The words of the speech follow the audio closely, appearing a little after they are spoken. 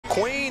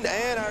queen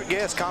and our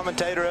guest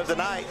commentator of the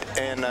night.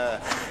 And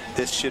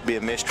this should be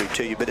a mystery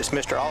to you, but it's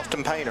Mr.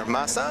 Austin Panter.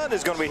 My son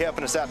is going to be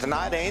helping us out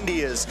tonight. Andy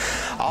is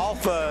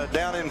off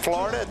down in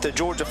Florida at the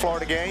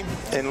Georgia-Florida game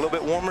in a little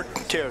bit warmer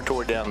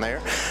territory down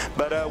there.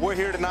 But we're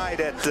here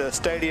tonight at the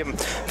stadium.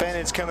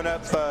 Fannin's coming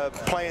up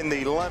playing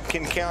the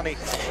Lumpkin County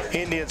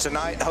Indians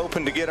tonight,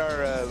 hoping to get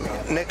our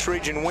next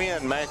region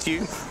win,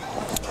 Matthew.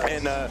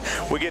 And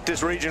we get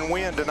this region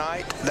win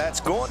tonight, that's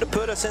going to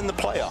put us in the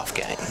playoff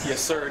game.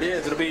 Yes, sir, it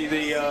is. It'll be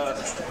the,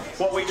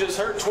 what we just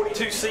heard,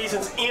 22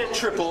 seasons in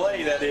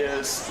AAA, that is.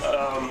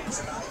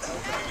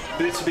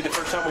 This will be the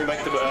first time we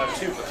make the 2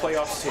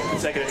 playoffs in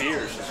consecutive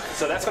years.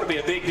 So that's going to be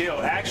a big deal.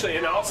 Actually,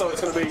 and also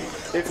it's going to be,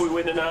 if we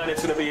win tonight,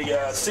 it's going to be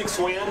 6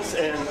 wins,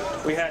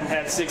 and we hadn't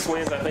had 6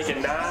 wins, I think,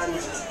 in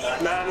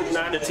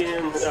 9 to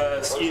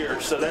 10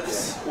 years. So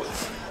that's,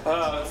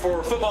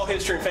 for football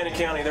history in Fannin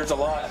County, there's a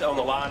lot on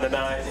the line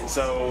tonight, and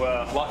so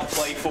a lot to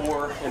play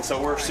for, and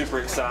so we're super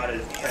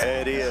excited.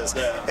 It is.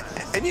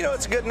 And you know,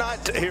 it's a good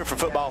night here for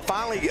football.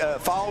 Finally,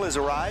 fall has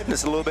arrived, and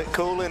it's a little bit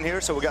cool in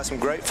here, so we got some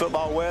great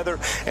football weather,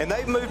 and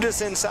they've moved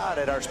us inside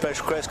at our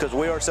special request because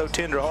we are so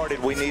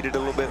tender-hearted we needed a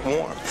little bit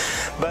warm.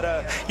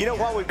 But, you know,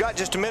 while we've got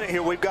just a minute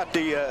here, we've got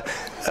the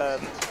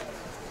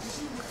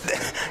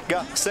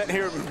got sitting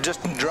here,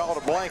 just drawing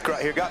a blank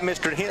right here, got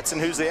Mr. Henson,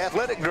 who's the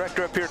athletic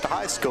director up here at the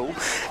high school,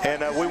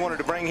 and we wanted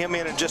to bring him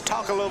in and just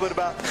talk a little bit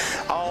about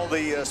all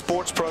the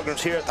sports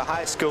programs here at the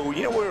high school.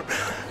 You know, we're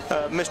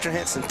Mr.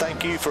 Henson,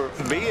 thank you for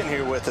being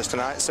here with us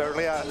tonight.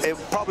 Certainly, it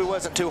probably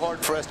wasn't too hard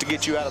for us to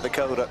get you out of the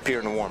cold up here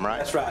in the warm, right?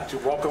 That's right. To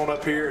walk on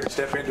up here and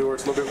step into it,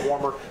 it's a little bit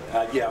warmer.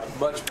 Yeah,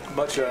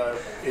 much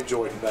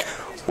enjoyed that.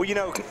 Well, you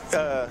know,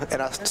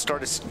 and I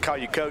started to call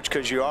you coach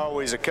because you're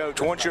always a coach.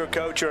 Once you're a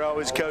coach, you're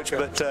always a coach.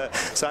 But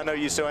so I know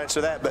you still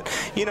answer that. But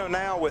you know,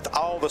 now with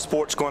all the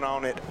sports going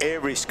on at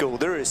every school,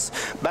 there is.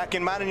 Back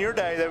in mine and your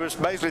day, there was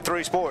basically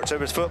 3 sports. There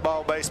was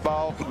football,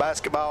 baseball,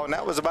 basketball, and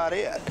that was about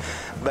it.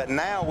 But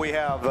now we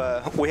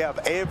have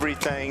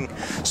everything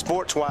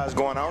sports-wise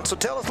going on. So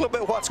tell us a little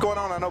bit what's going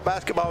on. I know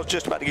basketball is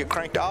just about to get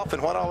cranked off,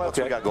 and what all else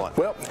we got going?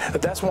 Well,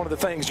 that's one of the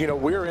things. You know,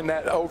 we're in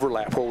that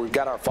overlap where we've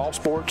got our fall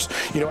sports,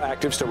 you know,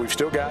 active. So we've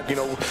still got, you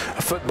know,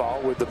 football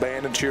with the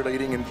band and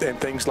cheerleading and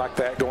things like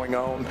that going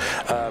on.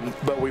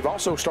 But we've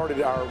also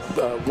started our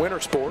winter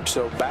sports.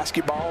 So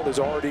basketball is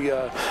already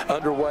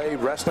underway.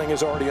 Wrestling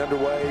is already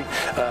underway.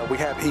 We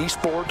have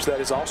esports that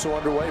is also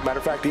underway. Matter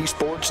of fact,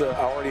 esports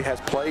already has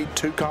played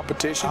 2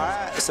 competitions. All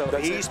right, so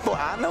esports,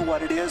 I know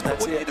what it is,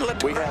 but we need to let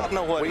the crowd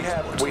know what it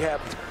is. We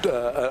have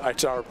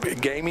it's our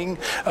gaming.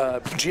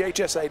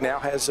 GHSA now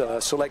has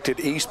selected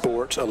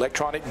esports,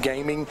 electronic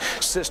gaming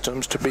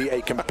systems, to be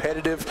a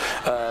competitive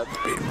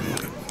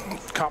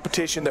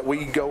competition that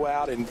we go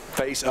out and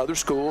face other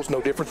schools,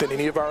 no different than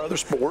any of our other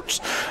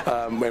sports.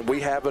 And we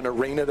have an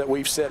arena that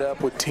we've set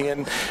up with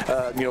 10,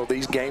 you know,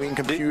 these gaming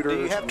computers.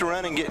 Do you have to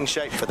run and get in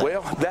shape for that?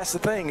 Well, that's the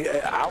thing.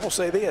 I will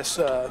say this,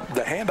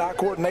 the hand-eye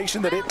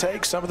coordination that it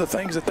takes, some of the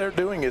things that they're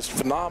doing is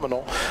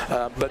phenomenal.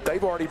 But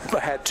they've already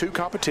had 2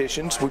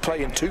 competitions. We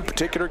play in 2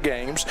 particular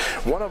games.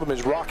 One of them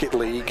is Rocket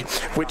League,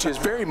 which is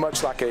very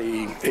much like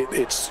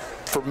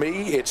for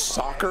me, it's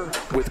soccer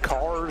with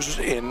cars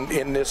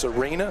in this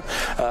arena.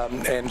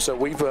 And so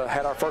we've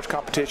had our first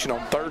competition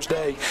on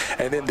Thursday.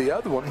 And then the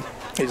other one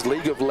is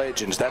League of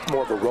Legends. That's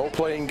more of a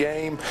role-playing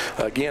game.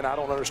 Again, I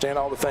don't understand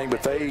all the things,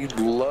 but they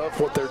love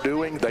what they're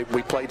doing.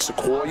 We played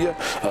Sequoia,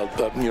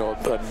 you know,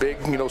 a big,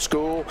 you know,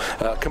 school.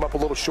 Come up a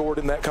little short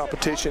in that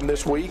competition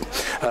this week.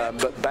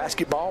 But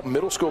basketball,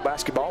 middle school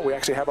basketball, we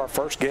actually have our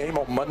first game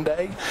on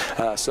Monday.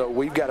 So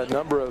we've got a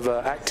number of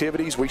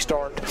activities. We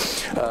start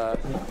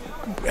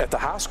at the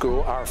high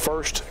school. Our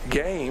first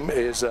game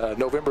is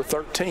November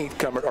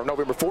 13th, or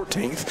November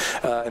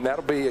 14th, and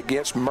that'll be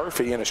against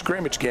Murphy in a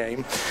scrimmage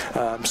game.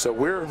 So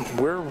we're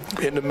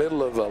in the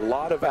middle of a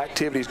lot of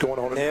activities going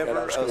on at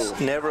our school.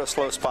 Never a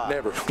slow spot.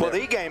 Never. Well,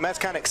 the E-game, that's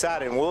kind of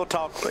exciting. We'll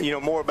talk, you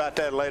know, more about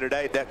that at a later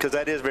date, because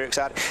that is very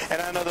exciting.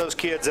 And I know those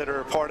kids that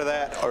are a part of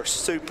that are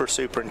super,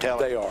 super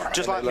intelligent. They are.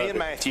 Just like me and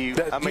Matthew.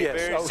 I mean, yes.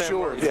 very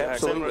similar. Sure. Yeah,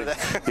 absolutely.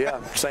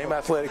 Yeah, same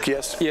athletic,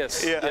 yes.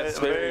 Yes. Yeah, yes,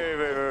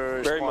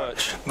 very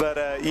much.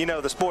 But, you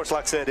know, the sports,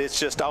 like I said, it's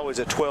just always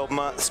a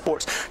 12-month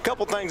sports. A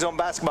couple things on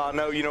basketball. I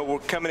know, you know, we're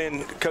coming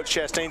in, Coach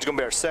Chastain's going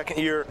to be our 2nd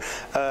year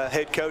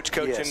head coach,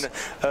 coaching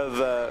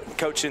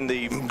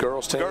the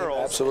girls team.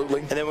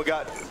 Absolutely. And then we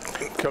got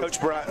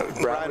Coach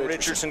Brian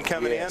Richardson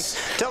coming in.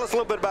 Tell us a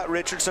little bit about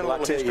Richardson.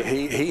 Well, I tell you,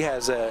 he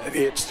has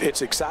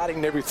it's exciting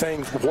and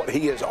everything, what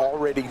he has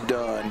already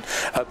done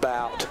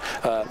about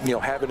you know,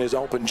 having his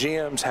open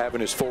gyms,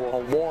 having his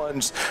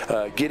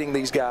 4-on-1s, getting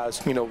these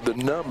guys, you know, the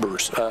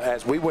numbers.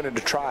 As we went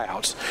into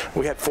tryouts,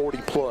 we had 40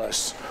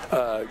 plus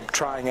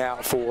trying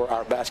out for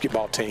our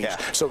basketball teams. Yeah.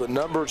 So the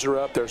numbers are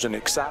up. There's an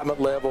excitement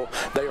level.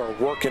 They are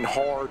working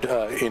hard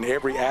in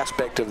every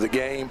aspect of the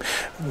game.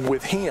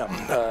 With him,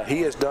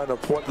 he has done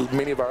what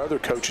many of our other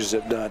coaches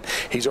have done.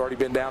 He's already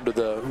been down to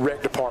the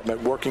rec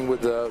department, working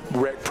with the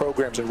rec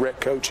programs and rec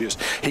coaches.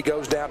 He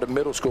goes down to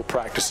middle school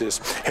practices,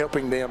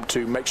 helping them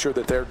to make sure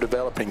that they're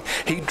developing.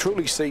 He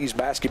truly sees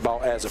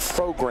basketball as a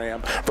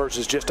program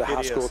versus just a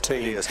high school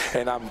team.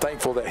 And I'm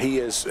thankful that he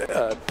is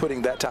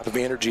putting that type of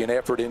energy and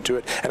effort into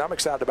it. And I'm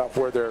excited about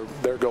where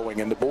they're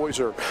going. And the boys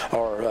are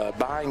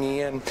buying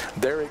in.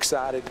 They're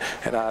excited,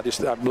 and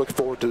I'm looking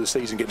forward to the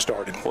season getting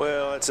started.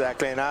 Well,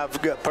 exactly. And I've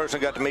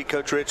personally got to meet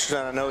Coach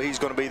Richardson. I know he's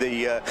going to be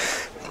the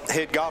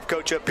head golf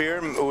coach up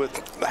here,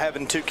 with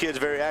having two kids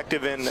very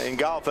active in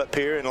golf up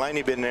here, and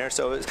Laney been there.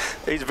 So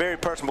he's a very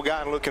personable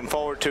guy, and looking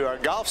forward to our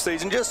golf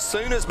season just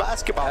as soon as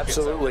basketball.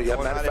 Absolutely. As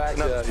a matter of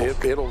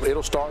fact,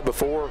 it'll start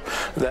before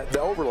the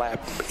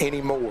overlap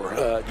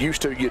anymore.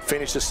 Used to, you'd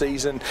finish the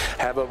season,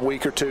 have a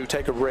week or two,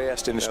 take a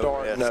rest, and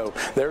start. No,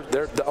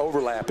 the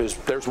overlap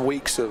there's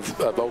weeks of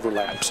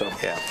overlap. So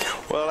yeah,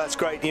 well, that's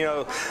great. You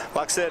know,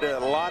 like I said, a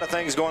lot of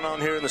things going on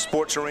here in the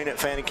sports arena at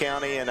Fannin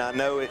County, and I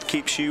know it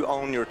keeps you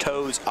on your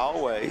toes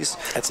always.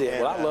 That's it.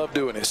 And, well, I love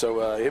doing it.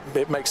 So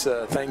it makes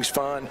things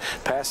fun,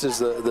 passes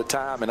the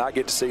time, and I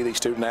get to see these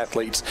student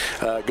athletes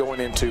going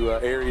into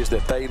areas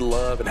that they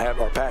love and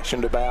are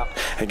passionate about,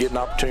 and get an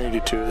opportunity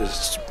to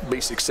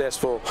be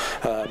successful,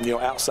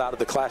 outside of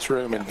the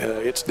classroom, and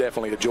it's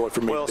definitely a joy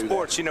for me. Well, to do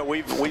sports, that.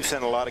 We've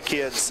sent a lot of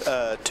kids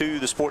to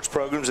the sports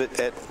programs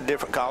at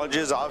different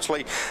colleges.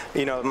 Obviously,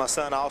 my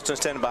son Austin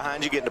standing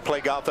behind you, getting to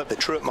play golf up at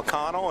Truett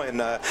McConnell,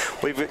 and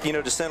we've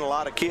to send a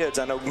lot of kids.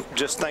 I know,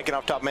 just thinking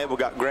off the top of my head, we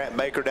got Grant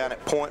Baker down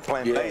at Point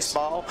playing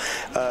baseball.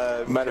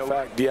 Matter of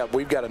fact, yeah,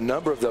 we've got a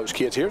number of those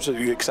kids. Here's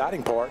the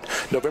exciting part.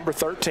 November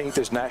 13th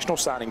is National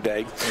Signing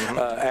Day.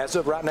 As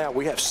of right now,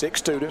 we have 6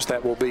 students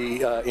that will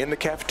be in the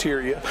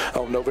cafeteria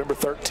on November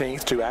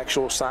 13th to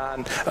actual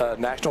sign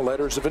national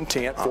letters of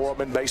intent. Awesome. 4 of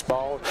them in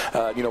baseball.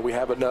 We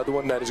have another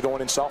one that is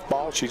going in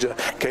softball. She's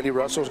Kaylee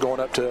Russell's going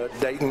up to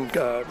Dayton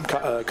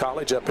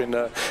College up in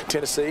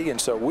Tennessee, and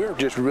so we're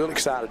just really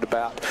excited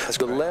about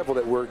the level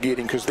that we're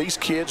getting, because these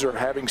kids are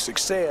having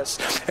success,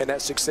 and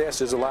that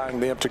success is allowing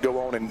them to go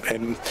on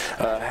and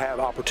have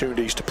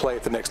opportunities to play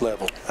at the next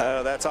level.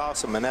 That's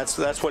awesome, and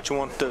that's what you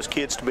want those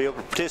kids to be able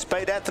to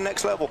participate at the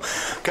next level.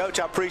 Coach,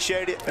 I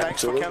appreciate it.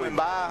 Thanks for coming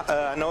by.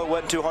 I know it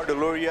wasn't too hard to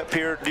lure you up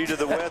here due to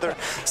the weather,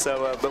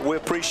 so but we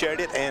appreciate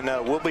it, and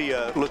we'll be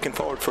looking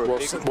forward for a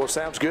big one. Well,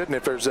 sounds good. And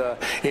if there's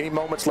any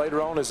moments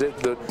later on as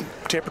the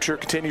temperature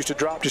continues to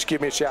drop, just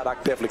give me a shout. I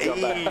can definitely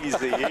come back.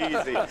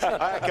 Easy. All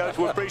right, Coach,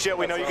 we appreciate it.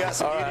 We know you got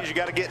some duties you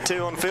got to get to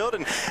on the field,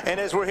 and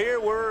as we're here,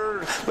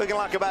 we're looking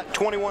like about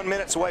 21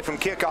 minutes away from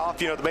kickoff.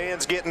 The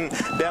band's getting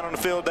down on the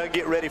field. They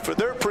get ready for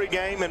their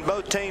pregame, and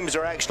both teams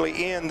are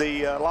actually in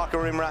the locker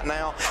room right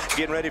now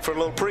getting ready for a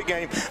little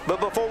pregame. But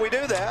before we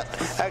do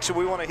that, actually,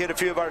 we want to hit a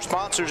few of our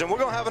sponsors, and we're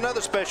going to have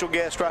another special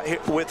guest right here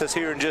with us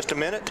here in just a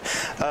minute,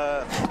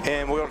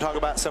 and we're going to talk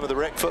about some of the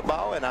rec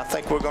football, and I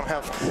think we're going to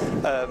have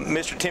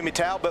Mr. Timmy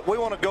Towle, but we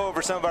want to go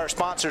over some of our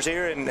sponsors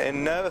here, and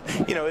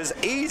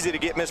it's easy to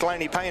get Miss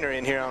Laney Painter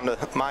in here on the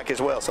mic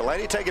as well. So,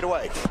 Laney, take it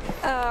away.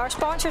 Our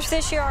sponsors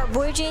this year are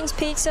Blue Jeans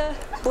Pizza,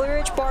 Blue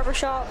Ridge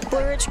Barbershop,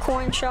 Blue Ridge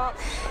Coin Shop,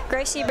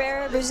 Gracie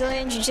Barra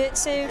Brazilian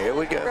Jiu-Jitsu, Here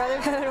we go.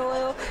 Brotherhood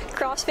Oil,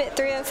 CrossFit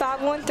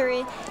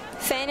 30513,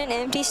 Fannin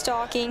Empty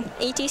Stocking,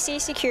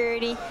 ETC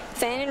Security,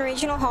 Fannin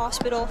Regional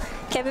Hospital,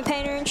 Kevin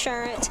Panter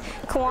Insurance,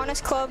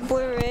 Kiwanis Club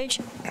Blue Ridge,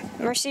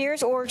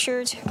 Mercier's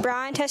Orchards,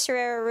 Brian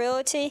Tesserera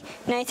Realty,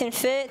 Nathan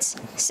Fitz,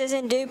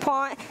 Susan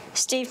DuPont,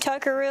 Steve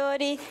Tucker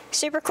Realty,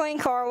 Super Clean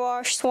Car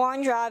Wash,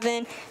 Swan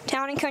Drive-In,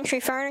 Town and Country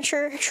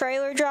Furniture,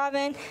 Trailer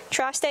Drive-In,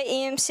 Tri-State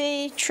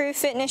EMC, True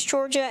Fitness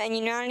Georgia, and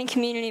United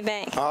Community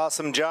Bank.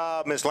 Awesome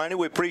job, Miss Laney.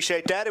 We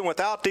appreciate that. And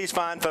without these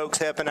fine folks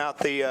helping out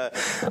the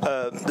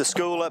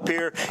school up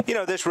here,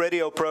 this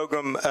radio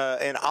program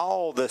and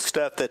all the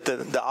stuff that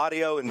the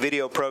audio and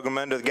video program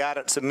under the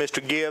guidance of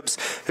Mr. Gibbs,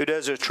 who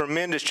does a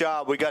tremendous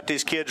job. We got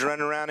these kids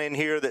running around in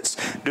here that's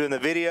doing the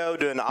video,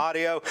 doing the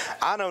audio.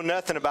 I know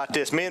nothing about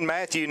this. Me and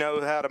Matthew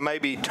know how to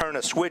maybe turn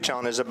a switch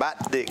on is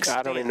about the extent.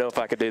 I don't even know if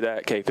I could do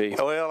that, KP.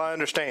 Well, I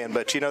understand,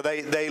 but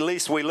they at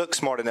least we look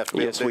smart enough to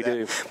be able to do that. Yes,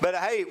 we do. But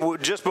hey,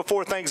 just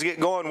before things get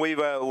going,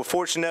 we're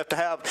fortunate enough to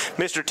have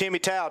Mr. Timmy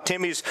Towle.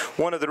 Timmy's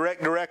one of the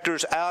rec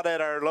directors out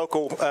at our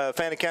local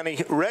Fannin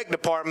County Rec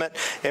Department,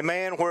 and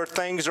man, where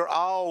things are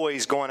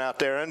always going out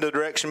there under the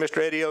direction of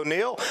Mr. Eddie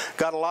O'Neill.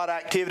 Got a lot of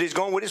activities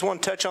going. We just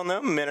want to touch on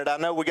them a minute. I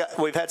know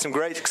we've had some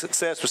great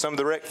success with some of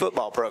the rec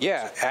football programs.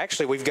 Yeah,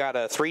 actually, we've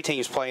got 3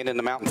 teams playing in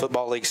the Mountain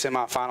Football League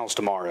semifinals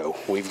tomorrow.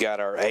 We've got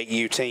our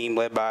 8U team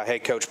led by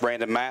head coach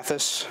Brandon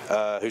Mathis,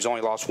 who's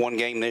only lost 1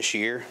 game this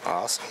year.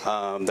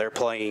 Awesome. They're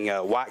playing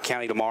White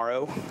County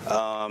tomorrow.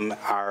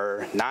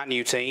 Our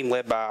 9U team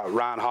led by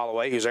Ryan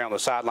Holloway, who's there on the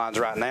sidelines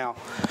right now.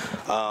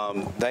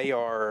 They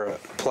are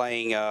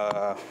playing,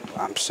 I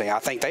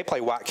think they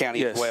play White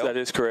County as well. Yes, that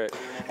is correct.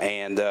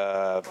 And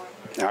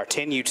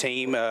 10U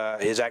team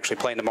is actually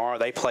playing tomorrow.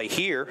 They play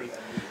here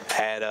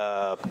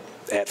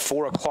at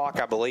 4 o'clock,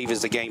 I believe,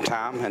 is the game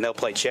time, and they'll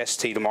play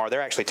Chestatee tomorrow.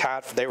 They're actually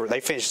tied. They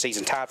finished the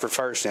season tied for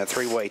first in a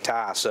 3-way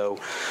tie. So,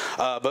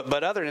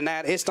 but other than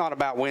that, it's not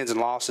about wins and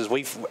losses.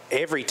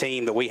 Every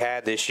team that we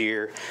had this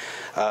year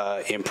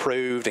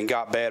improved and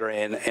got better,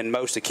 and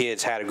most of the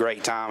kids had a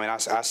great time. And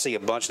I see a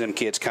bunch of them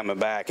kids coming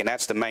back, and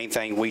that's the main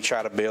thing we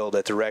try to build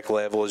at the rec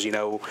level. Is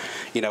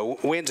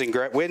wins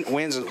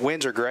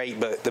are great,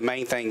 but the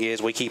main thing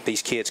is we keep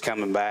these kids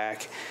coming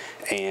back,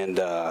 and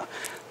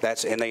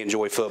they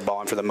enjoy football,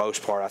 and for the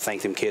most part, I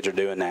think them kids are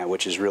doing that,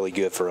 which is really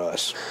good for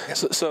us.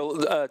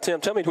 So Tim,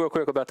 tell me real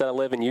quick about that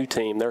 11U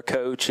team. Their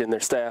coach and their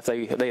staff,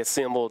 they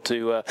assembled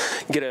to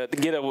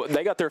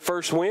they got their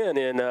first win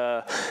in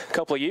a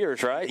couple of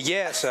years, right?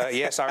 Yes,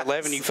 yes. Our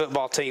 11U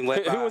football team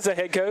who was the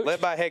head coach?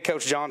 Led by head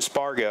coach John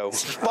Spargo.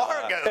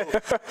 Spargo.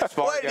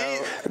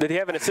 Did he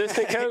have an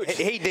assistant coach?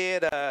 He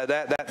did.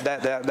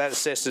 That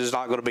assistant is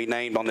not going to be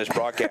named on this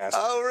broadcast.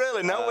 Oh,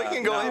 really? No, we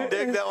can go ahead and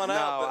dig that one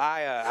out.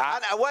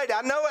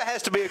 I know it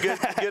has to be a good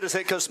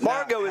assistant because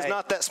Spargo is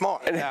not that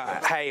smart.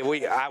 Hey,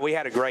 we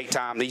had a great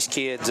time. These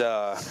kids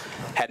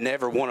had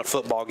never won a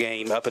football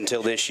game up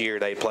until this year.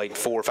 They played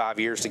 4 or 5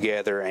 years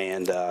together,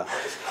 and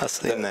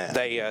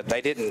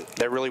they didn't.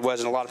 There really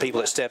wasn't a lot of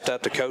people that stepped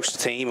up to coach the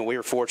team, and we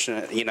were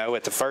fortunate.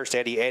 At the first,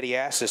 Eddie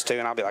asked us to,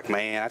 and I'll be like,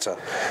 man,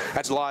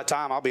 that's a lot of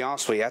time. I'll be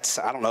honest with you.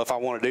 I don't know if I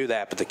want to do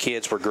that, but the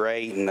kids were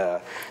great,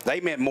 and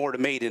they meant more to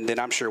me than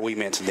I'm sure we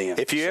meant to them.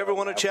 If you ever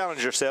want to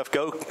challenge yourself,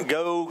 go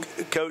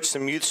coach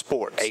some youth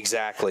sports.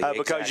 Exactly.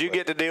 Because you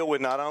get to deal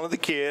with not only the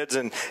kids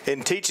and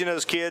teaching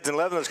those kids and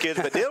loving those kids,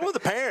 but dealing with the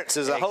parents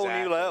is a whole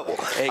new level.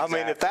 Exactly. I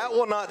mean, if that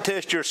will not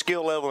test your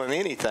skill level in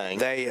anything,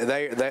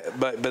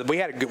 but we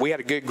had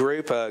a good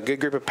group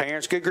of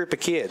parents, good group of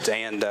kids,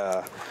 and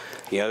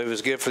it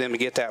was good for them to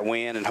get that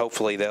win, and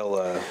hopefully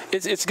they'll.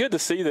 It's good to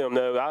see them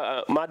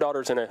though. My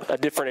daughter's in a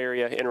different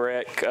area in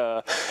rec,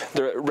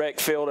 the rec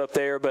field up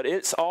there, but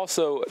it's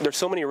also there's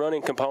so many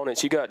running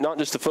components. You got not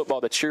just the football,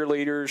 the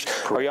cheerleaders.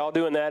 Correct. Are y'all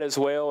doing that as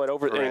well?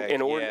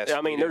 And yes,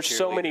 I mean, there's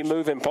so many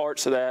moving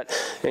parts of that,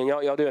 and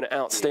y'all doing an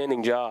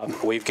outstanding job.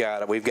 We've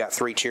got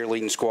 3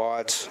 cheerleading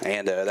squads,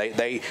 and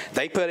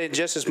they put in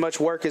just as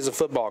much work as the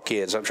football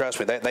kids. Trust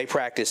me, they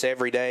practice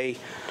every day.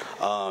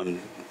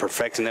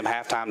 Perfecting them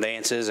halftime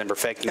dances and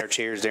perfecting their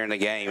cheers during the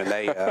game, and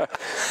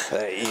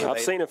I've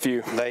seen a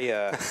few. They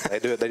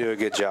do a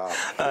good job.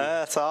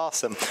 That's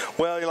awesome.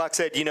 Well, like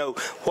I said,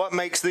 what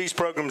makes these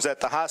programs at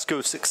the high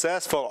school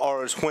successful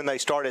is when they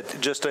started,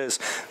 just as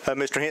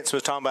Mr. Henson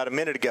was talking about a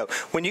minute ago.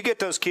 When you get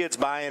those kids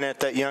buying at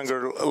that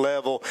younger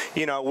level,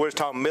 we're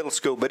talking middle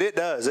school, but it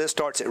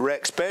starts at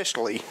rec,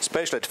 especially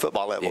at the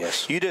football level.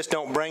 Yes. You just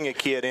don't bring a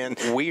kid in.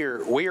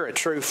 We're a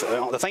true.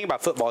 The thing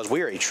about football is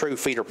we're a true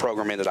feeder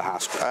program into the high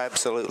school.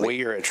 Absolutely.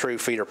 We are a true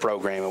feeder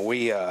program, and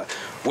we've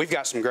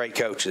got some great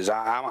coaches.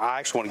 I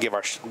actually want to give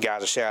our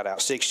guys a shout out.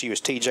 6U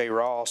is TJ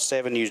Ross,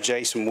 7U is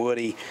Jason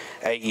Woody,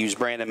 8U is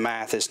Brandon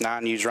Mathis,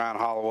 9U is Ryan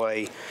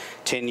Holloway,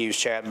 10U is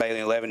Chad Bailey,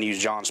 11U is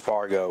John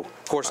Spargo.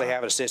 Of course, they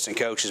have assistant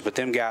coaches, but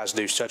them guys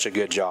do such a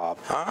good job.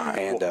 All right.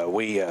 And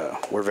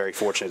we're very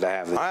fortunate to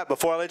have them. All right,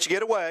 before I let you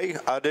get away,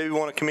 I do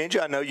want to commend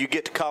you. I know you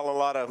get to call a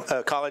lot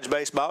of college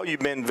baseball. You've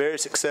been very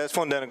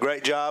successful and done a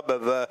great job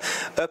of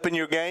upping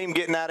your game,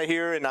 getting out of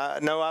here. And I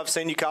know I've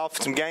seen you call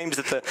for some games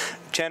at the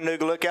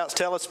Chattanooga Lookouts.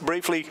 Tell us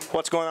briefly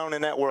what's going on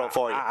in that world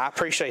for you. I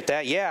appreciate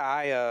that.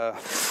 Yeah,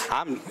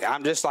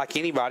 I'm just like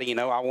anybody.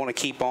 I want to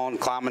keep on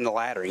climbing the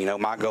ladder.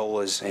 My goal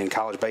is in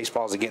college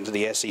baseball is to get into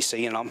the SEC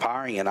and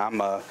umpiring, and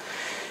I'm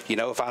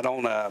if I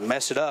don't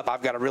mess it up,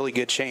 I've got a really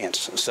good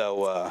chance.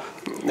 So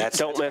don't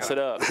mess it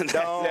up.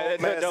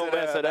 Don't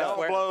mess it up.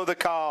 Don't blow the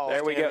call.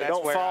 There we go.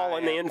 Don't fall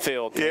in the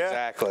infield. Yeah,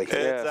 exactly.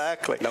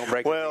 Exactly. Don't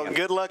break. Well,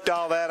 good luck to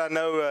all that. I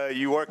know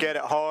you work at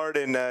it hard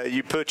and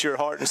you put your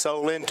heart and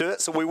soul into it.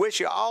 So we wish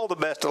you all the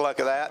best of luck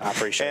of that. I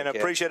appreciate it. And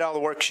appreciate all the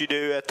work you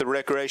do at the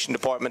recreation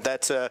department.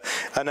 That's I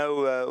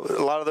know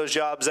a lot of those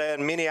jobs add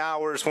many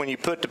hours. When you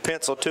put the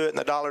pencil to it and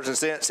the dollars and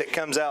cents, it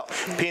comes out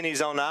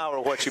pennies on the hour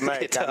what you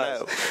make. It does. I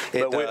know.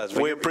 It does.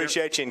 We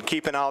appreciate you and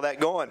keeping all that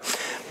going.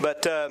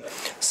 But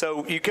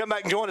so you come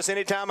back and join us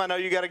anytime. I know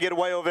you got to get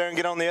away over there and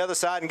get on the other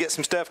side and get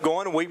some stuff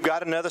going. We've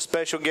got another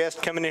special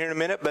guest coming in here in a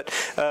minute. But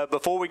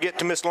before we get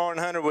to Miss Lauren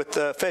Hunter with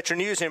Fetcher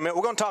News here in a minute,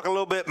 we're going to talk a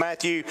little bit,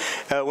 Matthew.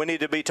 We need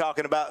to be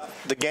talking about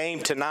the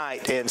game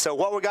tonight. And so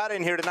what we got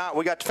in here tonight,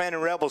 we got the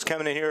Fannin Rebels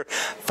coming in here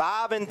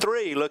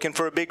 5-3, looking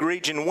for a big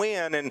region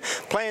win and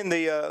playing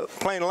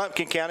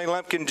Lumpkin County.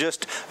 Lumpkin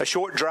just a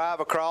short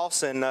drive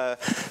across, and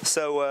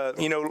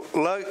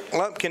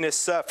Lumpkin has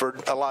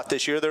suffered a lot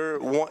this year. They're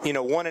 1-8.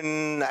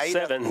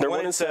 They're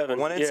 1-7.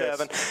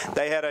 1-7.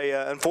 They had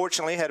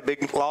unfortunately had a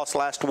big loss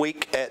last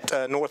week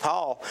at North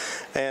Hall,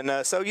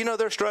 and so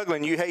they're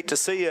struggling. You hate to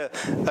see a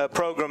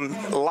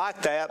program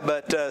like that,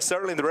 but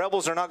certainly the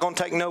Rebels are not going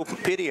to take no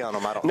pity on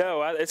them. I don't.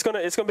 No, it's going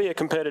to be a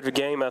competitive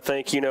game. I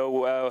think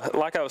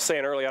like I was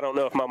saying earlier, I don't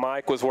know if my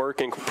mic was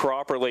working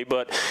properly,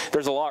 but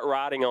there's a lot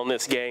riding on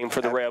this game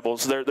for the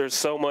Rebels. There's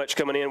so much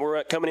coming in.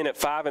 We're coming in at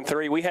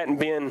 5-3. We hadn't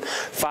been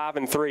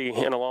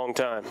 5-3 in a long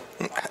time.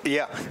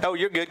 Yeah. Oh,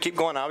 you're good. Keep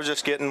going. I was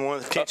just getting one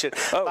attention.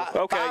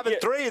 Okay.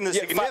 5-3 in the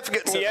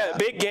significance of that.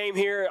 Big game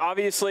here.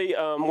 Obviously,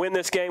 win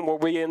this game, we'll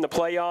be in the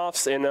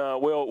playoffs, and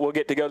we'll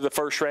get to go to the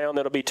first round.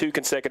 That'll be 2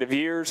 consecutive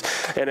years.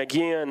 And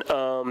again,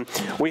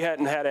 we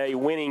hadn't had a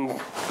winning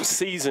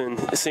season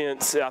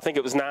since I think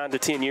it was 9 to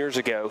 10 years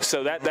ago.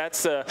 So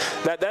that's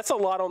a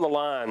lot on the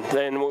line,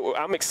 and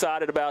I'm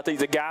excited about these.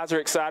 The guys are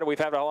excited. We've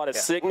had a lot of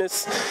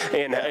sickness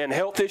and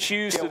health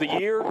issues through the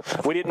year.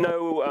 We didn't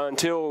know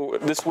until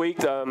this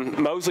week.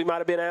 Mosley might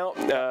have been out.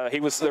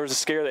 There was a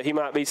scare that he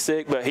might be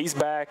sick, but he's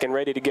back and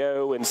ready to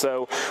go. And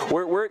so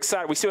we're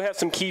excited. We still have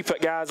some key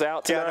guys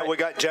out tonight. Yeah, no, we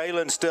got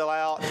Jalen still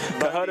out.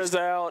 Cahutta's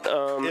out.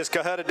 Is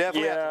Cahutta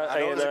definitely out? I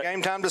know it was a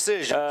game-time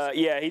decision.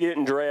 Yeah, he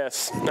didn't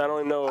dress. I don't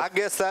even know. I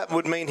guess that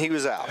would mean he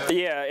was out.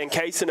 Yeah, and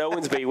Case and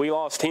Owensby, we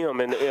lost him,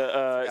 and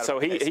so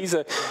he's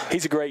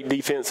a great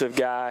defensive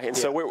guy, and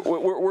so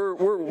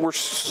we're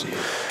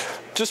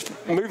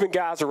just moving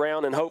guys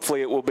around, and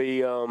hopefully it will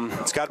be.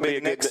 It's got to be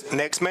the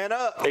next man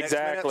up.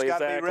 Exactly.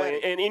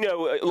 And you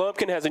know,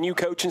 Lumpkin has a new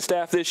coaching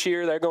staff this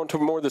year. They're going to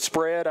more of the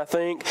spread, I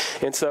think,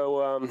 and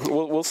so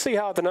we'll see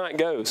how the night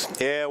goes.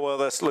 Yeah, well,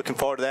 that's looking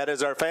forward to that.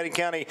 As our Fannin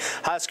County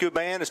High School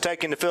band is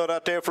taking the field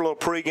out there for a little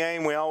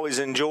pregame, we always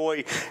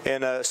enjoy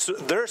and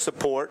their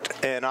support.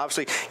 And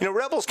obviously, you know,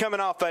 Rebels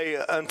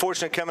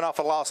unfortunately coming off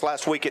a loss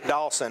last week at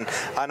Dawson.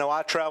 I know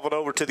I traveled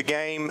over to the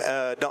game.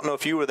 Don't know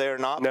if you were there or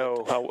not.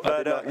 No,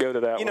 I did not go to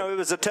that. You know, it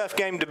was a tough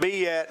game to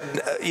be at.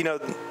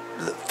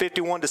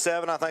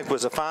 51-7, I think,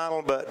 was the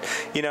final. But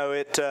you know,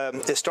 it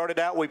started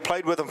out. We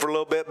played with them for a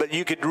little bit, but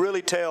you could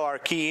really tell our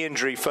key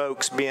injury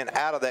folks being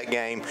out of that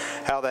game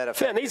how that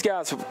affected. Yeah, and these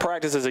guys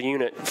practice as a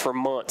unit for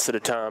months at a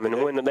time,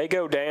 and when they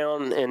go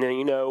down, and then,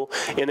 you know,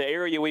 in the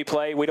area we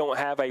play, we don't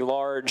have a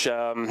large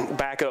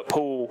backup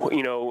pool.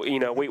 You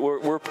know,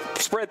 we're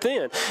spread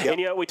thin, and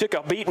you know, we took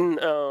a beating.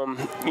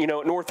 You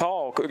know, at North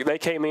Hall, they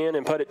came in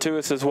and put it to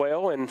us as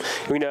well, and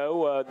you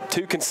know,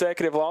 2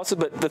 consecutive losses.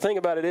 But the thing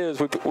about it is,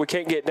 we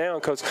can't get down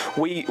because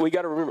we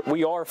got to remember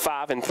we are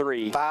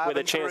 5-3 with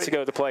a chance to go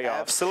to the playoffs.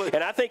 Absolutely.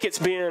 And I think it's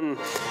been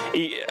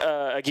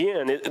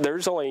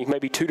there's only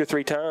maybe 2 to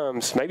 3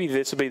 times. Maybe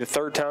this will be the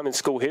 3rd time in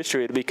school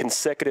history to be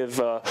consecutive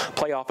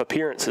playoff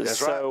appearances.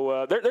 That's right.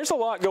 So there's a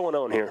lot going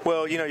on here.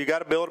 Well, you know, you got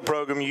to build a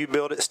program. You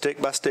build it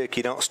stick by stick.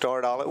 You don't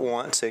start all at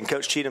once. And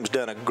Coach Cheatham's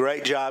done a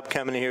great job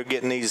coming in here,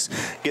 getting these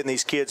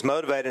kids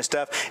motivated and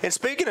stuff. And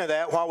speaking of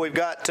that, while we've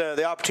got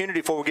the opportunity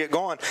before we get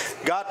going,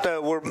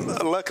 we're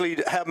lucky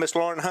to have Miss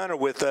Lauren Hunter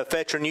with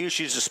Fetcher News.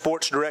 She's the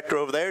sports director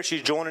over there.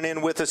 She's joining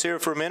in with us here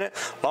for a minute.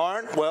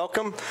 Lauren,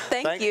 welcome.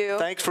 Thank you.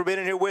 Thanks for being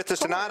in here with us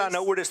tonight. I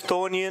know we're just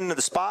throwing you into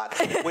the spot.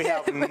 We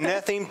have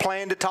nothing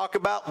planned to talk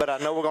about, but I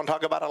know we're going to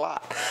talk about a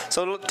lot.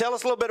 So tell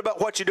us a little bit about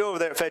what you do over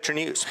there at Fetcher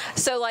News.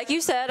 So like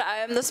you said, I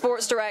am the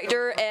sports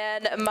director,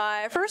 and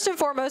my first and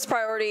foremost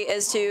priority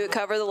is to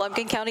cover the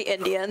Lumpkin County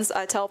Indians.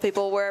 I tell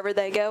people wherever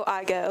they go,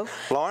 I go.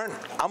 Lauren,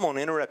 I'm going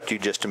to interrupt you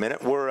just a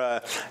minute. We're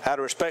out of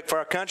respect for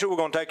our country, we're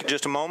going to take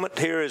just a moment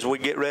here as we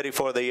get ready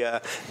for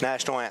the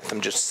national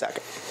anthem. Just a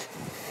second.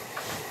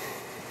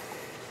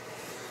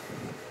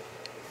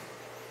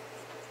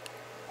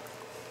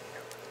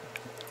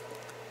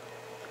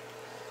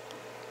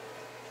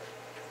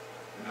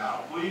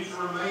 Now, please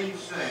remain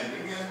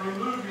standing and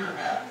remove your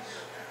hats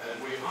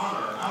as we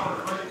honor our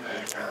great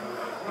nation with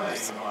the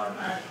playing of our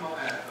national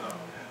anthem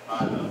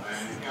by the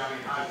Fannin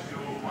County High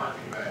School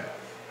Marching Band.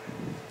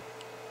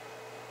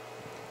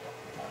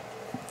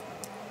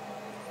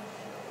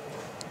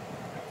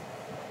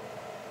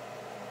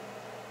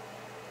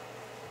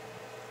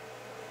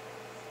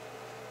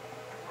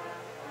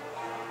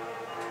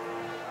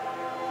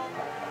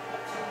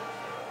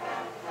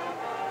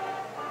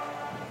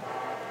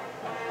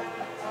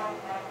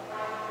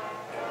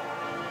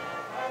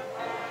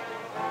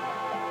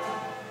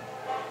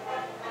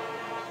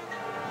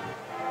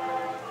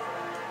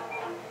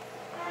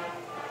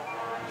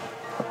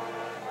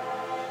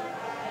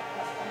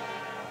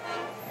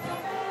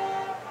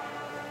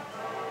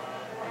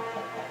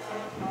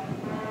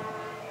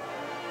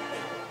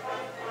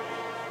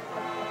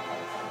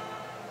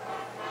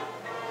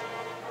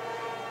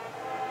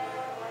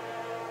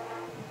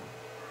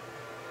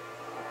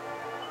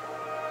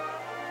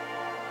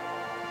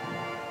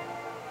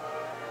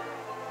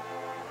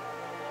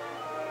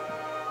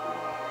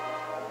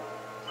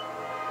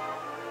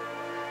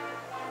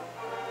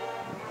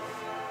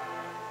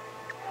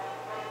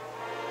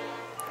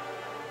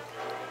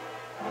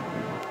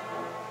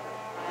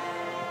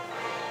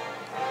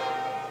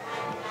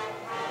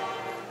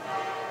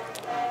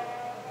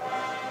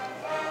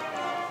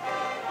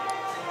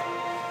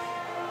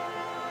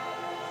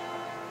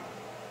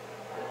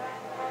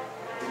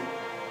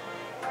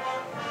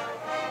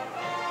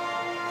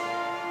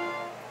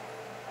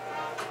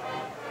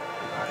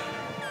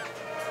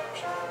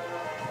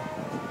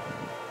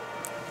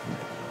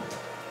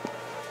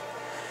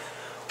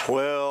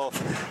 Well,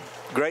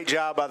 Great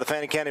job by the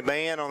Fannin County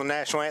Band on the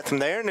national anthem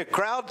there, and the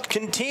crowd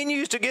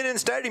continues to get in the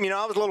stadium.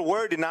 I was a little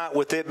worried tonight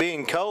with it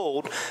being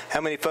cold, how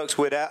many folks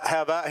we'd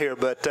have out here,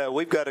 but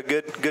we've got a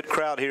good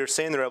crowd here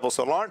seeing the Rebels.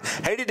 So, Lauren,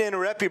 hated to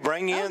interrupt you,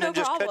 bring you in, no and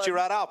just problem. cut you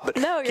right off, but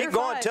No, keep you're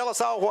going. fine. Tell us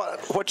all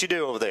what you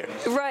do over there.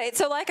 Right.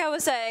 So like I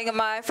was saying,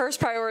 my first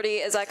priority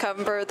is I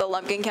cover the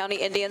Lumpkin County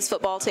Indians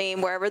football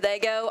team. Wherever they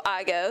go,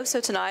 I go. So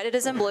tonight it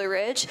is in Blue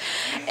Ridge.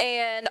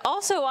 And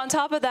also on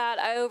top of that,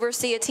 I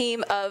oversee a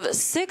team of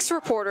 6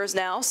 reporters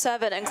now,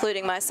 7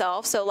 including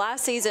myself. So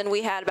last season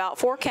we had about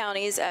 4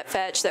 counties at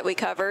Fetch that we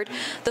covered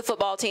the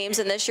football teams,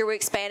 and this year we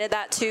expanded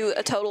that to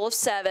a total of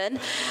 7.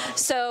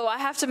 So I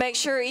have to make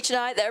sure each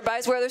night that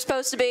everybody's where they're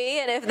supposed to be,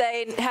 and if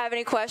they have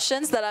any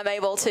questions that I'm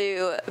able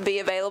to be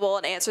available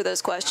and answer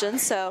those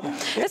questions. So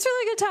it's a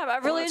really good time. I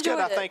really enjoyed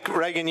it. I think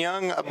Reagan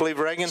Young, I believe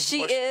Reagan.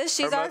 She is.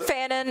 She's our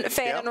Fannin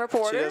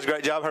reporter. She does a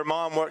great job. Her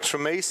mom works for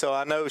me, so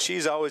I know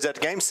she's always at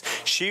the games.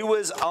 She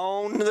was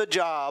on the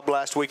job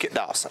last week at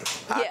Dawson.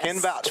 I can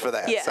vouch for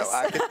that. Yes. So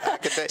I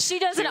can say she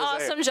does an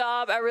awesome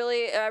job. I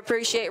really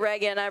appreciate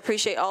Reagan. I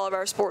appreciate all of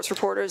our sports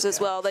reporters as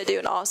well. They do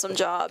an awesome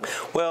job.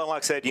 Well,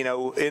 like I said,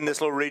 in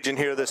this little region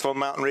here, this little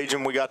mountain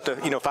region, we got the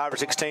 5 or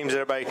 6 teams that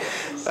everybody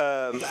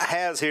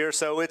has here.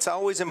 So it's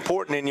always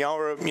important, and y'all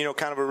are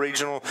kind of a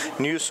regional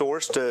news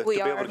source to be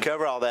able to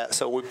cover all that.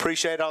 So we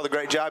appreciate all the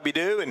great job you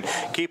do and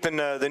keeping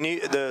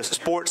the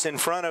sports in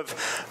front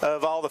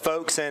of all the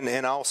folks,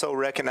 and also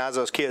recognize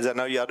those kids. I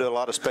know y'all do a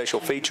lot of special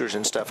features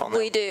and stuff on that.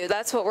 We do.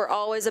 That's what we're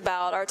always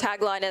about. Our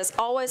tagline is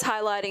always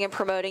highlighting and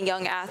promoting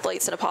young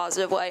athletes in a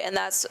positive way, and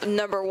that's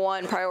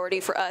 #1 priority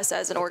for us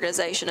as an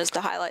organization, is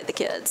to highlight the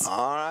kids.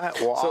 All right.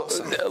 Well,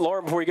 awesome.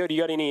 Lauren, before you go, do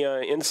you got any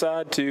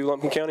inside to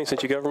Lumpkin County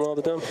since you cover them all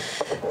the time?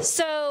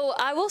 So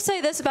I will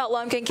say this about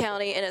Lumpkin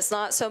County, and it's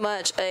not so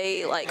much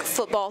a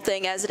football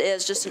thing as it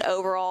is just an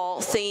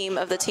overall theme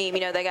of the team.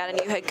 They got a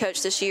new head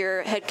coach this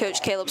year, head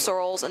coach Caleb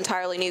Sorrell's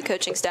entirely new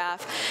coaching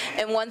staff.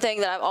 And one thing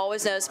that I've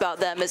always noticed about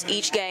them is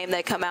each game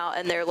they come out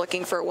and they're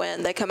looking for a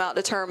win. They come out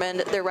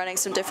determined. They're running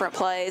some different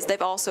plays.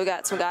 They've also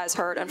got some guys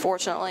hurt,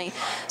 unfortunately.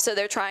 So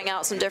they're trying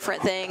out some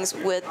different things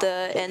with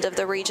the end of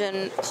the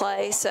region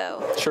play.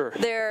 So sure.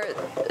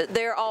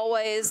 They're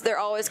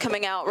always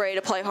coming out ready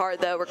to play hard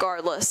though,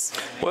 regardless.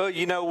 Well,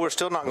 we're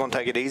still not going to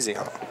take it easy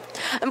on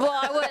them. Well,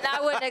 I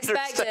wouldn't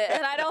expect it,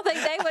 and I don't think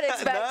they would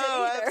expect it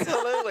either.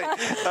 Absolutely.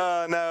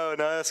 No,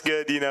 that's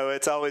good.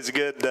 It's always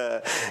good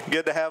to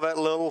have that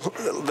little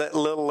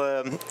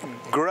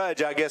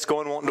grudge, I guess,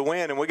 wanting to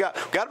win. And we got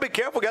to be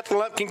careful. We got the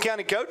Lumpkin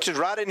County coaches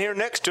right in here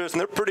next to us, and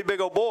they're pretty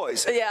big old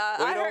boys. Yeah,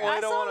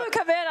 I saw them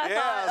come in. I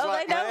thought,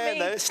 they know me.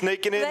 They're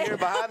sneaking in here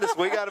behind us.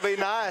 We got to be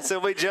nice.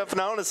 They'll be jumping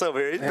on us over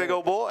here. He's a big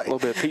old boy. A little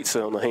bit of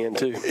pizza on the hand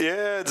too.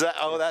 Yeah,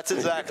 exactly. Oh, that's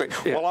exactly.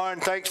 Yeah. Well, Lauren,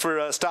 thanks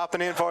for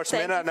stopping in for us a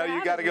minute. I know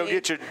you got to go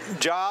get your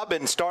job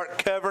and start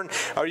covering.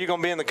 Are you going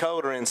to be in the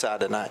cold or inside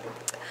tonight?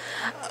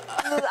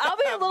 I'll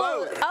be a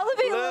little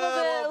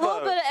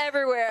bit of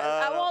everywhere.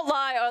 I won't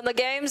lie. On the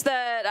games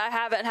that I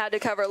haven't had to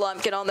cover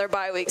Lumpkin on their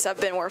bye weeks, I've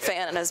been where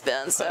Fannin has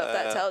been. So if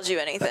that tells you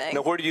anything.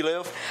 Now, where do you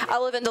live? I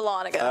live in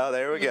Dahlonega. Oh,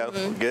 there we go.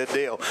 Good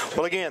deal.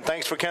 Well, again,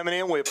 thanks for coming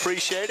in. We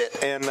appreciate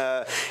it. And,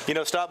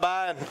 stop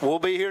by. And we'll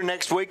be here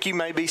next week. You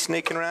may be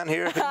sneaking around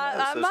here.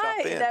 I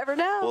might. Never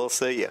know. We'll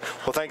see you.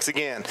 Well, thanks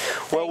again.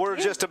 Well, we're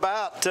just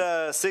about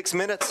 6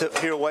 minutes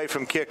here away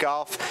from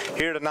kickoff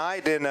here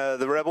tonight. And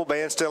the Rebel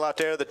Band's still out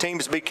there. The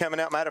teams be coming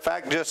out. Matter of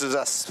fact, just as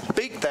I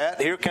speak that,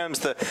 here comes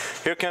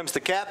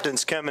the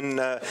captains coming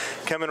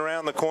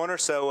around the corner.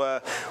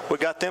 So we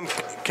got them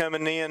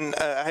coming in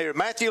here.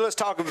 Matthew, let's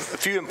talk a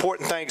few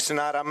important things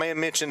tonight. I may have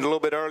mentioned a little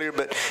bit earlier,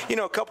 but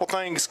a couple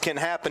things can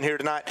happen here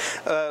tonight.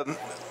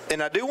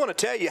 And I do want to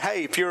tell you,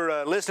 hey, if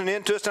you're listening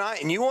in to us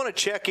tonight and you want to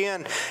check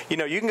in, you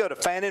can go to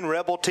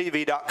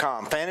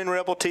FanninRebelTV.com.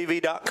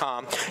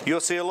 FanninRebelTV.com. You'll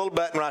see a little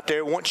button right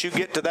there. Once you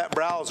get to that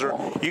browser,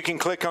 you can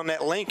click on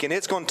that link, and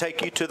it's going to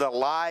take you to the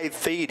live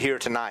feed here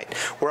tonight.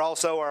 We're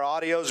also, our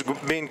audio is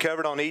being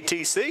covered on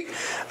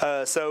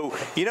ETC. So,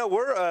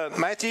 we're,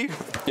 Matthew,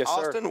 yes,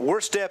 Austin, sir.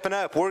 We're stepping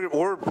up.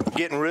 We're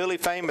getting really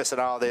famous at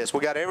all this. We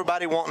got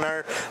everybody wanting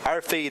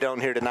our feed on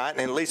here tonight,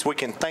 and at least we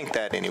can think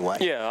that anyway.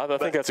 Yeah, I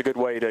think that's a good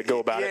way to go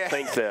about it.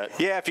 Think that.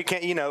 Yeah, if you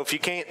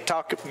can't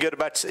talk good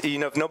about,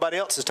 if nobody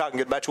else is talking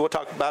good about you, we'll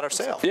talk about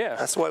ourselves. Yeah.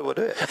 That's the way we'll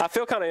do it. I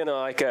feel kind of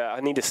I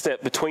need to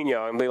step between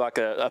y'all and be like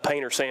a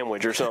painter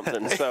sandwich or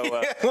something.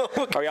 So,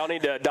 or y'all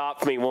need to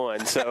adopt me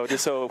one. So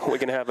just so we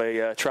can have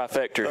a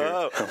trifecta here.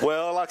 Oh,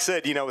 well, like I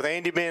said, with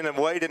Andy being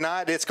away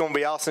tonight, it's going to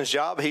be Austin's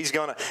job. He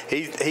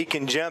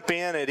can jump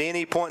in at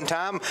any point in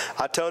time.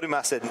 I told him,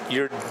 I said,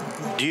 your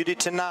duty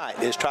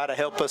tonight is try to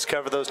help us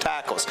cover those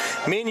tackles.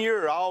 Me and you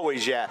are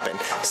always yapping,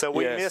 so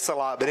we miss a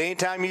lot lot. But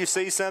anytime you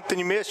see something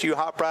you miss, you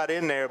hop right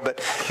in there.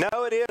 But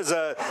no, it is.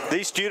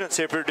 These students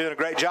here are doing a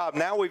great job.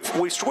 Now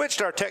we've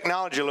switched our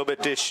technology a little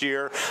bit this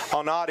year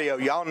on audio.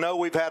 Y'all know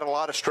we've had a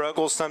lot of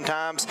struggles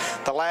sometimes.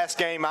 The last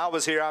game I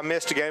was here, I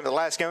missed a game. The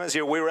last game I was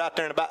here, we were out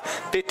there in about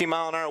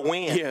 50-mile-an-hour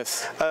wind.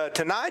 Yes.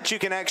 Tonight you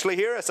can actually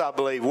hear us, I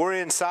believe. We're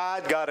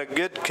inside, got a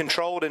good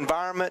controlled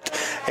environment,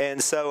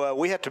 and so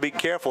we have to be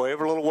careful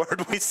every little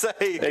word we say.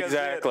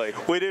 Exactly.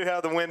 We do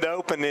have the window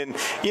open, and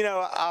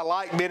I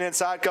like being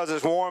inside because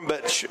it's warm,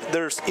 but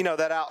there's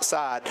that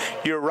outside.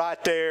 You're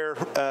right there,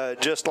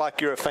 just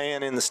like you're a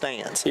fan in the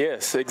stands.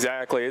 Yes,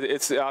 exactly.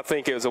 I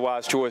think it was a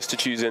wise choice to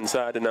choose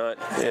inside tonight,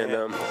 and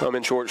I'm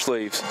in short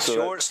sleeves. So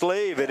short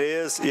sleeve, it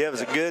is. Yeah, it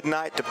was a good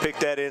night to pick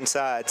that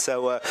inside.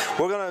 So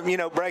we're going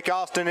to, break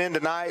Austin in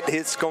tonight.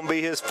 It's going to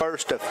be his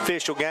first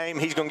official game.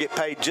 He's going to get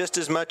paid just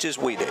as much as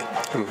we do.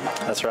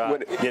 That's right.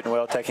 Getting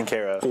well taken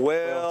care of.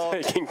 Well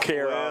taken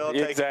care of.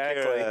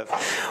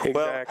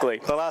 Exactly.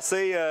 Well, I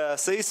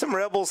see some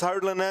Rebels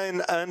hurtling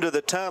in under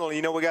the tunnel.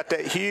 We got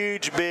that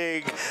huge,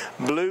 big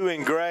blue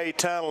and gray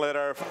tunnel that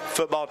our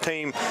football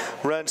team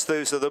runs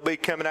through, so they'll be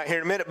coming out here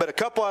in a minute.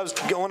 But I was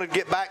going to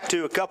get back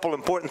to a couple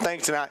important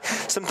things tonight.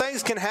 Some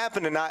things can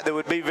happen tonight that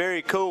would be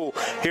very cool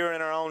here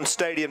in our own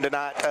stadium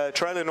tonight.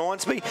 Traylon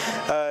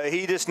Owensby,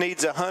 he just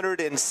needs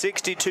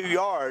 162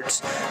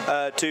 yards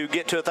to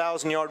get to a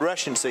 1,000-yard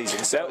rushing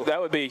season. So that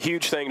would be a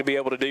huge thing to be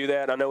able to do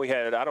that. I know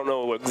I don't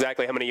know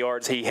exactly how many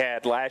yards he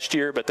had last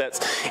year, but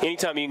that's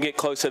anytime you can get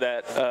close to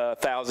that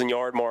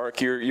 1,000-yard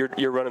mark,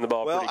 you're running the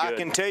ball pretty good. Well, I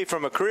can tell you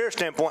from a career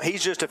standpoint,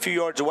 he's just a few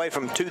yards away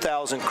from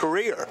 2,000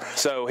 career.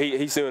 So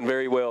he's doing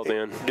very well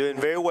then. Doing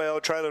very well.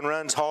 Traylon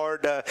runs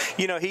hard.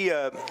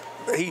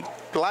 He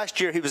last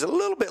year he was a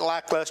little bit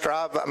lackluster.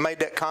 I've made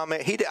that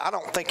comment. I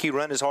don't think he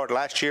ran as hard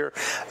last year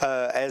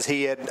as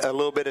he had a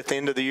little bit at the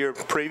end of the year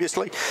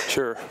previously.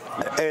 Sure.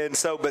 And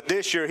so, but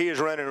this year he is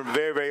running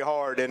very, very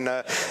hard. And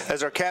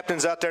as our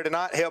captains out there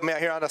tonight, help me out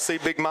here. I see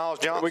big Miles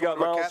Johnson. We got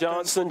Miles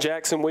Johnson,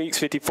 Jackson Weeks,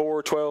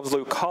 54, 12 is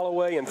Luke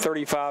Holloway, and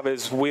 35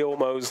 is Will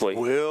Mosley.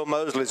 Will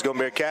Mosley is going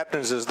to be our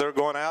captains as they're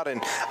going out.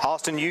 And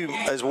Austin,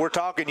 as we're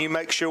talking, you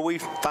make sure we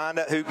find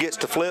out who gets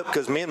to flip,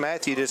 because me and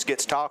Matthew just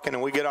gets talking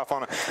and we get off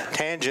on a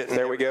tangent.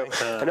 There we go.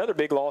 Another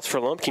big loss for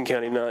Lumpkin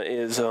County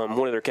is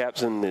one of their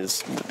captains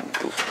is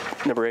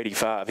number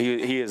 85.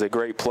 He is a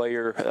great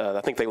player.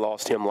 I think they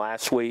lost him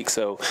last week,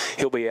 so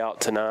he'll be out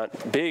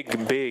tonight.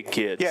 Big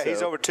kid. Yeah, so.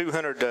 He's over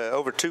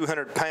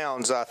 200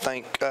 pounds, I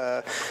think.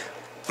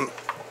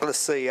 Let's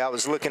see. I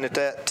was looking at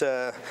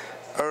that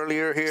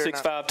earlier here.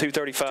 6'5",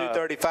 235.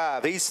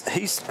 235.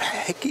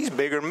 He's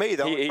bigger than me.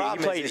 The only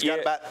problem is he's got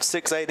about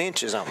 6'8"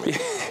 inches on me.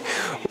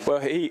 Well,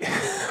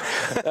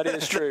 that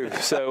is true.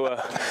 So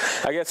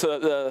I guess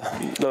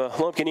the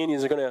Lumpkin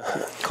Indians are going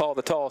to call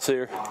the toss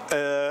here.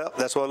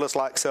 That's what it looks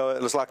like. So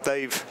it looks like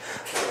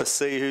let's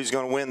see who's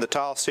going to win the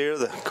toss here.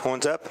 The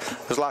coin's up.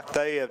 It looks like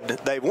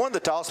they won the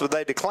toss, but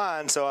they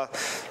declined. So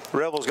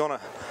Rebels going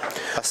to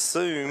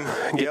assume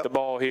get the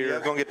ball here. Yeah,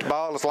 going to get the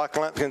ball. Looks like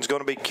Lumpkin's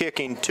going to be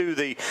kicking to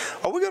the.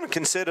 Are we going to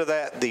consider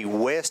that the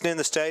west end of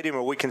the stadium,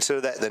 or we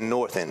consider that the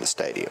north end of the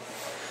stadium?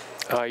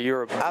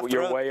 You're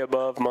way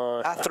above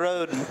mine. I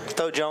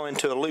throwed y'all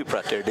into a loop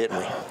right there, didn't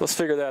we? Let's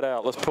figure that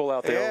out. Let's pull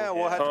out the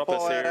we'll have to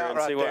pull that out and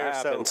right see what there.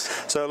 happens.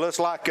 So it looks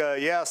like,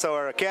 so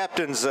our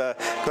captain's going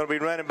to be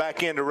running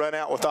back in to run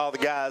out with all the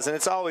guys, and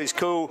it's always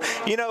cool.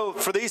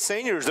 For these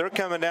seniors, they're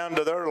coming down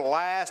to their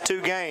last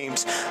two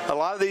games. A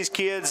lot of these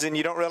kids, and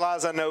you don't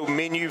realize, I know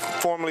me and you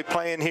formerly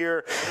playing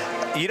here,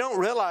 you don't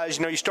realize,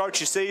 you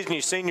start your season,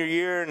 your senior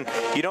year, and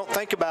you don't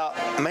think about,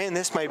 man,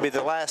 this may be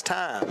the last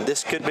time.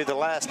 This could be the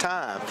last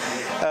time.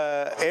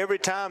 Every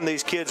time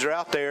these kids are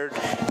out there,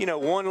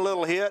 one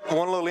little hit,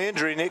 one little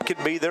injury, and it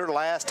could be their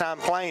last time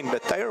playing,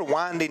 but they are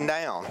winding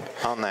down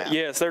on that.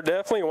 Yes, they're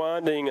definitely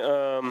winding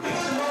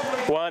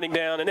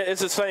down, and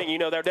it's the thing,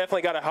 they're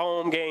definitely got a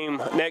home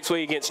game next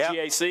week against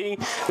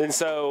GAC, and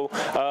so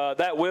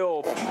that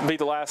will be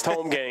the last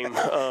home game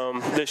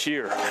this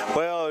year.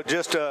 Well,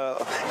 just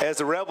as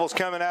the Rebels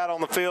coming out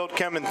on the field,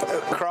 coming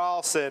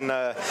across and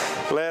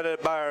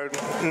led by our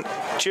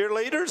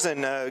cheerleaders,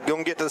 and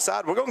going to get to the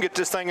side, we're going to get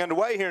this thing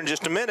underway here in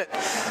just a minute.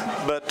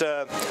 But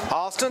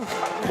Austin,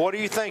 what are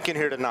you thinking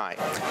here tonight?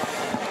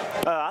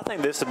 I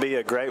think this would be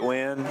a great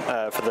win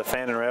for the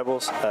Fannin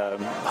Rebels.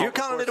 You're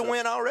calling it a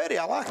win already.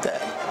 I like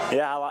that.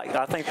 Yeah,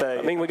 I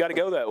think we got to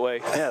go that way.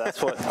 Yeah,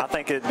 that's what I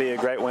think. It'd be a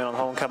great win on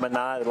homecoming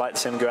night. I'd like to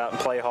see them go out and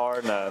play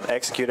hard and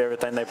execute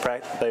everything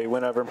they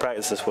went over in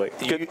practice this week.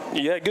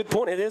 Good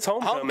point. It is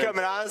homecoming.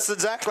 Homecoming night. That's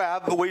exactly.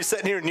 We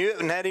sitting here and knew it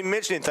and hadn't even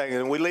mentioned anything.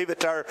 And we leave it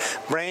to our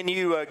brand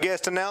new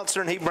guest announcer,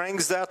 and he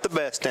brings out the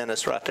best in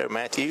us right there,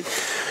 Matthew.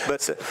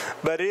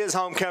 But it is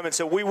homecoming,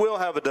 so we will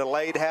have a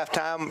delayed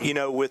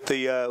halftime. With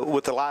the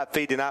with the live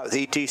feed tonight with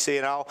ETC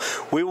and all,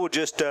 we will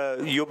just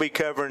you'll be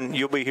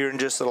hearing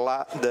just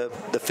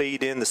the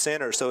feed in the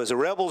center. So as the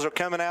Rebels are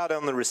coming out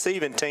on the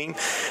receiving team,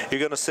 you're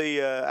going to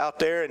see out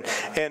there.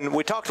 And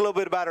we talked a little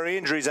bit about our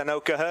injuries. I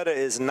know Cahuta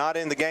is not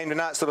in the game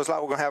tonight, so it looks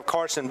like we're going to have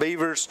Carson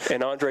Beavers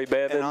and Andre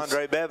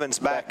Bevins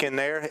back in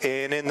there.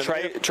 And in the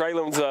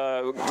Traylon's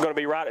going to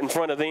be right in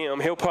front of them.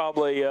 He'll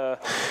probably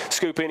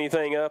scoop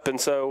anything up. And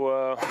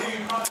so,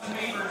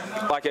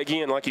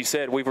 like you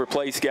said, we've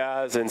replaced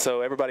guys, and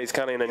so everybody's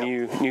kind of in a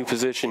new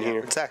position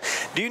here. Exactly.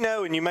 Do you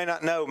know, and you may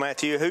not know,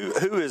 Matthew,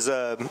 who is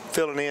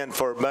filling in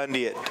for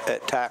Bundy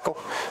at tackle?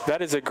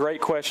 That is a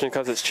great question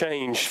because it's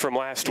changed from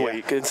last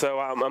week, and so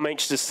I'm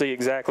anxious to see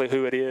exactly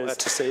who it is.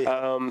 To see.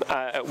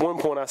 At one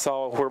point I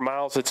saw where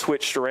Miles had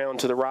switched around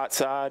to the right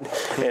side,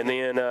 and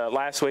then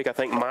last week I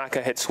think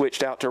Micah had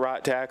switched out to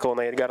right tackle, and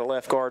they had got a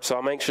left guard, so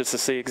I'm anxious to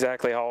see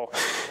exactly how,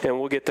 and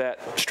we'll get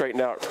that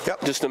straightened out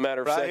just in a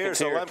matter of seconds here.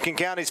 So Lumpkin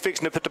County's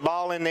fixing to put the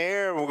ball in the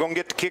air. We're going to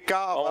get the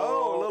kickoff.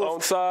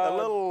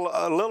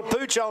 A little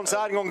pooch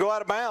onside and going to go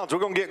out of bounds. We're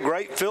going to get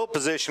great field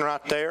position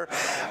right there.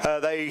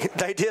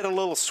 They did a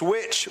little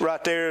switch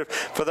right there.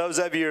 For those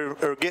of you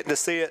who are getting to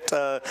see it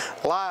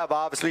live,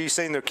 obviously you've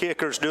seen their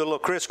kickers do a little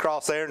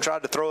crisscross there and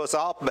tried to throw us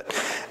off, but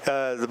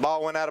the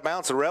ball went out of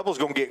bounds. The Rebels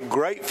going to get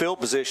great field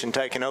position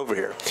taken over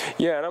here.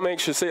 Yeah, and I'm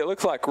anxious to see. It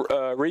looks like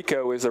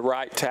Rico is a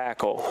right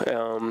tackle,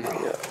 and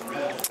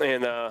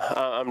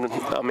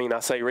I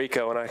say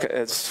Rico, and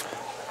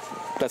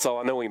that's all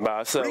I know him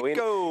by. So,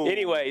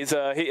 anyways,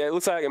 it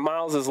looks like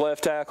Miles is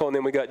left tackle, and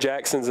then we got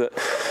Jackson's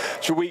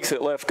Weeks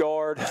at left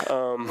guard.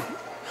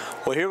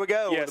 Well, here we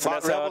go. Yes,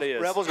 that's how it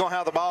is. Rebels going to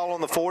have the ball on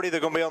the 40. They're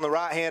going to be on the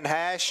right-hand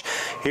hash.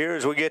 Here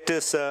as we get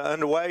this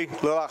underway,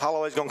 look like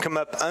Holloway's going to come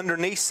up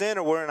underneath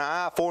center. We're in an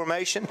I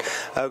formation.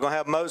 We're going to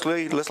have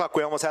Mosley. Looks like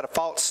we almost had a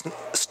false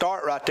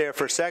start right there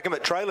for a second,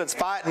 but Traylon's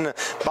fighting. The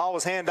ball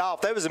was hand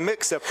off. There was a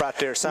mix-up right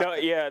there. No,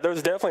 yeah, there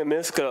was definitely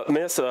a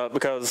miss-up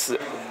because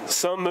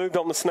some moved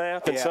on the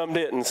snap and some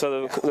didn't.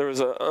 So there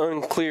was an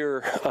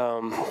unclear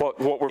what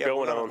we're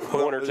going on,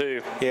 one or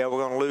two. Yeah,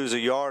 we're going to lose a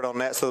yard on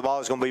that, so the ball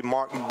is going to be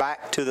marked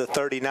back to the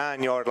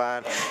 39-yard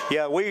line.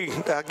 Yeah,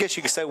 I guess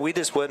you could say we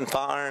just wasn't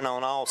firing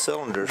on all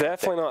cylinders.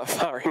 Definitely not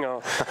firing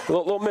on. A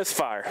little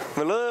misfire.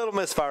 A little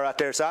misfire right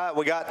there.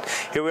 So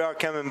here we are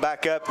coming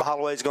back up.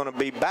 Holloway's going to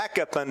be back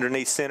up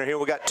underneath center here.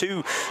 We got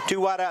two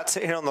wideouts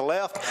here on the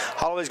left.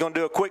 Holloway's going to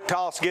do a quick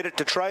toss, get it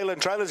to Traylon.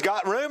 Traylon's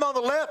got room on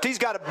the left. He's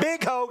got a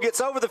big hole, gets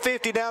over the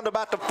 50 down to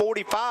about the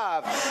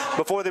 45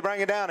 before they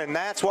bring it down, and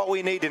that's what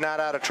we need tonight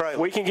out of Traylon.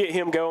 We can get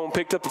him going,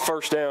 picked up the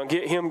first down,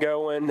 get him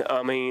going.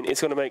 I mean,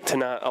 it's going to make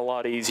tonight a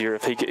lot easier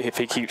if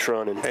he keeps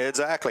running.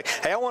 Exactly.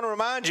 Hey, I want to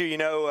remind you,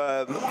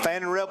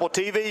 Fannin Rebel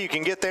TV, you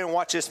can get there and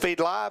watch this feed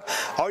live,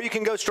 or you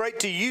can go straight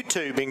to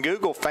YouTube and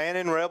Google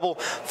Fannin Rebel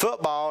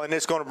Football, and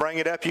it's going to bring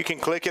it up. You can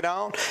click it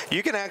on.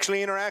 You can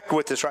actually interact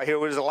with us right here.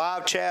 There's a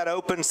live chat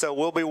open, so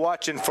we'll be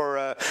watching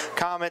for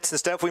comments and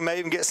stuff. We may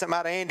even get something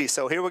out of Andy.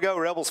 So here we go.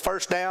 Rebels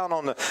first down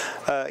on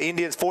the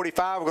Indians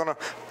 45. We're going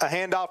to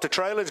hand off to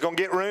Traylon. He's going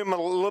to get room a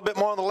little bit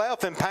more on the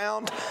left and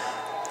pound.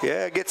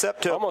 Yeah, it gets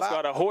up to almost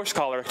got a horse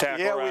collar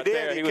tackle right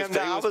there. He was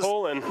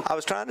pulling. I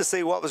was trying to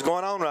see what was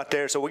going on right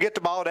there. So we get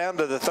the ball down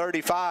to the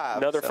 35.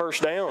 Another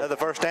first down. Another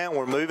first down.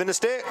 We're moving the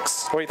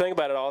sticks. What do you think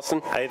about it,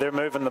 Austin? Hey, they're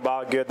moving the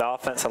ball good. The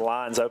offensive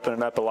line's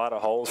opening up a lot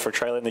of holes for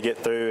Traylon to get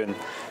through, and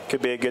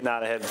could be a good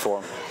night ahead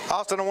for him.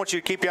 Austin, I want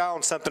you to keep your eye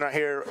on something right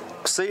here.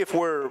 See if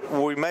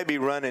we may be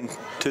running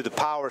to the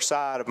power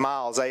side of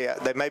Miles.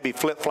 They may be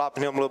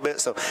flip-flopping him a little bit,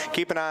 so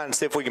keep an eye and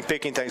see if we can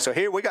pick anything. So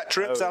here we got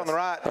trips out on the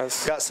right.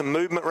 Got some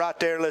movement right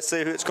there. Let's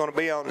see who it's going to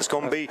be on. It's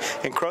going to be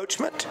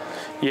encroachment.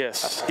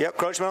 Yes. Yep,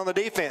 encroachment on the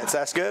defense.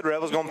 That's good.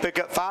 Rebels going to pick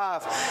up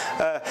 5.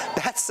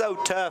 That's so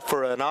tough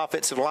for an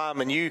offensive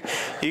lineman. You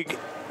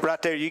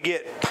right there, you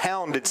get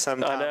pounded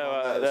sometimes. I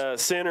know. The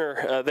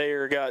center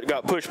there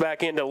got pushed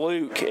back into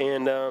Luke,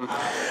 and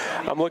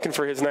I'm looking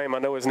for his name. I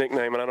know his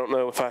nickname, and I don't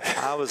know if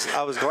I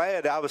was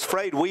glad. I was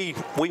afraid we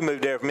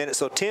moved there for a minute.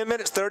 So 10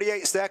 minutes,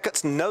 38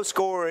 seconds, no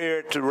score here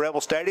at the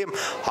Rebel Stadium.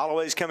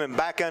 Holloway's coming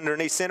back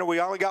underneath center.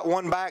 We only got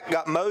one back.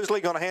 Got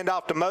Mosley. Going to hand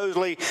off to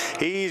Mosley.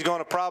 He's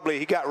going to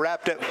he got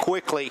wrapped up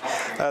quickly.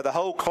 The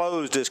hole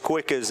closed as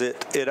quick as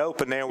it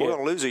opened there. We're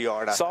going to lose a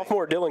yard.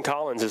 Sophomore Dylan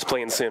Collins is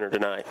playing center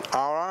tonight.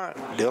 All right,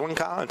 Dylan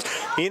Collins.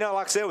 Like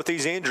I said, with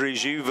these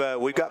injuries,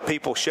 we've got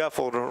people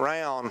shuffled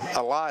around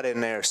a lot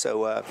in there.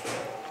 So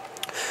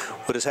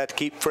we'll just have to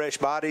keep fresh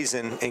bodies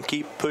and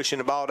keep pushing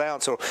the ball down.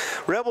 So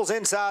Rebels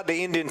inside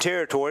the Indian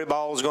territory.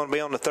 Ball is going to be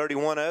on the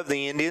 31 of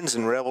the Indians,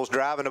 and Rebels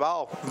driving the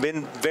ball.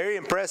 Been very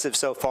impressive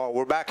so far.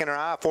 We're back in our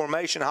I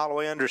formation.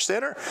 Holloway under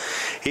center.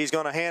 He's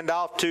going to hand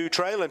off to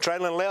Traylon.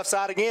 Traylon left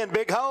side again.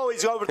 Big hole.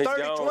 He's over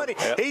 30-20.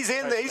 Yep. He's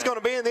He's going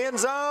to be in the end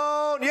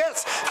zone.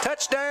 Yes.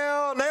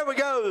 Touchdown. There we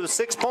go.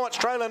 6 points.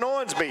 Traylon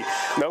Owensby.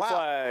 No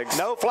flags.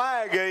 No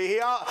flag.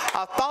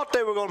 I thought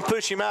they were going to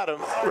push him out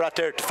right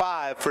there to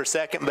 5 for a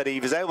second, but he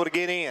was able to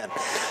get in.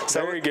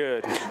 So very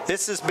good.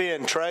 This has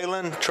been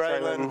trailing,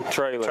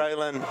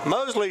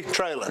 Mosley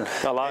trailing.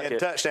 I like and it.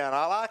 Touchdown.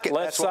 I like it.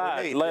 Left that's side,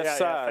 what we need. left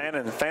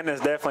side. Fannin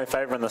is definitely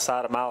favoring the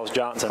side of Miles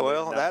Johnson.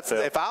 Well, that's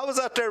if I was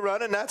up there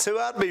running, that's who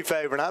I'd be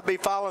favoring. I'd be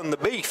following the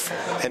beef,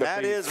 and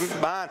that is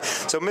mine.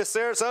 So Miss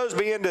Sarasota's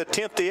beginning to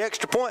attempt the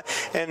extra point.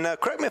 And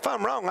correct me if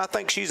I'm wrong, I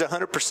think she's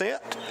 100%.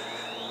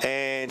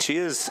 And she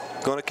is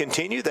going to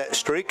continue that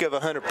streak of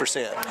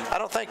 100%. I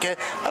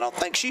don't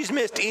think she's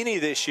missed any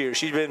this year.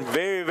 She's been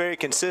very, very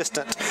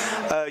consistent.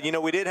 You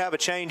know, we did have a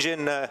change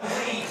in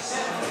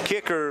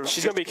kicker.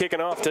 She's going to be kicking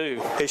off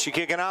too. Is she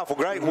kicking off? Well,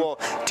 great. Well,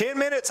 10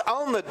 minutes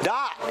on the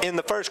dot in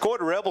the first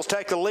quarter. Rebels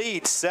take the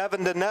lead,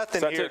 7-0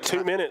 So that here. took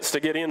 2 minutes to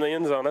get in the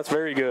end zone. That's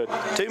very good.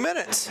 2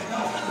 minutes.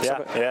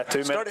 Yeah, 2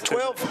 minutes. Start at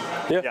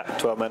 12. Yeah,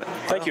 12 minutes.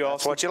 Thank you, Austin.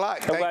 That's what you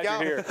like. I'm glad Thank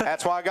y'all. you're here.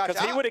 That's why I got you.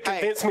 Because he would have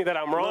convinced me that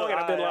I'm wrong, and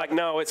I've been like,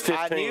 no, it's 15.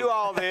 I knew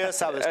all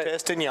this. I was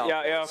testing y'all.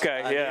 Yeah,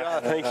 okay, yeah.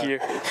 Thank you.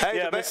 Hey,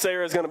 yeah, Miss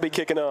Sarah's going to be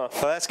kicking off.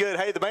 Well, that's good.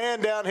 Hey, the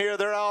band down here,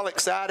 they're all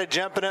excited,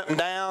 jumping up and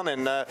down.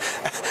 And I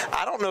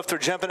don't know if they're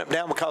jumping up and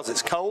down because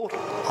it's cold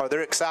or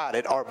they're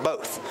excited or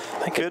both.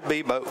 Could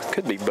be both.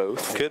 Could be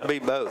both. Could be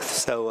both.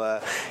 So,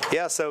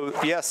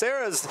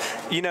 Sarah's,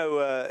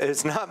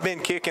 has not been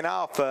kicking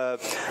off.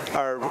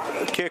 Our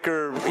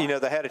kicker,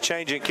 they had a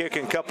change in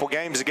kicking a couple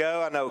games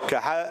ago. I know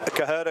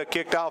Cahuta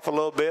kicked off a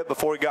little bit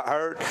before he got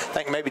hurt. I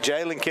think maybe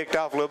Jalen kicked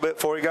off a little bit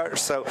before he got hurt.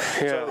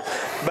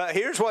 But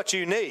here's what's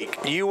unique.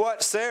 You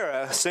watch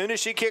Sarah, as soon as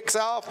she kicks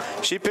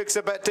off, she picks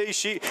up that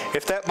tee.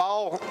 If the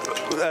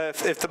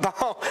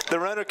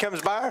runner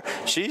comes by her,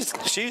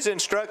 she's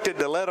instructed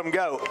to let them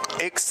go.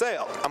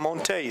 Except, I'm going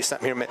to tell you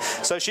something here in a minute.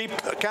 So she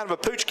kind of a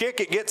pooch kick.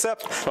 It gets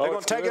up. They're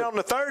going to take it on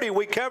the 30.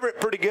 We cover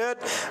it pretty good.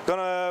 Going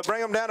to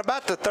bring them down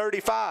about the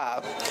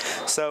 35.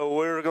 So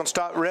we're going to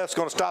stop. Ref's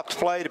going to stop the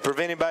play to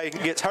prevent anybody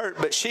gets hurt.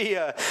 But she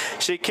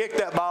kicked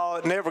that ball.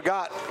 It never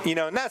got,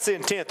 and that's the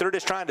intent. They're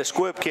just trying to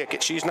squib kick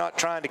it. She's not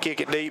trying to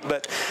kick it deep.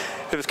 But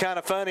it was kind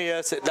of funny.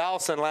 Us at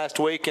Dawson last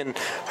week, and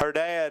her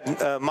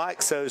dad, Mike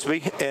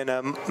Sosby, and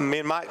me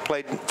and Mike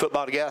played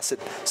football together. I said,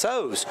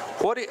 "Sos,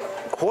 what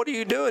are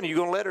you doing? Are you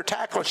going to let her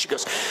tackle?" And she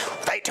goes,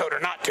 "They told her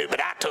not to,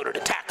 but I told her to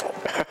tackle."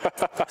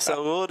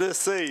 So we'll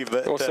just see.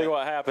 But we'll see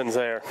what happens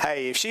there.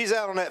 Hey, if she's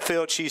out on that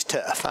field, she's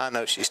tough. I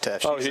know she's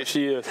tough.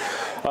 She is.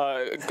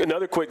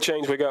 Another quick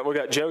change. We got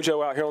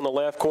JoJo out here on the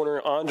left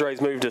corner.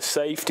 Andre's moved to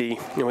safety,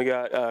 and we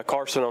got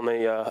Carson on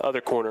the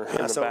other corner.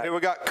 So here we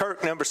got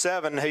Kirk, number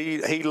 7.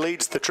 He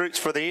leads the troops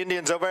for the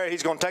Indians over there.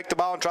 He's going to take the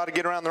ball and try to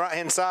get around the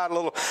right-hand side. A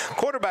little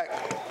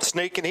quarterback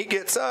sneak, and he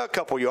gets a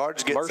couple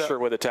yards. Mercer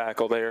with a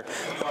tackle there.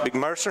 Big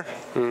Mercer?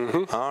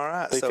 Mm-hmm. All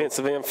right.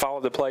 Defensive end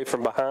followed the play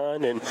from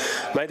behind and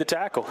made the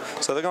tackle.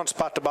 So they're going to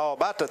spot the ball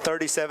about the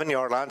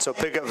 37-yard line, so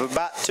pick up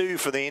about 2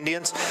 for the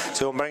Indians.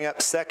 So we'll bring up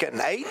 2nd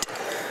and 8.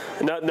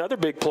 Another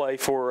big play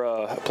for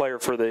a player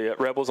for the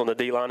Rebels on the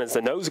D-line is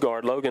the nose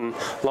guard, Logan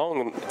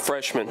Long,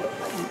 freshman.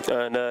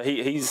 And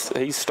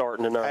he's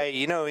starting tonight.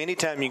 Hey,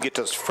 anytime you get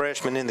those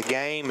freshmen in the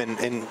game,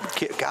 and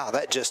God,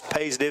 that just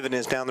pays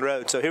dividends down the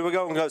road. So here we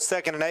go. We'll go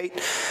 2nd and 8.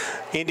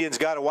 Indians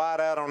got a wide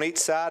out on each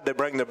side. They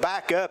bring their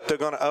back up. They're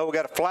going to, we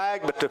got a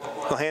flag, but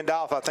they'll hand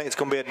off. I think it's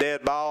going to be a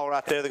dead ball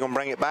right there. They're going to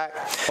bring it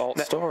back.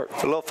 Start.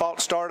 A little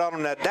false start on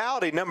him. Now,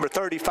 Dowdy, number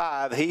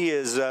 35, he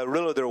is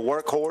really their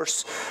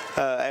workhorse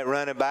at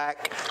running back.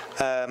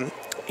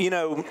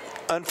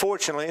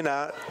 Unfortunately,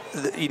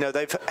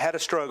 they've had a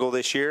struggle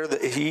this year. I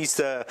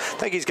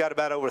think he's got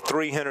about over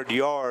 300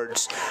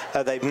 yards.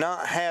 They've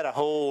not had a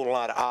whole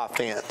lot of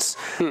offense,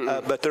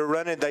 but they're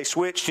running. They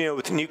switched,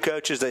 with new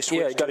coaches. They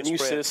switched. Yeah, got a new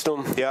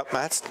system. Yep,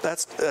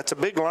 that's a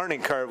big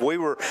learning curve. We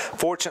were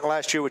fortunate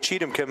last year with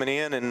Cheatham coming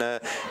in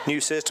and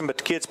new system, but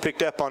the kids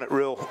picked up on it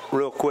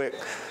real quick.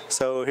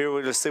 So here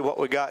we'll just see what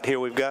we got here.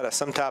 We've got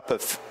some type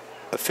of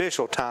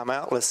official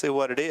timeout. Let's see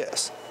what it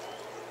is.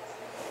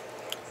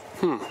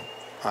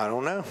 I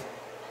don't know.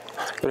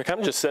 They're kind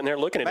of just sitting there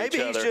looking at each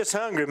other. Maybe he's just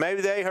hungry.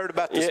 Maybe they heard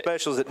about the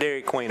specials at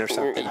Dairy Queen or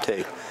something,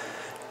 too.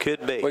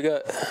 Could be.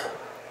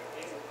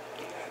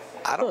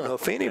 I don't know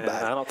if anybody.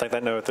 I don't think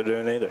they know what they're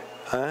doing either.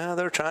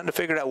 They're trying to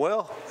figure it out.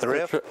 Well, the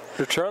ref.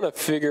 They're trying to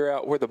figure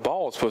out where the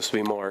ball is supposed to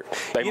be marked.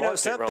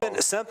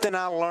 Something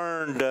I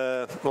learned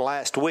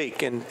last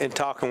week in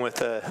talking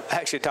with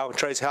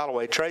Tracy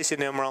Holloway. Tracy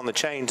and them were on the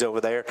chains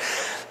over there.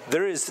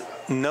 There is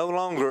no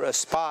longer a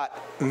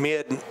spot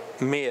mid.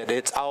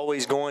 It's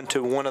always going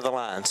to one of the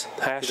lines.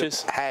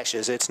 Hashes.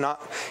 It's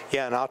not.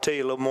 Yeah, and I'll tell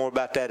you a little more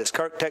about that. As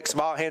Kirk takes the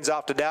ball, hands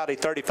off to Dowdy,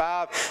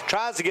 35,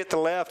 tries to get to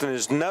left, and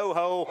there's no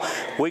hole.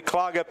 We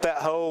clog up that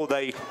hole.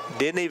 They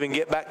didn't even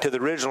get back to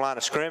the original line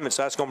of scrimmage,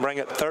 so that's going to bring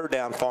up 3rd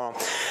down for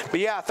them. But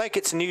yeah, I think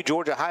it's New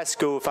Georgia High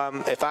School if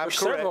I'm correct.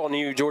 all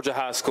new Georgia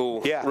high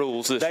school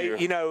rules this year.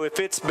 You know, if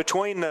it's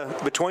between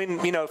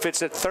if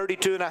it's at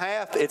 32 and a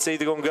half, it's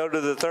either going to go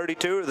to the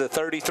 32 or the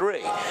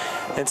 33.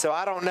 And so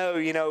I don't know,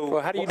 you know.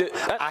 Well, how do you do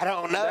that? I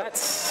don't know.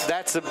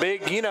 That's a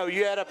big, you know,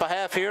 you add up a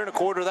half here and a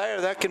quarter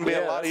there, that can be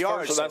a lot of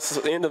yards. So that's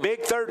the end of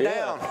big third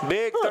down.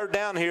 Big third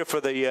down here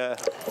for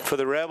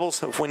the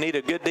Rebels. If we need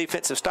a good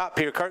defensive stop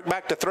here, Kirk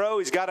back to throw.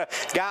 He's got a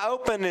guy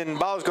open, and the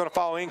ball's going to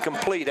fall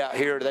incomplete out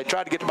here. They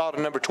tried to get the ball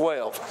to number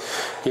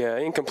 12. Yeah,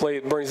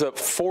 incomplete. Brings up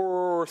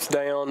 4th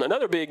down.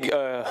 Another big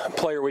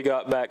player we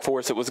got back for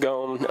us that was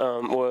gone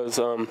was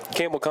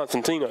Campbell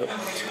Constantino.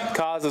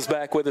 Kaz is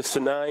back with us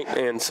tonight,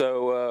 and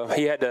so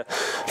he had a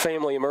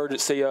family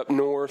emergency up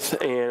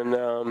north, and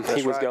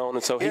he was gone,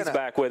 and so he's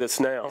back with us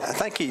now. I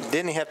think he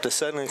have to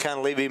suddenly kind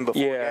of leave him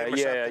before.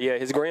 Yeah.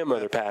 His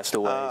grandmother passed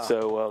away.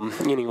 So,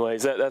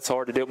 anyways, that's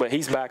hard to do, but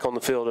he's back on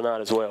the field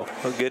tonight as well.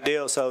 Well, good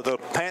deal. So the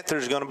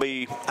Panthers going to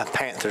be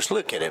Panthers.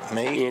 Look at it,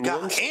 me.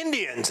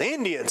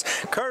 Indians.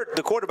 Kurt,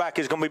 the quarterback,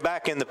 is going to be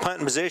back in the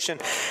punting position.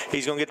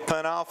 He's going to get the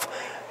punt off.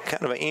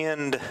 Kind of an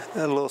end,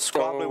 a little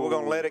squabbly. We're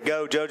going to let it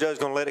go. JoJo's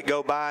going to let it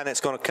go by, and it's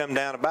going to come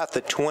down about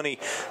the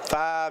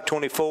 25,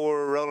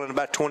 24, rolling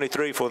about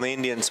 23 for the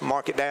Indians.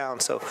 Mark it down.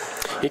 So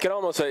you could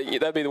almost say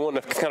that'd be the one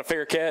kind of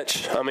fair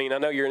catch. I mean, I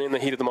know you're in the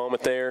heat of the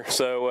moment there,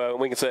 so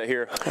we can sit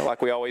here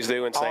like we always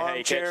do and say,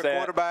 hey, catch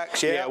that.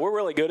 Quarterbacks, yeah, we're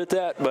really good at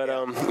that, but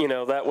you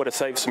know, that would have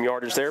saved some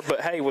yardage there. But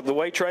hey, with the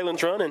way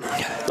Traylon's running,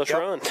 let's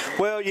run.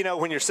 Well, you know,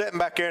 when you're sitting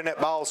back there and that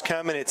ball's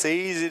coming, it's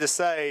easy to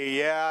say,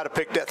 yeah, I'd have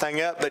picked that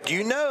thing up, but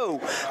you know,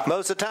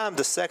 most of the time,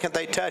 the second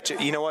they touch it,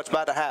 you know what's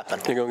about to happen.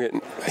 You're going to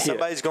get hit.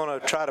 Somebody's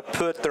going to try to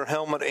put their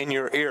helmet in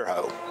your ear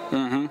hole.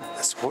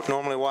 That's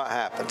normally what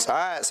happens. All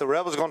right, so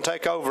Rebels going to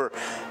take over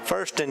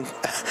first, and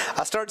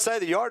I started to say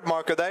the yard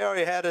marker. They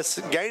already had us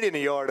gaining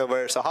a yard over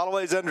there. So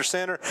Holloway's under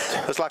center.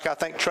 Looks like I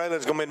think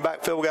Traylon's going to be in the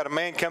backfield. We got a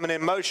man coming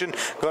in motion.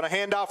 Going to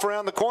hand off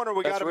around the corner.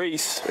 We got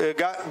Reese.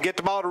 Get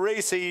the ball to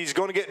Reese. He's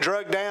going to get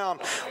drugged down.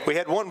 We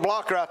had one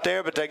blocker out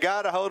there, but they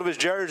got a hold of his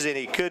jersey, and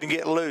he couldn't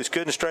get loose.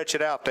 Couldn't stretch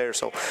it out there.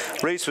 So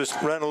Reese was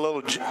running a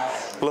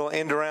little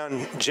end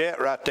around jet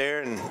right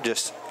there and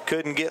just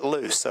couldn't get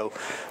loose. So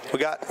we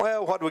got,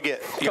 well, what did we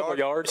get? A couple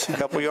yards.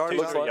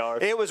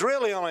 It was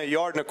really only a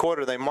yard and a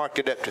quarter. They marked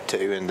it up to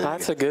 2.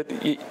 That's a good.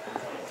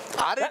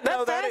 I didn't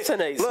know that.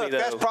 Fascinates me, though. Look,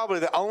 that's probably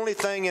the only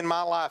thing in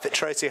my life that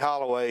Tracy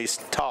Holloway's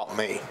taught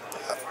me.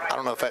 I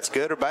don't know if that's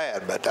good or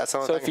bad, but that's the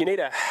only thing. So if you need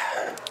a...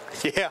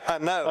 Yeah, I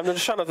know. I'm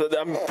just trying to.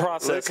 I'm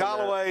processing. Luke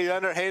Holloway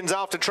hands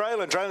off to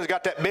Traylon. Traylon's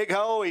got that big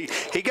hole. He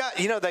got,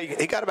 you know,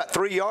 he got about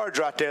 3 yards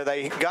right there.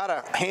 They got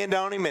a hand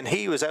on him, and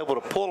he was able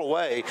to pull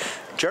away,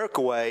 jerk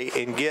away,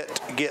 and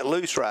get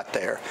loose right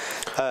there.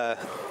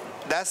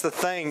 That's the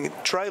thing.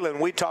 Traylon,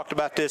 we talked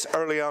about this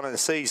early on in the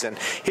season.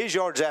 His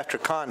yards after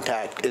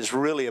contact is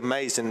really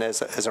amazing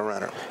as a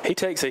runner. He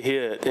takes a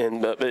hit,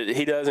 but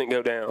he doesn't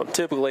go down.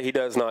 Typically, he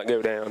does not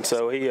go down.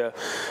 So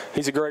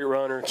he's a great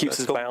runner, keeps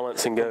his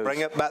balance, and goes.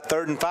 Bring up about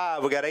 3rd and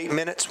 5. We got 8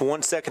 minutes,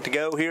 1 second to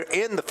go here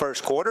in the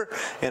first quarter,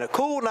 and a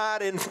cool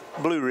night in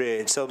Blue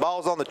Ridge. So the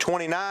ball's on the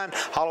 29.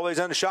 Holloway's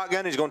under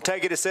shotgun. He's going to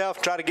take it himself.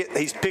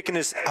 He's picking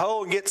his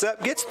hole and gets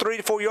up. Gets 3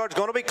 to 4 yards.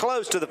 Going to be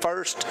close to the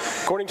first.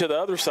 According to the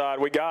other side,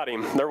 we got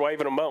him. They're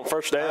waving them on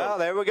first down. Oh,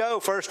 there we go.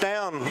 First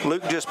down.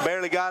 Luke just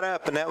barely got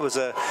up, and that was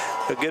a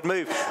good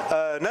move.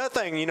 Another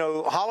thing, you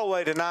know,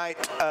 Holloway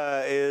tonight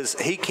is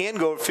he can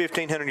go over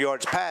 1,500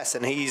 yards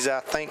passing. He's,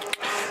 I think,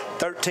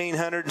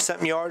 1,300 and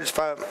something yards,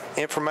 if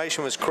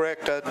information was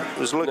correct. I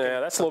was looking. Yeah,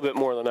 that's a little bit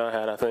more than I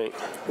had, I think.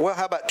 Well,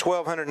 how about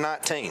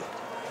 1,219?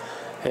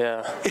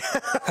 Yeah.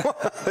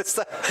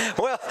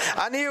 Well,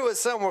 I knew it was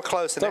somewhere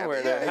close.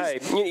 Somewhere there. Hey,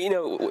 you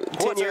know,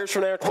 10 years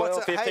from now,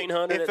 12,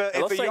 1,500.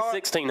 Let's say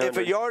 1,600. If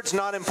a yard's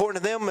not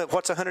important to them,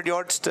 what's 100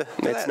 yards to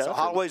that? So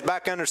Holloway's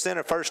back under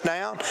center, first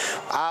down.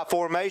 I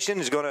formation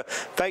is going to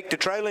fake to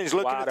Traylon. He's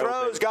looking to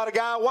throw. He's got a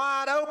guy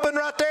wide open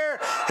right there.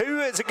 Who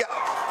is it?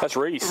 That's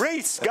Reese.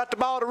 Reese got the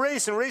ball to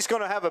Reese, and Reese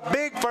going to have a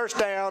big first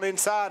down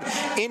inside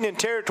Indian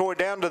territory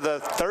down to the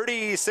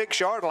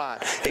 36-yard line.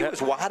 He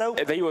was wide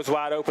open. He was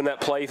wide open. That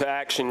play for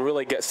action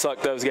really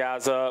sucked those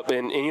guys up.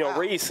 And you know,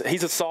 Reese,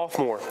 he's a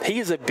sophomore. He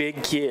is a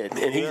big kid,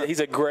 and he's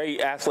a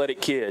great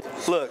athletic kid.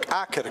 Look,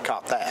 I could have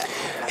caught that.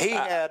 He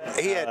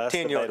had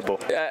 10 yards.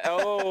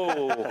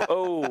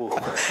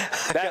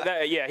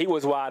 Yeah, he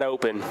was wide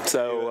open.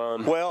 So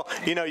well,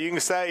 you know, you can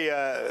say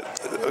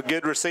a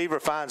good receiver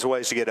finds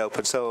ways to get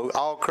open. So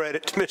all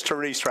credit to Mr.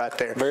 Reese right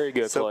there. Very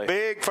good play. So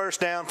big first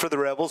down for the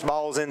Rebels.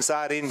 Ball's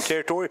inside Indian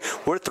territory.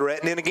 We're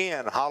threatening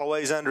again.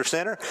 Holloway's under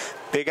center.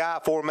 Big I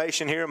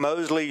formation here.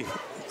 Mosley,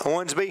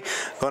 Owensby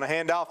going to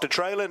hand off to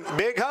Traylon.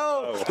 Big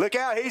hole. Look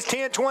out. He's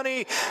 10,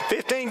 20,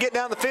 15. Get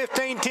down to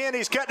 15, 10.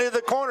 He's cutting to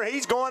the corner.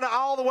 He's going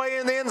all the way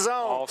in the end zone.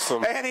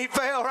 Awesome. And he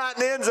fell right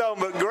in the end zone.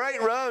 But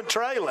great run,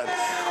 Traylon.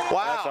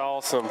 Wow. That's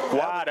awesome.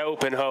 Wide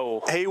open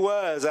hole. He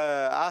was.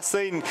 I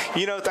seen,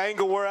 you know, the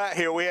angle we're at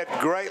here, we had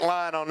great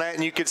line on that,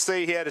 and you could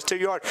see he had his 2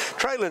 yards.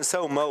 Traylon's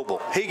so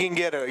mobile. He can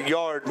get a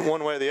yard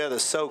one way or the other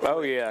so quick.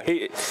 Oh, yeah.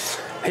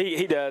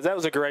 He does. That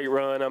was a great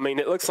run. I mean,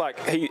 it looks like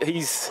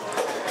he's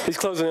He's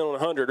closing in on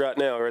 100 right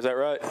now, or is that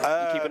right?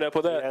 You keeping up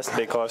with that? He has to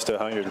be close to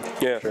 100.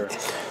 Yeah. Sure.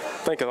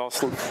 Thank you,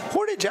 Austin.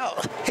 Where did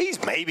y'all?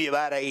 He's maybe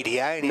about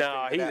 80. No,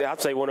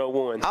 I'd say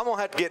 101. I'm going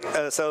to have to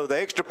get, so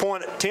the extra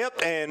point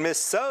attempt, and Miss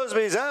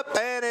Sosby's up,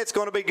 and it's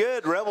going to be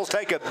good. Rebels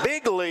take a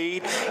big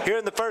lead here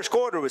in the first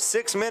quarter with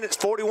 6 minutes,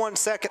 41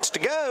 seconds to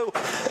go.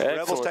 Excellent.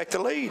 Rebels take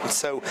the lead.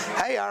 So,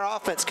 hey, our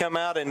offense come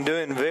out and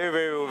doing very,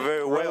 very,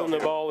 very well. Running the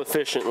ball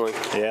efficiently.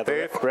 Yeah,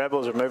 the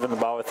Rebels are moving the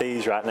ball with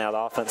ease right now. The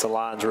offensive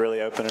line's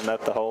really opening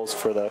up the holes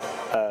for the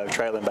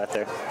trailing back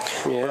there.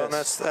 Yes. Well,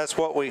 that's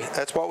what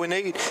we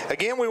need.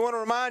 Again, we want to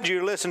remind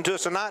you, listen to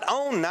us tonight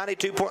on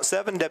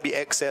 92.7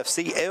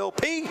 WXFC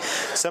LP.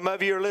 Some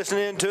of you are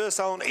listening to us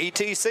on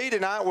ETC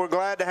tonight. We're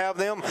glad to have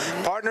them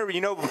partner.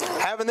 You know,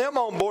 having them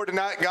on board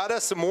tonight got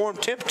us some warm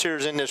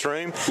temperatures in this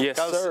room. Yes,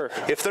 sir.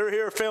 If they're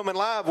here filming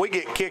live, we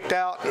get kicked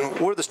out, and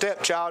we're the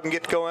stepchild and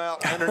get to go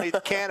out underneath the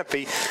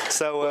canopy.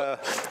 So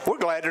we're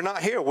glad they're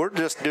not here. We're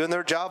just doing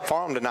their job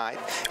for them tonight.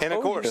 And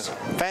of course,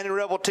 Fannin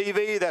Rebel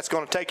TV. That's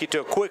going to take you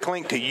to a quick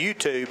link to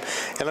YouTube.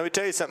 And let me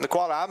tell you something. The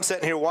quality. I'm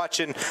sitting here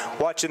watching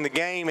the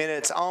game, and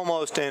it's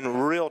almost in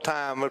real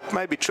time. We're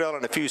maybe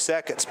trailing a few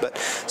seconds, but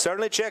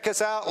certainly check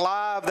us out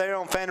live there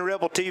on Fannin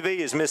Rebel TV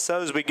as Miss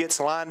Sosby gets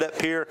lined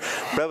up here.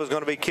 Rebel's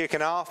going to be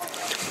kicking off.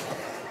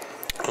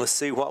 Let's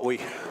see what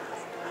we.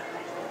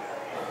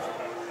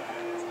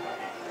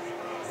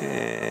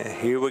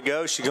 Here we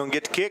go. She's going to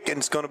get the kick, and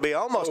it's going to be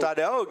almost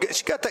ideal. Oh,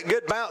 she got that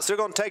good bounce. They're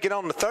going to take it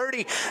on the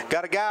 30.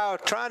 Got a guy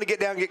trying to get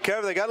down and get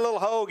covered. They got a little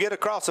hole, get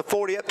across the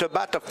 40 up to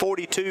about the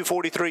 42,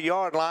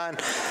 43-yard line.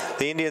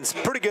 The Indians,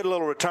 pretty good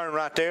little return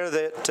right there.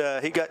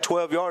 That he got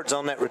 12 yards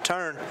on that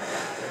return.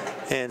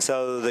 And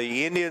so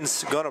the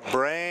Indians going to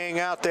bring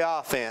out the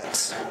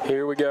offense.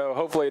 Here we go.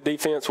 Hopefully the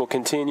defense will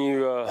continue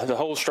to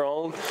hold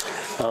strong.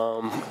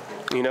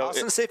 You know,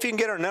 Austin, see if you can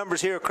get our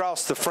numbers here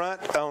across the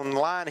front on the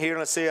line here.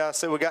 Let's see. I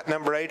see we got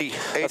number 80.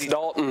 That's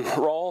Dalton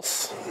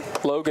Ross,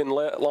 Logan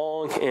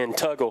Long, and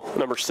Tuggle,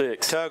 number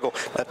 6. Tuggle.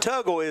 Now,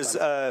 Tuggle is,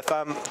 if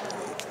I'm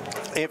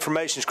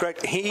information is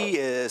correct,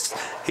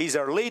 he's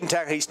our leading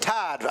tackle. He's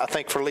tied, I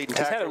think, for leading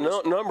tackle. He's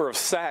had a number of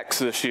sacks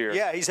this year.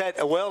 Yeah, he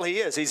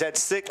is. He's had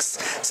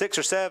six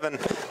or seven,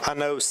 I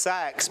know,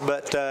 sacks,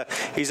 but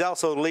he's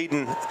also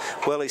leading.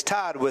 Well, he's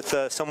tied with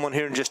someone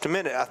here in just a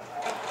minute.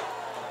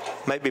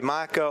 Maybe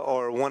Micah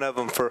or one of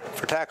them for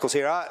tackles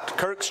here.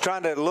 Kirk's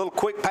trying to a little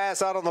quick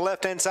pass out on the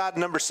left-hand side.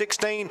 Number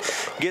 16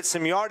 gets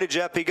some yardage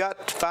up. He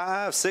got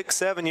 5, 6,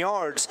 7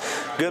 yards.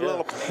 Good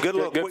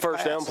quick first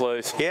pass. Down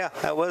plays. Yeah,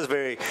 that was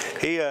very.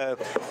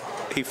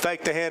 He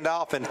faked the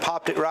handoff and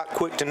popped it right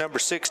quick to number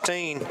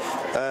 16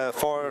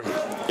 for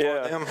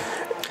them.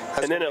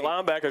 And then at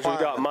linebackers,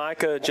 we've got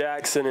Micah,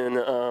 Jackson, and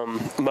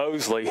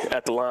Mosley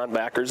at the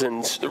linebackers,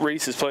 and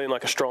Reese is playing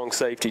like a strong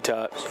safety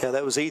type. Yeah,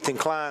 that was Ethan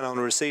Klein on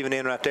the receiving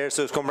end right there,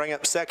 so it's going to bring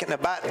up second and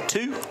about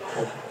 2.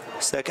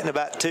 Second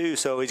about 2,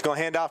 so he's going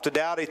to hand off to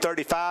Dowdy,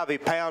 35. He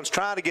pounds,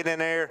 trying to get in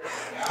there.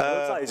 Looks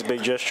like he's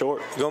been just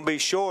short. Going to be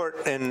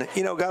short, and,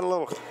 you know, got a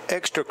little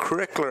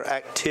extracurricular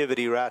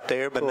activity right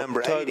there, but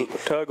number 80.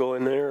 Tuggle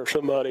in there or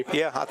somebody.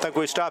 Yeah, I think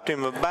we stopped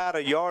him about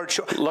a yard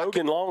short.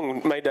 Logan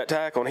Long made that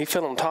tackle, and he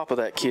fell on top of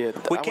that kid.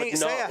 We can't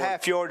say a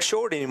half yard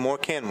short anymore,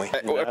 can we?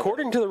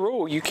 According to the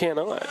rule, you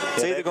cannot.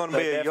 It's either going to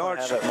be a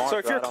yard short. So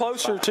if you're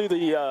closer to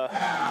the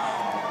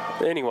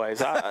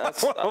anyways, I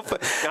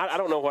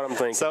don't know what I'm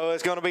thinking. So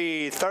it's going to be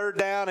 3rd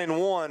down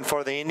and 1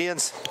 for the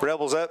Indians.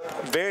 Rebels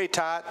up very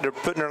tight. They're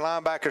putting their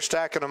linebackers,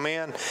 stacking them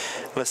in.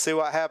 Let's see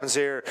what happens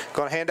here.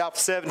 Going to hand off to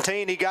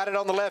 17. He got it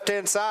on the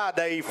left-hand side.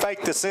 They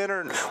faked the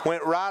center and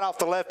went right off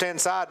the left-hand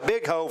side.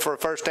 Big hole for a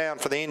 1st down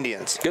for the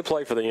Indians. Good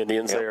play for the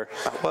Indians there.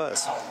 It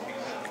was.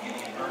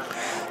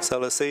 So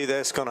let's see,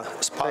 that's going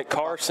to spot.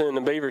 Carson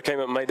and Beaver came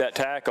up and made that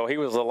tackle. He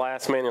was the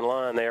last man in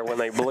line there when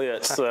they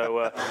blitzed,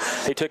 so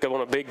he took up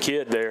on a big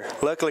kid there.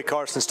 Luckily,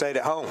 Carson stayed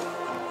at home.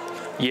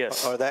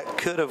 Yes. Or that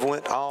could have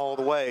went all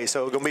the way.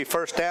 So it's going to be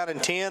 1st down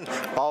and 10.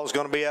 Ball's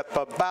going to be up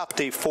about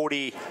the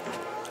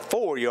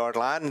 44-yard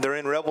line. They're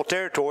in Rebel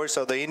territory,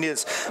 so the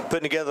Indians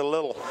putting together a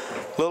little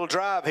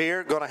drive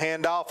here. Going to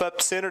hand off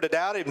up center to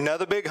Dowdy.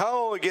 Another big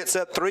hole. It gets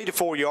up 3 to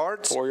 4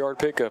 yards. 4-yard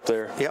pickup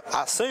there. Yep.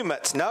 I assume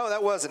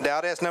that wasn't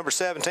Dowdy. That's number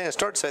 17. I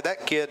started to say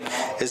that kid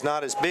is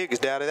not as big as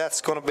Dowdy.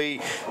 That's going to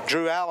be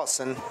Drew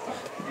Allison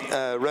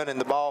running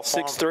the ball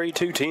for him. 6'3",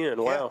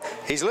 210. Wow. Yeah.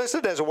 He's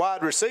listed as a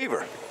wide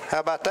receiver. How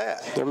about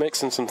that? They're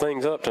mixing some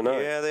things up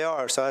tonight. Yeah, they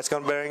are. So that's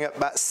going to bring up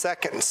about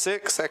 2nd and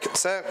 6, 2nd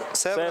and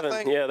 7, I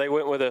think. Yeah, they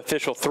went with the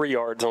official 3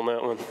 yards on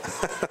that one.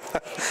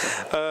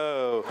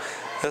 Oh,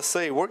 let's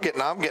see.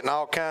 I'm getting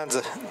all kinds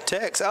of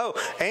texts. Oh,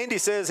 Andy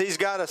says he's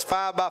got us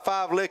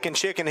 5x5 licking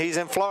chicken. He's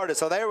in Florida.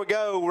 So there we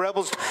go.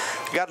 Rebels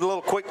got a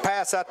little quick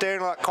pass out there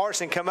and let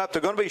Carson come up.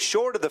 They're going to be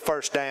short of the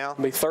 1st down.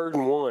 It'll be 3rd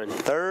and 1.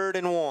 3rd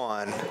and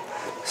 1.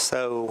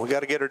 So we got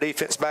to get our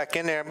defense back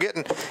in there.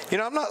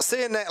 I'm not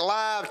seeing that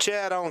live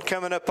chat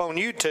coming up on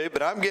YouTube,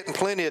 but I'm getting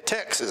plenty of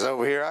texts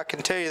over here. I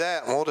can tell you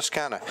that, and we'll just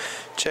kind of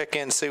check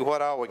in and see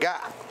what all we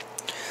got.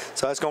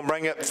 So that's going to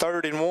bring up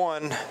 3rd and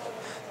 1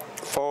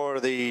 for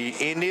the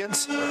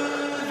Indians.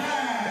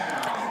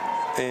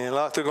 And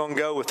like they're going to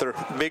go with their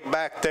big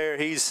back there.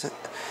 He's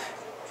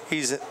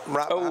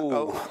right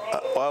behind.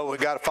 Well, we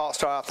got a false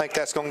start. I think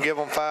that's going to give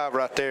them 5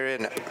 right there,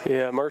 isn't it?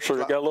 Yeah, Mercer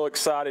got a little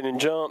excited and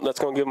jumped. That's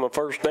going to give them a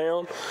first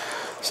down.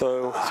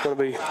 So it's going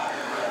to be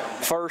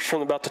first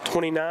from about the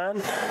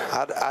 29.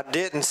 I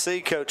didn't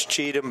see Coach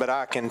Cheatham, but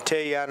I can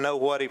tell you I know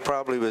what he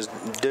probably was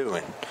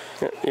doing.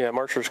 Yeah,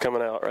 Mercer's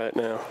coming out right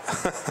now.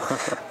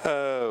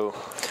 Oh.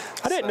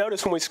 I didn't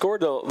notice when we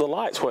scored the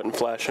lights wasn't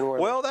flashing.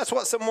 Well, that's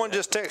what someone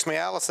just texted me.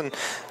 Allison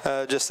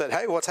just said,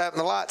 hey, what's happening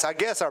to the lights? I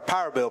guess our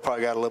power bill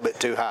probably got a little bit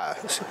too high.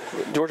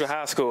 Georgia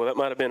High School, that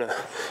might have been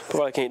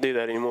probably can't do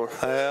that anymore.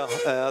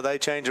 Well, they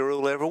change the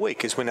rule every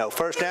week, as we know.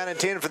 First down and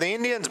 10 for the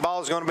Indians.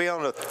 Ball is going to be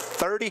on the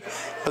 30,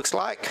 looks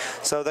like.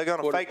 So they're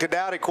going to fake it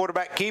out. A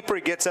quarterback keeper,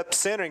 he gets up the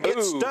center and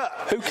gets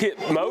stuck. Who hit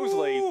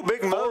Mosley? Ooh,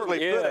 big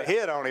Mosley put a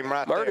hit on him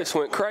right there. Curtis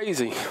went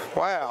crazy.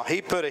 Wow,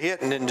 he put a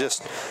hit and then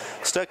just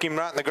stuck him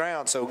right in the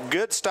ground. So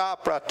good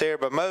stop right there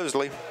by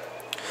Mosley.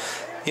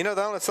 You know,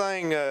 the only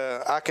thing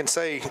I can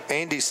say,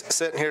 Andy's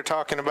sitting here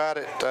talking about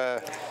it,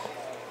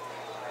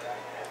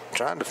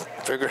 trying to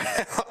figure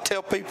out,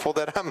 tell people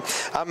that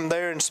I'm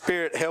there in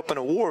spirit helping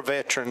a war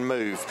veteran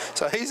move.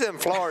 So he's in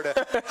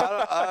Florida.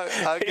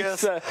 I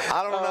guess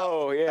I don't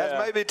know. Yeah.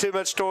 That's maybe too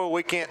much story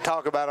we can't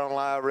talk about on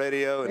live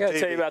radio. And I got to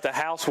tell you about the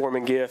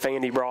housewarming gift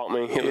Andy brought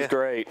me. It was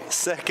great.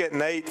 2nd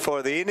and 8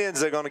 for the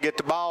Indians. They're going to get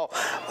the ball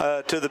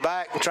to the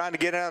back, trying to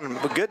get down.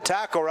 A good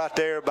tackle right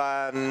there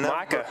by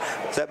Micah.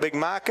 Is that big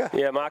Micah?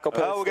 Yeah, Michael.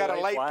 Oh, we got a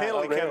late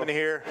penalty coming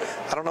here.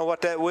 I don't know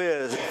what that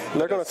was.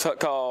 They're going to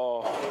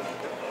call.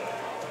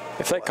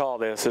 If they call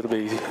this, it'll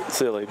be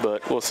silly,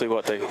 but we'll see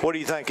what they. What do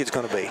you think it's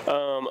going to be?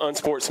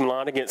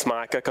 Unsportsmanlike against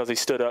Micah because he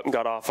stood up and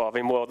got off of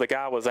him. Well, the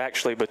guy was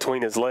actually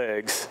between his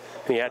legs.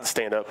 He had to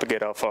stand up to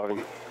get off of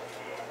him.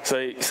 So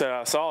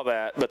I saw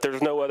that, but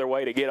there's no other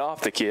way to get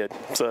off the kid.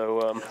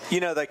 So you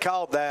know, they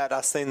called that.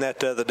 I seen that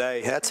the other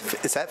day.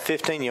 Is that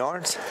 15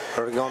 yards,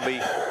 or is it going to be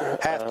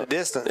half the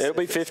distance? It'll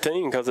be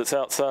 15 because it's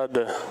outside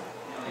the.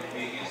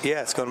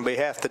 Yeah, it's going to be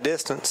half the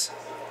distance.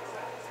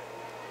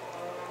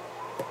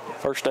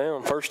 First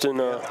down, first and.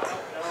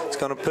 It's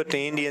going to put the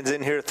Indians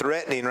in here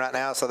threatening right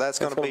now, so that's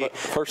going to be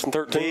first and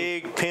 13.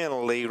 Big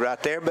penalty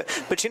right there.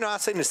 But you know, I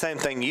seen the same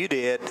thing you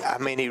did. I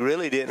mean, he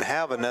really didn't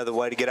have another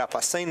way to get up.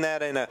 I seen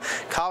that in a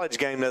college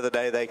game the other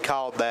day. They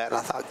called that, and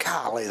I thought,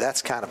 golly,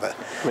 that's kind of a.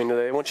 I mean, do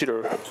they want you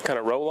to kind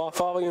of roll off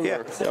of him?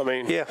 Yeah. Or, I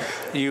mean, yeah.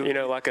 You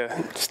know, like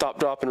a stop,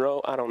 drop, and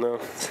roll. I don't know.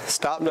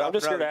 Stop, drop, I'm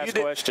just here to ask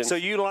questions. So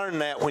you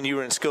learned that when you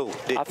were in school?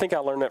 I think I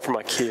learned that from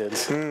my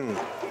kids.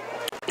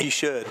 You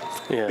should.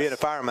 Yes. Being a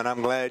fireman,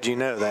 I'm glad you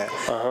know that.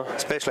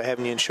 Especially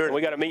having you insured.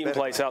 We got a meeting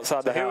place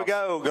outside the house. Here we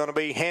go. Going to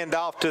be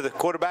handoff to the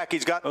quarterback.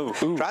 He's got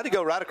tried to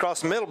go right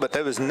across the middle, but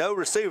there was no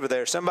receiver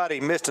there. Somebody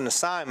missed an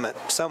assignment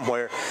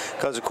somewhere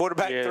because the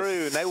quarterback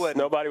threw, and they wasn't.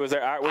 Nobody was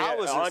there.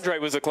 Andre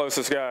was the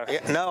closest guy.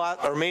 Yeah, no,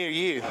 or me or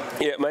you.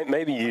 Yeah,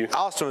 maybe you.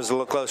 Austin was a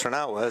little closer than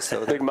I was.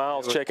 So Big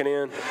Miles checking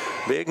in.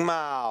 Big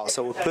Miles.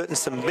 So we're putting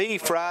some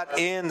beef right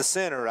in the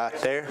center right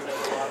there.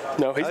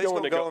 No, he's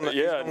going to go.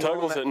 Yeah,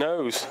 Tuggles at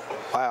nose.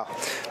 Wow.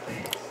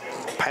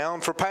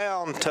 Pound for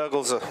pound,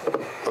 Tuggle's a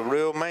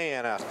real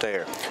man out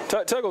there.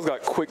 Tuggle's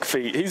got quick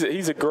feet.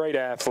 He's a great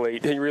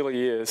athlete. He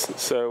really is.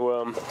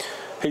 So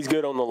he's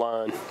good on the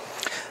line.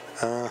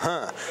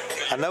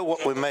 I know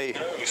what we may.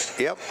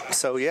 Yep.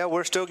 So, yeah,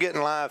 we're still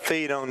getting live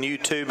feed on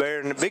YouTube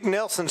there. And Big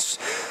Nelson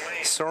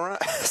Serrano.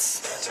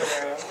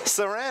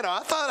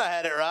 I thought I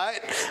had it right.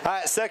 All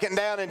right, 2nd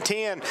down and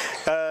 10.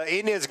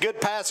 Indians,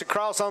 good pass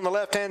across on the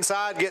left-hand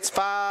side. Gets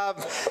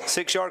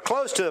 5-6 yards,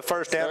 close to the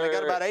first down. They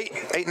got about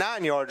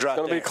 8-9 yards right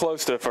there. It's going to be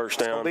close to the first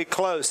down. It's going to be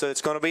close, so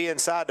it's going to be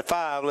inside the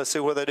 5. Let's see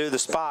where they do the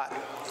spot. I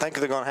think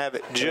they're going to have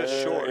it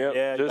just short.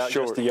 Yeah,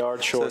 just a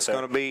yard short. So it's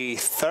going to be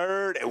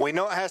 3rd. We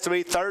know it has to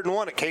be 3rd and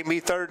 1. It can't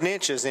be 3rd and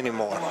inches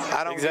anymore.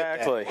 I don't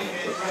get that.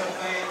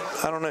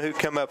 I don't know who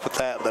come up with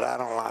that, but I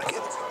don't like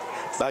it.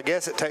 But I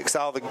guess it takes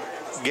all the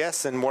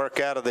guessing work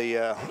out of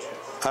the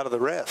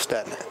refs,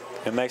 doesn't it?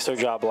 It makes their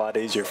job a lot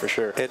easier for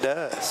sure. It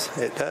does.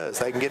 It does.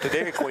 They can get to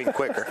Dairy Queen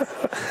quicker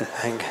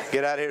and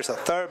get out of here. So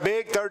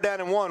big 3rd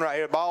down and 1 right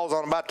here. Ball's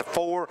on about the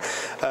 4.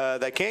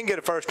 They can get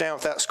a first down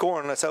without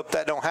scoring. Let's hope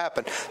that don't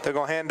happen. They're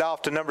going to hand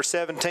off to number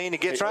 17. He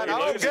gets right.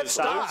 Oh, good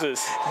stop.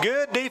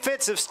 Good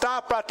defensive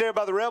stop right there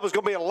by the Rebels.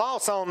 Going to be a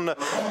loss on the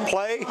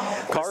play.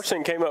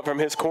 Carson came up from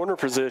his corner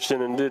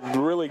position and did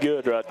really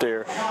good right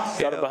there.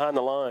 Got it behind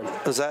the line.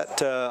 Was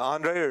that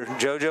Andre or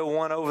JoJo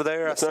one over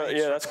there?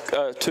 Yeah, that's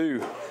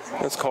 2.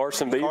 That's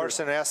Carson Beaver.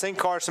 Carson, I seen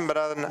Carson, but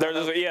other than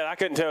that, I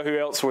couldn't tell who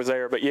else was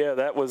there. But yeah,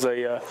 that was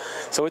a.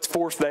 So it's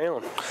 4th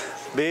down.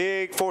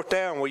 Big 4th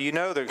down. Well, you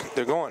know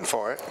they're going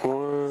for it.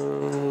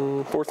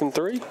 4th and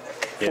 3.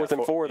 4th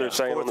and 4. They're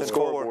saying on the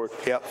scoreboard.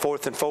 Yep,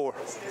 4th and 4.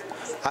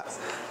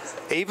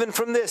 Even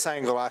from this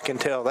angle, I can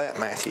tell that,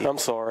 Matthew. I'm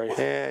sorry.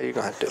 Yeah, you're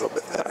gonna have to do a little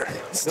bit better.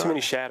 It's too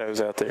many shadows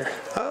out there.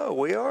 Oh,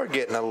 we are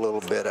getting a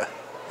little bit of.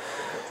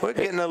 We're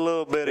getting a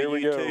little bit of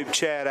YouTube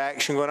chat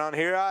action going on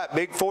here. All right,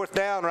 big 4th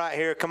down right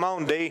here. Come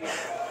on, D.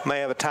 may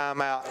have a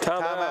timeout.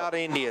 Timeout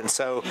Indians.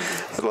 So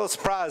a little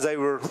surprised they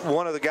were.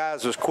 One of the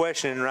guys was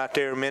questioning right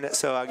there a minute.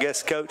 So I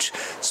guess Coach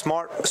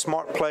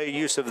smart play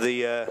use of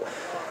the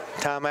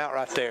timeout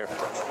right there.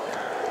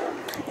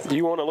 Do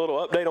you want a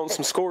little update on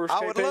some scores,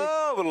 KP? I would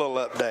love a little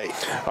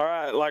update. All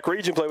right, like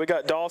region play, we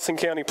got Dawson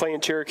County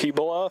playing Cherokee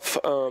Bluff.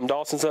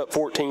 Dawson's up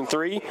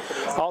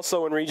 14-3.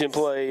 Also in region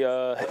play,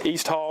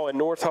 East Hall and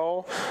North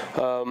Hall.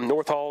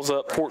 North Hall's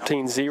up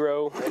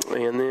 14-0.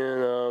 And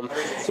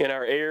then in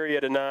our area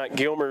tonight,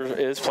 Gilmer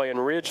is playing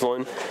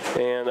Ridgeland.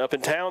 And up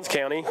in Towns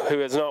County, who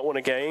has not won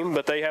a game,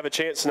 but they have a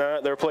chance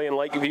tonight. They're playing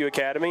Lakeview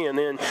Academy. And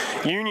then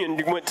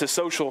Union went to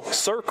Social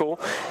Circle.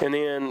 And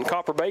then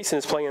Copper Basin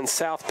is playing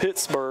South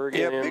Pittsburgh.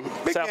 Yeah, and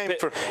big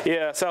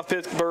game South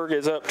Pittsburgh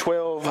is up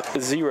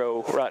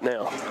 12-0 right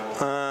now.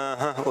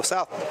 Well,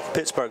 South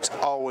Pittsburgh's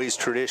always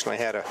traditionally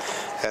had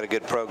a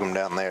good program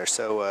down there,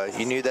 so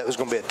you knew that was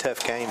going to be a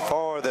tough game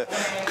for the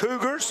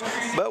Cougars.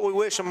 But we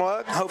wish them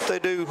luck. Hope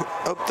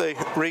they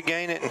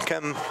regain it and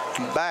come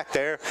back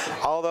there.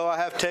 Although I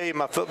have to tell you,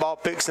 my football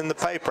picks in the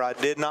paper, I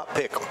did not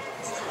pick them.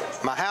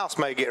 My house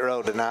may get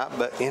rolled tonight,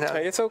 but you know,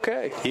 hey, it's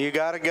okay. You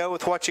got to go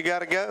with what you got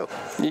to go.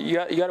 You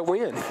got to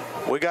win.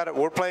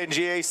 We're playing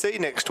GAC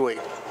next week.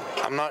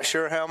 I'm not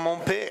sure how I'm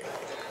gonna pick.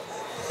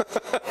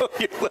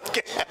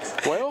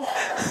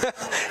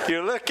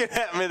 You're looking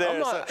at me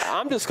there.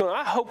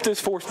 I hope this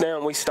fourth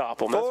down we stop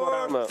them. That's what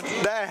I'm up.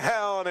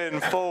 Down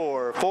and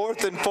 4.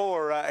 4th and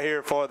 4 right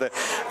here for the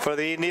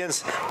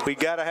Indians. We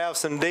got to have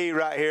some D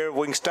right here. If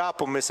we can stop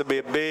them, this will be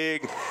a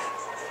big.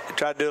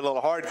 Tried to do a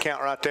little hard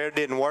count right there.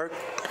 Didn't work.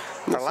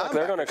 Looks like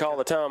they're going to call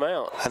the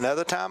timeout.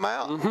 Another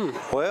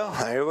timeout? Well,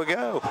 here we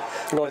go.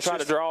 They're going to try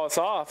to draw us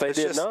off. They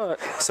did not.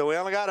 So we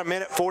only got a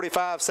minute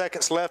 45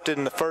 seconds left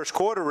in the first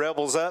quarter.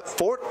 Rebels up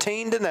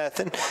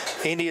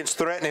 14-0. Indians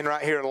threatening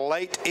right here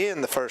late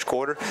in the first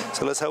quarter.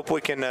 So let's hope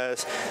we can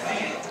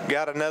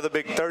got another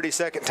big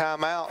 30-second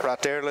timeout right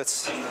there.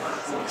 Let's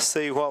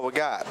see what we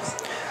got.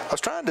 I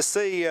was trying to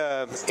see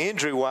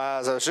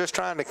injury-wise. I was just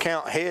trying to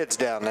count heads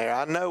down there.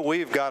 I know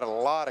we've got a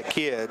lot of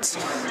kids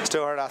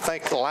still hurt. I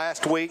think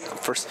last week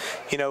for,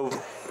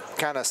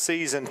 kind of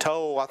season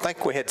total, I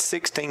think we had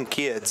 16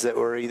 kids that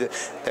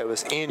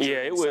was injured. Yeah,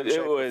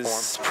 it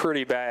was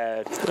pretty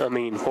bad. I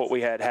mean, what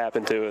we had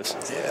happen to us.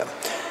 Yeah.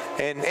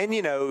 And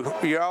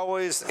you're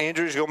always,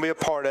 injuries going to be a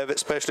part of it,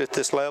 especially at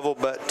this level.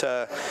 But,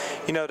 to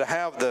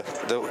have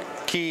the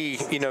key,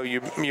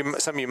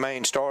 some of your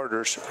main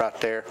starters right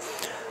there,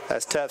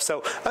 that's tough.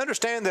 So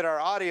understand that our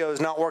audio is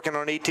not working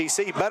on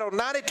ETC, but on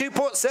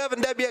 92.7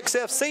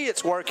 WXFC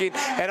it's working,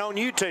 and on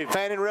YouTube,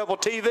 Fannin Rebel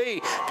TV.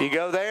 If you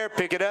go there,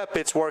 pick it up,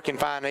 it's working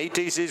fine.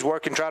 ETC's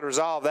working, try to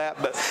resolve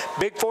that. But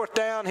big fourth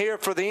down here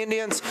for the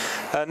Indians.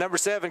 Number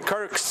 7,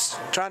 Kirk's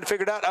trying to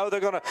figure it out. Oh,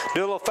 they're going to do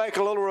a little fake,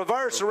 a little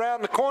reverse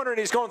around the corner, and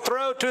he's going to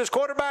throw to his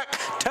quarterback.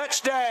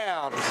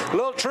 Touchdown. A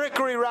little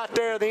trickery right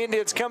there the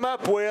Indians come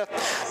up with.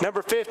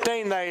 Number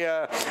 15,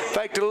 they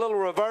faked a little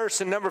reverse,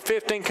 and number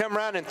 15 come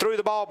around and threw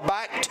the ball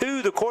back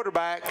to the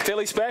quarterback.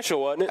 Philly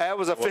special, wasn't it? That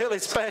was a Philly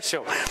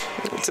special.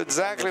 It's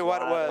exactly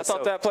what it was. I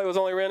thought that play was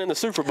only ran in the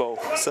Super Bowl.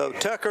 So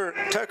Tucker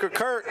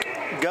Kirk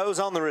goes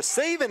on the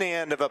receiving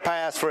end of a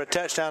pass for a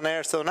touchdown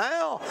there. So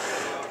now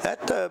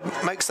that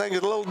makes things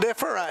a little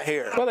different right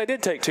here. Well, they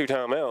did take 2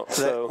 timeouts.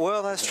 So.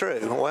 Well, that's true.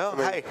 Well,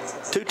 hey,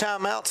 2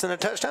 timeouts and a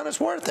touchdown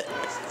is worth it.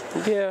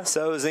 Yeah.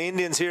 So the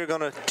Indians here are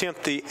going to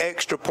attempt the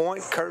extra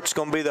point. Kirk's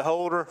going to be the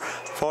holder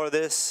for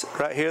this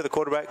right here. The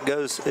quarterback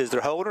is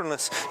their holder. And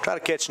let's try to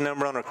catch a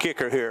number on our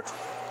kicker here.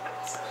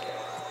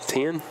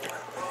 10.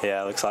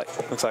 Yeah, looks like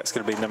it's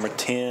going to be number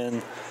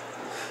 10.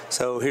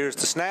 So here's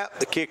the snap.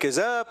 The kick is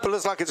up. It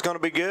looks like it's going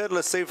to be good.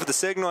 Let's see for the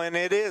signal, and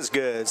it is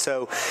good.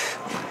 So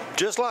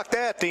just like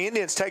that, the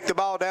Indians take the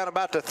ball down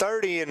about to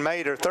 30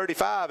 or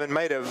 35 and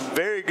made a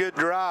very good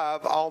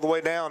drive all the way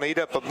down, eat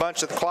up a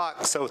bunch of the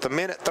clock. So with a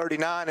minute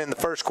 39 in the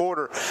first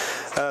quarter,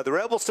 the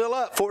Rebels still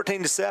up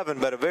 14-7,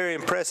 but a very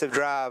impressive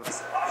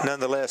drive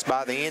nonetheless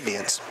by the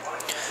Indians.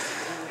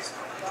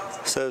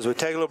 So as we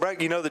take a little break,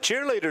 the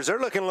cheerleaders, they're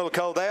looking a little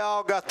cold. They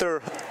all got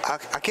their,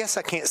 I guess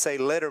I can't say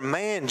letter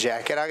man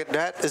jacket.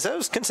 Is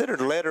those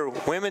considered letter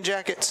women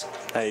jackets?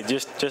 Hey,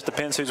 just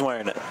depends who's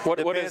wearing it. What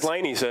does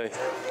Laney say?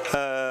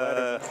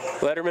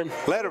 Letterman?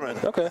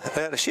 Letterman.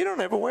 Okay. She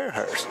don't ever wear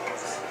hers.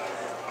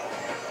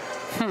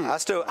 I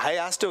still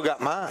got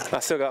mine. I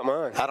still got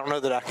mine. I don't know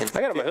that I can. I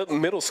got a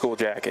middle school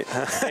jacket.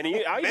 And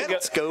middle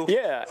school?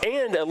 Yeah,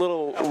 and a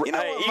little.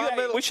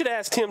 We should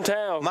ask Tim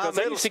Tao, because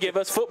they used to give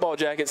us football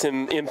jackets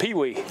in Pee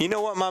Wee. You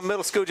know what my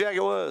middle school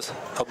jacket was?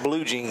 A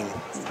blue jean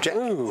jacket.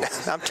 Ooh.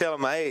 I'm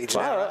telling my age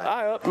now. Well,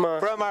 I upped my.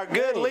 From our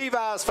good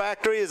Levi's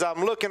factory, as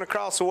I'm looking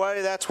across the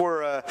way, that's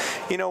where,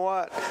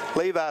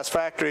 Levi's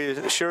factory,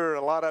 sure,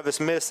 a lot of us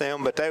miss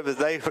them, but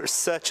they were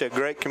such a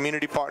great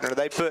community partner.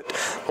 They put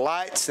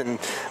lights and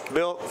built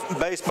built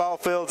baseball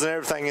fields and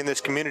everything in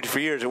this community for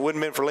years. It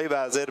wouldn't have been for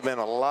Levi's, there'd have been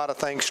a lot of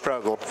things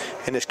struggled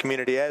in this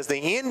community. As the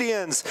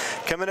Indians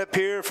coming up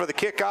here for the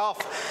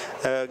kickoff,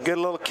 good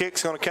little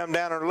kick's going to come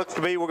down and look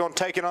to be, we're going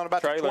to take it on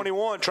about the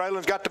 21.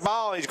 Traylen's got the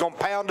ball. He's going to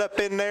pound up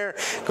in there,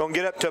 going to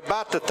get up to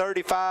about the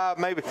 35,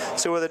 maybe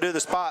see where they do the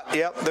spot.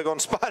 Yep, they're going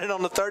to spot it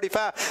on the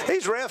 35.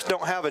 These refs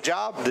don't have a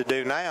job to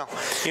do now.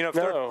 You know,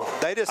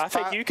 if they just I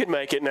think you could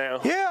make it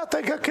now. Yeah, I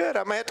think I could.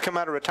 I may have to come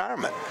out of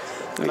retirement.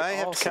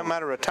 Have to come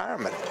out of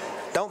retirement.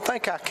 Don't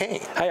think I can.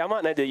 Hey, I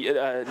might need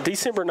to,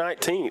 December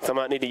 19th, I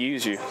might need to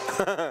use you.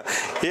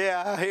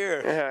 Yeah, I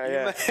hear.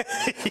 Yeah.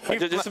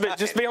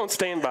 Just be on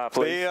standby,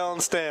 please. Be on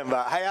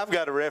standby. Hey, I've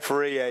got to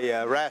referee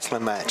a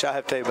wrestling match. I'll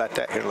have to tell you about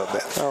that here in a little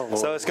bit. Oh, Lord.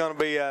 So it's going to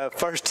be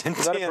first and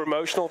 10. Is that a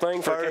promotional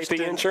thing for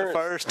KP Insurance?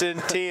 First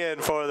and 10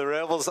 for the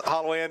Rebels.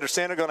 Holloway under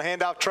center, going to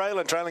hand off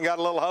Traylon. Traylon got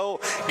a little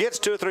hole. Gets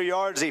 2 or 3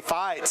 yards. He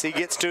fights. He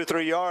gets 2 or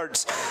 3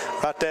 yards.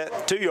 About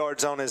that 2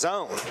 yards on his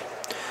own.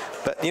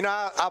 But, you know,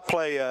 I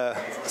play,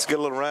 it's a good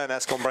little run.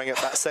 That's going to bring it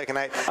about second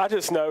 8. I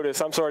just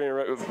noticed, I'm sorry to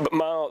interrupt, but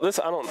Miles, this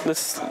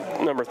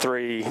number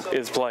 3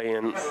 is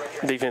playing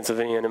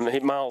defensive end.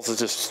 And Miles is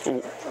just,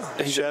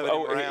 he's shoving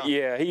him around.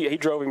 Yeah, he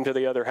drove him to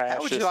the other hash.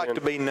 How would you like to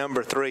be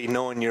number 3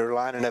 knowing you're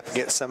lining up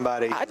against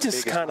somebody? I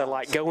just kind of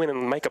like go in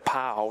and make a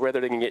pile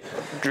rather than get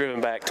driven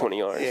back 20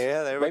 yards.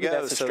 Yeah, there we Maybe go.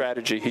 Maybe that's a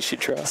strategy he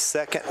should try.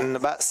 Second and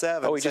about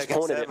 7. Oh, he just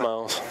pointed at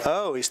Miles.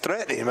 Oh, he's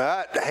threatening him. All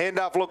right,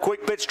 handoff, a little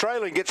quick pitch.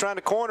 Traylon gets around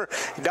the corner.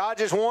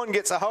 Dodges one,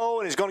 gets a hole,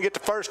 and he's going to get the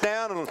first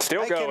down. And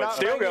still going.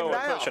 Pushing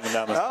him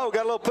down. Oh,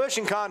 got a little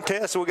pushing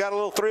contest. So we got a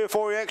little 3 or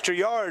 4 extra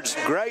yards.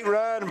 Great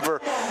run for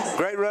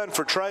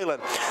Traylon.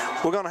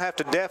 We're going to have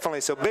to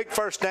definitely. So big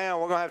first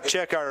down. We're going to have to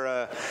check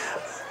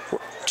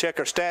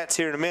our stats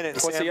here in a minute.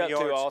 What's he up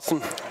to,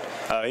 Austin?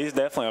 He's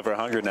definitely over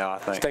 100 now, I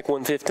think. You think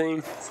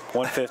 115?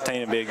 115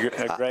 would be a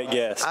great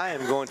guess. I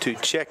am going to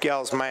check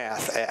y'all's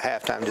math at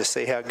halftime to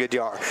see how good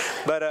you are.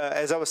 But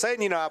as I was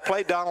saying, you know, I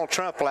played Donald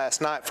Trump last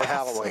night for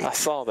Halloween. I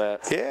saw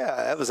that. Yeah,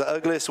 that was the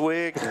ugliest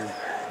wig.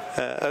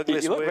 You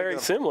look very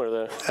similar,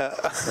 though.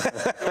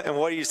 And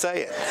what are you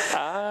saying?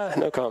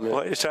 No comment.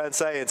 What are you trying to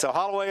say? And so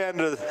Holloway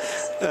under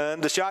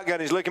the shotgun.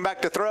 He's looking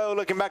back to throw.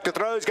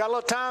 He's got a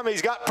little time.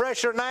 He's got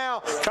pressure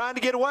now, trying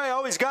to get away.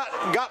 Oh, he's got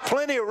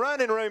plenty of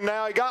running room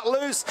now. He got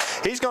loose.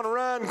 He's going to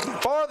run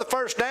for the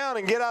first down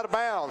and get out of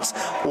bounds.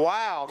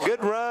 Wow,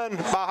 good run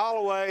by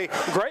Holloway.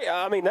 Great.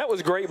 I mean, that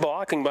was great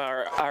blocking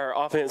by our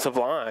offensive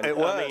line. It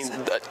was. I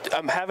mean,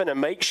 I'm having a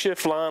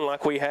makeshift line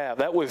like we have.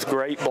 That was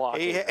great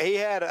blocking. He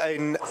had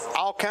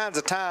all kinds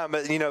of time,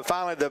 but, you know,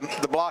 finally the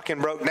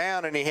blocking broke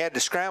down and he had to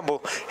scramble.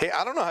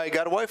 I don't know how he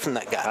got away from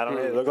that guy. I don't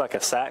know. It looked like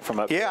a sack from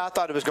up there. Yeah, I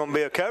thought it was going to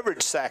be a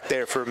coverage sack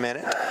there for a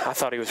minute. I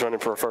thought he was running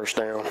for a first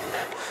down.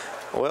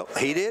 Well,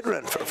 he did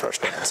run for a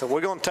first down. So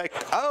we're going to take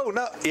 – oh,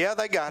 no. Yeah,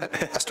 they got it.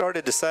 I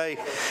started to say,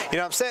 you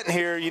know, I'm sitting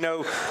here, you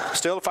know,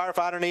 still a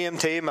firefighter and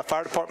EMT. My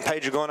fire department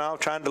page are going on,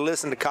 trying to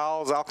listen to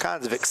calls, all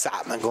kinds of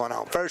excitement going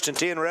on. First and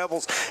 10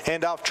 Rebels,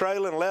 hand off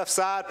Traylon, left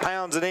side,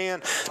 pounds it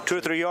in, 2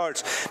 or 3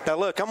 yards. Now,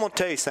 look, I'm going to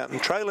tell you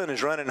something. Traylon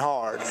is running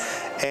hard,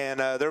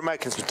 and they're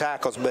making some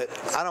tackles, but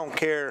I don't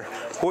care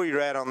where you're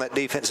at on that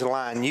defensive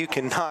line. You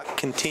cannot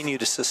continue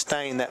to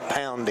sustain that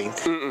pounding.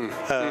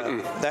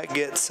 That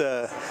gets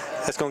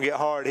that's going to get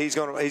hard. He's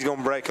going to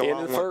break a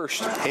long one.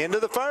 End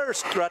of the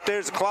first. Right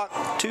there's the clock.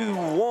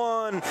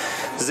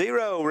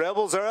 2-1-0.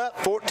 Rebels are up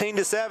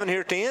 14-7 here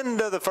at the end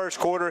of the first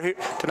quarter here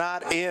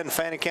tonight in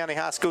Fannin County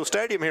High School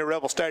Stadium here,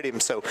 Rebel Stadium.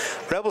 So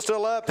Rebels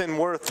still up, and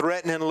we're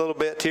threatening a little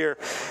bit here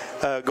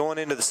going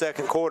into the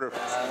second quarter.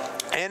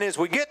 And as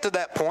we get to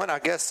that point, I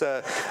guess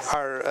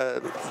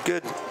our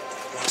good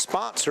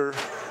sponsor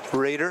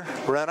reader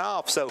run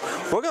off. So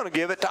we're going to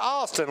give it to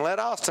Austin. Let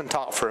Austin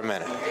talk for a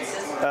minute.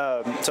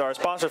 So our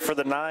sponsor for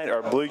the night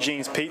are Blue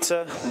Jeans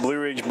Pizza, Blue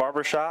Ridge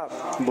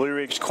Barbershop, Blue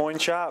Ridge Coin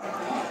Shop,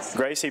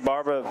 Gracie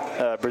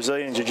Barba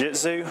Brazilian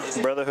Jiu-Jitsu,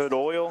 Brotherhood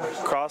Oil,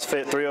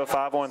 CrossFit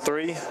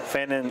 30513,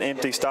 Fannin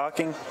Empty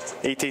Stocking,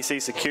 ETC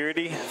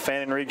Security,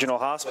 Fannin Regional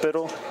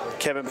Hospital,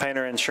 Kevin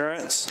Panter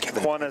Insurance,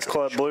 Kiwanis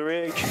Club Blue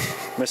Ridge,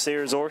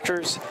 Messrs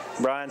Orchards,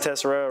 Brian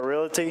Tessarella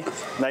Realty,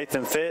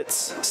 Nathan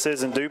Fitz,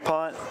 Susan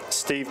DuPont,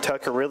 Steve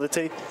Tucker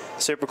Realty,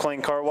 Super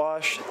Clean Car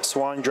Wash,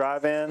 Swan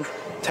Drive-In,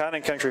 Town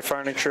 & Country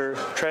Furniture,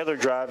 Trailer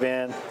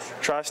Drive-In,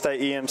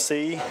 Tri-State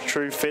EMC,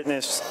 True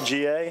Fitness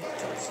GA,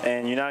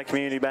 and United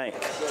Community Bank.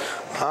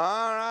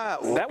 All right.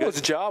 Well, that was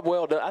a job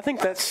well done. I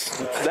think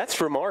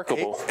that's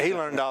remarkable. He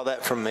learned all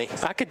that from me.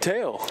 I could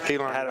tell. He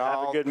learned had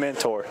a good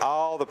mentor.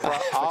 All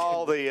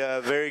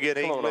the very good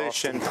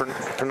English and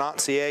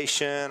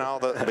pronunciation, all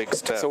the big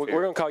stuff. So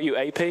we're going to call you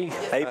AP?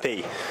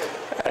 AP.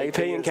 AP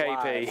and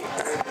KP.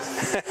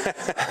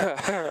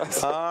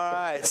 All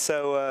right,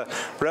 so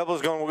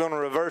Rebels we're going to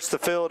reverse the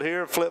field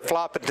here,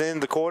 flip-flop at the end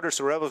of the quarter.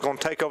 So Rebels going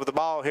to take over the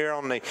ball here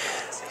on the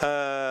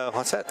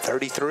what's that?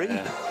 33.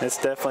 Yeah, it's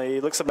definitely.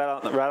 It looks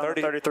about right on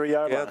the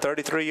 33-yard line. Yeah,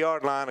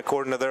 33-yard line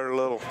according to their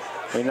little.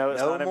 We know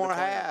it's no not in more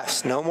between.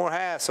 halves. No more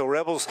halves. So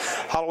Rebels,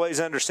 Holloway's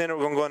under center.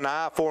 We're going to go in the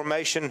I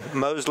formation.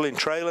 Mosley and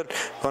Traylon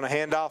going to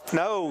hand off.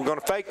 No, we're going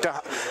to fake to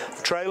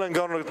Traylon.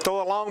 Going to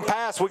throw a long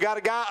pass. We got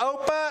a guy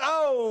open.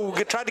 Oh,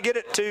 tried to get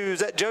it to. Is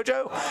that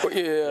JoJo?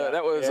 Yeah,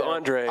 that was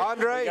Andre.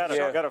 Andre.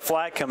 Got a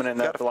flag coming in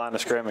there at the line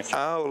of scrimmage.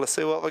 Oh, let's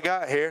see what we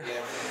got here.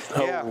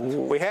 Yeah,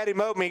 we had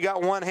him open. He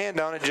got one hand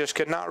on it, just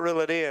could not reel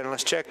it in.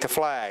 Let's check the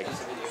flag.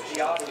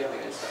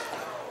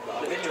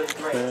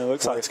 It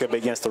looks like it's going to be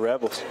against the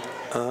Rebels.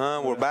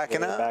 We're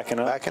backing up. Backing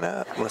up. Backing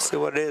up. Let's see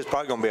what it is.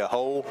 Probably going to be a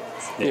hole.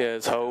 Yeah,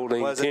 it's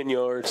holding. Was it? 10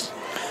 yards.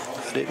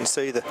 I didn't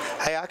see the.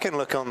 Hey, I can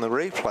look on the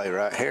replay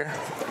right here.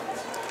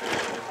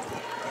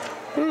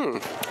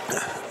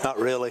 Not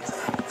really.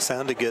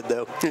 Sounded good,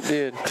 though. It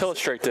did.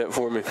 Illustrate that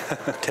for me.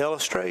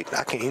 Telestrate?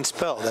 I can't even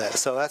spell that.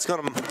 So that's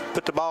going to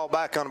put the ball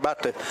back on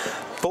about the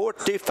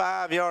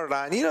 45-yard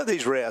line. You know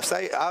these refs,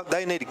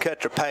 they need to cut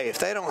their pay. If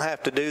they don't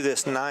have to do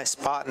this nice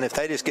spotting, if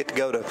they just get to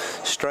go to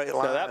straight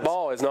lines. Now, that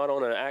ball is not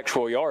on an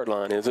actual yard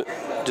line, is it?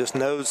 Just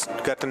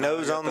got the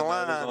nose on the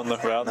line.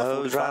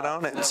 Nose right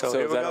on it. So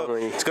here we go.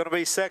 It's going to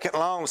be second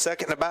long,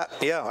 second about,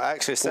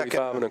 actually second.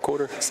 45 and a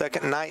quarter.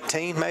 Second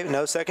 19, maybe.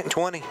 No, second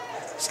 20.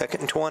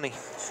 Second and 20.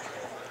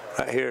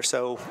 Right here,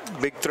 so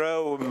big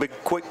throw, big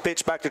quick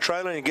pitch back to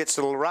Traylon. He gets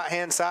to the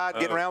right-hand side,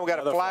 getting around. We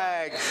got a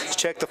flag. Let's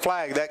check the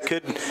flag. That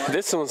could.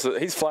 This one's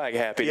he's flag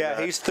happy. Yeah,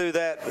 tonight. he's through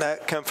that.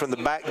 That come from the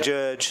back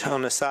judge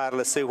on the side.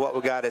 Let's see what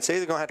we got. It's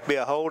either going to have to be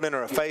a holding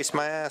or a face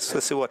mask.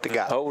 Let's see what they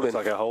got. Holding.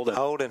 Looks like a holding.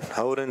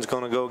 Holding's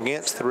going to go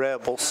against the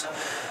Rebels.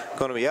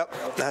 Going to be up.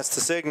 That's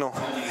the signal.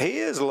 He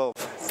is a little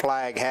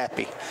flag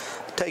happy.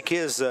 Take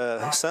his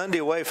Sunday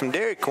away from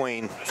Dairy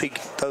Queen if he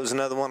throws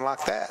another one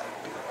like that.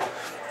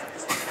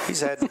 He's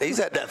had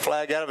that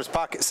flag out of his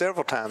pocket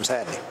several times,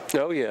 hasn't he?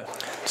 Oh, yeah.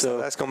 So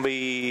that's going to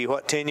be,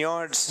 what, 10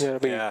 yards? Yeah,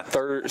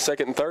 it'll be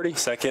second and 30.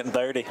 Second and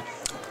 30.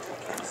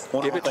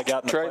 Wonder what they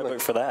got in the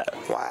playbook for that.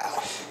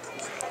 Wow.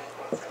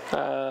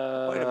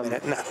 Wait a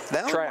minute.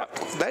 No, Trap.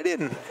 They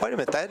didn't. Wait a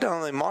minute. They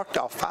only marked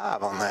off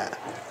 5 on that.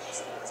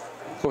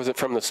 Was it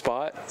from the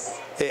spot?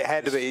 It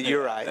had to be.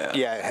 You're right.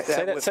 Yeah.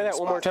 Say that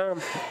one more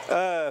time.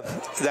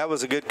 That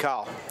was a good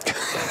call.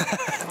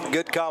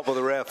 Good call by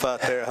the ref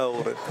out there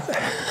holding.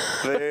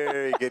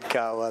 Very good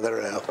call by the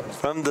ref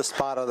from the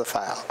spot of the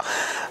foul.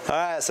 All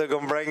right, so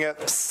going to bring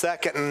up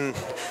second and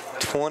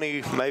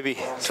 20, maybe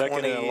 20.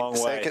 And a long way.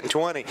 Second and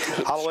 20.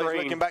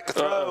 Holloway's looking back to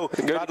throw.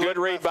 Good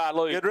read by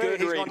Luke. Good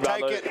read. He's going to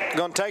take it.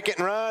 Going to take it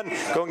and run.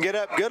 Going to get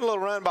up. Good little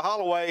run by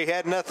Holloway. He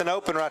had nothing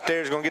open right there.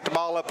 He's going to get the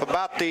ball up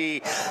about the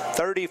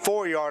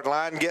 34-yard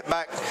line. Get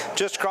back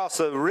just across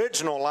the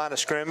original line of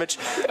scrimmage.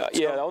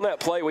 Yeah, on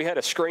that play, we had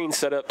a screen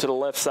set up to the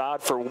left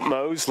side for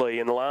Mosley,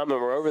 and the linemen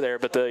were over there,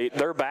 but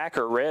their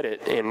backer read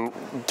it and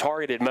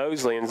targeted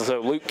Mosley, and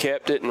so Luke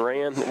kept it and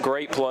ran.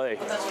 Great play.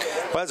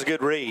 Well, that's a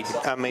good read.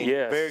 I mean,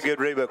 very good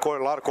read, but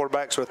a lot of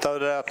quarterbacks would throw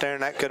it out there,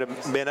 and that could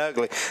have been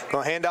ugly.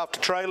 Going to hand off to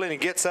Traylon. He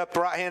gets up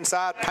the right-hand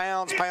side,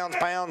 pounds,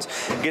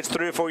 gets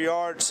 3 or 4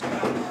 yards.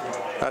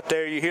 Right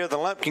there, you hear the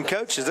Lumpkin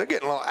coaches. They're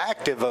getting a little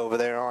active over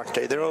there, aren't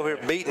they? They're over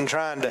here beating,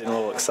 trying to. Getting a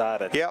little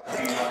excited. Yep.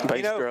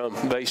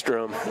 Bass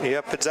drum.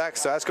 Yep, exactly.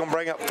 So that's going to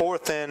bring up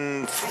 4th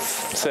and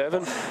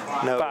 7?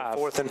 No, 5.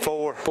 4th and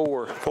 4.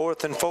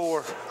 4th and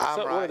 4. I'm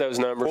right. One of those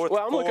numbers.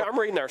 I'm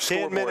reading our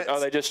scoreboard. Oh,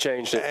 they just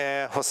changed it.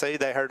 Yeah, well, see,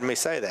 they heard me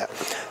say that.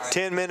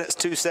 10 minutes,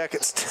 2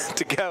 seconds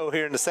to go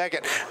here in the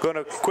second. Going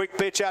to quick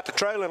pitch out to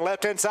Traylon,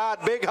 left-hand side,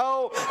 big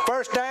hole,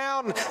 first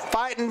down,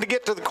 fighting to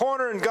get to the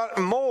corner, and got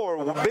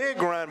more.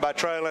 Big run by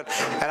Traylon.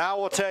 And I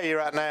will tell you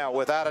right now,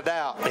 without a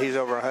doubt, he's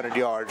over 100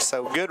 yards.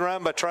 So good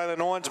run by Traylon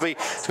Owensby.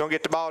 He's going to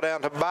get the ball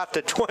down to about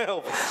the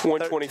 12.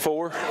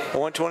 124.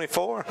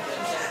 124.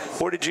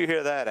 Where did you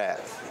hear that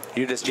at?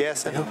 You just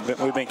guessing?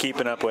 We've been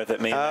keeping up with it.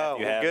 Me and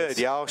Matthew have. Good.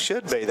 Y'all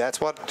should be. That's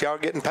what y'all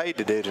getting paid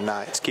to do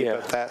tonight. Is keep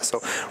up that. So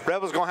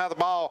Rebels going to have the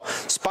ball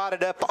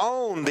spotted up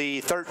on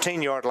the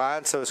 13-yard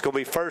line. So it's going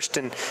to be 1st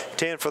and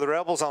 10 for the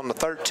Rebels on the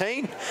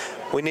 13.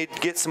 We need to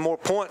get some more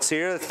points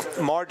here.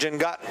 The margin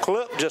got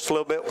clipped just a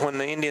little bit when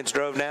the Indians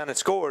drove down and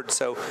scored.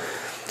 So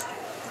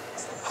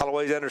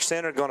Holloway's under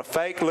center, going to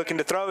fake, looking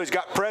to throw. He's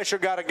got pressure,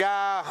 got a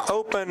guy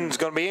open. It's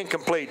going to be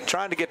incomplete.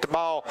 Trying to get the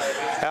ball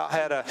out.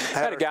 Had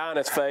a guy on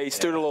his face,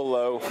 stood a little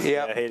low.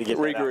 Yeah, had to get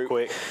that out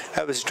quick.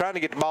 I was trying to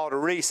get the ball to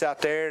Reese out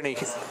there, and he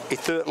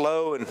threw it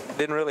low and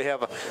didn't really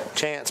have a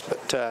chance.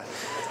 But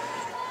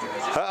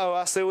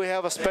I see we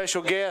have a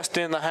special guest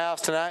in the house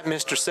tonight.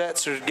 Mr.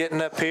 Setzer's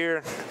getting up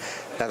here.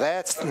 Now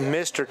that's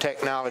Mr.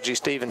 Technology,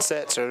 Steven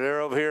Setzer.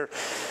 They're over here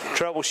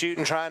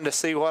troubleshooting, trying to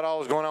see what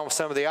all is going on with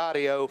some of the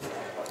audio.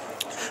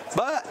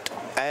 But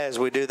as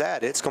we do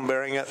that, it's going to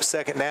bring up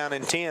 2nd down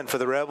and 10 for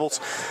the Rebels.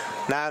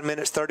 9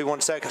 minutes,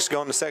 31 seconds to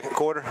go in the second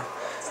quarter.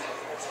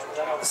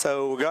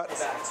 So we got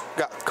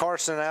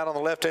Carson out on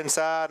the left-hand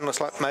side, and looks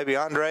like maybe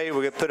Andre.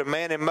 We're going to put a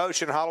man in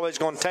motion. Holloway's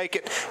going to take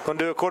it. Going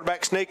to do a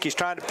quarterback sneak. He's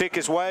trying to pick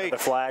his way.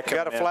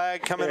 Got a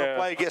flag coming into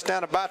play. Gets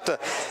down about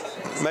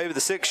maybe the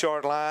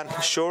 6-yard line,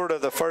 short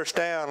of the first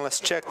down. Let's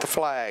check the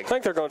flag. I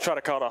think they're going to try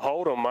to call a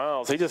hold on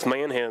Miles. He just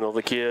manhandled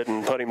the kid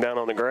and put him down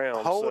on the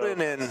ground.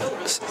 Holding and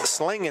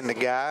slinging the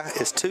guy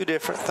is two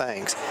different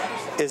things.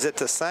 Is it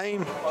the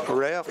same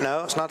ref?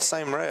 No, it's not the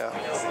same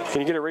ref.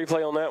 Can you get a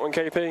replay on that one,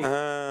 KP?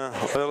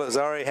 Well, it's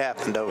already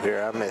happened over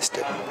here. I missed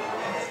it.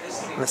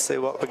 Let's see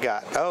what we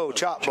got. Oh,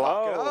 chop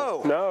block.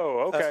 Oh,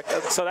 no. Okay.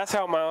 So that's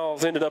how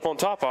Miles ended up on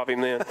top of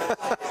him then.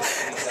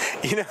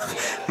 You know,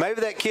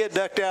 maybe that kid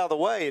ducked out of the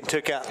way and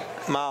took out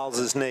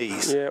Miles's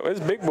knees. Yeah, it was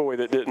big boy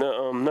that didn't.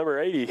 Number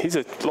 80. He's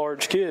a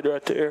large kid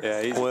right there.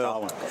 Yeah, he's a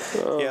tall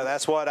one. Yeah,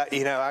 that's what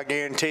I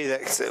guarantee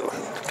that.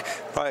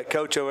 Probably a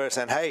coach over there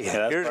saying, "Hey,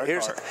 here's how you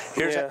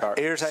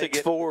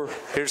get 6'4".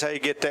 Here's how you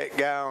get that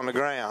guy on the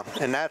ground,"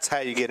 and that's how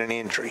you get an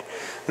injury.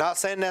 Not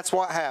saying that's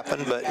what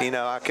happened, but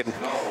I can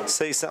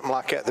see something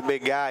like that. The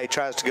big guy, he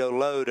tries to go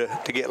low to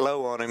get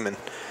low on him, and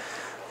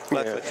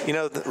luckily,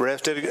 the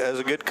ref did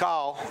a good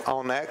call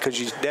on that because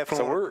you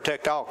definitely want to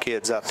protect all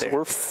kids out there.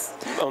 We're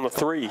on the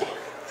 3.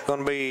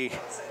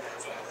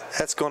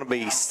 That's going to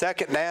be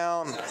second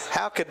down.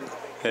 How could?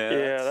 We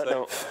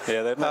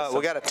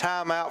got a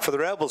timeout for the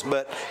Rebels,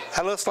 but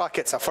that looks like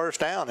it's a first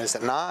down, is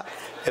it not?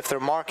 If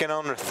they're marking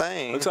on their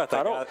thing. Looks like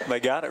they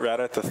got it right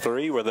at the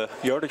 3 where the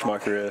yardage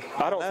marker is.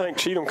 I don't think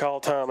Cheatham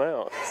called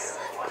timeout.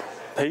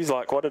 He's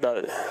like, what did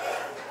I do?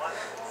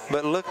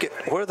 But look at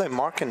where are they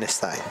marking this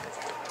thing?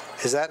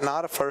 Is that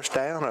not a first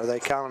down, or are they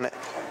calling it?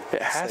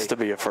 It has to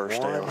be a first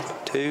down. 1,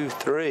 2,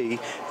 3.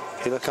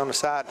 You look on the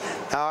side.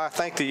 Now, I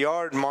think the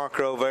yard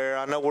marker over there,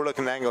 I know we're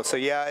looking at the angle, so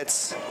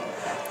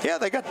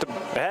they got the.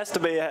 It has to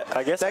be,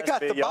 I guess they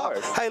got the ball.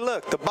 Yard. Hey,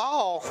 look, the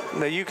ball,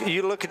 now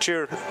you look at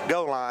your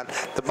goal line,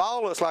 the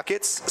ball looks like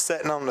it's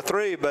sitting on the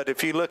 3, but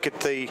if you look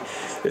at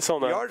it's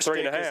on the yard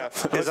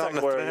 3.5. It's on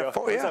the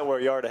 3.5. It's like we're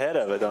a yard ahead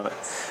of it, don't it?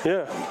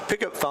 Yeah.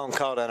 Pick up the phone,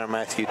 call down there,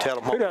 Matthew. Tell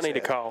them what Who do I need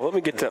to call? Let me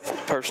get that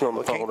person on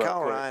the phone. Can't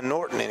call Ryan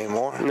Norton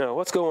anymore. No,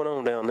 what's going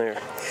on down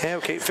there? Yeah,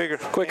 we can't figure.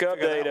 Quick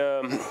update.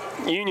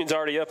 Union's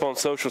already up on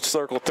Social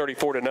Circle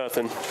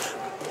 34-0.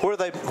 Where are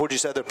they? Where'd you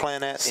say they're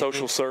playing at?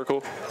 Social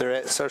Circle. They're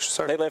at Social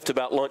Circle. They left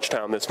about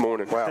lunchtime this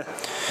morning. Wow,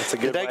 that's a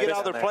good. Did they get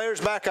all their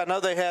players back? I know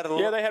they had a.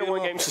 Yeah, they had a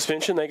 1-game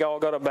suspension. They all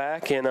got them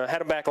back and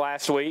had them back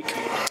last week,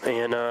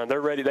 and they're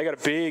ready. They got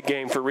a big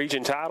game for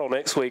region title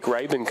next week.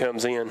 Raven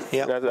comes in.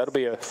 Yeah, that'll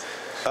be a.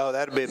 Oh,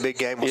 that'll be a big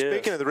game. Well,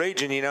 speaking of the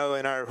region, in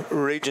our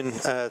region.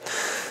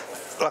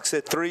 Like I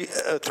said,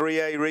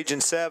 3A Region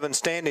 7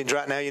 standings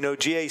right now.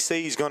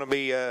 GAC is going to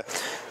be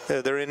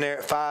they're in there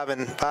at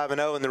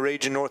 5-0 in the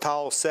region. North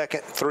Hall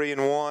second,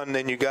 3-1.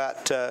 Then you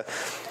got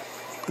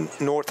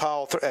North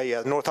Hall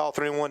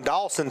 3-1,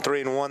 Dawson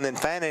 3-1, then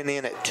Fannin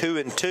in at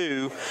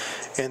 2-2,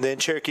 and then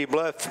Cherokee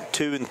Bluff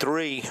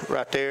 2-3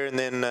 right there, and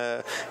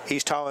then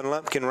East Hall and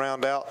Lumpkin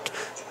round out.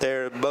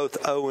 They're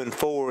both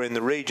 0-4 in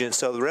the region.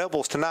 So the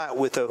Rebels tonight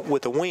with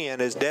a win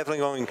is definitely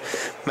going to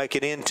make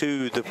it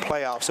into the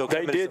playoffs. So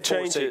they did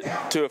change it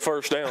to a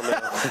first down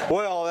now.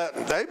 Well,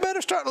 they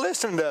better start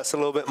listening to us a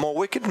little bit more.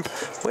 We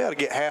ought to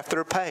get half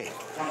their pay.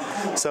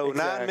 So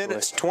 9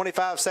 minutes,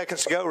 25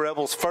 seconds to go.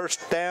 Rebels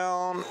first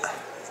down.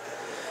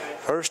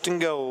 First and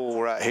goal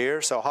right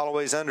here. So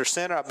Holloway's under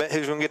center. I bet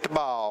who's going to get the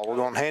ball. We're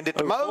going to hand it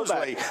to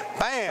Mosley.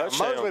 Bam!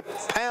 Touchdown. Mosley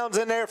pounds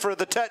in there for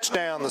the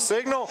touchdown, the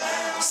signal.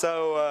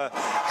 So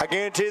I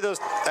guarantee those.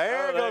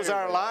 There goes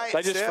our lights.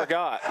 They just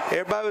forgot.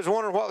 Everybody was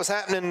wondering what was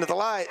happening to the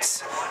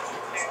lights.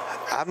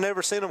 I've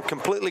never seen them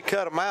completely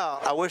cut them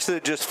out. I wish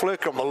they'd just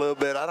flicker them a little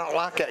bit. I don't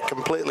like that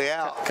completely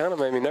out. Kind of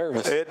made me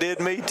nervous. It did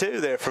me too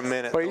there for a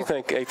minute. What do you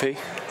think, AP?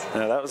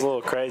 No, that was a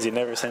little crazy.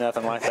 Never seen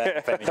nothing like that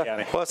in Fannin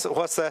County.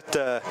 What's that?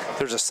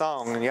 There's a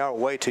song, and y'all are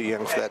way too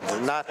young for that. The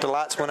night the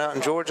lights went out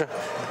in Georgia.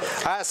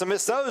 All right, so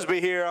Miss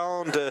Sosby here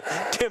on to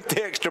attempt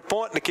the extra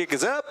point. The kick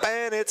is up,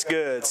 and it's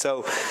good.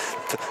 So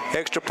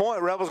extra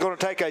point. Rebels going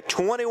to take a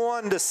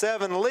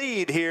 21-7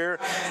 lead here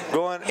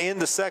going in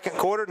the second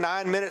quarter.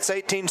 9 minutes,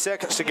 18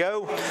 seconds to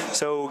go.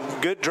 So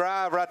good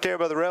drive right there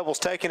by the Rebels,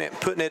 taking it and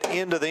putting it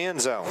into the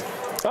end zone.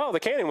 Oh, the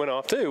cannon went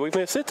off too. We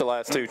missed it the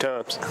last 2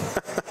 times.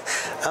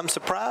 I'm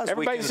surprised.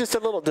 Everybody's just a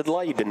little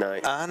delayed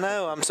tonight. I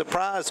know. I'm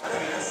surprised.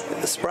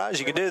 Surprised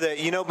you could do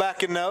that.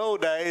 Back in the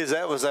old days,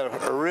 that was a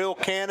real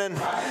cannon,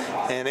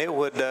 and it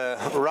would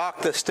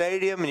rock the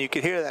stadium, and you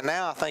could hear that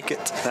now. I think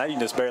it's. Now you can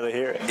just barely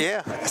hear it.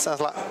 Yeah, it sounds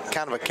like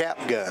kind of a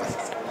cap gun,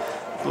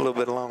 a little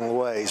bit along the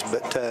ways,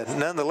 but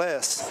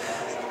nonetheless.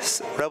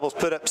 Rebels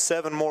put up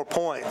 7 more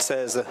points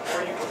as the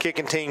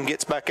kicking team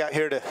gets back out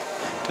here to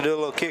do a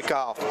little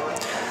kickoff.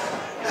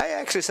 Hey,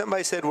 actually,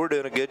 somebody said we're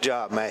doing a good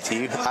job,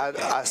 Matthew.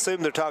 I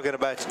assume they're talking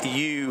about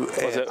you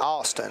and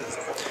Austin.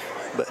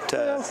 But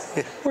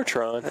we're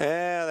trying.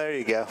 Yeah, there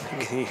you go.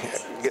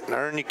 Getting to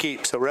earn your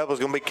keep. So Rebels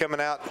going to be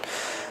coming out,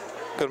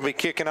 going to be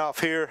kicking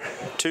off here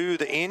to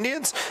the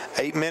Indians.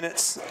 9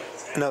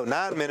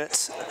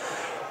 minutes,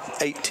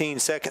 18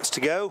 seconds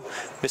to go.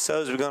 Miss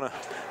Sosby going to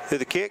to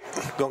the kick.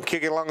 Going to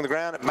kick it along the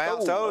ground. It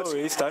bounced.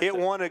 Hit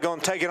one. They're going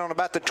to take it on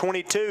about the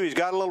 22. He's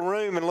got a little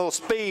room and a little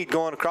speed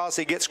going across.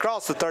 He gets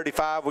across the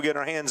 35. We get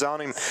our hands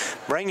on him,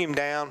 bring him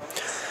down.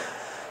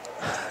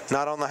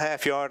 Not on the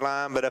half-yard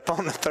line, but up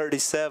on the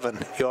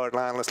 37-yard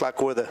line. Looks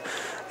like where the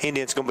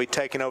Indians going to be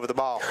taking over the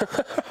ball.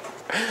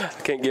 I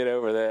can't get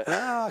over that.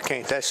 No, I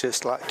can't. That's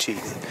just like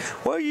cheating.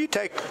 Well, you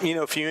take,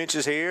 a few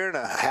inches here and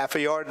a half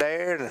a yard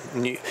there,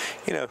 and you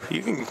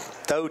can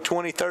throw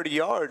 20, 30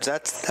 yards.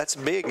 That's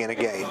big in a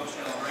game.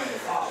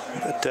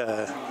 But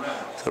the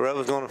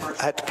Rebels going to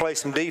have to play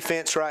some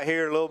defense right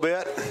here a little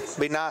bit.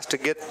 Be nice to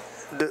get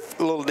a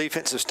little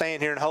defensive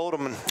stand here and hold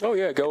them.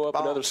 And go up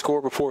another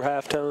score before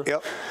halftime.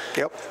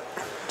 Yep.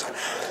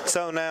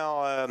 So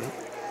now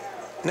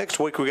next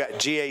week we got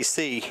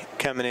GAC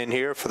coming in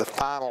here for the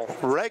final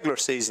regular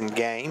season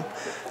game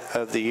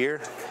of the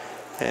year.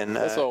 And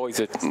that's always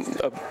a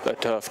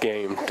tough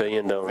game to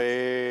end on.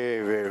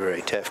 Very, very,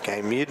 very tough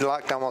game. You'd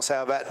like to almost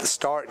have that at the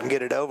start and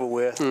get it over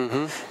with.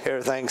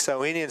 Everything.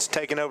 So Indians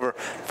taking over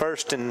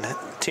 1st and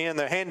 10.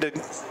 They're handed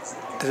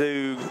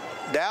to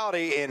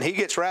Dowdy, and he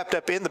gets wrapped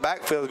up in the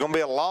backfield. There's going to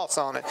be a loss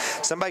on it.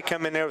 Somebody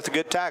come in there with a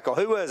good tackle.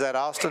 Who was that,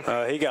 Austin?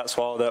 He got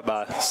swallowed up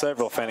by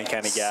several Fannin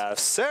County guys.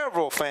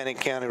 Several Fannin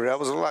County. That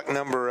was like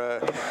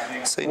number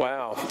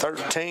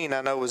 13,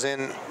 I know, was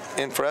in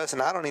for us,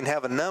 and I don't even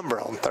have a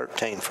number on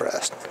 13 for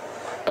us.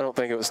 I don't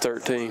think it was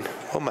 13.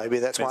 Well, maybe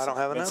that's why I don't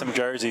have a number. Some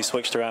jerseys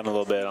switched around a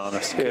little bit on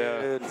us.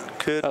 Yeah.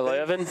 Could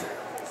 11?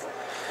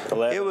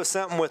 11. It was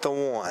something with a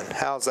 1.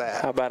 How's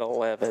that? How about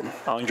 11?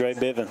 Andre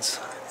Bivens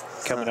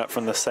coming up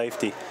from the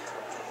safety.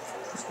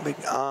 Big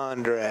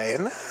Andre.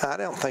 And I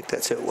don't think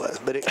that's who it was,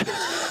 but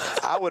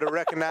I would have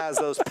recognized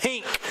those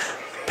pink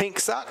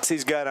socks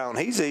he's got on.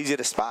 He's easy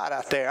to spot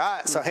out there. All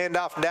right, so hand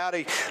off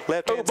Dowdy,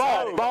 left hand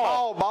side.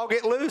 Ball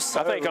get loose.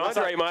 I think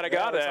Andre might have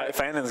got that. Like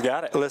Fannin's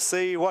got it. Let's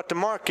see what the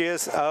mark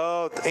is.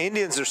 Oh, the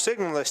Indians are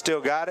signaling they still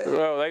got it.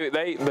 Well,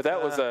 but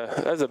that was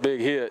a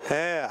big hit.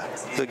 Yeah,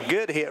 it's a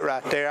good hit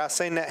right there. I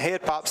seen that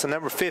head pop. So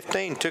number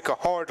 15 took a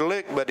hard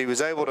lick, but he was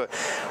able to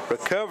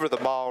recover the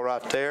ball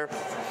right there.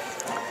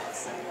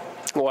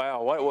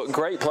 Wow, what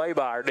great play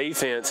by our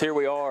defense. Here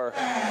we are.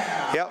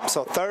 Yep,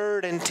 so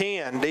 3rd and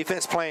 10.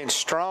 Defense playing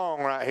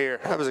strong right here.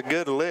 That was a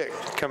good lick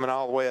coming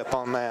all the way up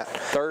on that.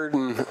 3rd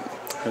and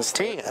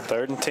 10.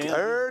 3rd and 10.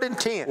 3rd and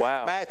 10.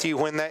 Wow. Matthew,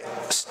 when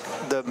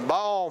the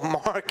ball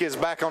mark is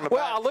back on the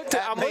back. I'm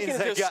looking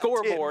at the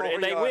scoreboard,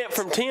 and they went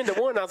from 10 to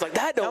 1. I was like,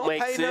 that don't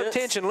make sense. Don't pay no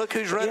attention. Look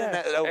who's running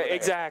that over there.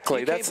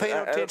 Exactly. You can't pay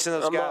no attention to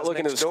those guys. I'm not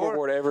looking at the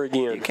scoreboard ever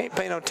again. You can't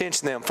pay no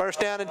attention to them. 1st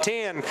down and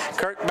 10.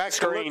 Kirk back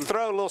to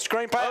throw, a little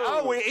screen pass.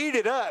 Oh, we eat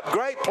it up.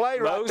 Great play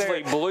right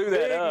there. Mosley blew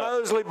that up.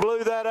 Mosley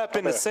blew that up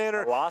in the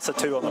center. Lots of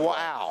 2 on the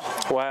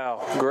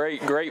Wow.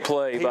 Great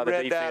play by the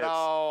defense. He read that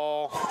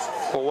all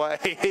away.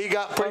 He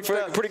got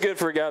pretty good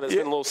for a guy that's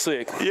been a little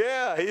sick.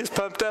 Yeah, he's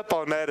pumped up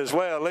on that as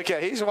well. Look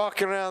at he's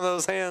walking around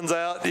those hands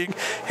out.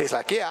 He's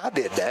like, yeah, I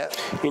did that.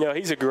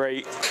 He's a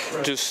great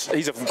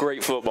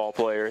football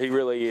player. He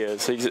really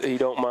is. He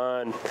don't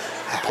mind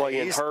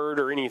playing hurt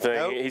or anything.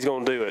 Nope. He's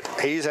going to do it.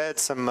 He's had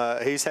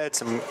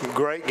some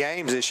great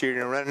games this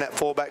year. Running that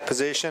fullback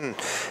position,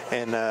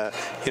 and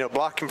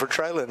blocking for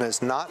Traylon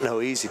is not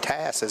no easy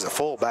task as a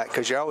fullback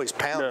because you're always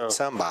pounding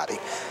somebody.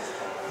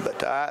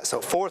 But so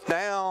 4th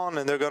down,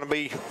 and they're going to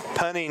be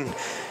punting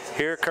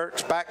here.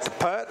 Kirk's back to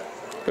punt.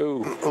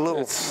 Ooh, a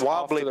little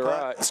wobbly punt.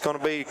 Right. It's going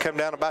to come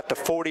down about the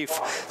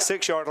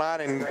 46-yard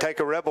line and take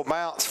a Rebel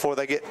bounce before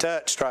they get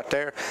touched right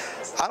there.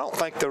 I don't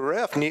think the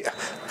ref knew.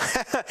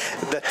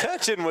 The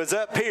touching was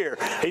up here.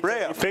 He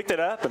picked it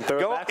up and threw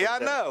it back. Yeah, I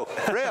know.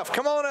 Ref,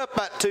 come on up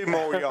about 2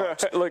 more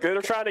yards. Look,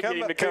 they're trying to get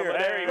him to come.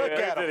 There Look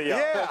at him.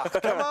 Yeah,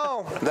 come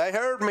on. They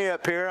heard me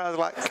up here. I was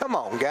like, come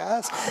on,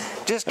 guys.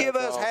 Just give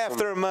us half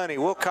their money.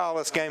 We'll call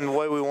this game the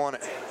way we want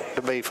it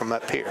to be from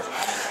up here.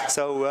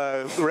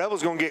 So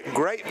Rebels going to get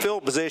great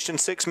field position,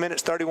 6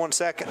 minutes, 31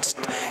 seconds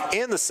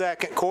in the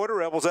second quarter.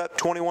 Rebels up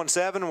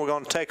 21-7. We're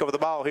going to take over the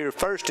ball here,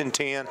 1st and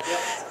 10,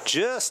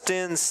 just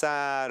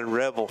inside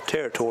Rebel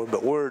territory,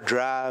 but we're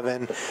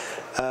driving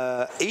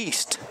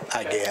east,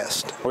 I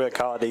guess. We're going to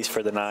call it east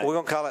for the night. We're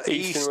going to call it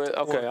east.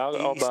 Okay,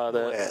 I'll buy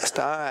that. West.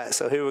 All right,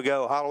 so here we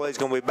go. Holloway's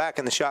going to be back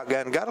in the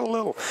shotgun. Got a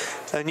little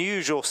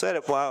unusual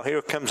setup. Wow,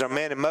 here comes our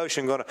man in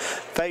motion. Going to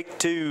fake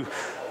to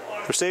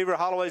receiver.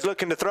 Holloway's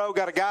looking to throw.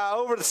 Got a guy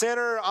over the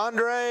center.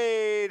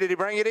 Andre, did he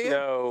bring it in?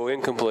 No,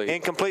 incomplete.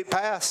 Incomplete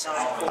pass.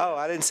 Oh,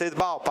 I didn't see the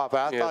ball pop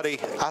out. I thought he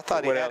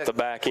went had out the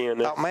back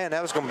end. Oh man,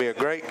 that was going to be a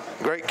great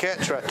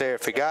catch right there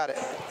if he got it.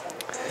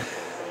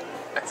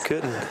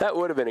 Couldn't. That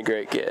would have been a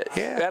great get.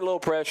 Yeah. Got a little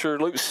pressure.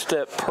 Luke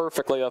stepped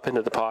perfectly up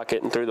into the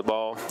pocket and threw the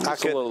ball.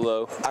 Just a little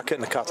low. I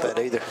couldn't have caught that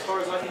either. As far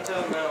as I can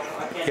tell, no,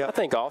 I can't. Yeah, I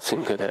think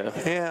Austin could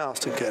have. Yeah,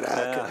 Austin could have.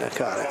 I couldn't have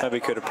caught it. Maybe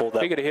could have pulled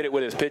that. He could have hit it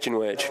with his pitching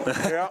wedge.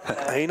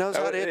 Yeah, he knows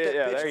how to hit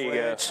that pitching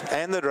wedge. Go.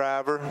 And the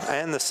driver,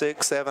 and the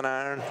 6, 7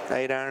 iron,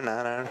 8 iron,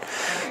 9 iron.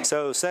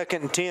 So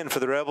 2nd and 10 for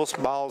the Rebels.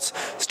 Ball's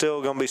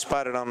still going to be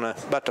spotted on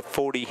about the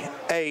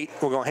 48.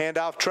 We're going to hand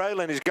off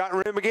Traylon. He's got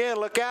room again.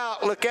 Look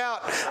out, look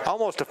out.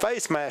 Almost a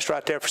face smashed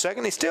right there for a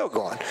second. He's still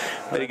going.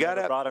 But he got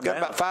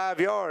about 5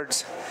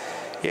 yards.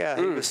 Yeah,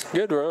 he was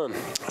good run.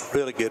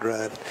 Really good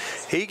run.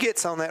 He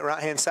gets on that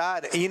right-hand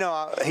side. You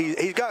know,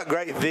 he's got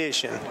great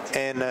vision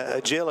and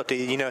agility.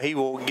 You know, he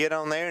will get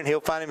on there and he'll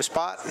find him a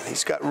spot.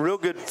 He's got real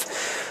good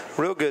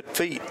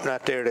feet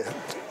right there to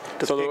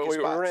so pick his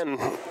we ran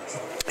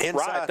inside.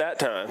 Right that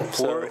time.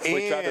 So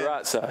we tried the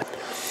right side.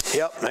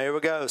 Yep, there we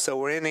go. So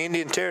we're in the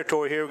Indian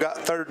territory here. We've got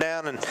 3rd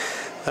down and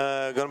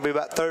going to be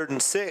about 3rd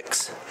and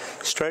 6.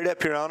 Straight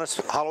up here on us.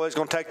 Holloway's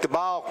going to take the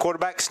ball.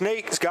 Quarterback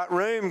sneak. He's got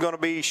room. Going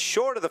to be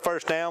short of the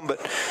 1st down, but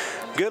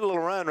good little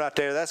run right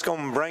there. That's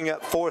going to bring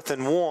up 4th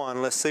and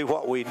 1. Let's see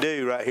what we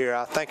do right here.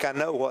 I think I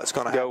know what's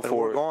going to happen.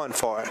 We're going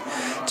for it.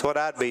 That's what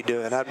I'd be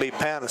doing. I'd be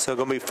pounding. So it's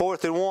going to be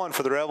 4th and 1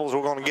 for the Rebels.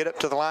 We're going to get up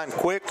to the line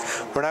quick.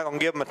 We're not going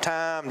to give them a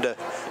time to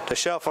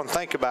shuffle and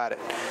think about it.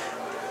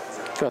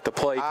 Got the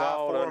play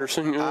called,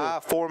 Anderson. I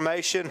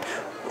formation.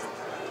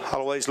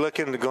 Holloway's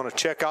looking. They're going to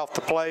check off the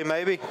play,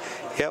 maybe.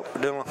 Yep.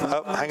 We're doing.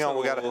 Oh, hang on.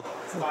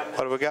 What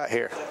do we got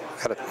here?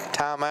 Got a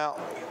timeout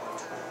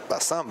by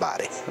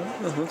somebody.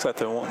 It looks like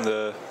they're wanting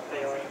to.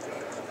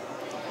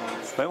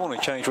 They want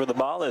to change where the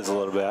ball is a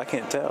little bit. I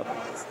can't tell.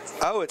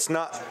 Oh, it's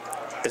not.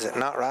 Is it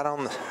not right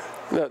on the?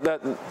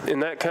 That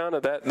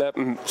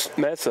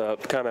mess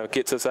up kind of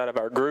gets us out of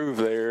our groove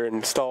there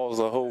and stalls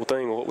the whole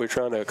thing, what we're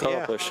trying to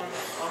accomplish.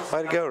 Yeah.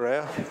 Way to go,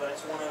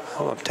 Ralph.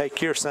 I'm going to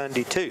take your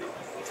Sunday too.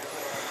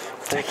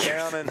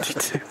 Down and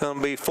going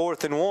to be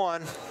 4th and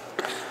 1.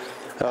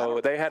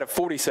 Oh, they had a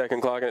 40-second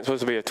clock, and it's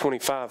supposed to be a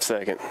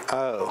 25-second.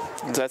 Oh.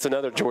 That's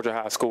another Georgia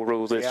high school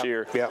rule this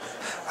year. Yep.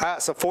 All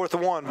right, so 4th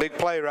and 1. Big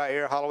play right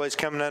here. Holloway's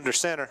coming under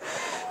center.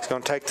 He's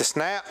going to take the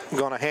snap.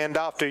 Going to hand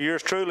off to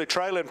yours truly.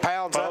 Traylon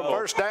pounds on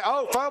 1st down.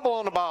 Oh, fumble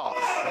on the ball.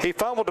 He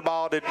fumbled the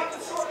ball.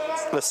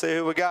 Let's see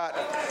who we got.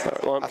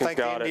 I think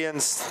the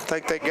Indians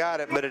think they got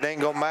it, but it ain't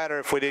going to matter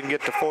if we didn't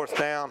get to 4th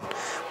down.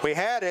 We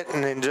had it,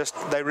 and then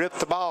they ripped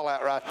the ball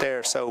out right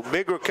there. So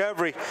big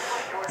recovery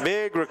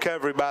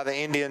by the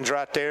Indians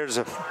right there.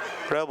 The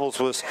Rebels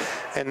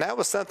and that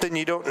was something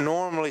you don't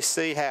normally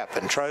see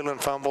happen. Traylon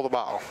fumbled the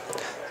ball.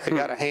 They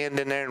got a hand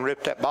in there and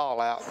ripped that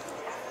ball out.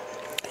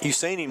 You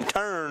seen him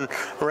turn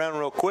around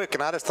real quick,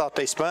 and I just thought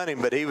they spun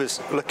him, but he was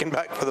looking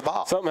back for the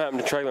ball. Something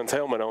happened to Traylon's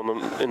helmet on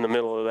them in the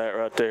middle of that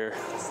right there.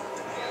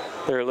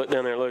 They're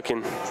down there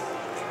looking.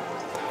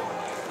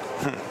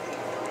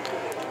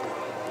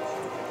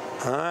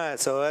 All right,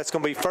 so that's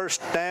going to be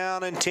 1st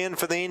down and 10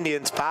 for the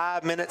Indians.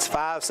 5 minutes,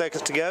 5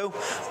 seconds to go.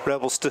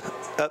 Rebels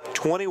up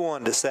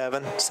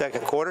 21-7,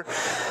 2nd quarter.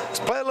 Let's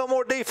play a little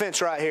more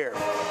defense right here.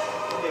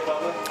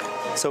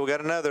 So we got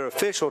another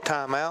official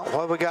timeout.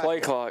 What have we got? Play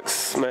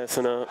clock's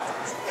messing up.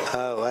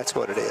 Oh, that's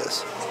what it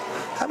is.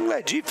 I'm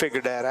glad you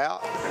figured that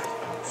out.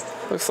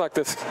 Looks like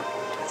this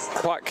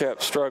clock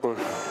kept struggling.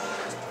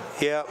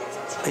 Yep,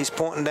 he's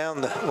pointing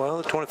down the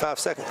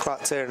 25-second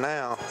clock's there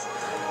now.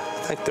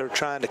 I think they're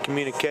trying to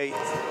communicate.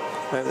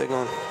 Maybe they're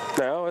going.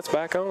 No, it's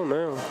back on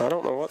now. I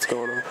don't know what's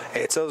going on.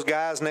 It's those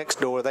guys next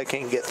door. They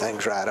can't get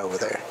things right over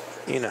there.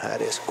 You know how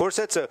it is. Of course,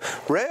 that's a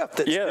ref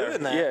that's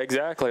doing that. Yeah,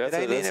 exactly. It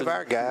ain't any of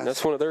our guys.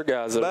 That's one of their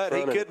guys. But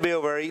he could be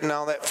over there eating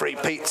all that free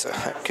pizza.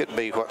 That could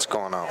be what's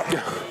going on.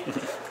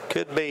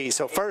 Could be.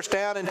 So 1st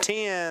down and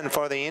 10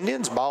 for the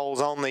Indians.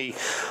 Ball's on the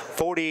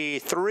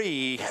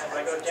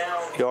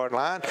 43-yard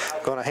line.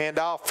 Going to hand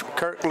off.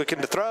 Kirk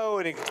looking to throw,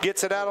 and he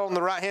gets it out on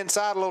the right-hand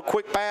side. A little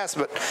quick pass,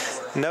 but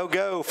no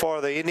go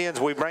for the Indians.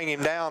 We bring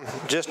him down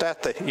just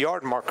at the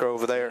yard marker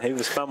over there. He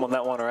was fumbling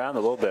that one around a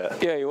little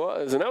bit. Yeah, he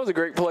was. And that was a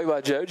great play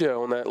by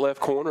JoJo on that left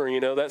corner.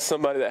 You know, that's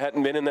somebody that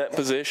hadn't been in that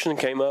position,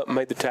 came up and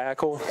made the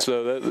tackle.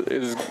 So that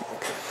is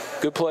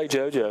good play,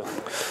 JoJo.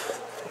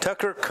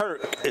 Tucker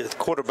Kirk is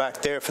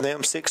quarterback there for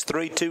them,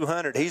 6'3",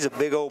 200. He's a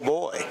big old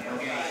boy.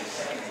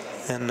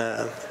 And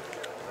so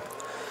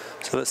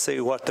let's see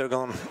what they're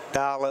going to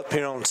dial up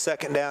here on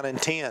 2nd down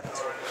and 10.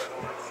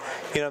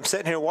 You know, I'm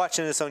sitting here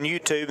watching this on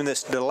YouTube and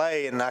this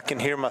delay, and I can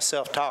hear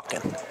myself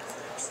talking.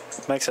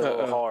 Makes it a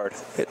little hard.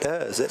 It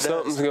does.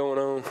 Something's going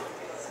on.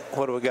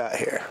 What do we got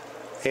here?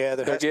 Yeah,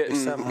 there has to be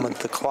something with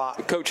the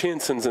clock. Coach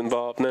Henson's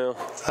involved now.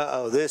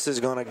 Uh-oh, this is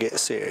going to get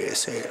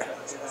serious here.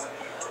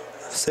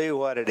 See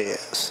what it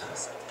is.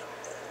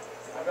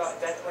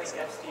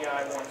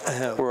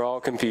 We're all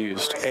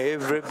confused.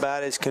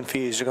 Everybody's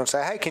confused. They're going to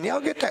say, hey, can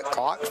y'all get that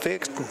clock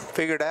fixed and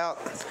figured out?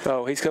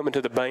 Oh, he's coming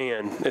to the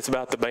band. It's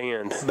about the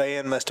band.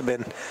 Band must have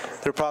been,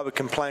 they're probably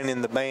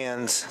complaining the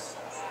band's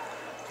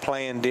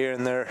playing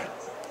during their,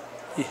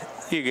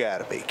 you got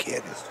to be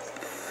kidding.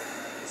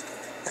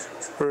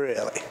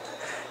 Really.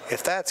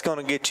 If that's going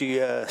to get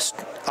you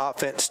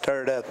offense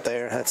stirred up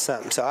there, that's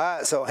something. So, all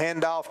right, so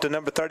hand off to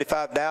number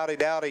 35, Dowdy.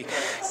 Dowdy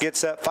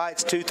gets up,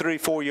 fights 2, 3,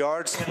 4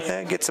 yards,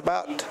 and gets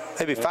about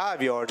maybe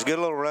 5 yards. Good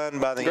little run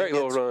by the Great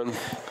Indians. Little run.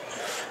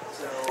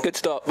 Good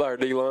stop by our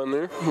D-line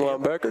there,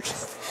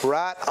 linebackers.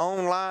 Right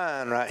on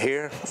line right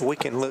here. We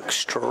can look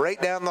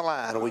straight down the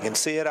line. We can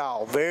see it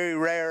all. Very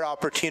rare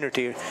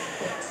opportunity.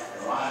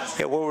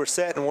 Yeah, where we're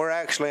sitting, we're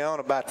actually on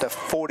about the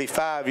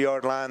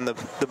 45-yard line, the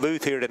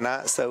booth here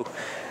tonight. So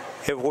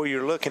where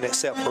you're looking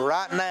except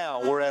right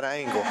now we're at an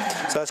angle.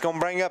 So that's going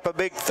to bring up a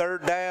big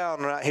third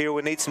down right here.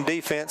 We need some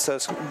defense. So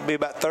it's going to be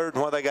about third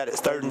and what they got it,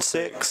 3rd and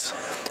 6.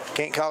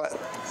 Can't call it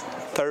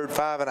 3rd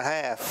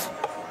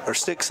 5.5 or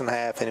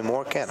 6.5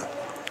 anymore, can I?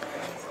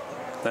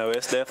 No,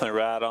 it's definitely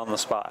right on the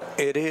spot.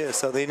 It is.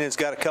 So the Indians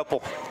got a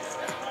couple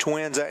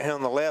twins out here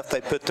on the left.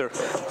 They put their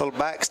little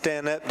back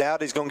stand up.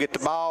 Dowdy's going to get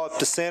the ball up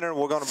to center.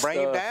 We're going to bring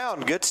him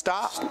down. Good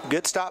stop.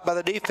 Good stop by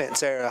the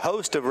defense there. A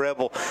host of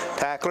Rebel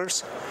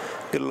tacklers.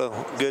 Get a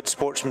little good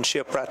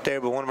sportsmanship right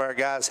there, but one of our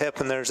guys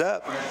helping theirs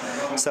up.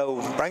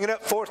 So bring it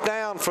up 4th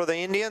down for the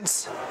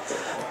Indians.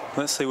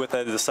 Let's see what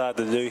they decide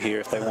to do here,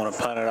 if they want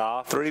to punt it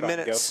off. 3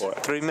 minutes,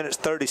 3 minutes,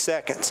 30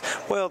 seconds.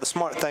 Well, the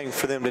smart thing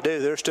for them to do,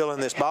 they're still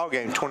in this ball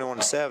game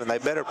 21-7. They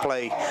better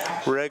play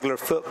regular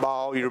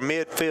football. Your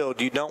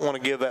midfield, you don't want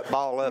to give that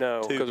ball up.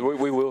 No, because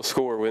we will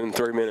score within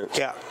 3 minutes.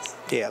 Yeah.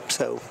 Yeah,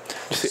 so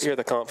hear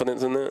the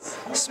confidence in that.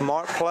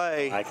 Smart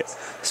play. Like it.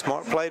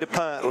 Smart play to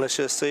punt. Let's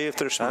just see if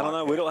they're smart. I don't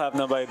know. We don't have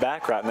nobody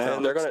back right now.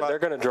 And they're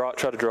gonna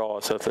try to draw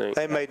us, I think.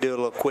 They may do a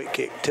little quick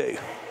kick too.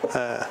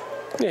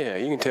 Yeah,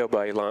 you can tell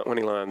by when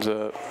he lines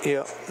up.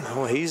 Yeah.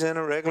 Well, he's in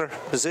a regular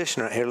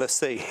position right here. Let's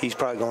see. He's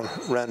probably going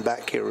to run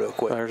back here real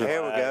quick. There we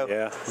go.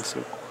 Yeah.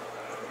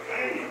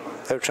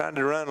 They're trying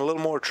to run a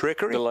little more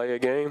trickery. Delay a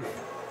game.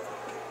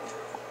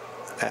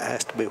 That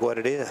has to be what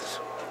it is.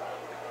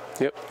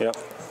 Yep.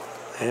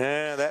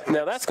 Yeah,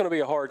 now that's going to be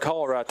a hard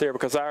call right there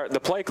because the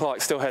play clock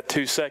still had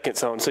 2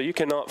 seconds on, so you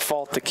cannot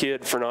fault the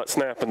kid for not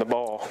snapping the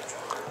ball.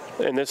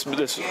 And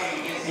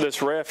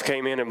this ref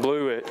came in and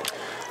blew it,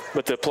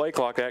 but the play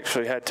clock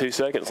actually had 2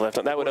 seconds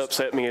left. That would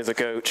upset me as a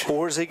coach.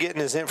 Where's he getting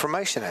his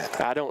information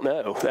at? I don't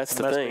know. That's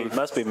the thing.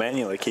 Must be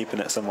manually keeping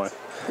it somewhere.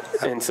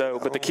 And so,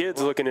 but the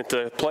kid's looking at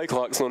the play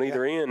clocks on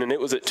either end, and it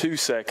was at 2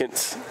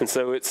 seconds, and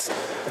so it's.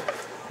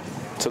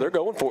 So they're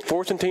going for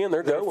 4th and 10.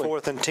 They're going.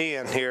 4th and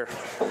 10 here.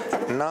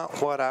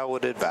 Not what I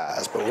would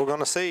advise, but we're going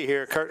to see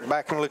here. Kurt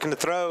back and looking to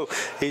throw.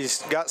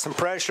 He's got some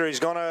pressure. He's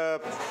going to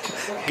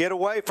get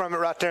away from it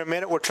right there in a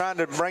minute. We're trying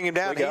to bring him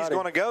down. He's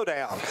going to go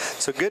down.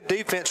 So good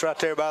defense right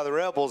there by the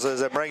Rebels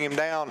as they bring him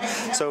down.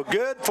 So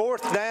good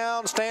 4th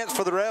down stance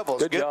for the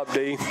Rebels. Good job,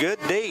 D. Good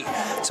D.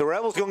 So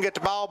Rebels going to get the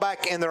ball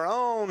back in their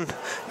own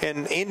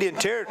in Indian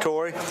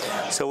territory.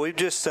 So we've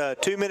just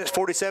 2 minutes,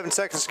 47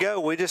 seconds to go.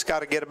 We just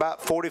got to get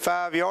about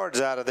 45 yards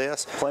out of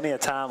this. Plenty of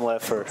time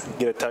left for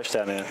get a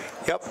touchdown in.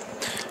 Yep.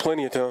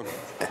 Plenty of time.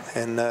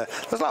 And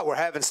looks like we're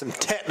having some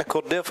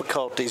technical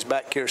difficulties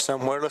back here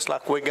somewhere. Looks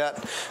like we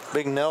got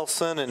Big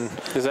Nelson and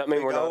does that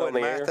mean we're not on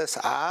the Mathis.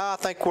 I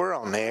think we're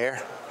on the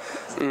air.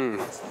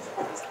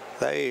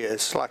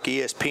 It's like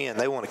ESPN.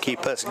 They want to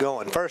keep us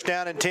going. 1st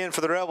down and 10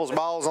 for the Rebels.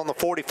 Ball's on the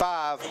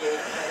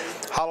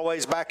 45.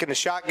 Holloway's back in the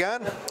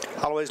shotgun.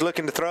 Holloway's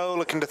looking to throw,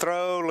 looking to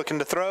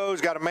throw. He's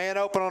got a man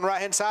open on the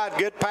right-hand side.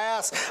 Good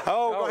pass. We're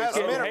going to have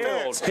some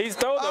interference. He's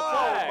throwing the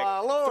flag. Oh, my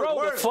Lord.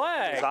 Throw the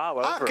flag.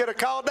 I could have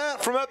called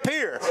that from up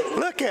here.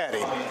 Look at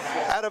him.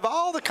 Out of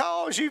all the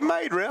calls you've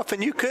made, ref,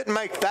 and you couldn't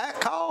make that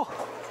call,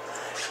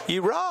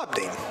 you robbed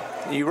him.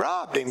 You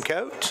robbed him,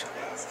 Coach.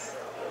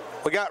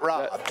 We got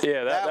robbed.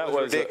 That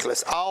was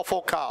ridiculous.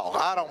 Awful call.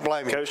 I don't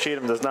blame him. Coach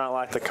Cheatham does not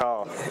like the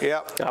call.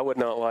 Yep. I would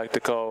not like the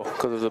call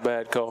because it was a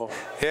bad call.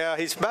 Yeah,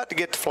 he's about to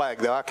get the flag,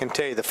 though. I can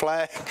tell you the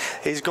flag.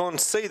 He's going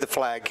to see the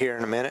flag here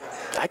in a minute.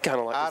 I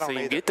kind of like to see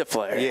him get the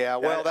flag. Yeah,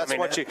 well, that's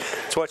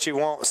what you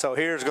want. So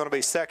here's going to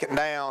be 2nd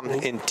down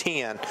and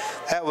 10.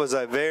 That was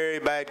a very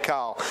bad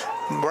call.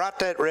 Write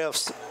that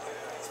ref's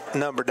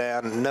number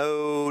down.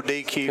 No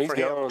DQ for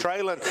him.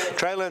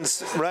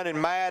 Traylin's running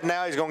mad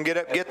now. He's going to get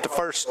up, get the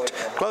close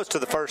to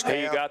the 1st down.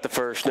 He got the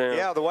 1st down.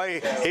 Yeah, the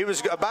way he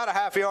was about a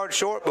half yard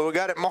short, but we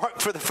got it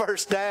marked for the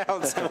 1st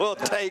down, so we'll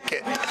take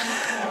it.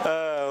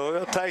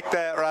 We'll take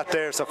that right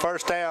there. So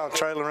 1st down,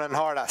 Traylon running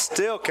hard. I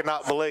still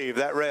cannot believe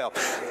that ref.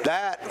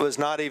 That was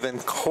not even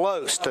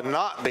close to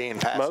not being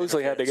passed.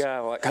 Mosley had the guy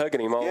like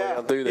hugging him all the way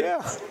down through there.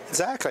 Yeah,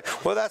 exactly.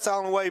 Well, that's the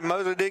only way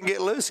Mosley didn't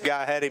get loose. The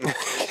guy had him.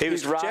 He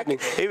was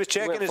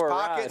checking his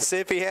pockets, see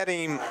if he had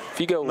any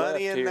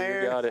money in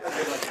there. You got it. All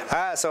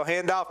right, so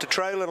hand off to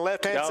Traylon,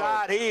 left-hand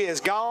side. He is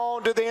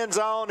gone to the end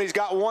zone. He's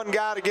got one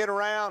guy to get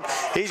around.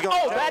 He's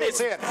going to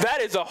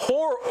that is a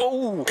horror.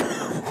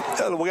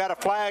 We got a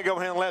flag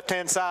over here on the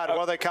left-hand side. What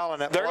are they calling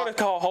that? They're going to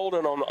call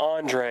holding on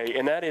Andre,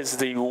 and that is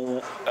the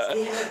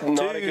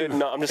not a good.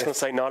 No, I'm just going to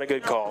say not a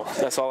good call.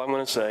 That's all I'm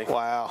going to say.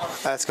 Wow,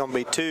 that's going to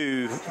be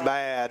 2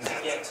 bad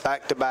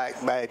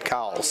back-to-back bad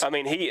calls. I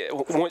mean,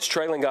 once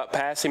Traylon got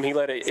past him, he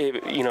let it. He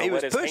was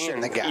let his pushing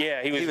hand. the guy.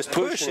 Yeah, he was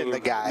pushing the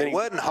guy. He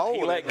wasn't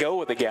holding. He let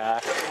go of the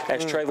guy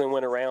as Traylon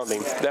went around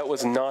him. That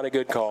was not a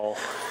good call.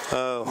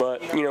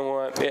 But you know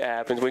what? It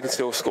happens. We can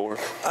still score.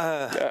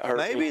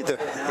 Maybe the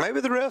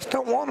refs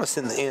don't want us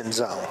in the end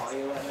zone.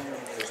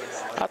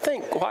 I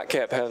think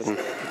Whitecap has them.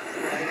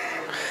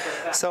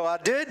 So I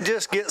did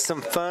just get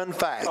some fun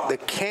fact. The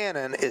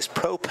cannon is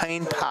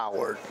propane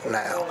powered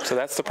now. So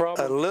that's the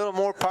problem? A little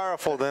more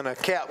powerful than a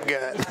cap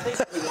gun.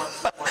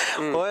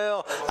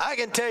 Well, I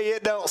can tell you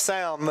it don't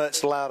sound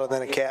much louder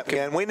than a cap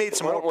gun. We need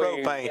some more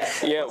propane.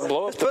 Yeah,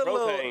 blow up the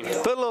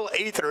propane. Put a little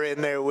ether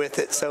in there with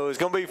it. So it's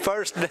going to be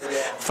first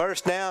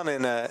down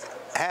in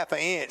half an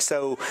inch.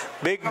 So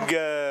big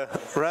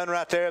run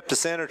right there up the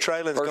center.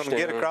 Traylon's going to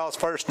get across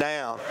first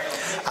down.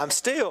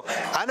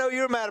 I know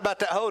you're mad about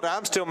that hold.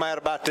 I'm still mad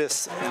about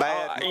this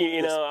bad.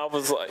 I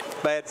was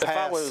like, bad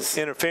pass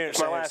interference.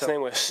 If my last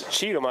name was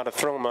Cheatham, I'd have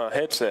thrown my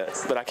headset,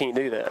 but I can't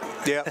do that.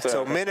 Yeah.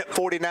 So minute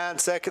 49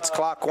 seconds.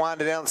 Clock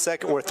winding down the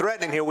second. We're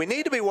threatening here. We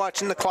need to be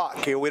watching the clock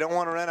here. We don't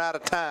want to run out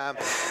of time.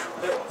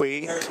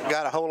 We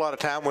got a whole lot of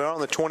time. We're on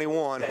the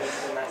 21.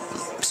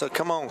 So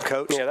come on,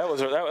 Coach. Yeah, that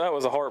was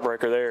a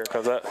heartbreaker there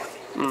because that.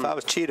 If I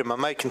was Cheatham, I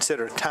may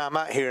consider a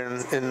timeout here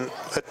and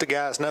let the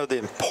guys know the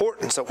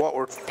importance of what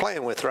we're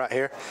playing with right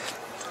here.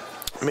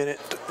 Minute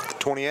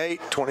 28,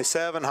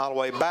 27,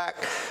 Holloway back,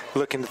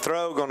 looking to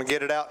throw, going to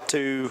get it out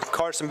to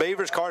Carson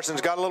Beavers.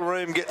 Carson's got a little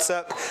room, gets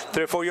up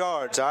 3 or 4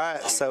 yards. All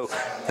right, so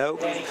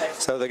nope.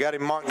 So they got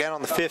him marked down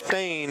on the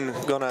 15.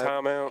 Going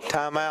to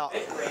timeout.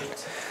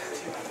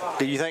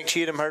 Do you think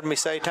Cheatham heard me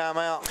say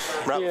timeout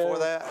right before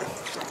that?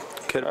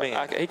 Could have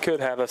been. He could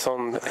have us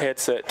on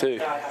headset too.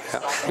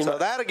 Yeah. So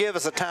that'll give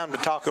us a time to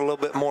talk a little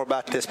bit more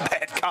about this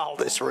bad call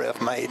this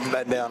ref made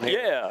down here.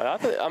 Yeah,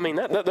 I mean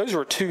those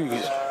were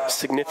 2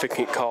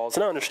 significant calls,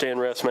 and I understand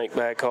refs make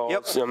bad calls.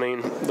 Yep. I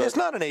mean, it's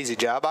not an easy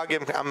job. I'll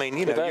give him. I mean,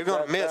 you're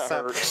going to miss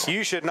something.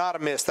 You should not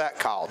have missed that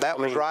call. That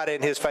was right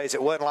in his face.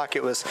 It wasn't like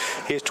it was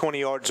his 20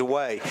 yards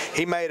away.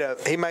 He made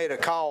a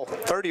call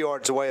 30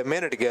 yards away a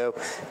minute ago.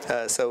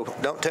 So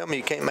don't tell me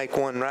you can't make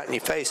one right in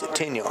your face at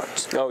 10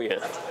 yards. Oh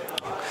yeah.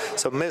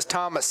 So Ms.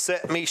 Thomas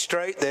set me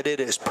straight that it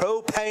is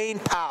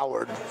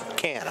propane-powered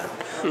cannon.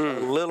 A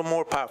little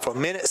more powerful.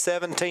 Minute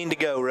 17 to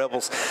go,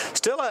 Rebels.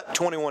 Still up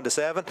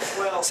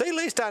 21-7. See, at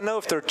least I know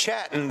if they're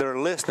chatting, they're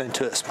listening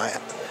to us, man.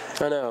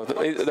 I know.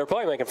 They're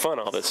probably making fun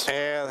of us.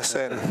 Yeah, what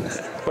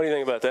do you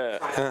think about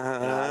that?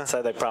 I'd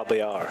say they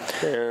probably are.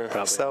 Yeah.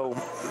 Probably. So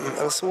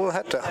we'll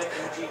have to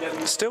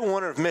still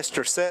wonder if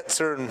Mr.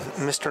 Setzer and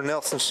Mr.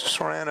 Nelson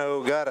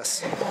Serrano got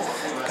us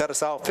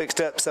all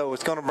fixed up. So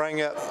it's going to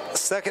bring up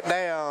second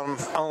down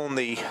on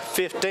the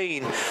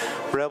 15.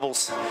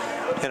 Rebels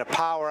in a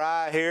power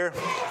eye here.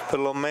 Put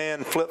a little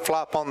man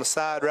flip-flop on the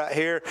side right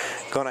here.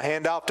 Going to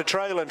hand off to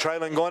Traylon.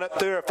 Traylon going up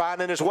there,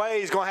 finding his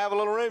way. He's going to have a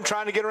little room,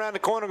 trying to get around the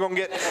corner. Going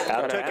to get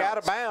out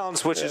of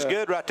bounds, which is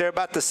good right there,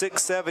 about the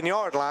 6-7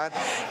 yard line.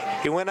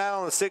 He went out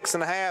on the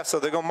 6.5, so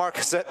they're going to mark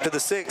us up to the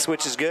 6,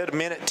 which is good. A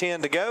minute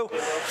 10 to go.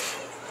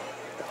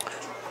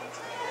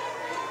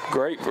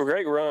 Great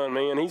run,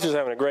 man. He's just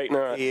having a great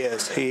night. He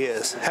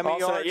is. How many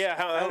yards?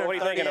 Yeah, what are you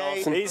thinking,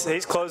 Austin?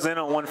 He's closing in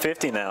on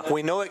 150 now.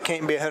 We know it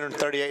can't be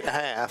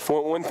 138.5.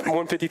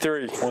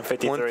 153.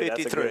 153.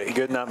 That's a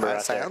good number.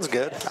 That sounds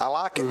good. I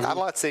like it. I'd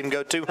like to see him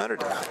go 200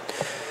 tonight.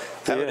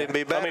 That would even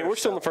be better. I mean, we're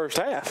still in the first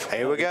half.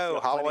 Here we go.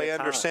 Holloway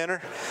under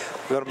center.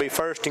 Going to be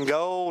first and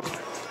goal.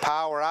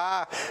 Power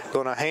eye.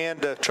 Going to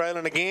hand to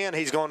Traylon again.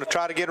 He's going to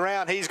try to get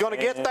around. He's going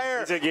to get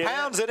there.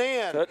 Pounds it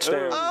in.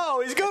 Touchdown.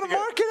 Oh, he's going to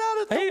mark it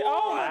out at the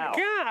Oh, my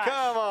God.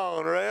 Come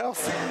on,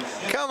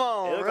 ref. Come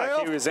on, ref.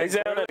 Like he was He's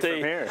out at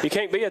the. You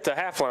can't be at the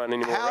half line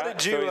anymore. How right?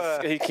 did you?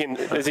 So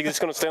is he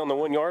just going to stay on the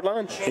 1 yard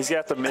line? He's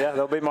got the. Yeah,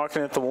 they'll be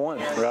marking at the 1,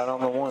 right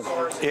on the 1.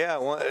 Yeah,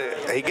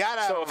 he got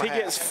out. So if he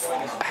gets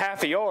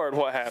half a yard,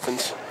 what happens?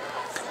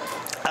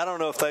 I don't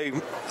know if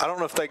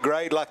they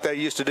grade like they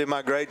used to do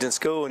my grades in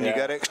school, and you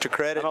got extra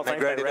credit and they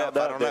grade it up.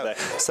 I don't know.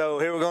 So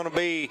here we're going to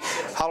be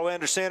Holloway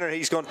under center.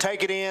 He's going to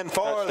take it in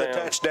for the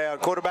touchdown.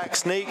 Quarterback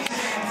sneak,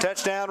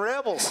 touchdown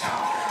Rebels.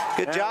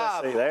 Good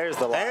job. There's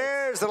the lights.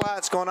 There's the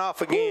lights going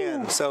off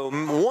again. So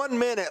 1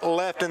 minute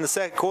left in the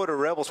second quarter.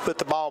 Rebels put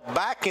the ball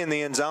back in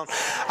the end zone.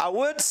 I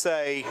would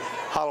say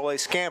Holloway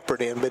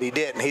scampered in, but he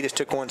didn't. He just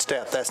took one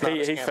step. That's not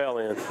He fell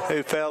in.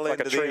 He fell like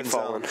into a tree the end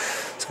zone. falling.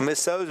 So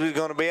Miss Soseby's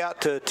going to be out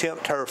to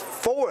attempt her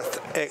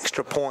 4th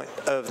extra point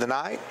of the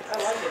night.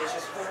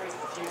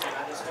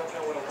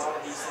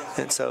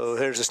 And so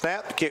there's a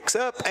snap, kicks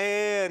up,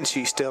 and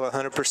she's still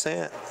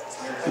 100%.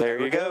 There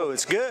you go.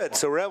 It's good.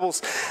 So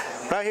Rebels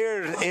right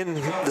here in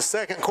the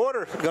second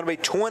quarter going to be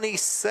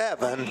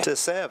 27-7.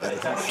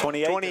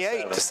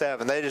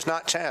 28-7. They just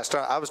not chanced.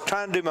 I was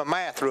trying to do my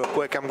math real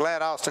quick. I'm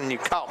glad, Austin, you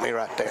caught me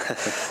right there.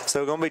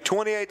 So going to be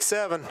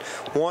 28-7,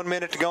 1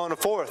 minute to go in the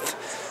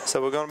fourth.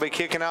 So we're going to be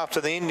kicking off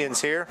to the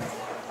Indians here.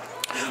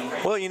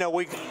 Well, you know,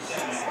 we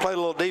played a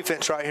little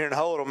defense right here and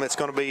hold them. It's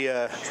going to be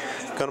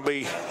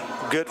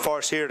good for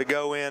us here to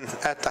go in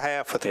at the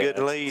half with a good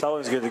lead. It's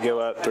always good to go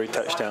up 3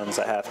 touchdowns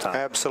at halftime.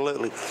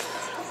 Absolutely.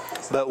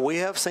 But we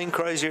have seen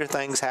crazier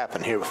things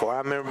happen here before. I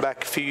remember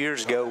back a few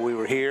years ago we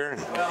were here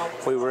and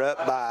we were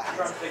up by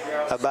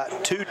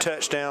about 2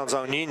 touchdowns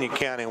on Union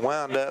County and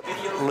wound up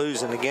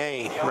losing the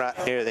game right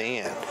near the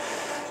end.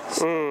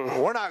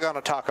 We're not going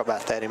to talk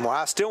about that anymore.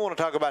 I still want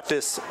to talk about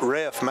this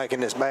ref making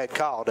this bad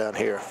call down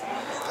here.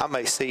 I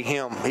may see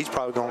him. He's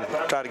probably going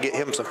to try to get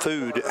him some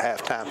food at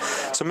halftime.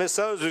 So Miss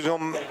Sosa's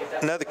going to,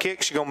 another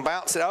kick, she's going to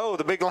bounce it. Oh,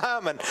 the big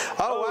lineman.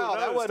 Oh, wow,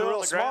 that wasn't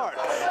real smart.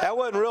 That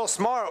wasn't real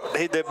smart.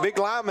 The big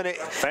lineman,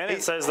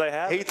 Fannin says they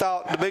have. He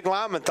thought, the big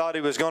lineman thought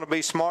he was going to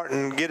be smart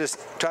and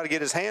try to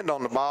get his hand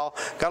on the ball.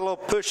 Got a little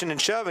pushing and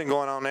shoving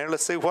going on there.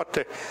 Let's see what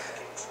the.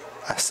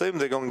 I assume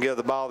they're going to give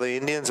the ball to the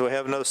Indians. We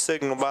have no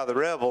signal by the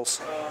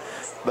Rebels.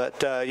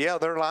 But, yeah,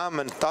 their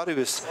lineman thought he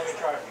was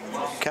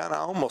kind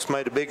of almost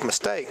made a big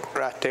mistake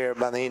right there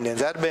by the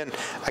Indians. That'd have been,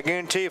 I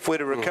guarantee if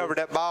we'd have recovered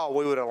that ball,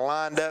 we would have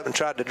lined up and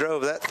tried to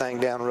drove that thing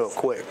down real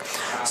quick.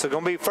 So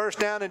going to be first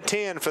down and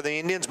 10 for the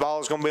Indians. Ball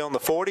is going to be on the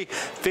 40.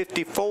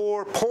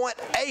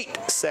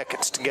 54.8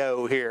 seconds to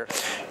go here.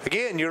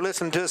 Again, you're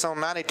listening to us on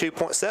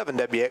 92.7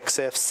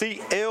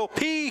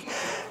 WXFCLP.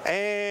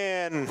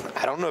 And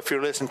I don't know if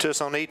you're listening to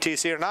us on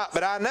ETC or not,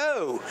 but I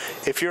know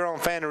if you're on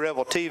Fannin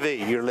Rebel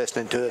TV, you're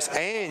listening to us.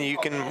 And you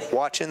can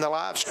watch in the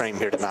live stream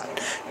here tonight.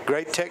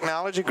 Great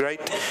technology,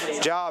 great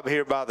job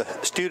here by the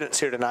students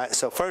here tonight.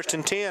 So first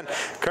and 10,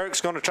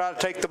 Kirk's going to try to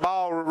take the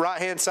ball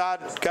right-hand side.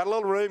 Got a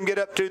little room, get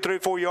up 2, 3,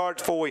 4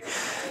 yards before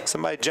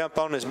somebody jump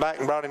on his back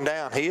and brought him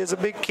down. He is a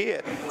big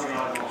kid.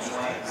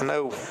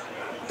 I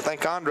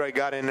think Andre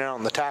got in there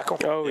on the tackle.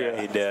 Oh, yeah.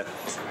 He did.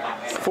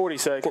 40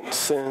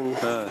 seconds. And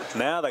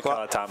now they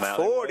call a timeout.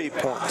 40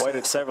 points.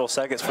 Waited several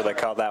seconds before they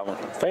called that one.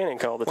 Fannin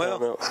called the timeout.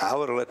 Well, I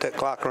would have let that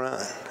clock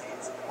run.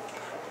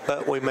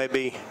 But we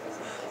may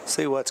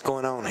see what's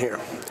going on here.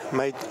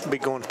 May be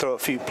going to throw a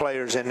few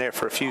players in there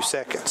for a few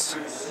seconds.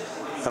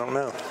 I don't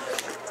know.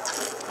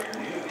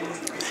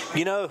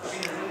 You know,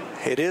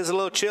 it is a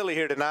little chilly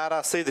here tonight.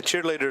 I see the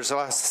cheerleaders,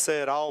 like I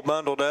said, all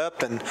bundled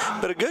up,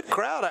 but a good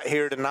crowd out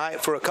here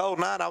tonight for a cold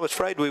night. I was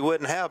afraid we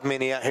wouldn't have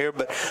many out here,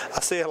 but I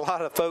see a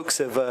lot of folks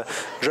have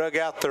drug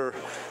out their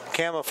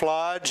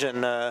camouflage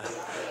and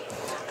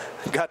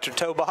got their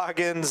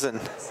toboggans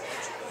and.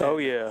 Oh,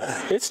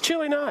 yeah. It's a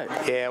chilly night.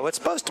 Yeah, well, it's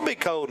supposed to be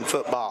cold in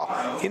football.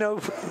 You know,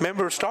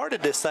 remember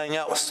started this thing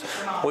out,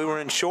 we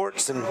were in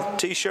shorts and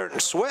T-shirt and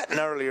sweating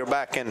earlier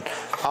back in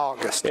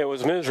August. It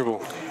was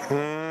miserable.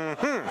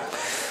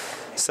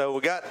 So we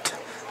got,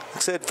 like I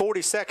said,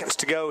 40 seconds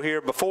to go here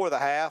before the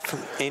half.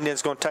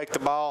 Indians going to take the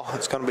ball.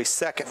 It's going to be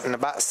second and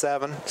about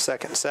 7.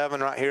 Second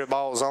 7 right here. The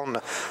ball's on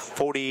the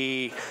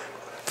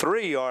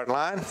 43-yard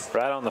line.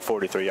 Right on the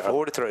 43-yard.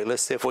 43.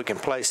 Let's see if we can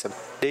place him.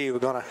 We're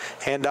going to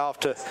hand off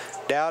to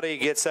Dowdy.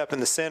 Gets up in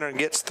the center and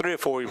gets 3 or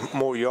 4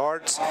 more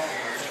yards.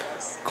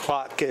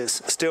 Clock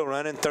is still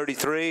running,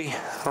 33.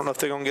 I don't know if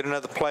they're going to get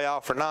another play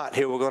off or not.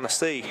 Here we're going to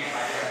see.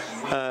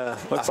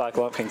 Looks like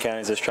Lumpkin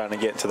County's just trying to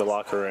get to the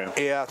locker room.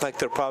 Yeah, I think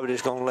they're probably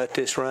just going to let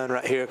this run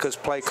right here because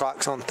play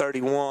clock's on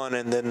 31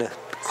 and then the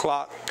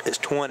clock is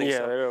 20. Yeah,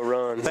 so they'll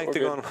run. I think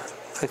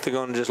they're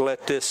going to just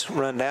let this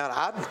run down.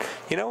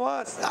 You know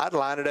what? I'd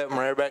line it up and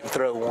rear back and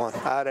throw one.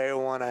 I'd air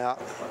one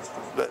out.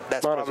 But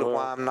that's probably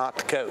why I'm not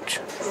the coach.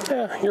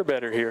 Yeah, you're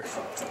better here.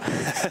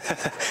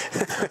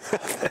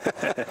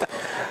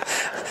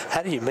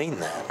 How do you mean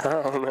that?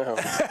 I don't know.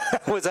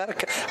 was that a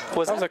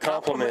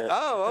compliment?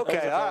 Oh,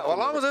 okay. All right. Well, as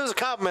long as it was a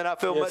compliment, I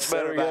feel much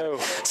better about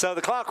it. So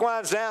the clock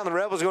winds down. The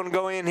Rebels are going to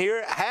go in here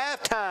at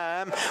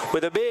halftime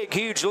with a big,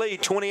 huge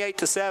lead,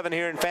 28-7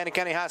 here in Fannin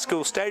County High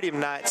School Stadium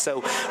night.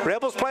 So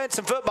Rebels playing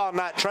some football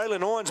tonight.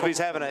 Traylon Owensby's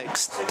having an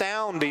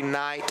astounding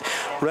night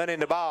running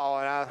the ball,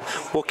 and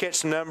we'll catch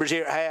some numbers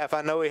here at half.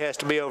 I know he has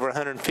to be over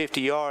 150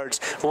 yards.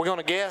 We're going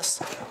to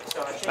guess.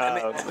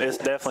 It's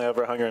definitely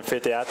over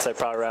 150. I'd say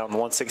probably around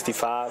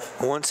 165.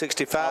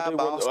 165.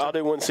 I'll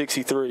do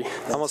 163.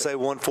 I'm going to say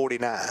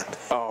 149.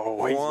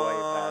 Oh, he's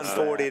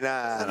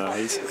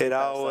 149. It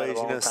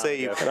always,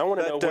 see. And I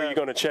want to know where you're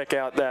going to check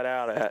that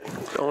out at.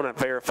 I want to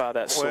verify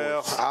that source.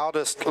 Well, I'll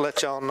just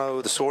let y'all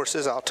know the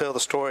sources. I'll tell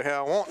the story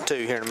how I want to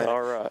here in a minute.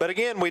 All right. But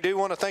again, we do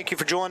want to thank you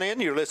for joining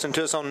in. You're listening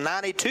to us on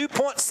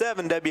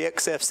 92.7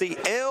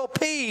 WXFC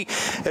LP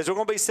as we're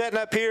going to be setting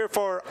up here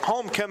for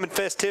homecoming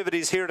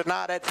festivities here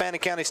tonight at Fannin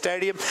County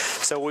Stadium.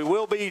 So we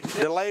will be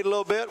delayed a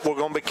little bit. We're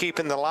going to be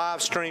keeping the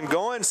live stream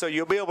going, so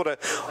you'll be able to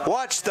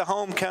watch the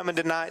homecoming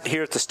tonight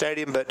here at the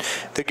stadium. But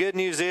the good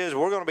news is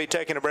we're going to be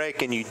taking a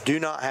break, and you do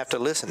not have to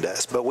listen to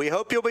us. But we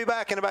hope you'll be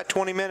back in about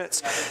 20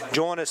 minutes.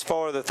 Join us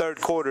for the third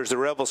quarter as the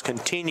Rebels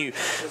continue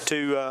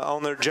to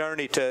on their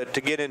journey to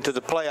get into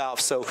the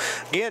playoffs. So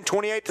again,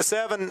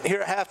 28-7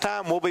 here at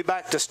halftime. We'll be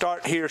back to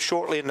start here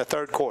shortly in the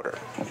third quarter.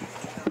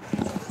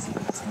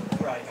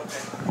 Right.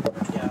 Okay.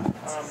 Yeah.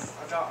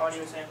 I've got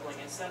audio sampling.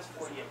 It says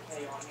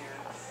 48K on here.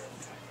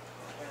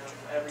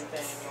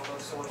 Everything, all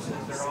those sources,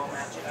 they're all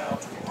matching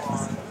up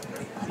on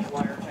the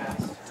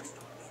wirecast.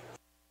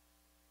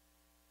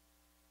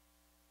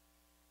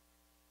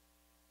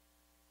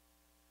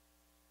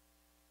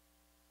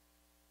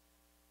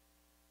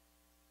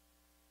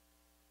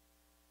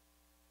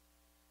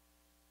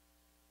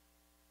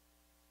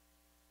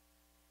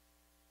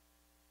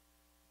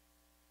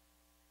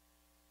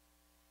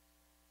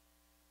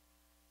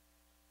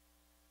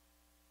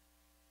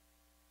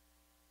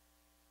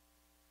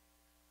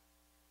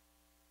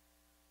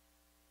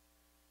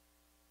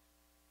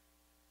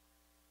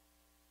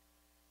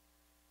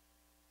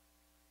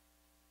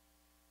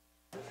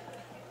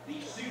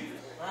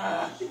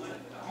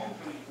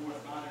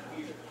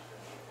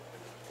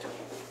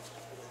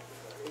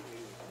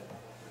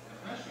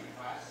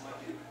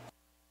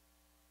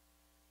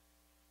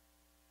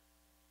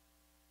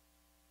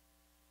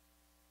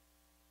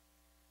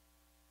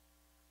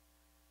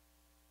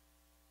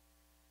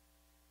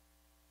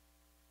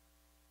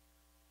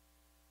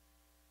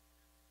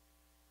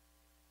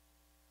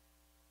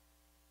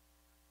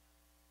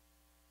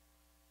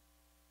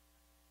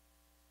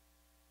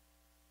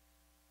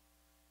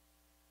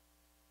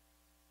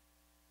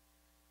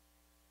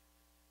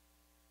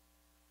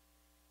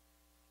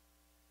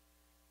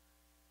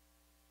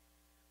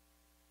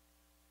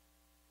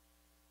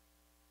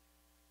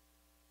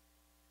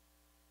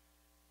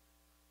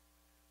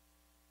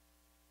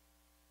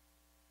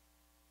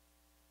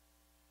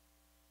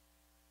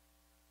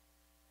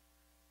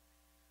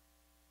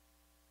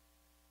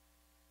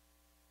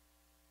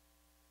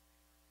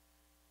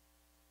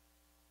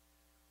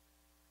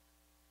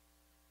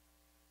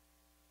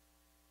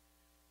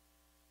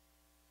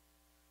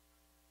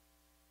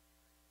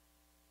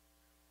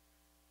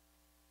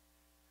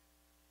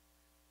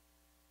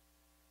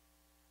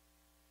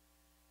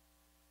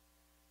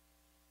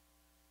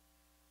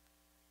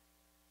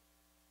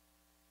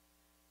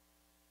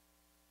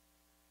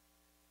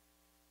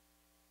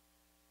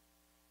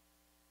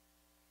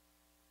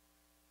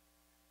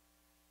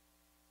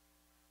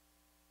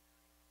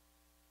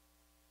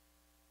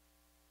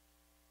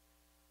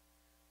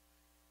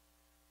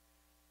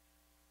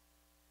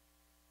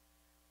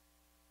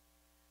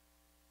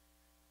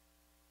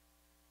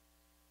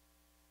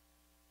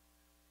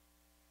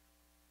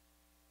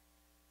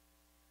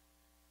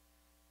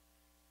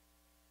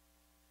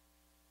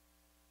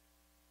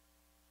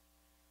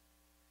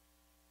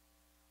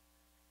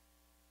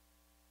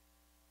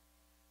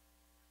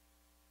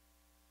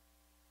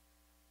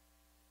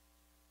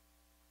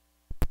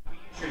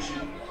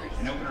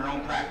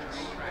 own practice.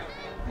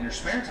 In her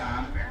spare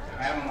time,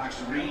 Adeline likes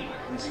to read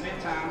and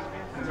spend time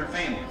with her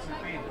family.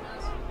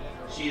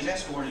 She is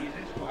escorted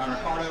by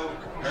Ricardo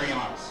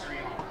Arianes.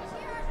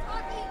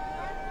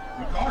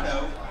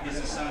 Ricardo is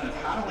the son of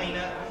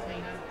Catalina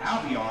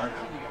Alvear.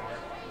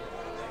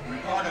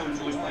 Ricardo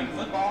enjoys playing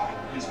football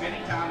and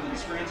spending time with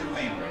his friends and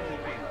family.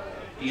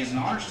 He is an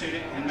honor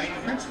student and made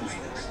the principal's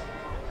list.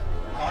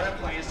 Ricardo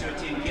plans to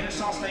attend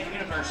Kennesaw State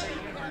University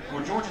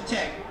or Georgia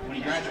Tech when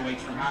he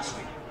graduates from high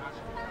school.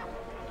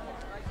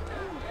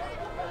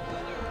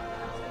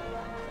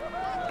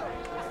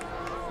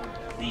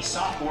 The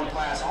sophomore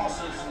class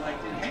also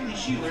selected Haley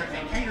Schuler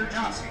and Cater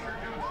Johnson.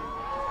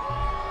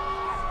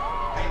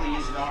 Haley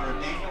is the daughter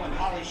of Daniel and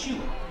Holly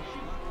Schuler.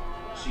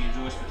 She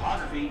enjoys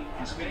photography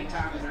and spending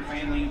time with her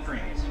family and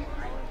friends.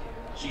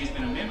 She has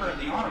been a member of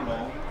the honor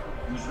roll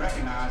and was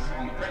recognized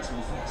on the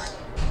principal's list.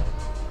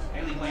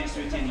 Haley plans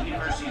to attend the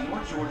University of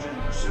North Georgia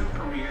and pursue a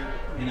career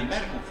in the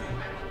medical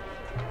field.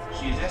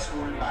 She is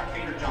escorted by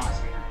Cater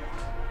Johnson.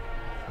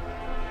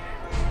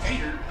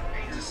 Cater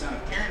is the son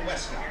of Karen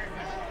Westcott.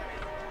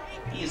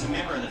 He is a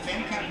member of the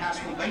Fannin County High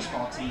School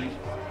baseball team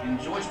and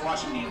enjoys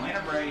watching the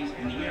Atlanta Braves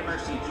and the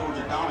University of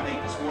Georgia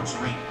dominate the sports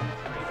arena.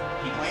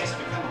 He plans to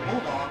become a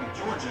Bulldog at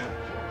Georgia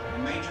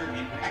and major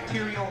in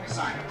bacterial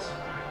science.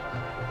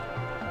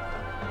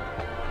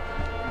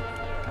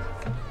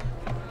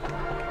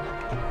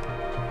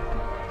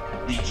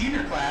 The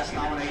junior class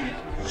nominated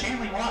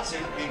Shanley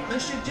Watson and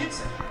Christian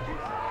Jensen.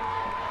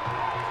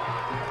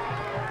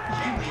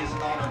 Shanley is the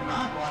daughter of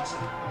Ryan Watson,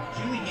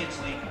 Julie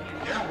Hensley,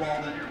 Darrell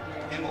Walden,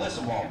 and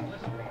Melissa Walden.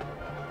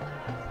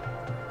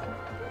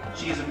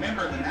 She is a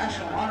member of the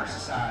National Honor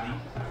Society,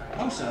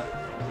 HOSA,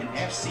 and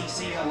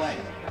FCCLA.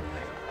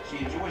 She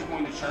enjoys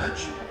going to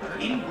church,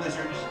 eating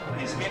blizzards,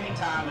 and spending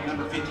time with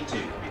number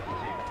 52.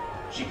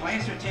 She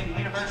plans to attend the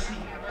University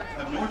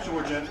of North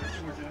Georgia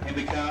and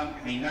become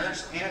a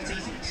nurse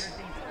anesthesiast.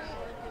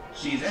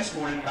 She is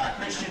escorted by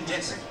Christian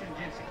Jensen.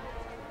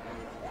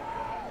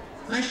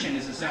 Christian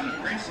is the son of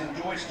Chris and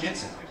Joyce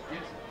Jensen.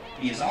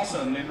 He is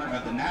also a member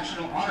of the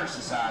National Honor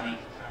Society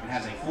and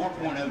has a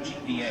 4.0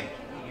 GPA.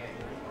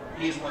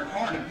 He has worked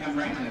hard to become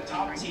ranked in the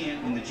top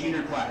 10 in the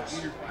junior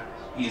class.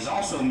 He is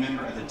also a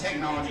member of the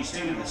Technology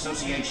Student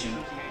Association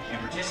and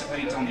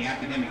participates on the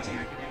academic team.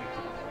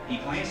 He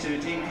plans to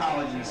attend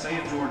college in the state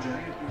of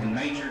Georgia and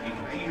major in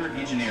computer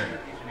engineering.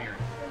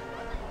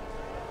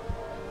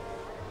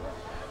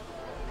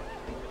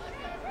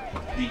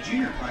 The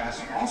junior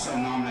class also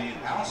nominated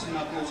Allison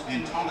Knuckles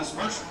and Thomas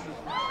Mercer.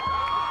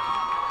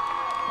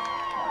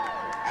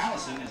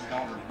 Allison is the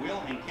daughter of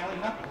Will and Kelly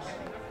Knuckles.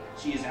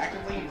 She is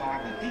actively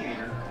involved in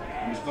theater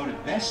and was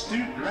voted Best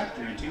Student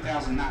Director in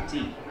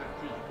 2019.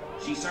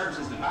 She serves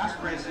as the Vice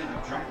President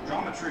of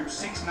Drama Troop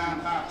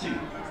 6952.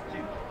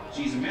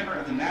 She is a member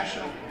of the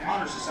National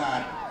Honor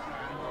Society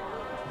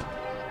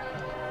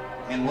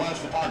and loves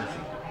photography.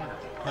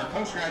 Her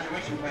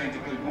post-graduation plans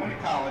include going to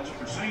college,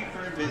 pursuing a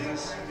career in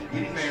business,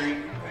 getting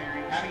married,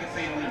 having a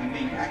family, and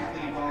being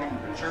actively involved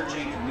in the church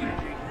and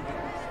community.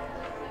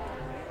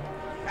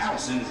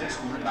 Allison is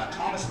escorted by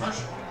Thomas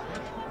Mercer.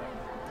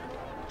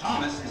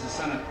 Thomas is the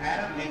son of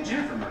Adam and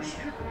Jennifer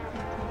Mercer.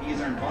 He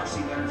has earned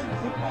varsity letters in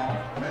football,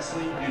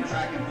 wrestling, and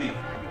track and field.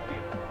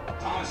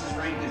 Thomas is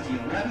ranked as the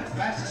 11th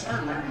fastest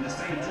hurdler in the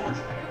state of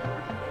Georgia.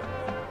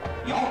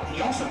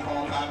 He also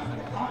qualified for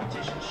the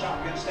competition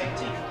shotgun state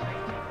team.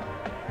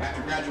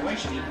 After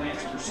graduation, he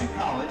plans to pursue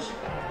college,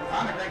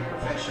 find a great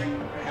profession,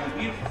 have a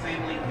beautiful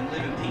family, and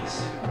live in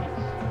peace.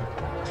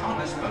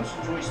 Thomas most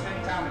enjoys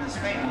spending time with his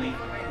family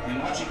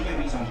and watching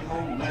movies on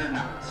cold winter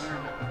nights.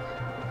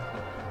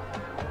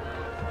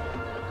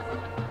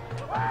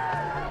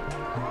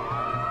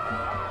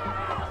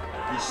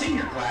 The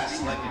senior class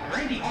selected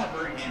Brandy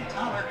Harper and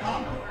Tyler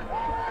Conley.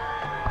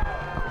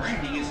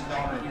 Brandy is the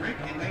daughter of Rick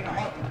and Dana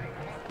Harper.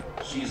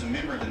 She is a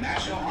member of the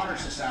National Honor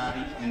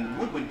Society and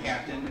Woodwind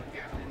captain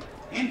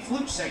and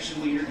flute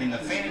section leader in the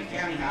Fannin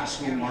County High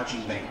School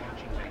marching band.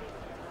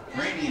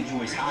 Brandy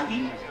enjoys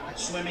hiking,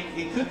 swimming,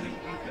 and cooking.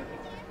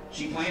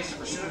 She plans to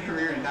pursue a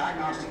career in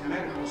diagnostic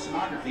medical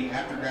sonography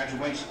after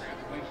graduation.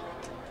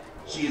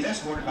 She is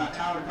escorted by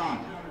Tyler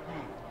Conley.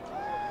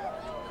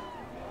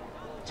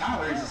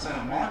 Tyler is the son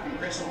of Mark and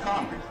Crystal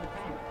Conley.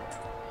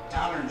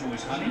 Tyler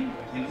enjoys hunting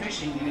and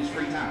fishing in his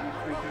free time.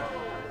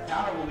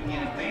 Tyler will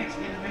begin advanced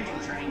individual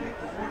training at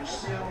the Fort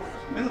Sill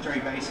military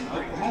base in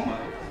Oklahoma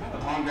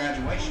upon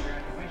graduation.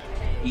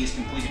 He has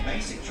completed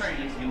basic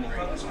training and will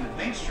focus on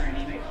advanced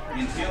training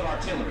in field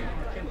artillery.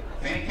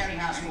 Fannin County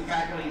High School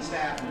faculty and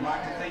staff would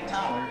like to thank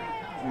Tyler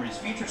for his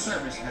future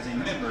service as a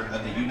member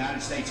of the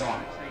United States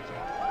Army.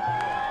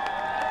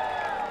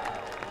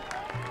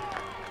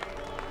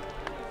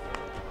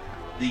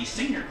 The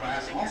senior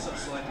class also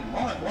selected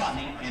Laura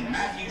Guatney and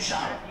Matthew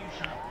Shire.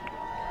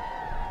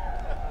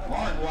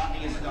 Laura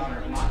Guatney is the daughter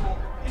of Michael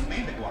and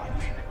Amanda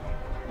Guatney.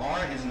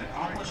 Laura is an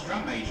accomplished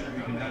drum major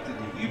who conducted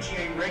the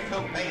UGA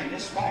Redcoat Band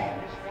this fall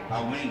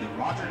by winning the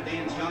Roger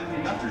Dan's Young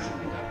Conductors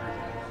Award.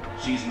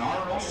 She's an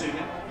honor roll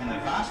student and the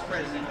Vice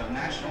President of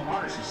National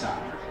Honor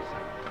Society.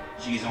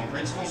 She is on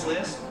principal's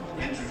list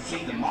and has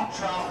received the Mock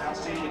Trial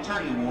Outstanding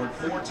Attorney Award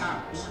 4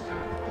 times.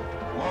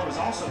 Laura was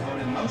also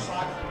voted most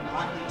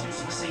likely to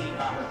succeed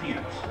by her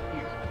peers.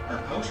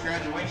 Her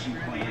post-graduation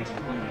plans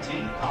include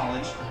attending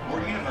college or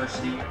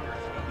university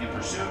and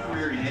pursue a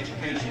career in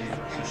education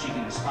so she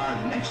can inspire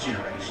the next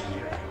generation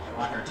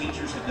like her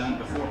teachers have done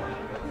before her.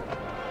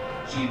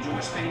 She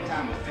enjoys spending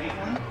time with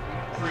family,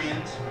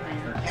 friends,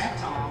 her cat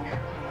Tom,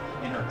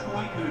 and her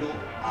toy poodle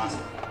Ozzy.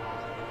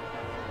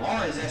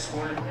 Laura is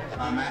escorted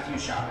by Matthew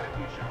Shire.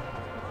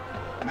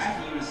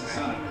 Matthew is the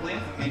son of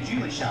Cliff and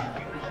Julie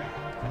Shire.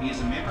 He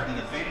is a member of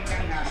the Fannin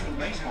County High School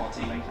baseball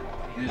team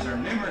and has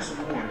earned numerous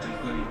awards,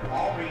 including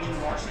All-Region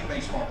Varsity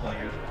Baseball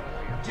Player,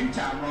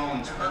 2-time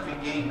Rawlings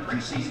Perfect Game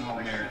Preseason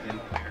All-American,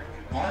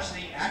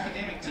 Varsity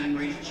Academic Team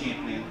Region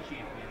Champion,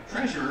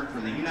 Treasurer for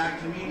the United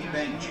Community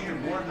Bank Junior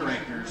Board of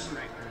Directors,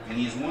 and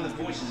he is one of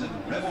the voices of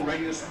the Rebel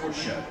Radio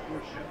Sports Show.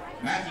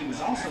 Matthew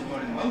was also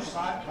voted most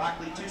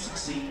likely to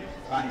succeed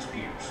by his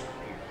peers.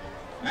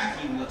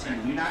 Matthew will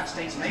attend the United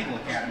States Naval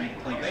Academy to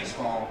play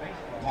baseball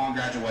upon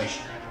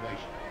graduation.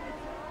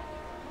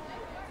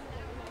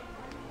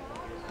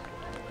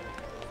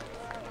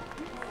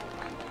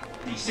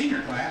 The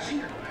senior class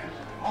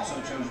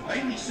also chose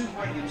Bailey Sue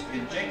Williams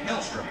and Jake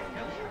Hellstrom.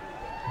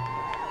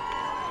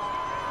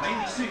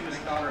 Bailey Sue is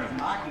the daughter of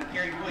Mike and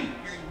Carrie Williams.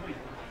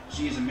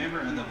 She is a member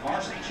of the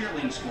varsity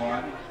cheerleading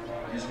squad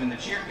and has been the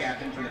cheer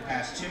captain for the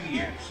past 2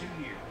 years.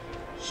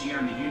 She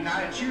earned the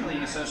United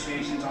Cheerleading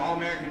Association's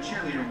All-American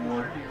Cheerleader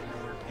Award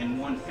and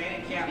won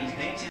Fannin County's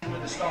Dancing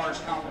with the Stars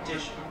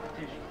competition.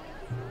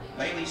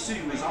 Bailey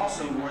Sue was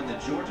also awarded the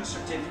Georgia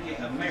Certificate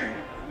of Merit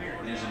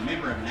and is a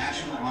member of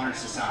National Honor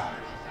Society.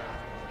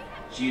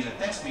 She is a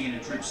thespian in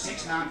Troop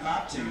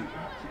 6952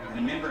 and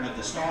a member of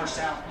the Star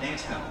South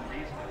Dance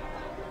Company.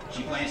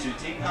 She plans to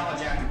attend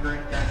college after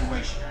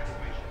graduation.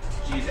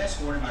 She is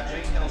escorted by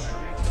Jake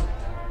Hellstrom.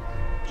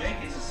 Jake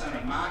is the son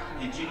of Mike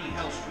and Jenny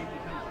Hellstrom.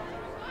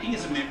 He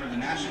is a member of the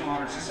National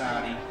Honor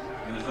Society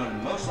and was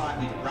voted most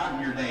likely to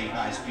brighten your day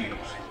by his peers.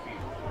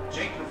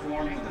 Jake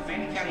performed with the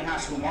Fannin County High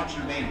School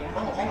Marching Band of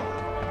Pearl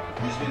Harbor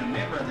and has been a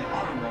member of the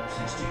Honor Roll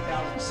since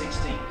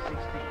 2016.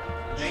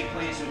 Jake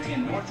plans to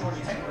attend North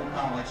Georgia Technical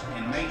College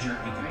and major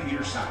in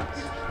computer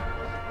science.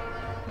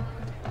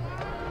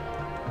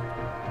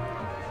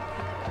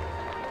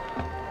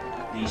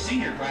 The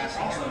senior class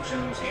also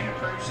chose Hannah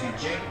Cruz and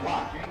Jake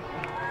White.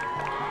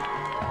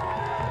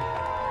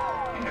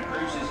 Hannah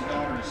Cruz is the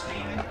daughter of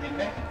Stephen and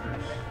Becky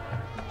Cruz.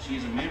 She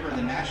is a member of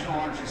the National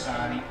Honor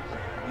Society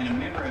and a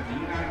member of the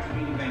United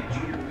Community Bank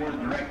Junior Board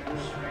of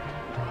Directors.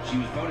 She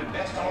was voted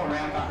best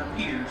all-around by her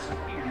peers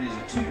and is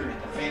a tutor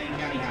at the Fannin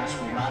County High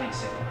School Writing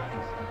Center.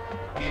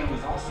 Hannah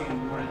was also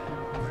awarded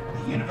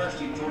the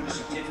University of Georgia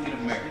Certificate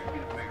of Merit.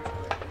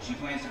 She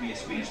plans to be a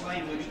speech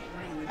language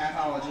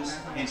pathologist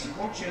and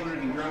support children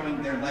in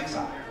growing their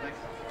lexile.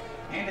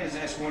 Hannah is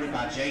escorted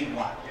by Jade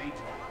White.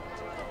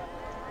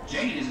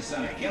 Jade is the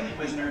son of Kelly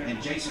Wisner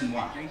and Jason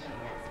White.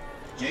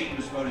 Jade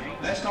was voted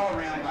best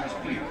all-around by his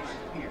peers.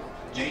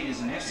 Jade is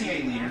an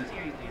FCA leader,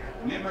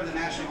 member of the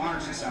National Honor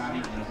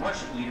Society, and a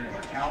worship leader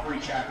at Calvary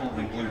Chapel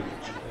in Blue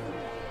Ridge.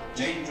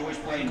 Jade enjoys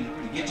playing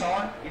the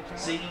guitar,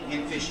 singing,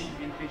 and fishing.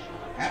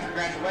 After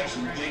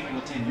graduation, Jade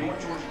will attend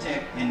North Georgia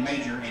Tech and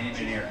major in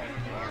engineering.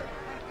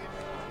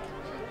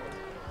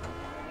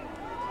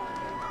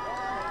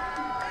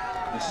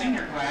 The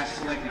senior class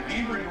selected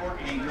Amber York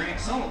and Grant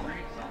Sullivan.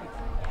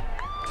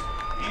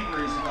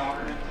 Amber is the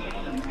daughter of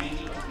Kenny and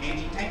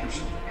Angie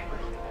Tankerson.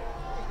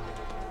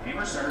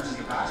 Amber serves as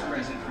the Vice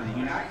President for the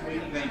United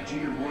Community Bank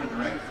Junior Board of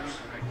Directors.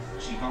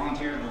 She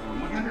volunteered over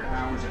 100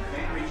 hours at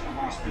Fannin Regional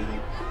Hospital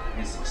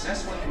and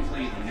successfully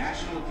completed the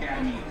National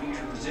Academy of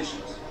Future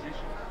Physicians.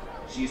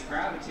 She is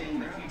proud of attending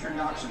the Future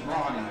Docs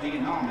Abroad in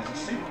Vietnam as a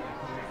student.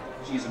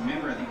 She is a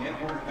member of the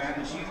Edward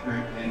Baptist Youth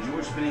Group and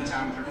enjoys spending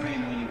time with her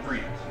family and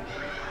friends.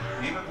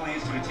 Amber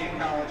plans to attend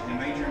college and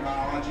major in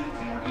biology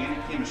and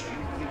organic chemistry.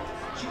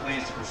 She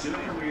plans to pursue a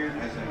career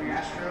as a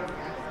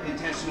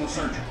gastrointestinal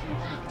surgeon.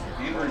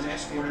 Amber is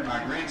escorted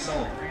by Grant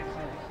Sullivan.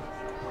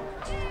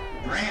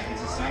 Grant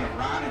is the son of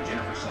Ryan and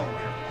Jennifer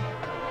Sullivan.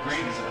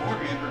 Grant is a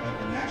board member of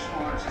the National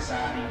Honor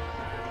Society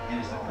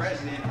and is the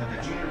president of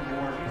the Junior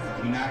Board of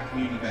the United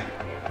Community Bank.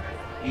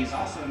 He is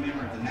also a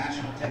member of the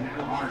National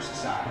Technical Honor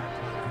Society.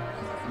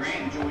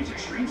 Grant enjoys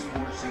extreme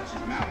sports such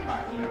as mountain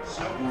biking,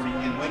 snowboarding,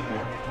 and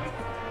wakeboarding.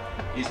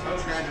 His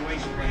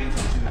post-graduation plans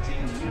are to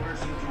attend the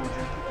University of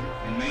Georgia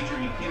and major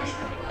in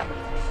chemistry.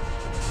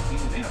 He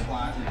will then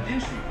apply to the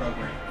dentistry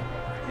program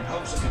in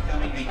hopes of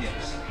becoming a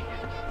dentist.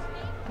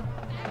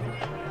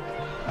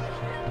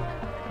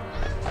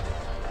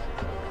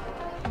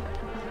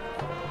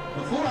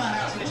 Before I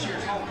announce this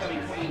year's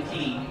homecoming queen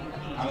king,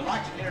 I would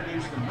like to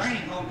introduce the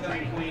reigning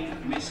homecoming queen,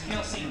 Miss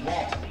Kelsey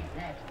Walton.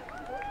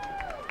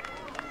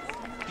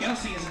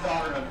 Kelsey is the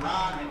daughter of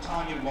Ron and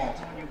Tanya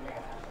Walton.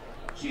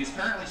 She is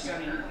currently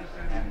studying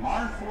at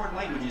Modern Foreign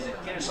Languages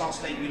at Kennesaw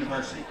State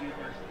University.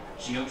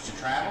 She hopes to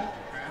travel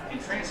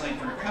and translate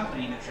for a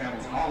company that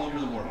travels all over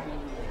the world.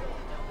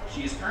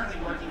 She is currently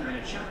working at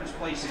a children's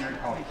play center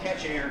called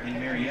Catch Air in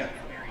Marietta.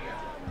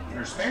 In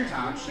her spare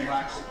time, she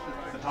likes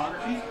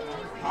photography,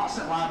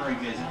 constant library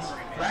visits,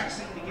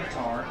 practicing the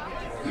guitar,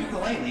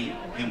 ukulele,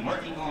 and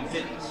working on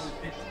fitness.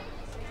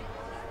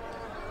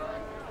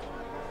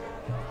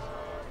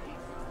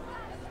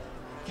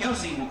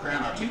 Kelsey will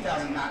crown our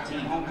 2019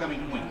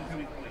 homecoming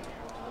queen.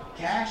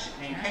 Cash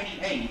and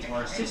Katie Aids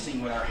are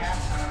assisting with our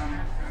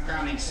halftime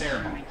crowning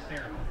ceremony.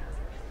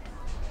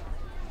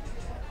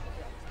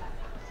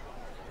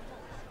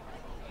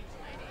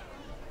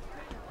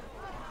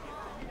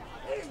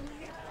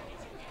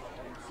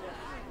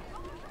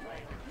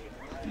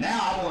 Now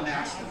I will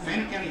announce the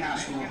Fannin County High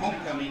School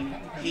homecoming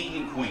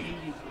king and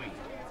queen.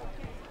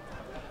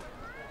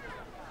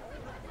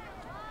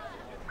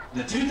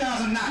 The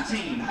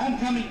 2019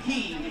 homecoming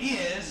king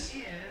is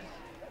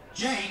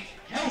Jake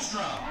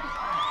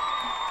Hellstrom.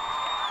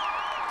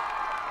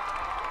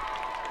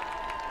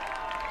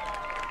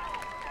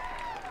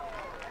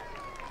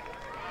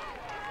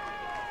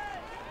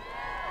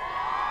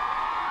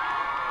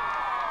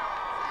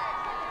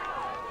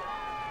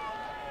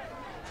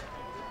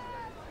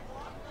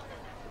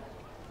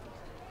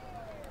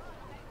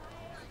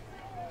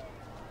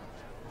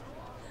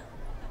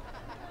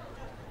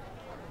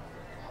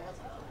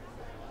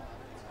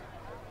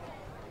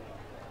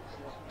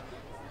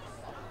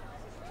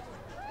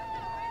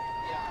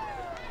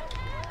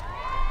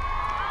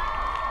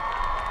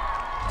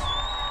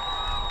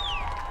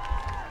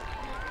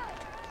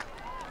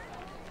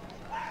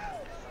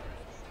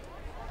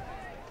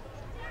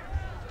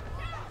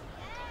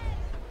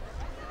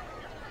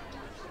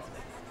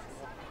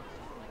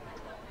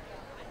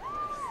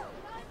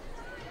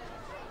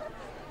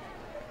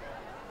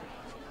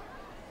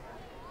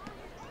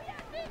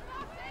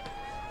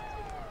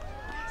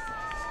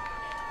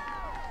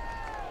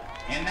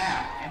 And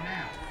now,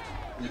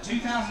 the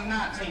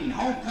 2019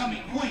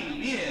 homecoming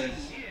queen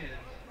is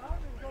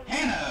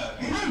Hannah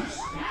Bruce.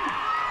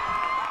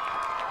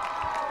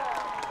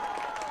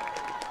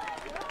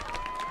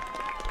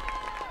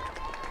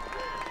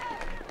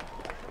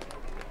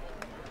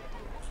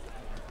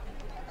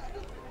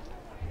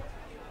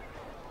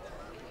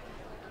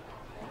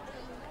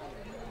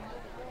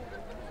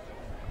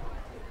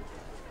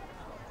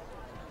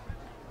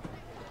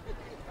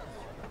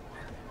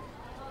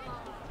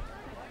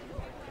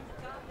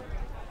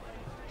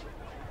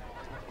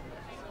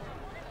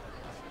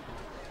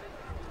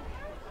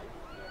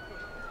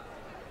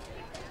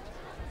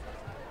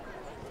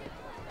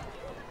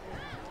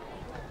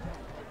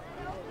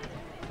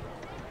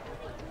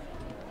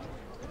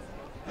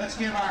 Let's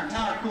give our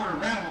entire court a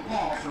round of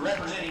applause for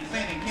representing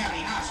Fannin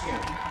County High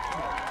School.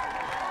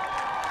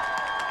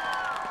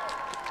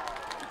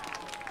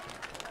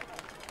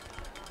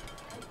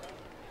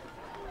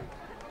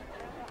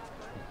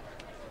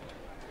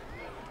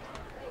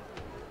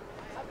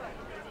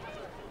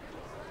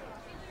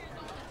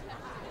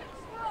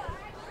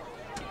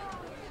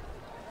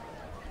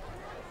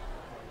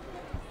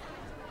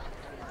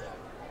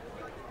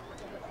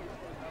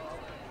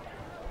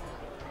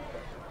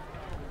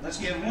 Let's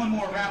give one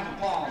more round of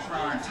applause for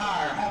our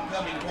entire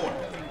homecoming court.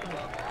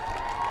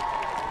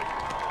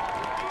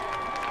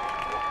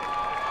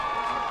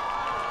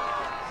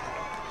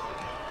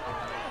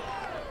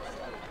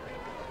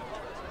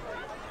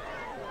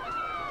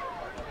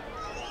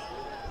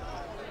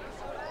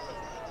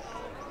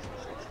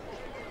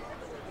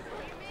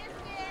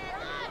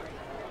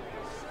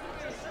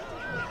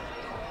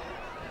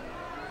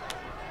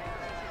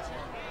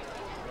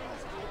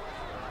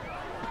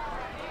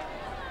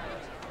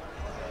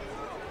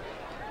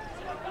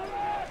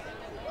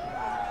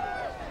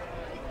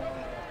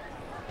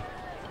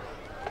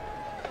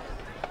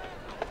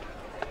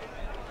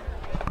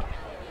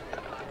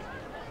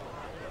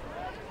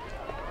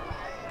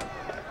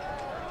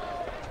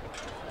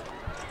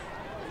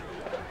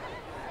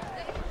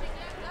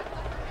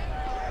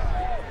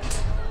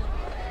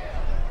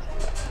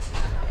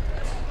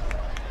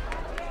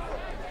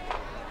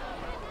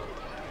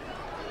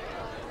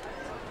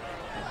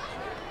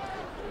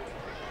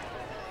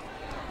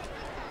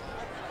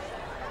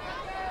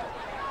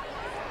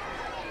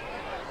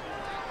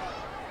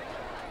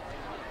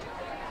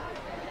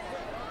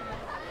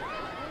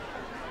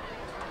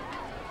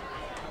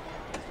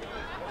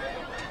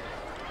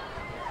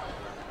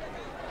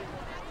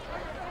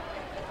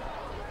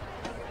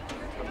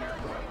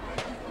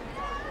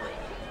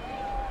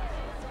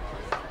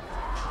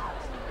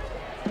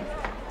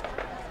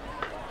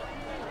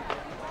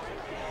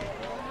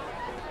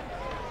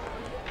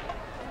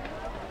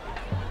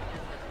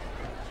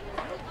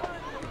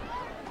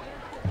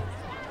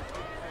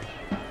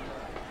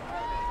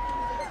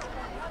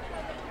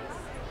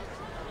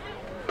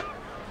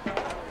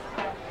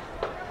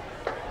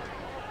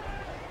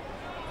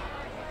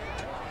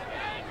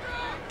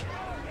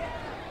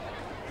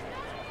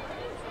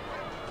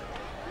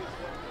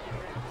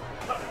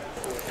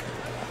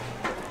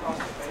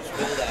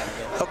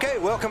 Okay,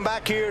 welcome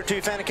back here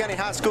to Fannin County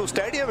High School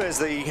Stadium as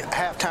the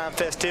halftime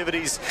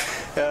festivities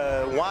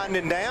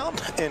winding down.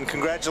 And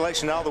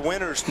congratulations to all the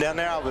winners down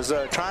there. I was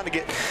trying to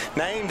get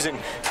names, and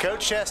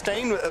Coach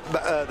Chastain,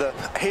 the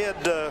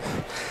head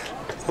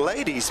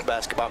ladies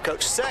basketball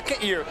coach,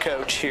 second-year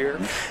coach here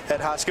at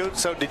high school.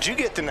 So did you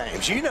get the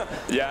names? You know.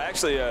 Yeah,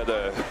 actually,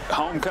 the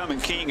homecoming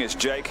king is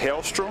Jake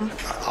Hellstrom.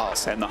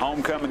 Awesome. And the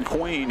homecoming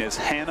queen is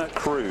Hannah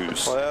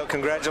Cruz. Well,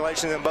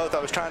 congratulations to them both. I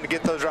was trying to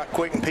get those right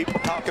quick, and people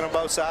talking on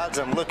both sides.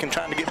 I'm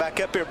trying to get back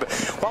up here. But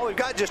while we've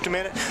got just a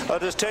minute, I'll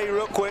just tell you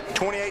real quick,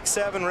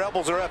 28-7,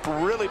 Rebels are up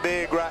really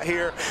big right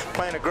here,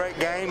 playing a great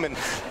game, and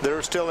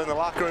they're still in the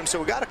locker room. So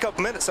we got a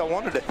couple minutes. I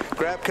wanted to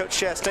grab Coach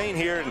Chastain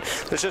here, and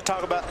let's just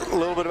talk about a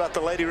little bit about the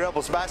Lady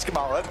Rebels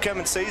basketball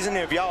upcoming season.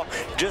 Have y'all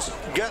just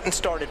gotten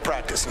started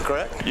practicing,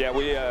 correct? Yeah,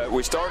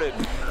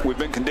 we've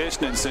been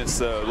conditioning since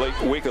the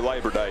week of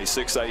Labor Day,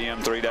 6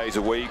 a.m. 3 days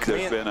a week.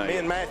 Me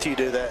and Matthew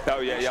do that.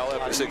 Oh yeah, y'all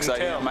up at 6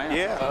 a.m. man?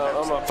 Yeah.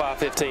 I'm a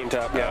 5:15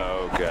 type guy.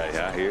 Okay,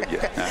 I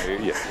hear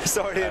you.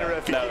 Sorry to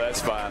interrupt you. No,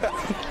 that's fine.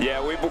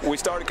 Yeah, we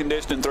started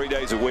conditioning 3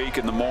 days a week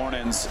in the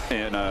mornings,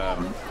 and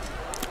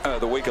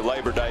the week of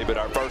Labor Day, but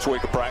our first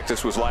week of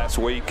practice was last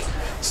week,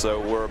 so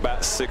we're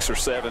about 6 or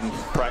 7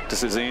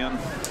 practices in.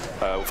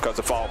 Because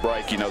of fall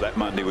break, you know, that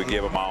Monday we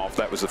give them off.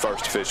 That was the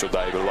first official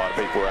day, but a lot of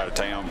people were out of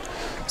town.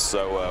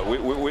 So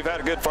we've had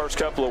a good first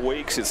couple of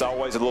weeks. It's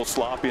always a little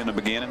sloppy in the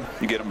beginning.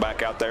 You get them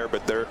back out there,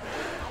 but they're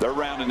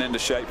rounding into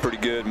shape pretty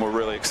good, and we're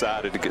really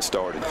excited to get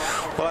started.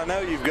 Well, I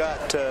know you've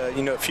got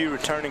a few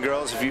returning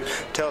girls. If you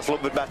tell us a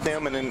little bit about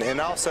them, and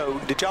also,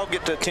 did y'all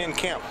get to attend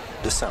camp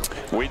this summer?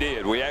 We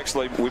did. We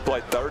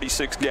played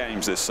 36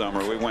 games this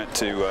summer. We went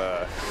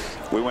to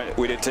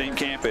we did team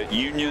camp at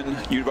Union,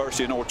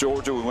 University of North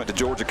Georgia. We went to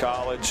Georgia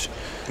College,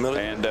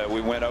 and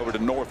we went over to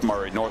North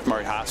Murray. North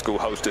Murray High School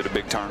hosted a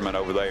big tournament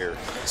over there.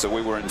 So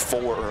we were in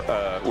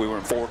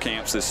four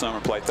camps this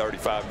summer. Played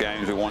 35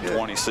 games. We won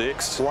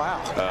 26.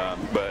 Wow.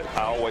 But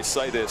I always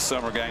say this: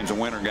 summer games and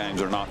winter games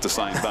are not the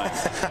same thing.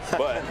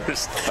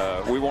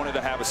 But we wanted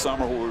to have a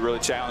summer where we really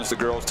challenged the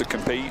girls to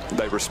compete.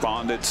 They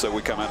responded, so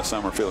we come out of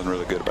summer feeling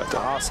really good about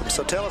that. Awesome.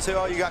 So tell us who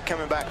all you got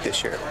coming back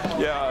this year.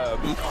 Yeah,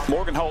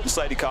 Morgan Holt and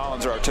Sadie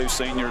Collins are our 2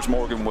 seniors.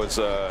 Morgan was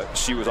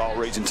she was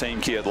all-region team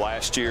kid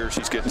last year.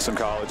 She's getting some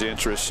college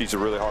interest. She's a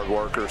really hard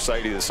worker.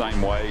 Sadie the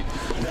same way.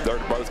 They're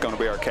both going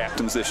to be our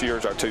captains this year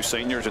as our 2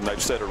 seniors, and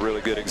they've set a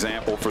really good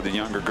example for the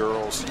younger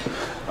girls.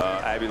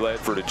 Abby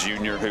Ledford, a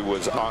junior who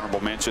was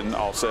honorable mention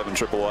all 7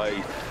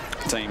 AAA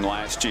team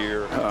last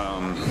year.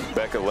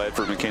 Becca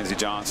Ledford, Mackenzie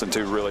Johnson,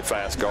 2 really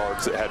fast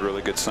guards that had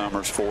really good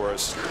summers for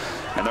us.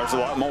 And there's a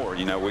lot more.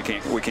 You know, we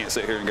can't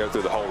sit here and go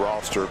through the whole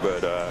roster,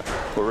 but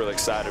we're really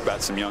excited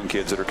about some young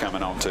kids that are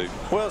coming on too.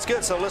 Well, it's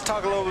good. So let's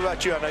talk a little bit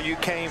about you. I know you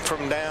came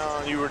from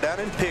you were down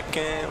in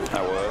Pickens.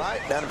 I was.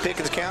 Right, down in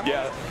Pickens County?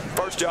 Yeah.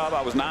 First job,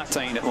 I was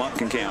 19 at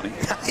Lumpkin County.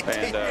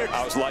 And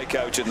I was late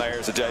coaching there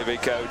as a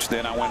JV coach.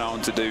 Then I went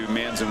on to do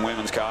men's and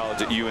women's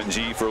college at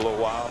UNG for a little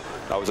while.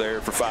 I was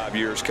there for 5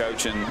 years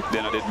coaching.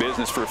 Then I did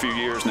business for a few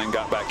years and then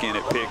got back in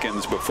at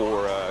Pickens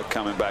before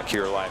coming back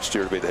here last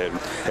year to be the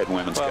head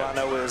women's coach. Well, I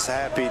know we was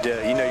happy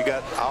to, you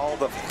got all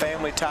the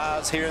family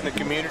ties here in the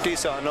community,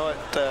 so I know it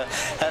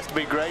has to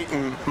be great,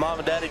 and Mom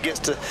and Daddy gets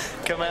to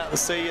come out and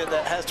see you.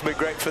 That has to be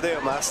great for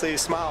them. I see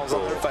smiles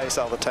on their face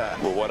all the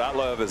time. Well, what I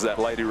love is that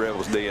Lady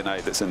Rebels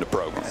DNA that's in the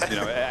program. You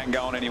know, it hasn't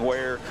gone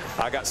anywhere.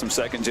 I got some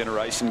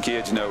second-generation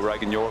kids. You know,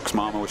 Reagan York's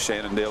mama was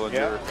Shannon Dillinger.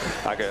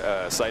 Yeah. I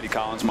got Sadie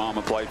Collins'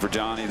 mama played for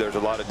Johnny. There's a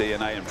lot of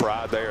DNA and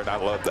pride there, and I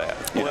love that.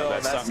 You know,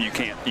 that's something you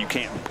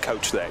can't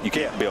coach that. You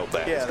can't build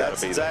that. Yeah,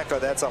 that's exactly.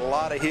 That's a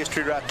lot of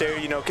history right there.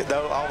 You know,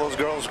 all those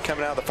girls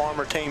coming out of the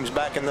farmer teams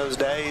back in those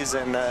days,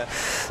 and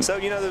so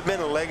there's been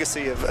a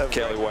legacy of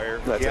Kelly Ware.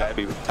 That's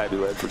Abby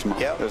Ledford's mom.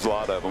 Yep. There's a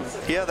lot of them.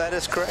 Yeah, that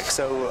is correct.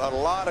 So a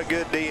lot of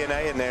good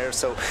DNA in there.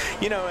 So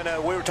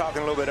and we were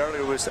talking a little bit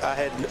earlier. I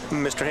had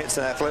Mr.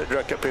 Henson, athletic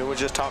director, up here. Was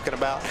just talking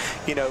about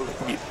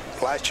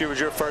last year was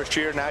your first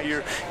year. Now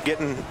you're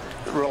getting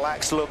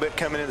relaxed a little bit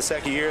coming in the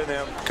second year. And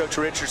then Coach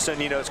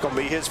Richardson, it's going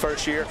to be his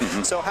first year.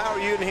 Mm-hmm. So how are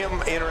you and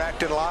him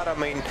interacting a lot? I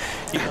mean,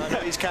 I know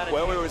he's kind of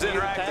well, we was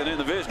interacting in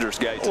the visitors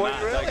gate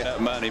tonight, taking up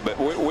money, but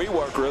we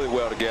work really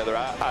well together.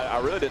 I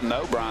really didn't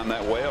know Brian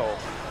that well.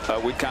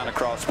 We kind of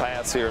crossed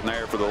paths here and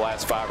there for the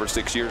last 5 or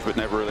 6 years, but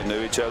never really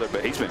knew each other.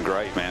 But he's been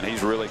great, man.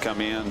 He's really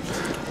come in.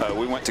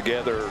 We went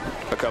together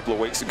a couple of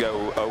weeks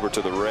ago over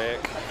to the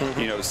rec,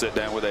 to sit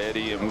down with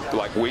Eddie, and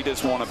we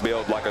just want to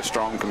build a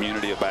strong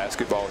community of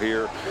basketball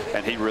here.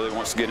 And he really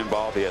wants to get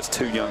involved. He has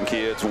 2 young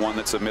kids, one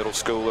that's a middle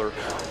schooler,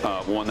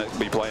 one that will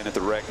be playing at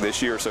the rec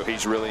this year. So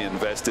he's really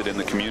invested in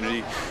the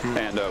community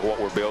and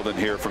what we're building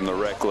here from the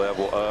rec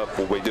level up.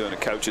 We'll be doing a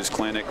coaches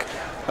clinic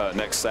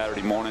next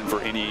Saturday morning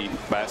for any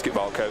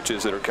basketball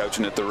coaches that are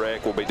coaching at the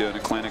rec. We'll be doing a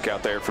clinic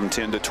out there from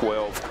 10 to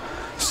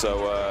 12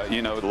 So,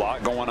 you know, a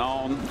lot going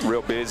on,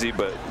 real busy,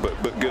 but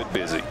good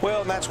busy.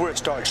 Well, and that's where it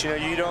starts. You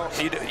know,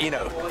 you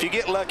know, if you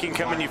get lucky and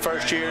come in your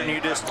first year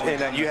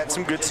and you had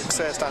some good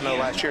success, I know,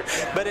 last year,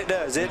 but it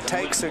does. It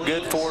takes a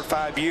good 4 or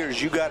 5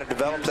 years. You got to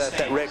develop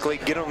that rec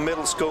league, get them in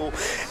middle school,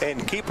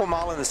 and keep them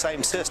all in the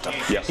same system.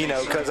 Yep. You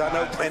know, because I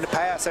know in the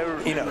past,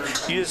 you know,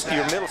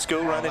 your middle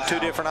school running 2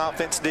 different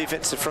offense,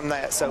 defenses from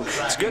that. So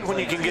it's good when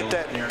you can get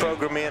that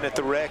program in at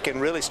the rec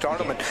and really start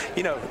them. And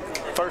you know,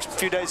 first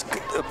few days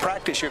of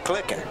practice, you're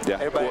clicking. Yeah.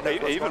 Everybody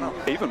Well,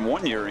 even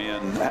 1 year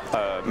in,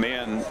 me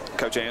and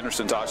Coach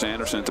Anderson, Tosh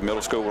Anderson at the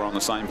middle school were on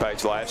the same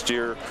page last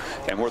year,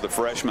 and where the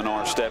freshmen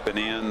are stepping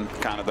in,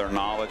 kind of their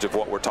knowledge of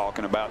what we're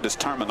talking about, just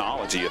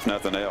terminology, if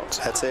nothing else.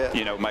 That's it.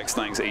 You know, makes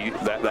things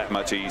that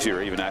much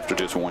easier even after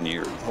just 1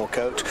 year. Well,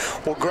 Coach,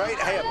 well, great.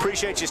 Hey, I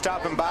appreciate you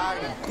stopping by.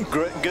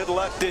 Good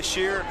luck this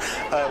year.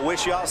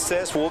 Wish you all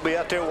success. We'll be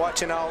out there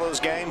watching all those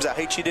games. I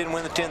hate you didn't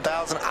win the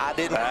 10,000. I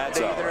didn't win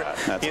either.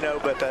 Right. You know,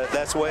 but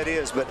that's the way it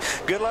is. But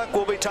good luck.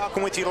 We'll be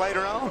talking with you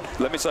later on.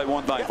 Let me say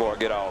one thing before I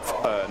get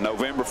off.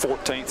 November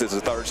 14th is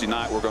a Thursday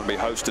night. We're going to be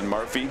hosting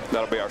Murphy.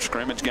 That'll be our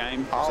scrimmage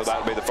game. Awesome. So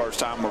that'll be the first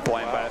time we're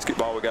playing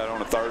basketball. We got it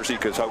on a Thursday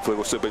because hopefully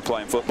we'll still be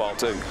playing football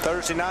too.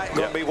 Thursday night,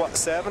 going to be what,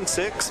 7,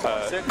 6?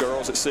 6?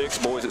 Girls at 6,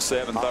 boys at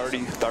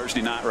 7:30.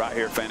 Thursday night right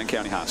here at Fannin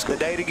County High School. The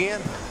date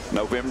again?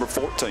 November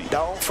 14th.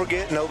 Don't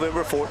forget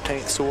November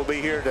 14th. So we'll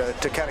be here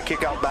to kind of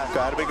kick off back.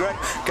 That'll be great.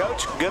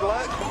 Coach, good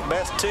luck.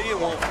 Best to you.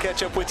 We'll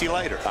catch up with you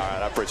later. All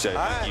right, I appreciate it.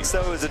 All right,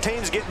 so as the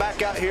teams get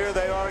back out here,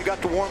 they already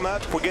got to warm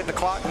up. We're getting the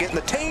clock, getting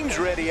the teams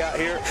ready out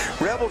here.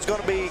 Rebels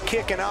going to be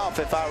kicking off,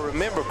 if I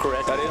remember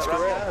correctly. That is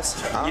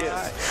correct. Right,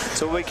 yes. Right.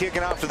 So we'll be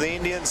kicking off to the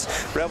Indians.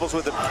 Rebels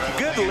with a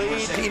good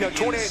lead. You know,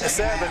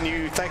 28-7.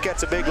 You think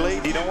that's a big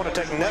lead. You don't want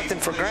to take nothing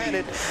for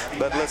granted,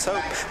 but let's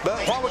hope. But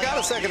while we got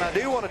a second, I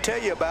do want to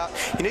tell you about,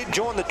 you need to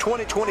join the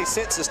 2020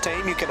 Census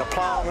team. You can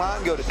apply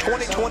online. Go to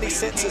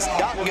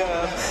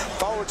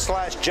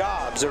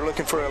 2020census.gov/jobs. They're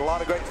looking for a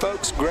lot of great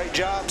folks, great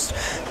jobs,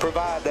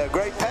 provide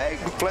great pay,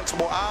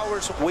 flexible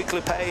hours,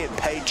 weekly pay, and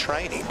paid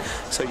training.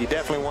 So you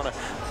definitely want to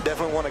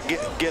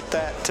get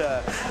that.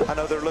 I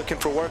know they're looking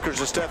for workers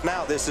and stuff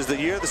now. This is the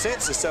year of the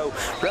census, so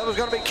Rebels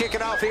going to be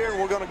kicking off here,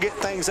 and we're going to get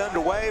things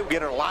underway. We'll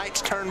get our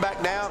lights turned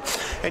back down,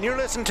 and you're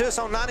listening to us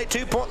on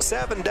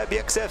 92.7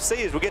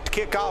 WXFC. As we get to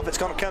kick off, it's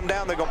going to come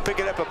down. They're going to pick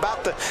it up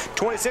about the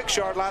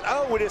 26-yard line.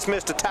 Oh, we just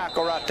missed a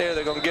tackle right there.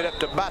 They're going to get up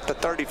to about the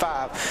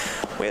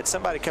 35. We had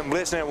somebody come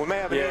blitzing, and we may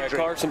have an injury.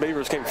 Carson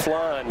Beavers came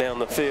flying down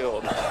the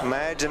field.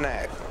 Imagine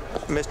that.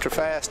 Mr.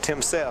 Fast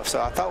himself.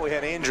 So I thought we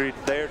had an injury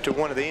there to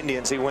one of the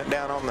Indians. He went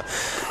down on the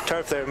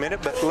turf there a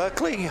minute, but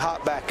luckily he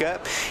hopped back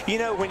up. You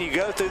know, when you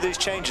go through these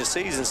change of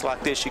seasons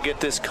like this, you get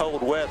this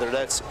cold weather.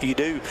 You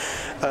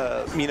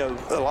know,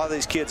 a lot of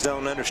these kids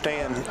don't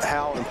understand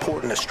how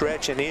important a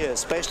stretching is,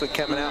 especially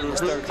coming out in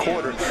this third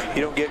quarter.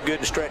 You don't get good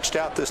and stretched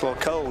out this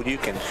little cold. You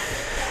can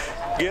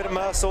get a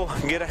muscle,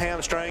 get a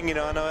hamstring. You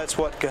know, I know that's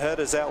what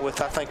Cahuta's out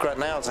with, I think, right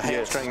now is a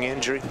hamstring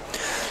injury.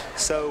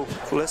 So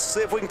let's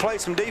see if we can play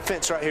some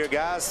defense right here,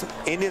 guys.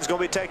 Indians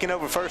going to be taking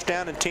over first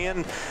down and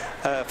 10.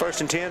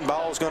 First and 10,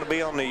 ball's going to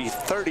be on the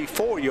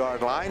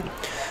 34-yard line.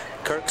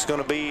 Kirk's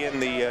going to be in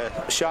the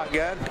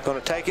shotgun, going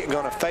to take it,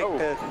 going to fake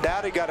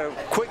Dowdy, got a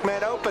quick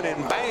man open,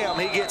 and bam,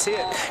 he gets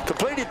hit.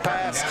 Completed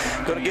pass,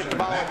 going to get the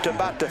ball up to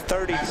about the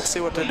 30, see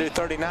what they do,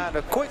 39.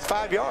 A quick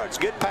 5 yards,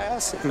 good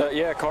pass.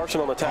 Yeah,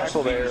 Carson on the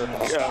tackle there,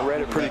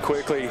 read it pretty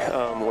quickly,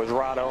 was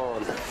right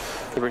on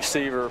the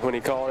receiver when he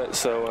caught it.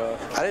 So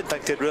I didn't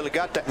think they'd really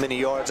got that many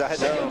yards. I had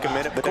to look a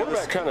minute, but the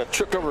quarterback kind of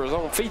tripped over his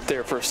own feet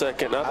there for a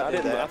second.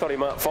 I thought he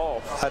might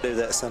fall. I do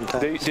that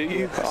sometimes. Do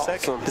you?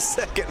 Awesome.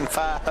 Second and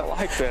 5. I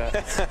like that.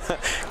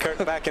 Kirk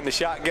back in the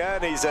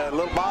shotgun. He's a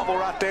little bobble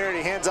right there, and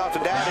he hands off to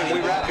Dowdy, and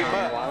we wrap him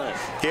up.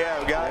 Yeah,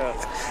 we got it.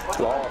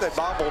 They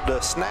bobbled the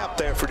snap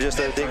there for just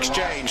the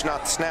exchange,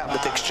 not the snap,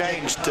 but the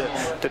exchange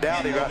to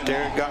Dowdy right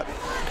there.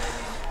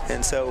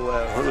 And so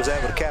he was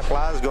able to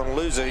capitalize. Going to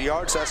lose a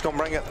yard, so that's going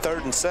to bring up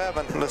 3rd and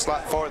 7. Looks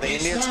like for the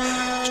Indians.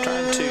 Just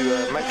trying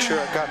to make sure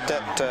I got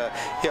that.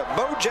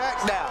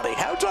 Bojack Dowdy.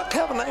 How would you like to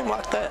have a name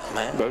like that,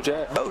 man?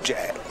 Bojack.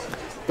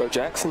 Bo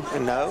Jackson?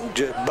 No,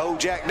 just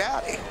Bojack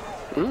Dowdy.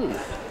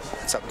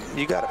 So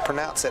you got to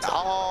pronounce it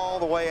all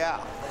the way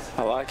out.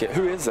 I like it.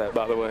 Who is that,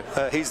 by the way?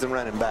 He's the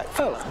running back.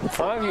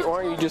 Why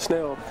are you just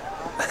now?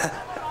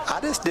 I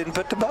just didn't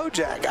put the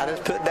Bojack. I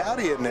just put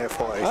Dowdy in there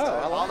for you.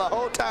 All the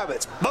whole time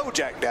it's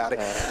Bojack Dowdy.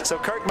 So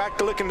Kirk back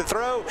to looking to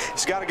throw.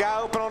 He's got a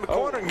guy open on the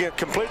corner and get a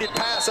completed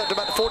pass up to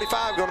about the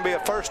 45. Going to be a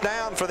first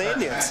down for the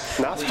Indians.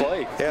 Nice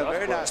play. Yeah,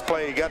 very nice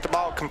play. He got the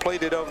ball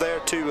completed over there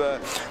to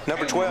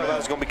number 12. That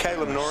was going to be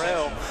Caleb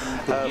Norrell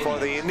for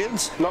the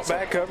Indians. Not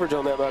bad coverage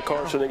on that by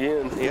Carson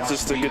again. It's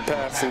just a good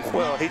pass.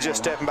 Well, he's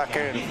just stepping back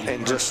there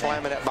and just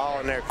slamming that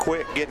ball in there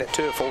quick, getting it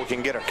to it before we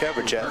can get our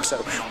coverage up.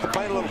 So we're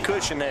playing a little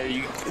cushion there.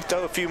 You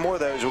throw a few more of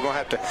those, we're going to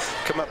have to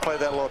come up and play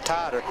that a little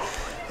tighter,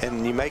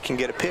 and you can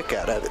get a pick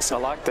out of it. So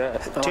I like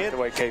that. I like the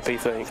way KP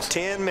thinks.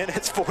 10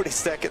 minutes, 40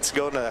 seconds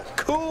going to a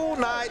cool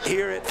night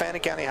here at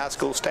Fannin County High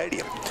School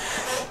Stadium.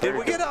 Did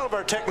we get all of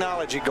our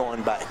technology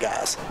going back,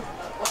 guys?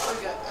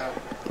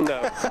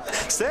 No.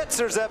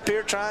 Setzer's up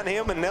here trying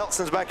him, and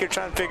Nelson's back here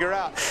trying to figure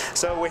out.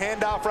 So we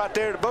hand off right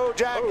there to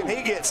Bojack, and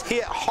he gets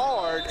hit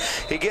hard.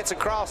 He gets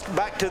across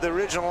back to the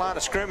original line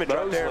of scrimmage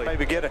right there,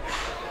 maybe get a.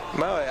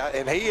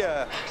 And he,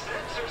 I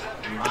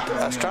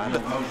was trying to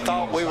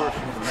thought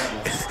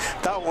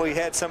we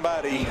had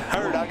somebody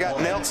hurt. I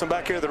got Nelson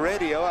back here at the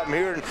radio. I'm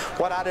hearing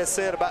what I just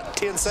said about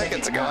 10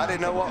 seconds ago. I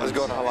didn't know what was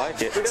going on. I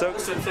like it. So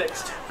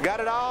got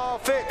it all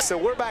fixed. So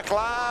we're back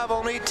live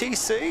on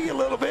ETC a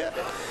little bit.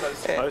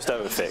 Most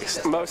of it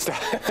fixed. Most of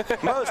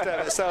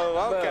it. So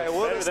okay,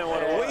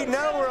 we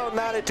know we're on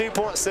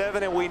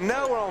 92.7, and we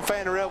know we're on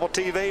Fannin Rebel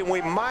TV, and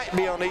we might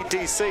be on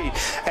ETC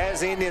as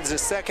the Indians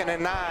is 2nd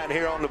and 9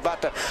 here on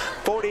about the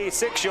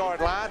 46-yard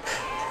line.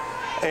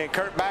 And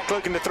Kurt back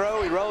looking to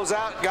throw. He rolls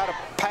out, got a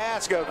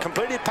pass,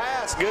 completed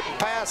pass. Good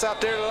pass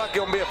out there. Look like it's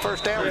going to be a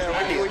first down. It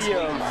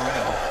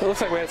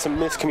looks like we had some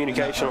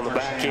miscommunication on the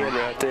back end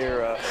right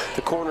there.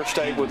 The corner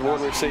stayed with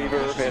one receiver,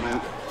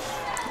 and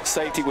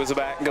safety was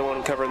back going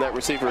and covering that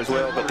receiver as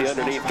well, but the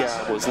underneath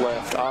guy was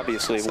left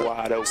obviously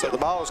wide open. So the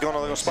ball is going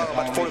to spot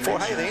about the 44.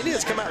 Hey, the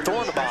Indians come out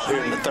throwing the ball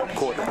here in the 3rd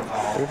quarter.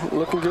 They're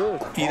looking good.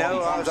 You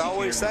know, I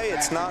always say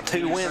it's not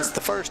who wins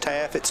the first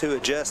half, it's who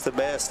adjusts the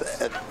best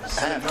at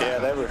half. Yeah,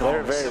 they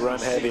were very run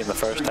heavy in the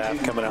first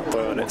half, coming out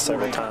throwing it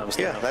several times.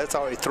 Yeah, that's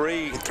already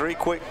three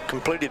quick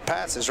completed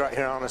passes right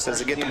here on us as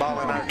they get the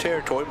ball in our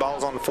territory.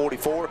 Ball's on the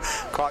 44,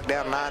 clock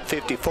down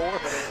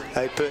 9:54.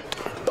 They put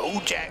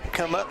Bojack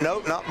come up.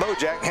 Nope, not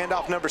Bojack.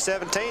 Handoff number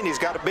 17. He's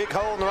got a big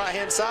hole on the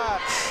right-hand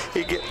side.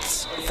 He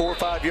gets 4 or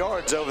 5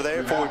 yards over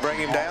there before we bring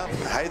him down.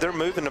 Hey, they're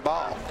moving the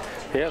ball.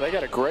 Yeah, they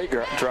got a great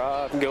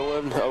drive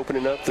going,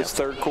 opening up this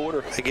 3rd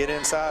quarter. They get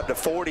inside the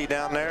 40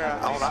 down there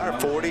on our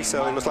 40,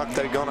 so it looks like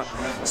they're going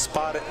to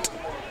spot it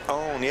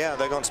on. Yeah,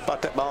 they're going to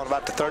spot that ball on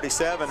about the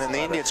 37, and the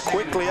Indians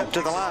quickly up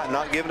to the line,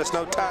 not giving us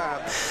no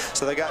time.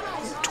 So they got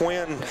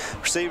twin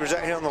receivers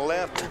out here on the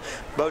left.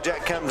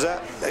 Bojack comes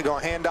up. They're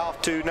going to hand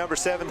off to number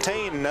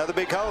 17. Another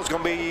big hole is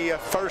going to be a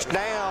first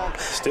down.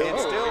 Still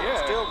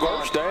going.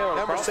 First down.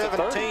 Number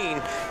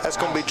 17. That's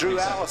going to be Drew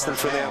Allison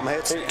for them.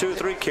 It's 2 or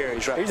 3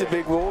 carries right He's there. a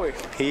big boy.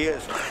 He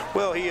is.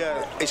 Well,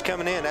 he's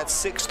coming in. That's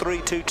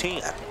 6'3",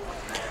 210.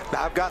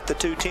 Now, I've got the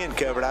 210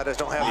 covered. I just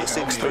don't have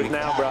the 6'3". We've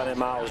now brought in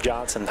Miles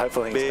Johnson.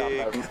 Hopefully he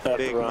can stop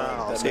the run.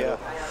 Miles,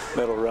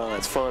 middle run.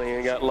 It's funny.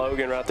 We got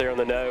Logan right there on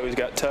the nose.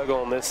 Got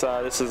Tuggle on this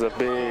side. This is a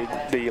big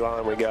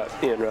D-line we got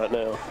in right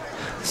now.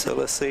 So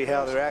let's see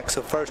how they're acting.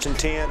 So 1st and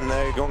 10. And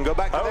they're going to go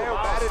back to there.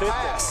 Batted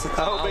pass.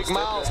 Big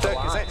Miles stuck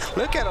his hand.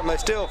 Look at them. They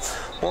still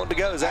want to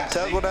go. Is that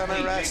Tuggle down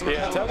there wrestling?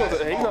 Yeah, Tuggle,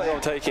 he's not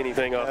going to take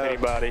anything off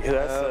anybody.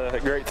 That's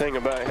a great thing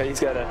about it. He's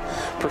got a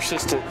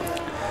persistent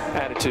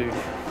attitude.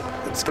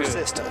 It's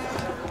persistent.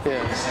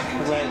 Yeah.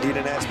 I'm glad you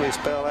didn't ask me to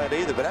spell that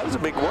either, but that was a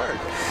big word.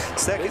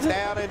 2nd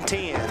down and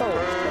 10.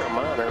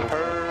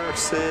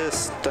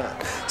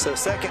 Persistent. So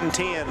 2nd and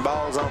 10,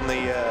 ball's on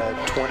the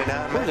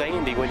 29. Where's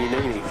Andy when you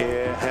need him?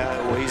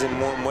 Yeah, well, he's in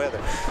warm weather.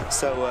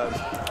 So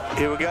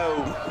here we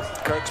go.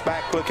 Kirk's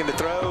back looking to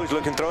throw. He's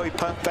looking to throw. He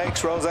pump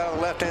fakes, rolls out on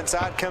the left-hand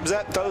side, comes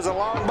up, throws a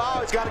long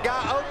ball. He's got a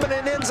guy open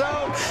in end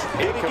zone.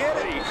 Did he get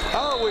it?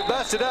 Oh, we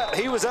busted up.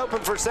 He was open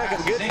for a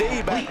second. Good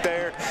D back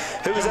there.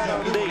 Who was that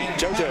on D?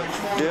 JoJo.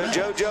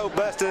 JoJo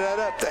busted that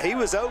up. He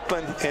was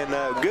open, and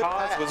good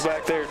pass. was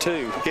back there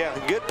too. Yeah,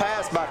 good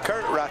pass by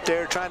Kurt right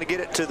there, trying to get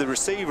it to the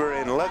receiver,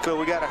 and luckily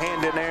we got a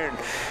hand in there and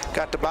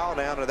got the ball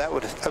down. That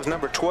was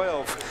number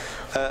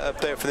 12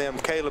 up there for them,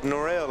 Caleb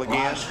Norrell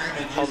again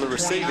on the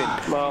receiving.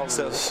 Miles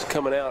is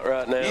coming out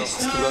right now.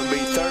 It's going to be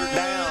 3rd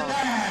down.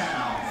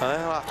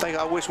 Well,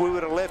 I wish we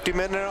would have left him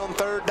in there on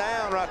 3rd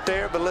down right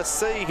there, but let's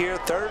see here,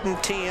 3rd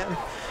and 10.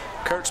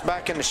 Kurt's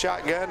back in the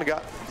shotgun.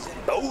 Got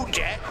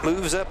Bojack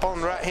moves up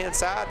on the right-hand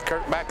side.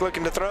 Kurt back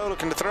looking to throw.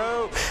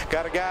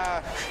 Got a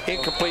guy,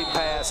 incomplete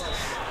pass.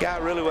 Guy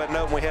really wasn't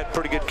open. We had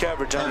pretty good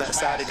coverage on that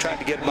side. He tried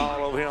to get the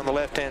ball over here on the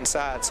left-hand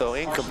side, so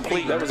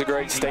incomplete. That was a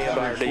great stand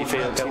by our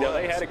defense. You know,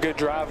 they had a good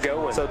drive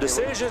going. So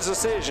decisions.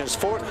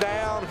 4th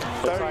down,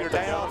 30, you're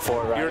down.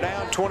 You're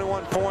down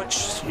 21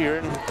 points. You're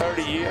in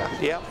 30.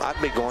 Yeah,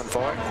 I'd be going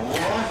for it.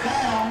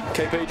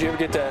 KP, did you ever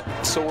get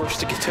that source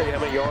to tell you how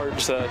many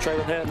yards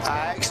Traylon had?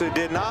 I actually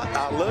did not.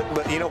 I looked,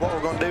 but you know what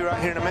we're going to do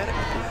right here in a minute?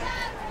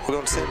 We're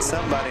going to send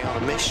somebody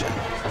on a mission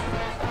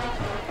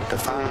to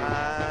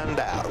find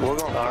out. We're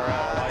going to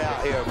find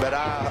out here, but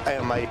I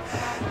am a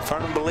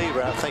firm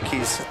believer. I think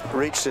he's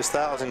reached his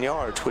 1,000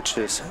 yards, which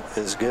is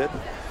good.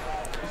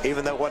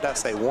 Even though, what did I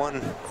say,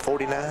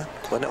 149?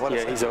 Wasn't it what I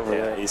said? He's over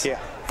there. Yeah,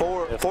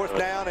 4th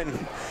down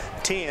and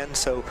 10.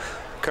 So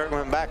Kurt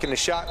went back in the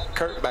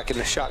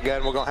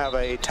shotgun. We're going to have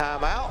a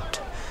timeout.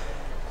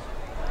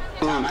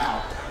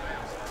 Timeout.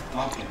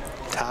 Lumpkin.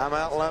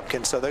 Timeout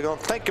Lumpkin. So they're going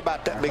to think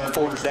about that big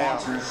fourth down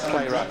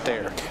play right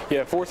there.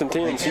 Yeah, 4th and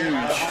 10 is huge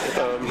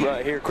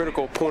right here,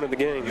 critical point of the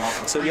game.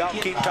 So y'all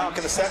keep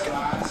talking a second.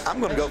 I'm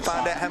going to go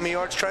find out how many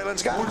yards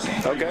Traylon's got.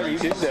 Okay, you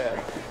did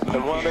that.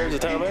 And while there's a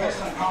timeout,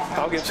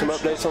 I'll give some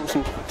updates on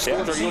some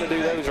scores. Or you want to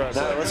do those right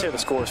now? No, let's hear the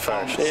scores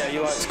first. Yeah,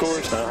 you like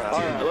scores? All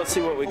right, let's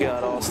see what we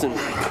got, Austin.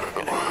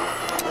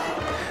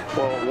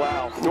 Well,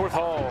 wow. North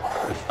Hall,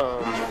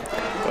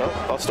 well,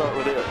 I'll start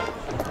with it.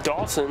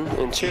 Dawson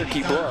and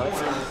Cherokee Bluff,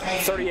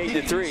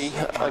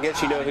 38-3. I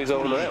guess you know who's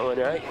on that one,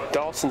 right?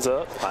 Dawson's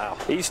up. Wow.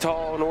 East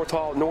Hall, North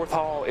Hall. North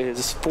Hall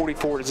is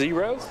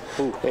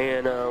 44-0.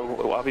 And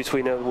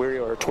obviously we know we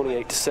are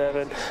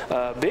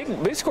 28-7.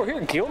 Big score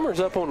here.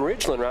 Gilmer's up on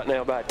Ridgeland right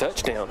now by a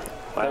touchdown.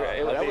 Wow.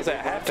 That was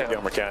at halftime.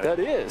 Gilmer County. That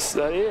is.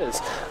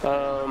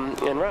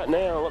 And right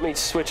now, let me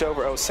switch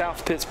over. Oh,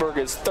 South Pittsburgh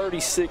is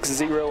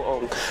 36-0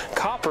 on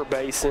Copper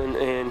Basin,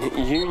 and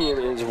Union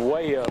is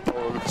way up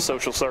on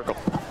Social Circle.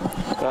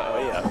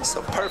 Yeah.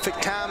 So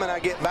perfect timing. I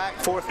get back,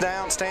 4th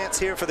down stance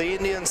here for the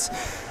Indians.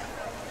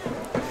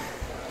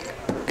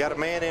 Got a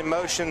man in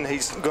motion.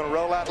 He's going to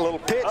roll out a little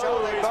pitch.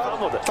 They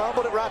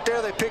fumbled it right there.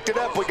 They picked it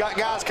up. We got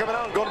guys coming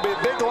on. Going to be a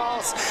big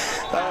loss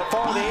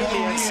for the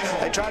Indians.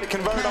 They tried to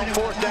convert on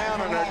 4th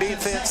down, and our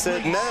defense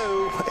said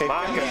no.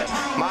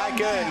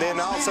 Micah. And then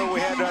also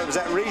we had, was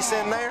that Reese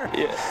in there?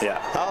 Yeah.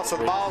 Also,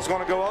 the ball's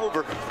going to go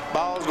over.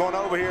 Ball's going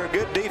over here.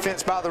 Good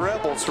defense by the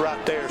Rebels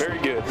right there. Very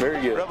good.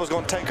 Very good. Rebels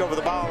going to take over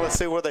the ball. Let's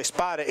see where they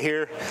spot it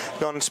here.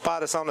 Going to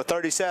spot us on the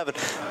 37.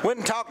 Went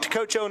and talked to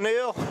Coach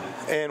O'Neill,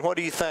 and what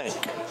do you think?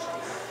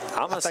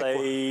 I'm going to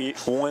say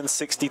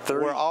 163.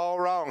 We're all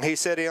wrong. He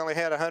said he only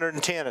had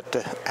 110 at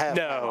the half.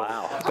 No.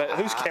 Wow. But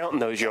who's counting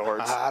those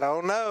yards? I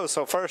don't know.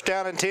 So 1st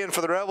down and 10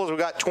 for the Rebels. We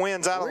got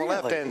twins out on the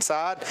left-hand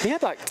side. He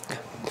had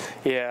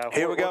yeah.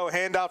 Here we go.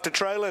 Hand off to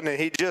Traylon, and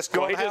he just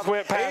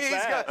went past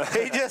that.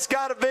 He just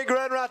got a big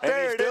run right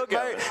there.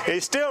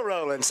 He's still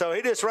rolling. So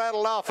he just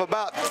rattled off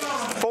about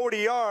 40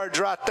 yards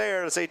right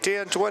there. Let's see,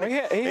 10, 20.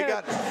 He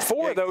got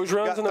 4 of those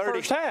runs in the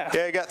first half.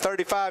 Yeah, he got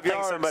 35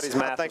 yards. Somebody's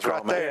math I think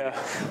right there.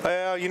 Yeah.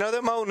 Well, you know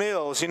them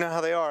O'Neills, you know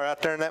how they are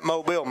out there in that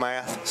Mobile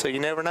math. So you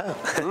never know.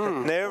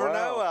 Never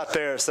know out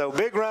there. So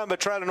big run by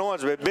Traylon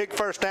Owens, but big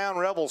 1st down.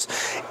 Rebels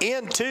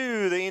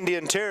into the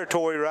Indian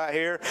territory right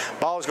here.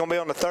 Ball's going to be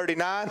on the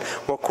 39.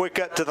 We'll quick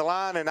up to the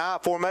line in I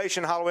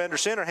formation. Holloway under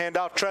center. Hand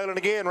off Traylon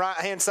again.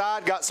 Right-hand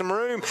side. Got some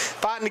room.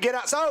 Fighting to get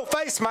out. So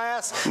face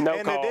mask. No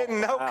and call. They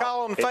didn't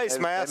call on face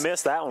mask. They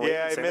missed that one.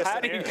 Yeah, he missed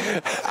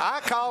it.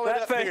 I called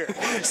it up here.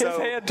 His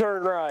head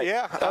turned right.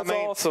 Yeah, That's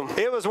awesome.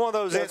 It was one of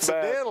those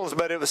incidentals,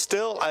 but it was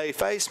still a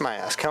face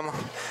mask. Come on.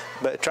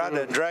 But tried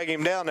to drag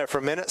him down there for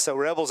a minute. So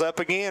Rebels up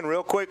again.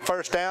 Real quick.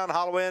 1st down.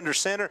 Holloway under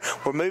center.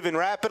 We're moving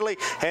rapidly.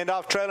 Hand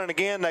off Traylon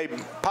again. They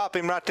pop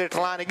him right there at the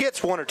line. He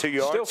gets 1 or 2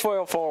 yards. Still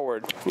fell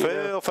forward.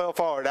 Fell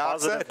forward.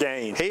 Positive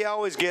gain. He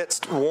always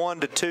gets 1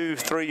 to 2,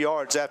 3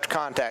 yards after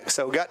contact.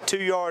 So got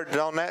 2 yards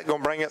on that.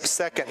 Going to bring up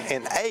 2nd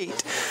and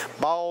 8.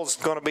 Ball's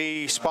going to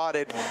be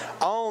spotted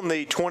on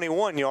the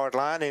 21-yard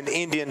line in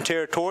Indian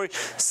territory.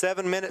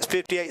 7 minutes,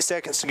 58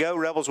 seconds to go.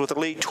 Rebels with the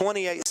lead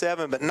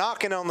 28-7, but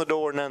knocking on the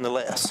door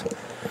nonetheless.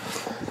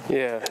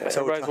 Yeah,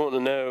 so everybody's wanting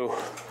to know.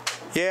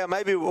 Yeah,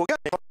 maybe we'll get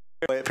up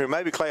here.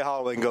 Maybe Clay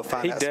Holloway can go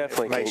find out. He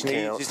definitely can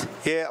count.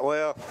 Yeah,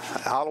 well,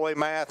 Holloway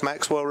math,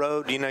 Maxwell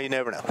Road, you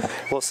never know.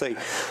 We'll see.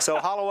 So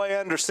Holloway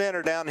under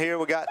center down here.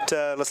 We got,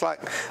 looks like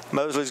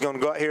Mosley's going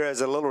to go out here as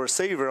a little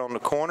receiver on the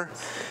corner.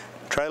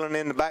 Traylon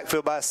in the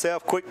backfield by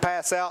himself. Quick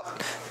pass out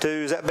to,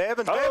 is that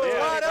Bevins? Bevins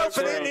wide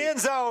open in the end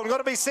zone. Going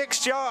to be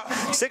 6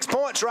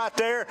 points right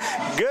there.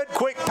 Good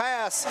quick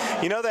pass.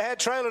 You know, they had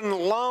Traylon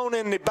alone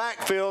in the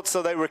backfield,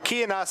 so they were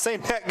keying. I seen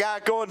that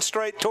guy going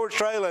straight towards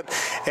Traylon,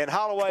 and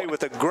Holloway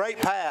with a great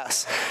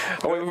pass.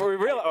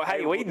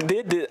 We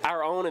did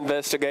our own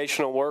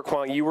investigational work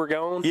while you were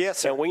gone. Yes,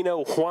 sir. And we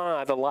know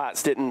why the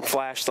lights didn't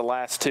flash the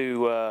last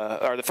 2,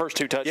 or the first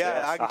 2 touchdowns.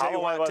 Yeah, I can tell you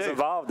why, Holloway was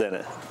involved in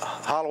it.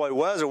 Holloway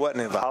was or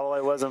wasn't involved?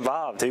 Holloway was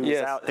involved. He was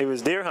out. He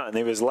was deer hunting.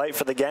 He was late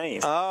for the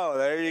game. Oh,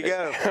 there you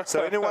go.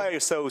 So anyway,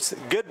 so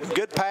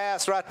good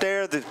pass right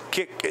there. The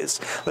kick is,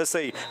 let's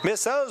see,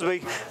 Miss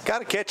Osby got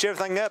to catch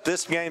everything up.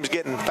 This game's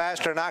getting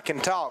faster than I can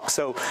talk.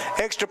 So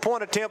extra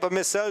point attempt of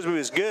Miss Osby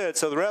was good.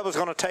 So the Rebels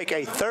going to take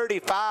a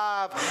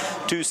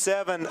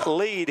 35-7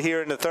 lead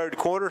here in the 3rd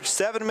quarter.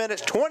 7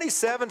 minutes,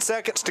 27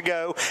 seconds to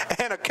go,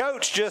 and a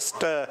coach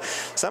just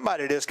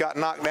somebody just got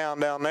knocked down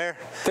there.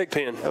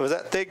 Thigpen. Was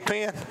that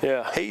Thigpen?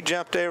 Yeah. He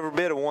jumped every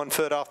bit of 1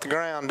 foot off the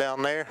ground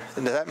down there,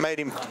 and that made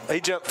him. He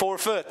jumped 4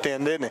 foot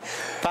then, didn't he?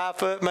 5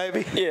 foot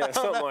maybe. Yeah,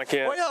 something like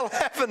that. What y'all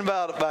laughing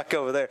about it back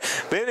over there?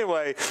 But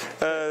anyway,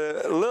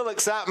 a little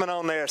excitement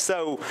on there.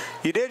 So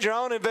you did your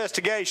own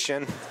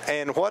investigation,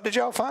 and what did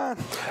y'all find?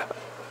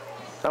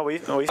 We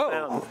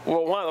found.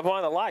 Well,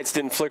 why the lights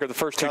didn't flicker the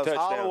first 2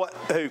 touchdowns?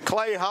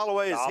 Clay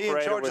Holloway, is he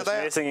in charge of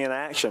that? Missing in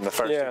action the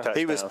first 2 touchdowns.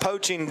 He was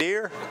poaching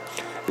deer.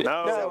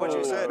 No. Is that what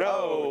you said?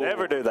 No.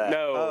 Never do that.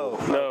 No. Oh,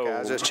 okay, I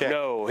was just checking.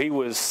 No, he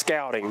was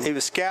scouting. He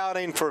was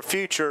scouting for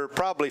future,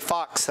 probably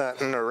fox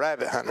hunting or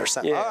rabbit hunting or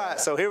something. Yeah. All right,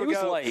 so here we It was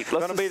go. late. Let's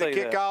Going to be just the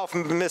say that. kickoff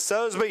from Miss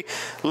Sosby.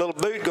 Little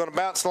boot going to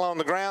bounce along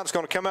the ground. It's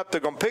going to come up.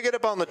 They're going to pick it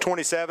up on the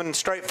 27.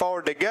 Straight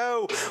forward to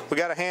go. We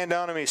got a hand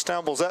on him. He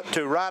stumbles up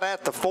to right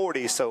at the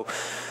 40. So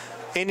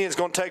Indians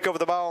going to take over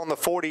the ball on the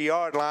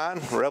 40-yard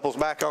line. Rebels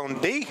back on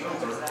D.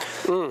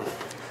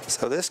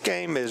 So this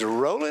game is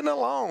rolling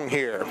along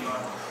here.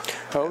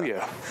 Oh,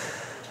 yeah.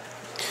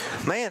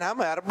 Man,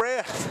 I'm out of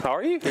breath.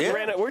 Are you?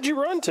 Yeah. Where'd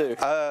you run to?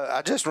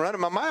 I just run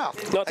in my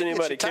mouth. Not that That gets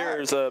anybody you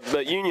tired. cares,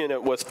 but Union,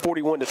 it was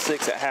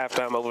 41-6 at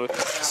halftime over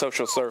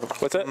Social Circle.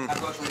 What's that?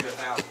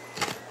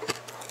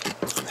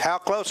 How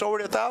close are we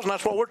to 1,000?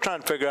 That's what we're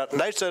trying to figure out.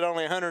 And they said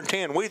only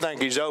 110. We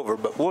think he's over,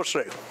 but we'll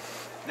see.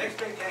 Next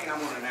big game I'm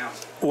going to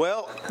announce.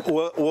 Well,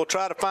 we'll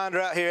try to find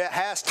her out here. It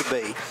has to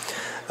be.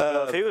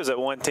 If he was at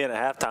 110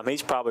 at halftime,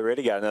 he's probably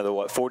already got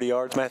another, 40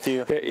 yards,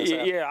 Matthew?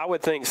 Yeah, I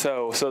would think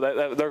so. So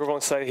that they're going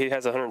to say he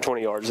has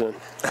 120 yards in.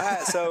 All right,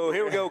 so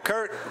here we go.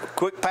 Kurt,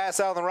 quick pass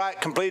out on the right,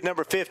 complete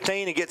number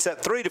 15. He gets up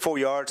 3 to 4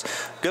 yards.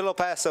 Good little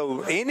pass.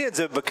 So Indians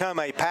have become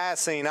a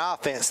passing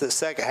offense this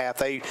second half.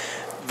 They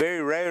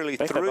very rarely I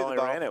think threw they've the only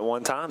ball. ran it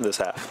one time this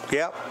half.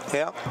 Yep.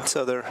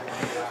 So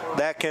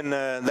that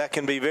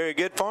can be very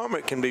good for them.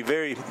 It can be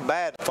very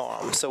bad for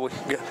them. So we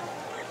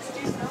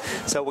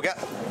got.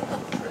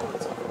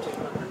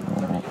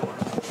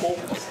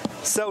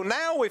 So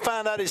now we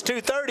find out it's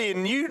 2:30,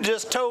 and you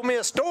just told me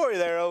a story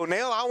there,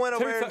 O'Neal. I went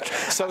over there.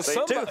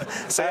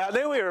 I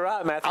knew we were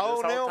right, Matthew.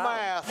 O'Neal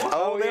math.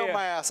 O'Neal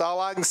math.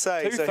 All I can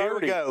say. So here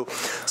we go.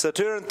 So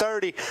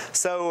 230.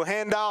 So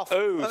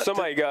handoff.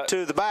 Somebody got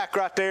to the back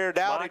right there.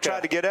 Dowdy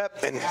tried to get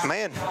up, and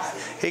man,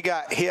 he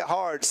got hit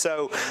hard.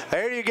 So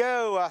there you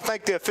go. I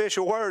think the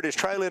official word is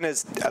Traylon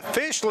is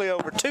officially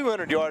over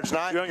 200 yards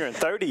tonight.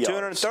 230 yards.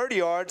 230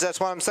 yards. That's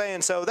what I'm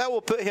saying. So that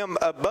will put him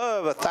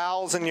above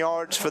 1,000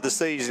 yards for the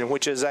season,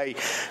 which is a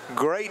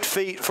great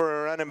feat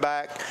for a running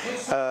back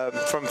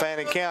from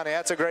Fannin County.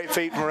 That's a great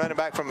feat from a running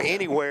back from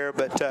anywhere,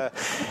 but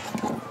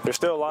there's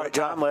still a lot of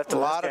time left. A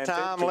lot of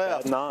time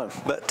left.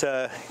 But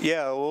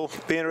yeah, we'll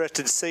be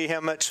interested to see how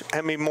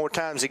many more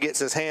times he gets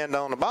his hand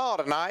on the ball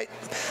tonight.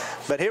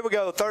 But here we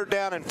go, 3rd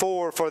down and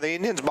 4 for the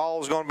Indians.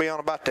 Ball is going to be on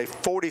about the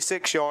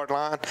 46-yard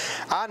line.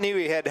 I knew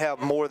he had to have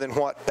more than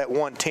that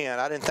 110.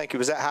 I didn't think he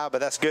was that high, but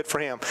that's good for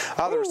him.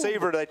 The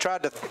receiver, they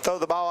tried to throw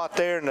the ball out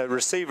there, and the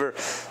receiver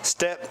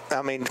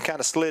kind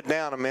of slid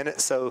down a minute,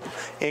 so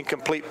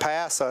incomplete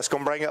pass. So it's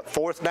going to bring up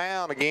 4th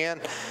down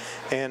again,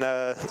 and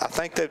I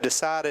think they've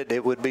decided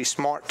it would be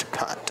smart to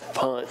punt.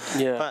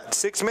 Yeah. Punt.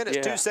 6 minutes,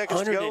 2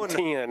 seconds to go.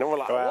 110. And we're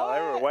like, wow,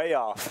 they were way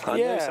off.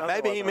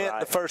 Maybe he meant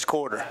the first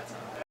quarter.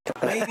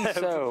 Maybe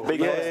so.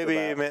 Maybe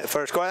he meant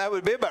first quarter. That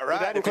would be about right.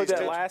 Did that include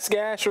that last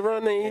gash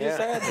run that you just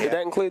had? Did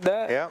that include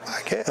that? Yeah,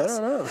 I guess. I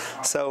don't know.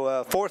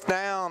 So 4th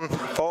down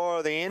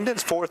for the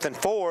Indians, 4th and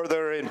 4.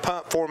 They're in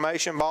punt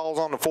formation. Ball's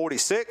on the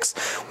 46.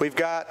 We've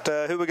got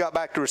who we got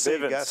back to receive,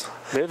 guys?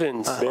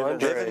 Bivens.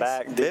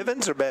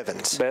 Bivens or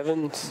Bevins?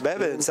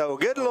 Bevins. So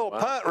good little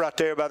punt right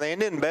there by the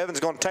Indian. Bevins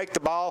going to take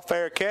the ball,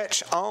 fair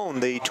catch on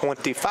the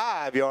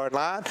 25-yard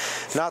line.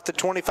 Not the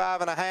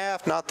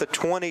 25.5, not the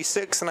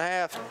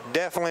 26.5,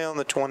 definitely on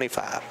the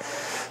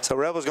 25. So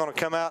Rebels going to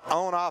come out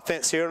on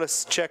offense here.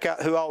 Let's check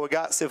out who all we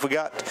got, see if we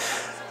got,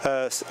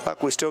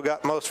 like we still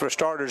got most of our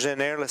starters in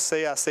there. Let's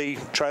see. I see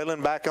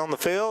Traylon back on the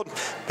field.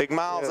 Big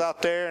Miles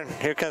out there, and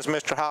here comes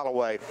Mr.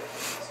 Holloway.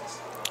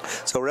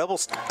 So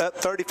Rebels up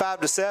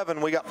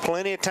 35-7. We got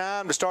plenty of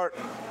time to start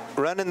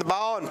running the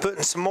ball and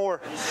putting some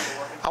more.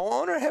 I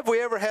wonder, have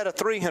we ever had a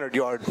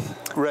 300-yard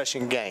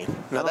rushing game?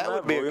 Now that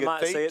would be a good feat. We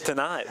might see it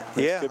tonight.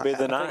 Yeah, could be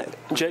the night.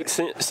 Jake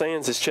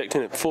Sands is checked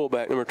in at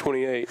fullback, number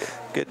 28.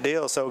 Good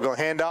deal. So we're going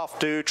to hand off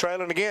to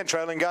Traylon again.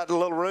 Traylon got a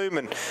little room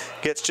and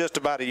gets just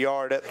about a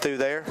yard up through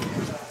there.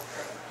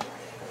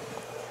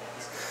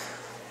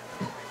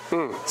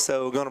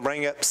 So we're going to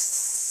bring up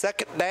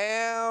 2nd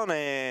down,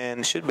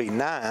 and should be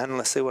 9.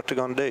 Let's see what they're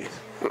going to do.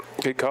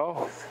 Good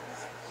call.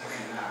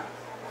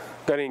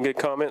 Got any good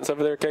comments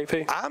over there,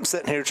 KP? I'm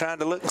sitting here trying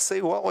to look and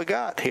see what we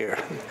got here.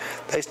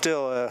 They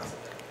still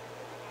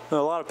a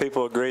lot of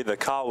people agree the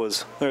call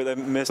was, or they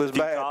missed a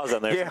few calls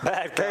on there.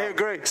 Yeah, they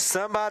agree.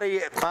 Somebody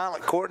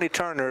finally, Courtney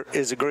Turner,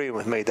 is agreeing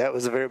with me. That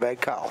was a very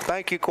bad call.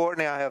 Thank you,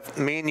 Courtney. I have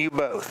me and you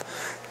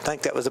both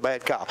think that was a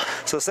bad call.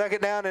 So 2nd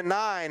down and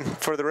 9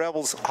 for the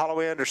Rebels.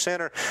 Holloway under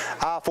center.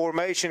 I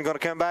formation, going to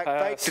come back.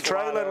 Fake to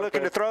Traylon,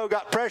 looking to throw.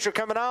 Got pressure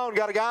coming on.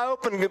 Got a guy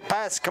open. Good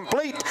pass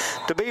complete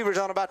to Beavers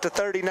on about the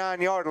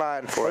 39-yard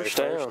line. First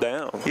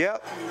down.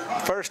 Yep.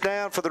 1st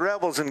down for the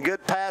Rebels, and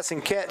good pass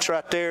and catch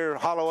right there,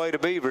 Holloway to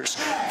Beavers.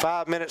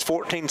 5 minutes,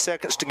 14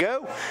 seconds to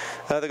go.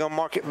 They're going to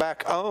mark it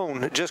back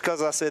on. Just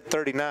because I said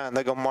 39,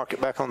 they're going to mark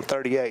it back on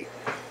 38.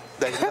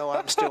 They know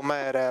I'm still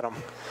mad at them.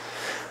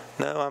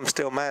 No, I'm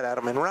still mad at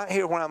them. And right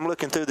here when I'm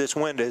looking through this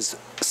window is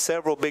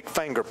several big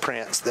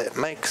fingerprints that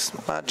makes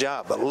my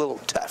job a little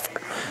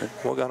tougher.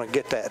 we're going to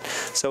get that.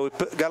 So we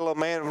got a little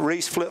man,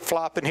 Reese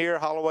flip-flopping here,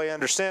 Holloway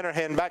under center,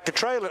 heading back to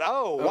Traylon.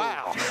 Oh,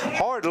 wow.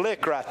 Hard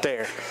lick right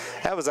there.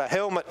 That was a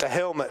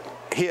helmet-to-helmet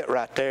hit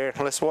right there.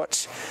 Let's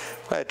watch.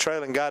 Glad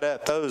Traylon got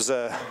up. Those,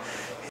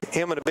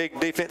 him and a big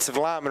defensive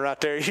lineman right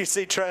there. You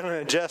see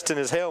Traylon adjusting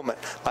his helmet.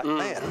 Like,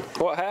 man.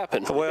 What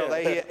happened? Well,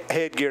 they hit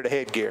headgear to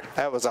headgear.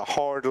 That was a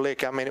hard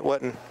lick. I mean, it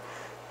wasn't.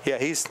 Yeah,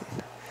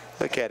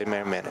 look at him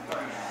there a minute.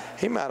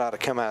 He might ought to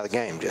come out of the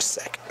game just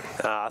a second.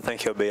 I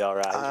think he'll be all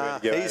right.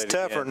 He's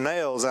tougher than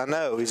nails, I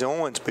know. He's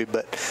Owensby,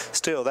 but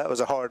still, that was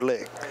a hard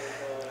lick.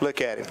 Look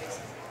at him.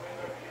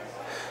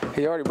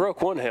 He already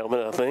broke one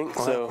helmet, I think.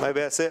 Well, so maybe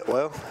that's it.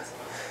 Well,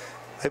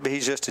 maybe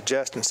he's just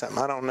adjusting something.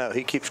 I don't know.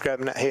 He keeps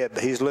grabbing that head,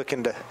 but he's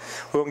looking to.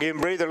 We're going to give him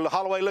a breather.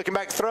 Holloway looking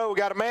back to throw. We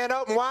got a man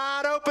open,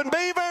 wide open.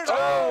 Beavers.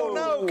 Oh,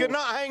 no. Could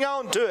not hang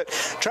on to it.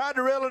 Tried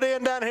to reel it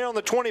in down here on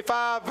the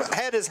 25.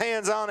 Had his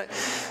hands on it.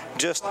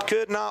 Just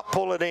could not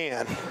pull it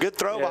in. Good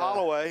throw by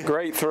Holloway.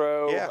 Great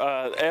throw.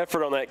 Yeah.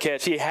 Effort on that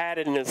catch. He had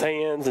it in his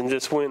hands and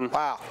just went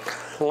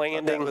landing. Thought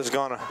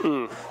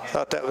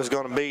that was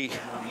going to be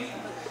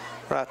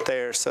right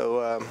there.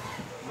 So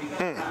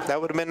that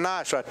would have been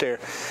nice right there.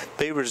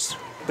 Beavers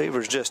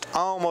just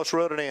almost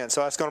rode it in.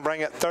 So that's going to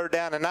bring up 3rd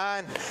down and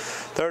 9.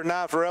 3rd and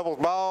 9 for Rebels.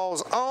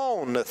 Balls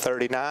on the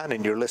 39.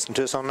 And you're listening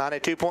to us on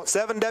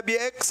 92.7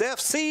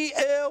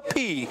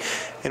 WXFCLP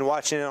and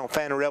watching it on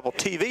Fannin Rebel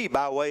TV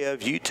by way of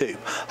YouTube.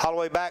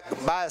 Holloway back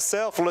by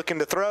himself looking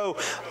to throw.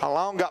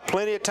 Long got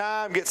plenty of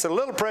time. Gets a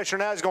little pressure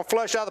now. He's going to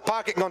flush out of the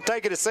pocket. Going to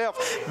take it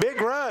himself. Big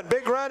run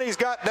he's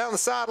got down the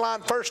sideline.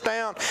 1st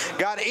down.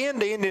 Got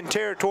into Indian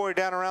territory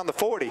down around the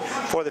 40.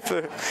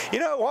 You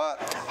know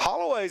what?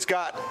 Holloway's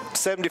got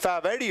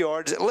 75, 80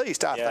 yards at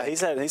least, I think.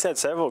 He's had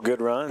several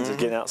good runs of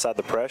getting outside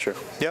the pressure.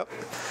 Yep.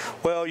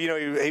 Well, you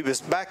know, he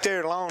was back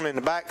there alone in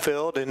the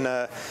backfield,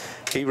 and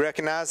he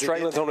recognized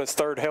Traylon's on his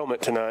 3rd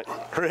helmet tonight.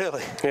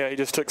 Really? Yeah, he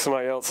just took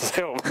somebody else's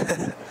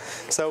helmet.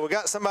 So we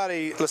got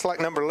somebody, looks like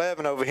number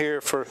 11 over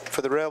here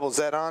for the Rebels. Is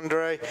that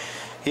Andre?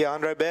 Yeah,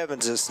 Andre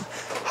Bevins is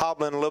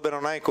hobbling a little bit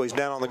on ankle. He's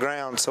down on the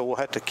ground, so we'll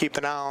have to keep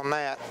an eye on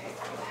that.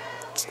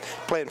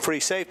 Playing free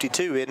safety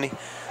too, isn't he?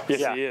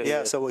 Yes, he is.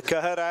 Yeah, so we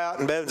cut out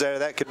and Bevins there.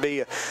 That could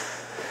be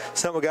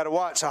something we got to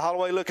watch. So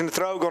Holloway looking to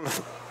throw, going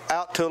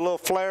out to a little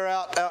flare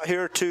out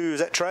here to, is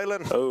that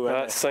Traylon? Oh,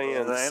 that's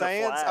Sands.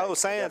 Sands? Oh,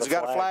 Sands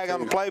got a flag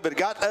on the play, but it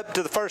got up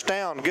to the 1st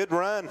down. Good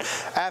run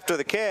after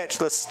the catch.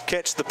 Let's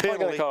catch the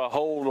penalty. I'm going to call a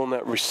hold on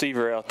that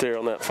receiver out there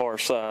on that far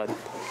side.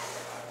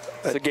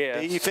 It's a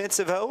guess.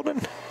 Defensive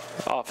holding?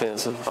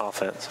 Offensive.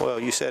 Well,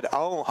 you said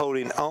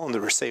holding on the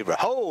receiver.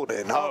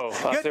 Holding. Oh,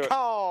 good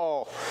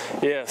call.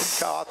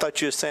 Yes. I thought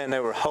you were saying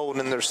they were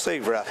holding the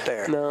receiver out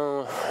there.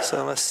 No.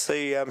 So let's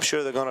see. I'm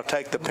sure they're going to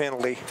take the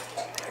penalty.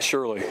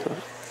 Surely.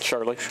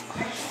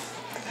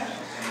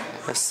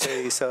 Let's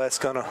see. So that's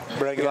going to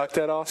bring it. You like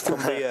that, Austin?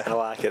 I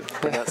like it.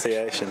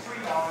 Pronunciation.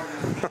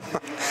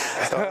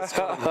 So that's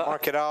going to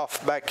mark it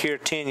off back here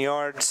 10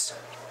 yards.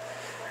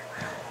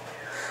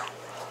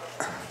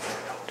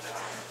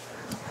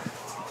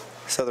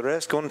 So the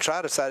ref's going to try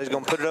to decide he's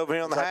going to put it over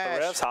here on the hash.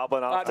 The ref's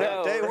hobbling off. I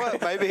tell you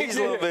what, maybe he's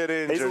a little bit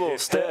injured. He's a little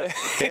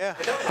stiff. Yeah.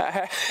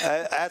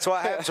 That's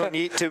what happens when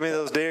you eat too many of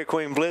those Dairy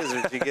Queen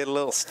Blizzards. You get a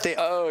little stiff.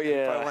 Oh,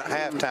 yeah. Probably went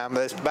halftime, but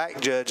this back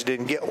judge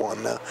didn't get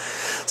one, though.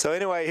 So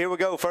anyway, here we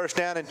go. 1st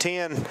down and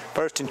 10,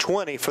 1st and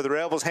 20 for the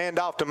Rebels. Hand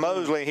off to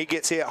Mosley. He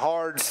gets hit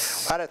hard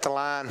right at the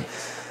line.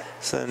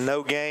 So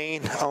no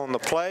gain on the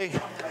play.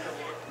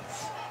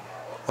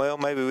 Well,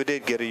 maybe we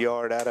did get a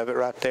yard out of it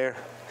right there.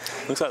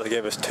 Looks like they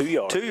gave us 2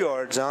 yards. 2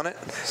 yards on it.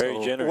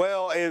 Very generous.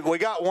 Well, we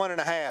got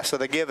 1.5, so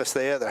they give us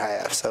the other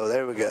half. So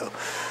there we go.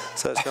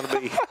 So it's going to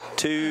be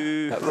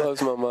 2. That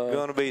blows my mind.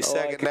 Going to be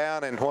 2nd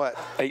down and what?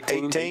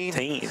 18.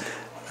 18.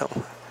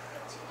 Oh.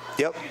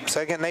 Yep,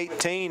 2nd and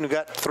 18. We've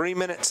got 3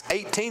 minutes,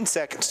 18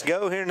 seconds to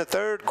go here in the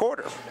 3rd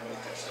quarter.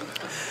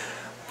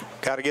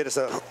 Got to get us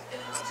a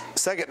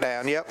 2nd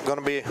down. Yep,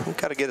 got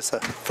to get us a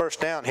 1st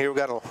down here. We've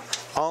got a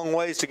long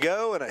ways to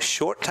go and a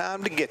short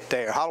time to get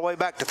there. Holloway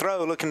back to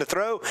throw, looking to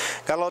throw.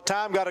 Got a little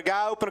time, got a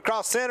guy open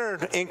across center,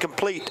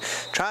 incomplete.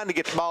 Trying to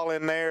get the ball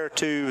in there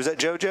to, is that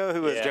JoJo?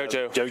 Who is it?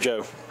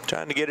 JoJo.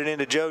 Trying to get it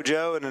into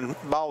JoJo, and the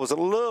ball was a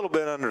little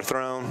bit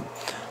underthrown.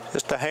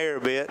 Just a hair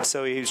bit,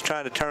 so he was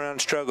trying to turn around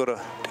and struggle to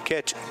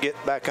catch it,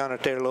 get back on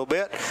it there a little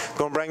bit.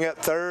 Going to bring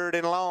up 3rd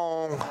and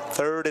long.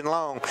 3rd and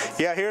long.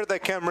 Yeah, here they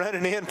come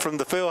running in from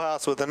the field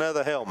house with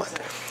another helmet.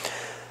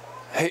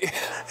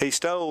 He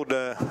stole,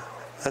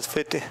 that's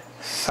 50.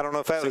 I don't know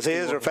if that was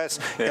his or if that's,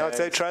 like I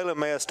say, Traylon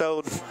may have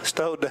stole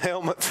the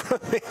helmet from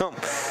him. Well,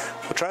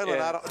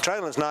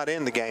 Traylon's not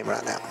in the game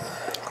right now.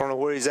 I don't know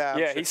where he's at.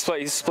 Yeah,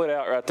 he's split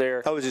out right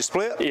there. Oh, is he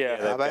split? Yeah.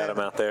 They've got him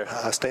out there.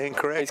 I stand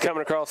correct. He's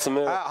coming across the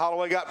middle.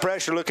 Holloway got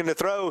pressure, looking to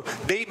throw.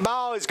 Deep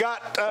ball. He's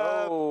got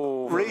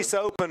Reese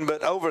open,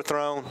 but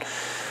overthrown.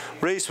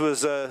 Reese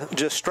was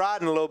just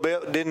striding a little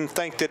bit. Didn't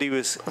think that he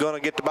was going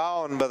to get the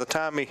ball, and by the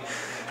time he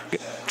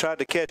tried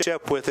to catch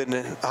up with it,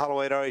 and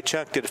Holloway had already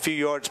chunked it a few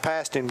yards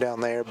past him down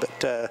there. But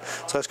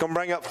so it's going to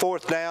bring up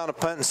 4th down, a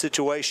punting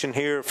situation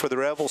here for the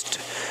Rebels.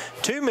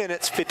 2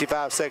 minutes,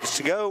 55 seconds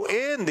to go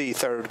in the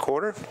third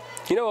quarter.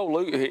 You know,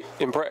 Luke,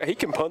 he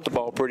can punt the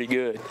ball pretty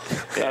good.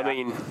 Yeah. I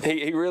mean,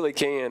 he really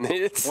can.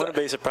 Wouldn't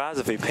be surprised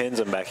if he pins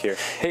him back here.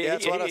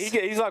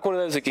 He's like one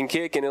of those that can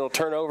kick and it'll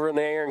turn over in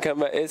the air and come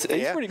back. He's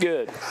pretty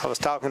good. I was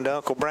talking to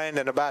Uncle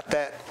Brandon about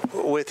that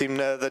with him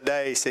the other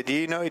day. He said,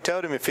 he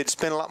told him if he'd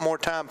spend a lot more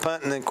time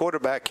punting than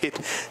quarterback,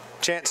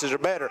 chances are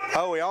better.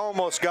 Oh, he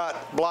almost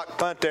got blocked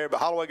punt there, but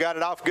Holloway got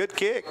it off. Good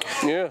kick.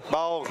 Yeah.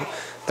 Ball,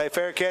 they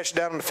fair catch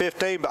down on the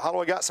 15, but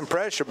Holloway got some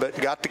pressure, but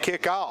got the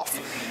kick off.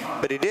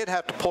 But he did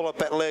have to pull up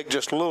that leg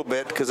just a little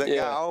bit because that guy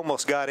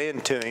almost got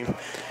into him.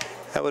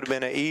 That would have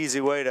been an easy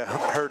way to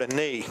hurt a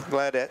knee.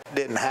 Glad that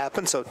didn't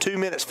happen. So 2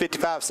 minutes,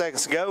 55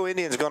 seconds to go.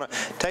 Indians going to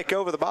take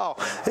over the ball.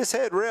 This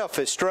head ref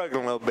is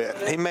struggling a little bit.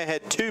 He may have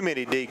had too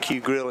many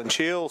DQ grill and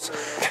chills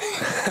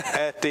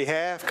at the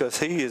half because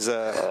he is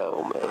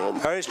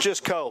or it's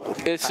just cold.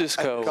 It's just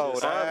cold.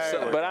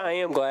 But I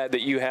am glad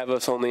that you have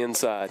us on the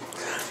inside.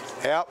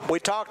 Yep, we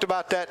talked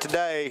about that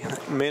today.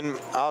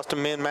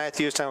 Austin,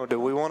 Matthews, do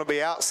we want to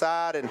be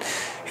outside and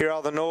hear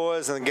all the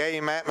noise and the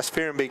game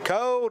atmosphere and be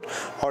cold,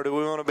 or do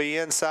we want to be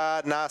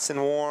inside, nice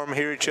and warm,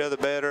 hear each other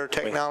better,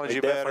 technology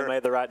better? Definitely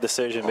made the right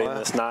decision being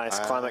this nice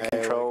climate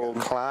control.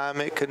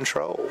 Climate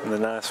control. In the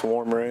nice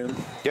warm room.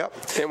 Yep.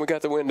 And we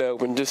got the window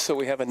open just so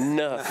we have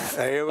enough.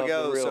 Here we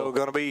go. So we're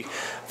going to be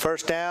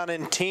first down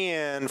and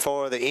 10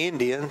 for the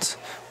Indians.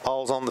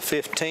 Ball's on the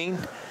 15.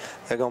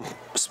 They're going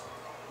to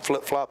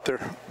flip-flop their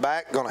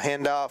back, going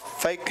to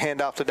fake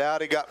handoff to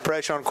Dowdy. Got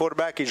pressure on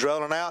quarterback. He's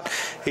rolling out.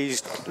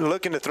 He's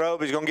looking to throw,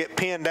 but he's going to get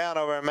pinned down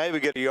over and maybe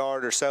get a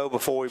yard or so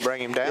before we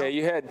bring him down. Yeah,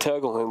 you had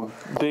Tuggle in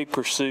big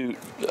pursuit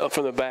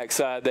from the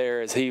backside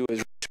there as he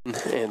was.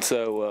 And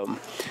so,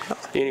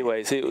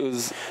 anyways, it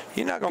was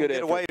You're not going to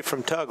get away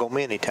from Tuggle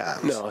many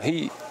times. No,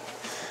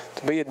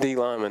 to be a D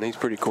lineman, he's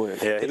pretty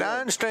quick. Yeah, did I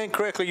understand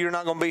correctly you're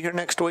not going to be here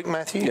next week,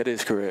 Matthew? That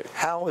is correct.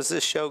 How is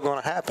this show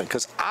going to happen?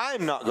 Because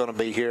I'm not going to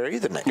be here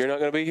either next week. You're not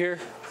going to be here?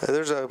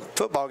 There's a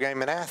football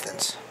game in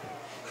Athens.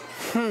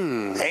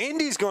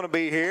 Andy's going to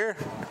be here.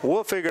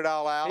 We'll figure it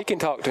all out. He can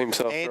talk to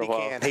himself Andy for a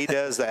while. can. He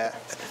does that.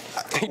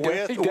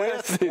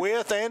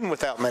 with and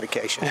without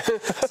medication.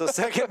 So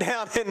second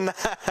down and 9.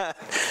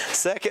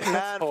 Second and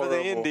 9 for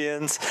the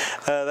Indians.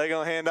 They're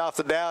going to hand off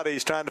to Dowdy.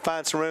 He's trying to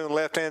find some room on the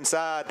left-hand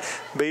side.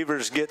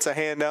 Beavers gets a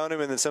hand on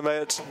him, and then somebody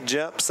else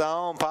jumps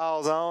on,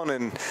 piles on,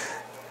 and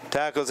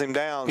tackles him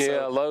down. Yeah,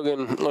 so.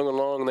 Logan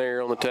Long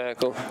there on the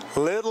tackle.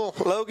 Little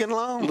Logan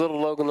Long? Little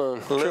Logan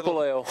Long.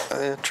 Triple L.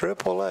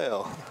 Triple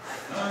L.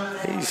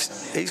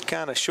 He's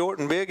kind of short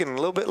and big and a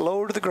little bit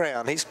lower to the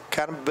ground. He's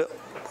kind of built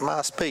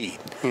my speed.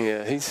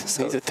 Yeah, he's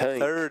a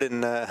tank. Third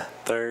and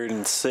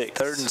 6.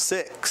 Third and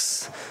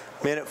 6.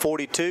 Minute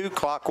 42.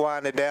 Clock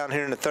winding down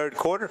here in the third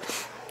quarter.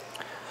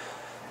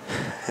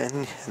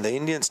 And the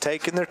Indians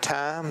taking their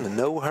time,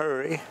 no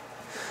hurry.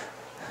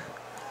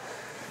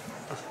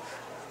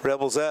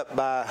 Rebels up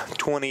by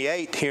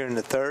 28 here in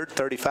the third,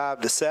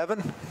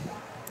 35-7.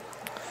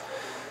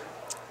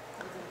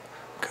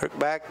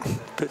 Kirkback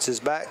puts his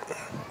back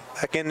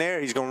in there.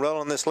 He's going to roll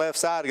on this left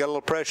side. Got a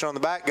little pressure on the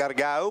back. Got a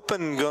guy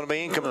open. Going to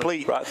be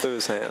incomplete. Right through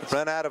his hands.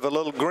 Run out of a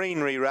little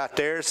greenery right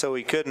there, so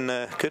he couldn't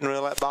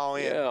reel that ball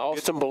in. Yeah,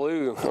 Austin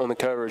Ballou on the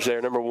coverage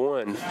there. Number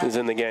 1 is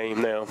in the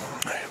game now.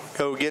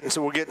 We're getting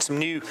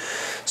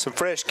some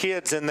fresh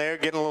kids in there,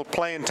 getting a little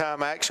playing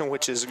time action,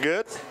 which is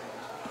good.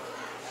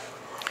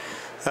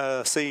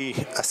 I see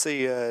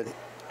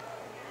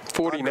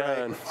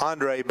 49.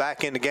 Andre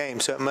back in the game,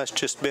 so it must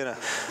just been a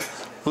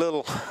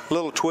little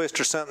twist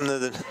or something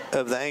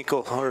of the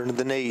ankle or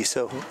the knee.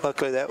 So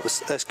luckily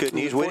that's good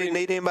news. We didn't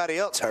need anybody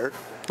else hurt.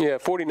 Yeah,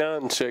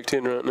 49 checked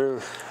in right now.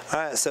 All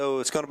right, so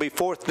it's going to be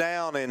 4th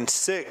down and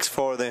 6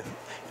 for the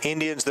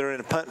Indians. They're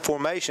in a punt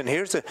formation.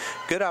 Here's a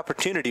good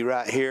opportunity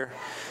right here.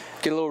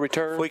 Get a little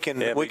return. We can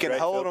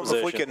hold them.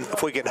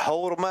 If we can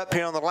hold them up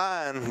here on the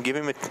line, give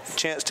him a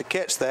chance to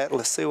catch that.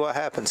 Let's see what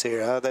happens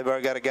here. They've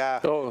already got a guy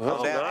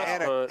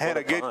down and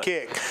a good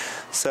kick.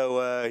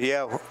 So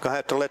yeah, we're gonna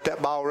have to let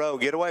that ball roll.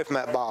 Get away from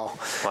that ball.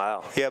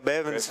 Wow. Yeah,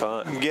 Bevan's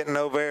getting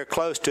over there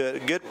close to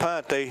it. Good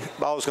punt. The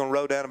ball's gonna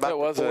roll down about that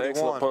was 41. An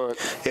excellent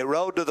punt. It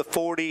rolled to the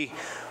 40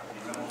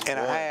 and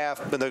a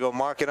half, but they're going to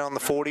mark it on the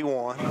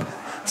 41.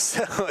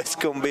 So it's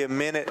going to be a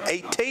minute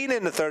 18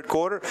 in the third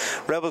quarter.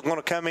 Rebels going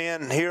to come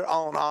in here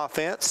on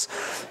offense,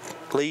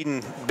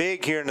 leading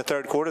big here in the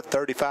third quarter,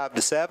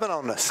 35-7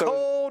 on the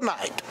cold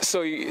night.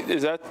 So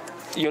is that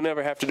you'll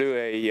never have to do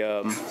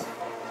a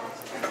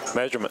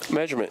measurement?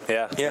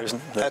 Yeah.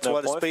 That's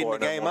what is speeding the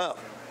game up.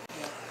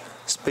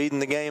 Speeding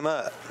the game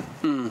up.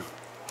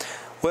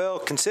 Well,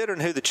 considering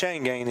who the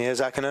chain gang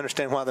is, I can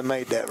understand why they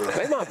made that rule.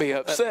 They might be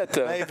upset,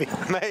 though. Maybe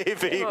why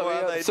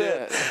they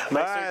did. Makes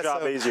their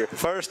job easier.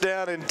 First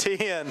down and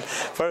 10.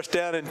 First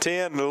down and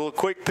 10. A little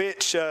quick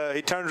pitch.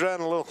 He turns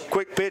around, a little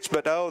quick pitch,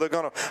 but they're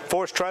going to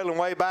force Traylon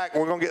way back.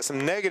 We're going to get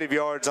some negative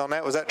yards on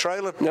that. Was that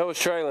Traylon? No,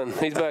 it's Traylon.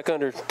 He's back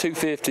under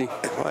 250.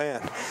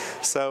 Man.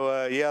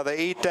 So, yeah, they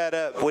eat that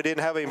up. We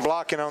didn't have him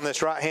blocking on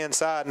this right-hand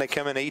side, and they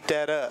come and eat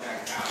that up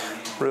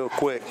real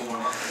quick.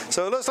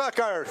 So it looks like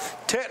our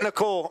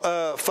technical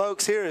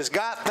folks here has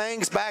got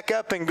things back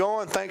up and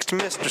going thanks to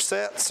Mr.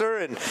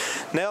 Setzer and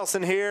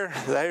Nelson here.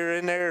 They're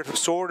in there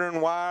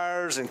sorting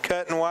wires and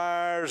cutting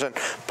wires and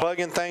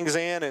plugging things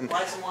in and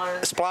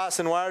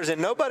splicing wires,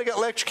 and nobody got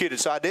electrocuted,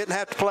 so I didn't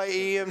have to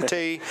play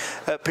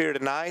EMT up here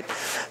tonight.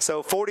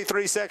 So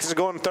 43 seconds to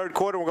go in the third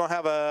quarter. We're going to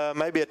have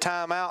maybe a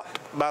timeout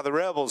by the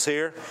Rebels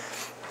here.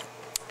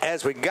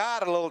 As we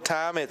got a little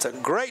time, it's a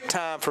great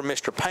time for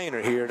Mr.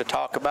 Panter here to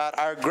talk about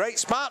our great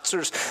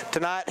sponsors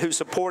tonight who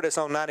support us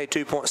on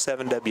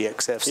 92.7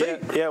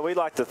 WXFC. Yeah, we'd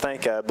like to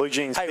thank Blue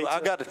Jeans Hey, Pizza.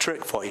 I got a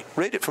trick for you.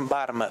 Read it from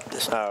bottom up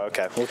this time. Oh,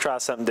 okay. We'll try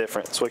something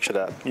different. Switch it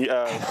up.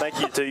 Thank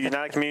you to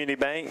United Community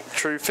Bank,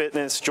 True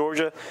Fitness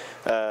Georgia,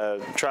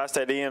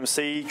 Tri-State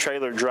EMC,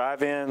 Trailer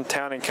Drive-In,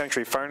 Town and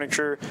Country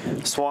Furniture,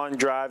 Swan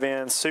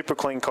Drive-In, Super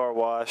Clean Car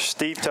Wash,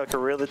 Steve Tucker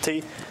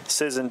Realty,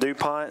 Citizen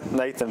DuPont,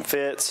 Nathan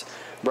Fitz,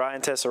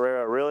 Brian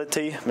Tesserera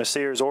Realty,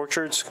 Messrs.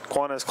 Orchards,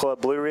 Kiwanis Club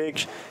Blue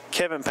Ridge,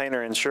 Kevin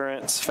Panter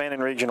Insurance, Fannin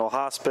Regional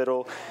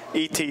Hospital,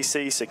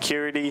 ETC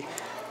Security,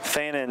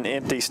 Fannin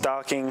Empty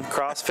Stocking,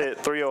 CrossFit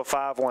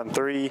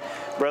 30513,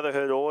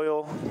 Brotherhood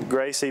Oil,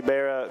 Gracie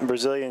Barra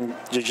Brazilian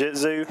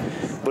Jiu-Jitsu,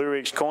 Blue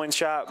Ridge Coin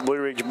Shop, Blue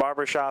Ridge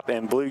Barber Shop,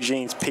 and Blue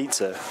Jeans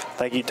Pizza.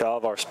 Thank you to all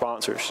of our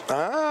sponsors.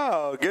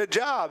 Oh, good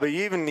job.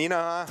 You even,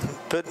 I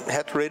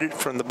had to read it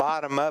from the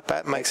bottom up.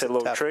 That makes it a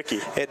little tough.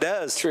 tricky. It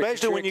does,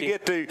 especially when you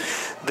get to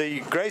the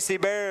Gracie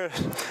Barra.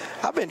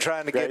 I've been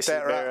trying to get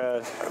that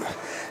right.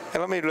 And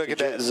let me look at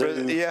that.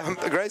 Yeah,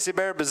 Gracie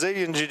Barra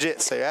Brazilian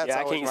Jiu-Jitsu. That's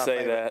I can't say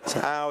favorite.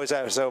 that. I always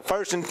have. So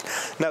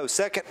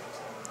second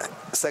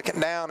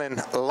down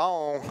and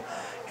long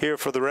here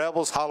for the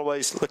Rebels.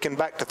 Holloway's looking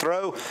back to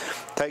throw.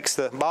 Takes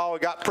the ball.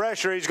 Got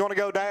pressure. He's going to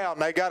go down.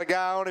 They got a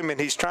guy on him, and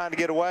he's trying to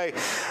get away.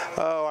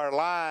 Oh, our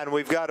line.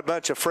 We've got a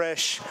bunch of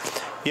fresh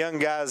young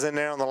guys in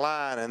there on the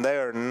line, and they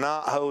are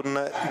not holding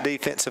that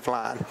defensive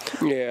line.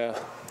 Yeah.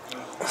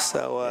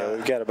 So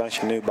we've got a bunch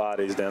of new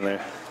bodies down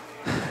there.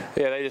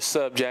 Yeah, they just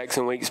subbed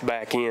Jackson Weeks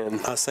back in.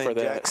 I seen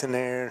Jackson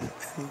there.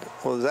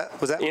 Was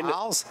that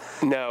Miles?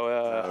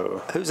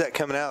 No. Who's that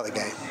coming out of the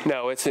game?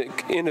 No, it's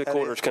into the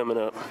quarters coming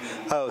up.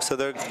 Oh, so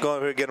they're going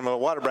over to get them a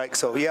water break.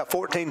 So, yeah,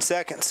 14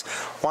 seconds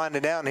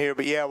winding down here.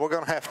 But, yeah, we're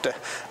going to have to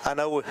 – I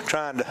know we're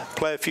trying to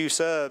play a few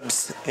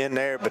subs in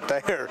there, but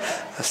they're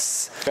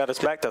 – got us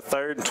back to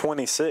 3rd and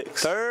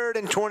 26. 3rd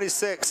and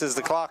 26 as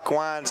the clock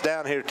winds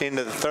down here at the end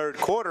of the third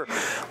quarter.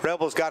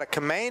 Rebels got a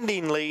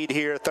commanding lead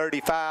here,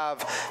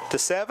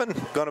 35-7.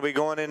 Going to be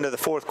going into the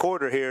fourth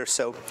quarter here.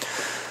 So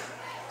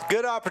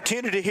good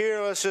opportunity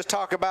here. Let's just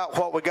talk about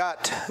what we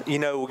got. We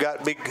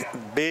got big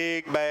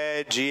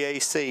bad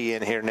GAC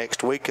in here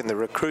next week, and the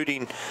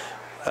recruiting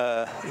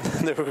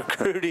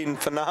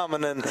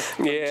phenomenon.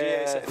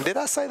 Yeah. GAC. Did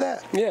I say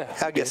that? Yeah.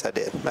 I guess I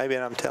did. Maybe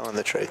I'm telling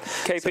the truth.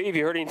 KP, have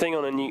you heard anything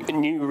on a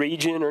new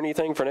region or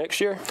anything for next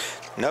year?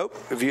 Nope.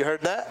 Have you heard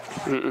that?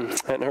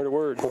 Hadn't heard a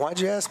word. Well, why'd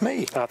you ask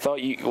me? I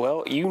thought you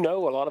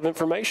know a lot of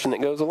information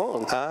that goes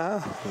along.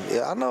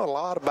 Yeah, I know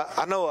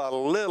a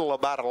little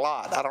about a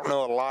lot. I don't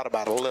know a lot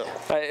about a little.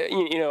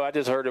 I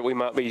just heard that we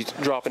might be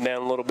dropping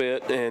down a little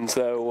bit, and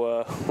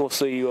so we'll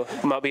see.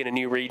 Might be in a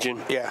new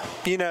region. Yeah.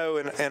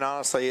 And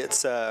honestly,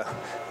 it's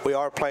we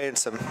are playing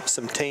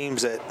some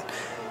teams that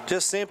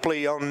just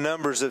simply on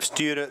numbers of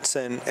students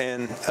and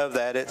of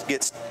that, it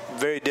gets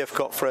very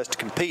difficult for us to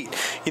compete.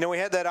 We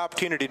had that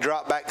opportunity to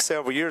drop back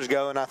several years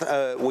ago,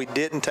 and we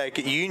didn't take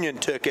it. Union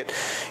took it.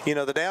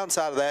 The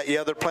downside of that,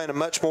 they're playing a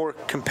much more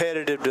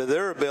competitive to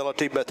their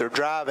ability, but they're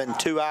driving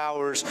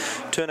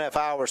 2.5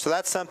 hours. So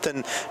that's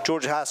something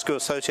Georgia High School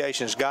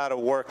Association has got to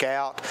work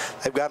out.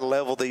 They've got to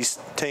level these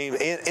teams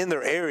in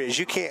their areas.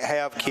 You can't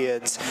have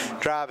kids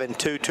driving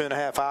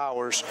 2.5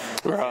 hours,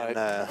 right?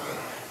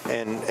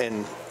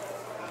 And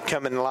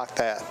coming like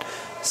that.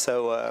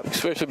 So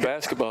especially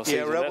basketball season.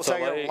 Yeah, Rebels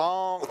taking a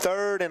long,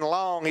 3rd and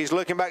long. He's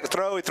looking back to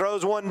throw. He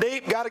throws one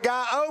deep. Got a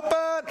guy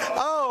open.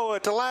 Oh,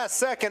 at the last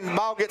second, the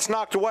ball gets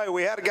knocked away.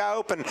 We had a guy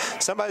open.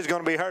 Somebody's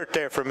going to be hurt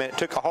there for a minute.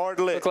 Took a hard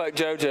lick. Looked like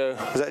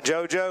JoJo. Is that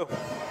JoJo?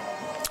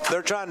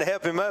 They're trying to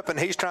help him up, and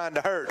he's trying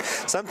to hurt.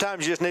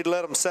 Sometimes you just need to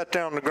let him sit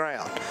there on the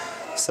ground.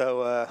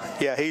 So,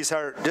 yeah, he's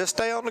hurt. Just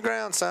stay on the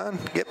ground, son.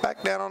 Get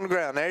back down on the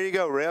ground. There you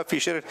go, ref. You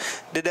should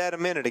have did that a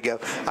minute ago.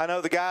 I know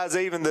the guys,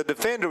 even the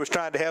defender was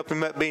trying to help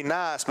him up, be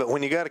nice, but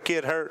when you got a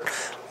kid hurt,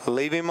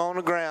 leave him on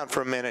the ground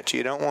for a minute.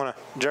 You don't want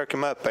to jerk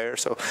him up there.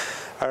 So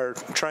our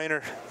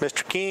trainer,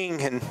 Mr.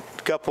 King, and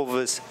a couple of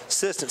his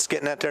assistants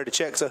getting out there to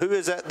check. So who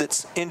is that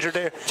that's injured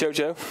there?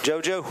 JoJo.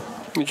 JoJo?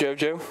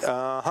 JoJo.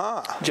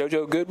 Uh-huh.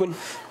 JoJo Goodwin.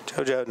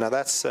 JoJo. Now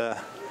that's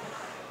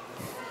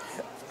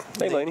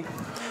Hey, Laney.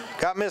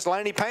 Got Miss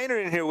Laney Painter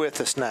in here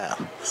with us now.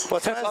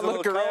 What's that? I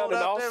look around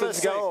and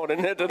Austin's gone.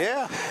 And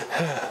yeah.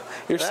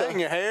 You're saying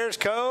your hair's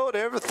cold,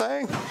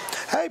 everything.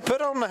 Hey,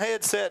 put on the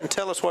headset and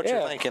tell us what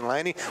you're thinking,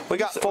 Laney. We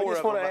got four of them. We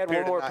just want to add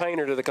one more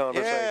painter to the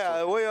conversation.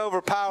 Yeah, we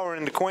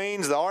overpowering the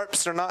Queens. The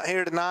Arps are not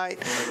here tonight.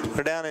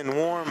 They're down in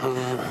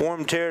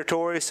warm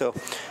territory, so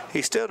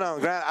he's still down on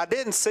the ground. I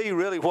didn't see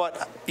really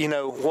what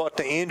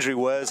the injury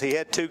was. He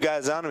had two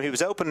guys on him. He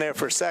was open there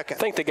for a second. I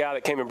think the guy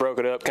that came and broke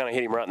it up kind of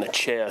hit him right in the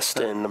chest,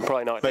 and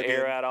probably knocked the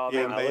air out of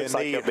him. It looks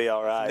like he'll be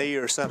all right. Knee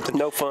or something.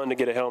 No fun to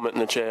get a helmet in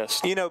the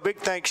chest. Big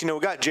thanks. We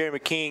got Jeremy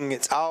King.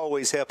 It's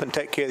always helping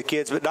take care of the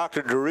kids. But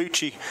Dr.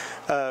 DeRucci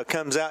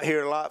comes out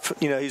here a lot.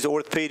 He's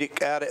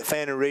orthopedic out at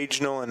Fannin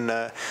Regional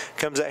and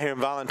comes out here and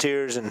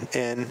volunteers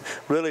and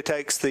really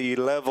takes the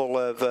level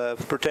of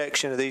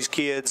protection of these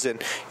kids.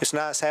 And it's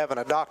nice having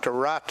a doctor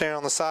right there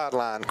on the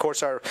sideline. Of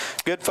course, our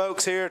good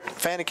folks here at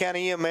Fannin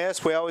County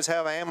EMS, we always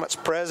have an ambulance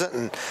present,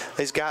 and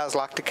these guys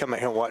like to come out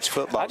here and watch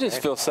football. I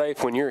just feel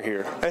safe when you're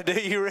here. Do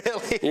you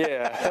really?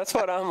 Yeah, that's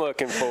what I'm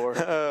looking for.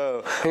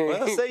 Oh,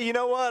 well, see, you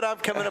know what? I'm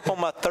coming up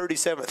on my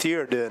 37th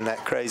year doing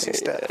that crazy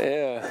stuff.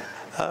 Yeah.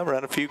 I've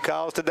run a few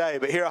calls today,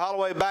 but here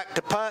Holloway back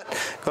to punt.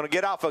 Going to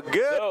get off a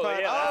good punt.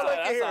 Yeah, look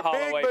at here,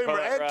 big boomer,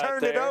 and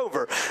turned it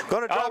over.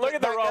 Going to drop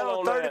it back down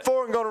on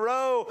 34 and going to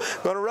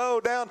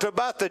roll down to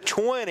about the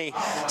 20.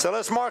 So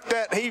let's mark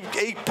that. He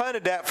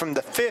punted that from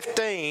the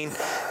 15.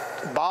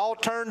 Ball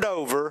turned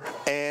over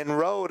and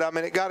rolled. I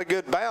mean, it got a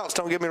good bounce.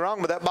 Don't get me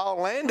wrong, but that ball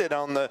landed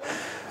on the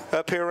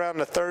up here around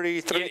the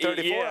 33,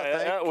 34. Yeah, I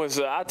think. that was.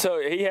 I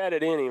told you, he had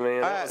it in him,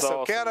 man. All right,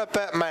 so awesome. count up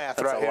that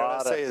math right here.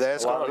 Let's see.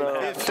 That's going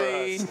to be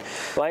 15.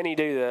 Laney,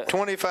 do that.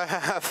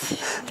 25,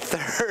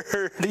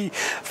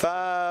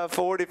 35,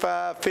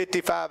 45,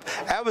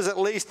 55.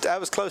 That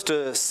was close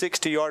to a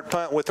 60-yard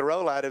punt with the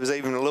rollout. It was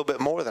even a little bit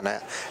more than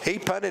that. He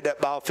punted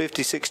that ball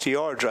 50, 60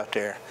 yards right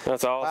there.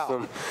 That's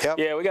awesome. Wow. Yep.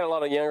 Yeah, we got a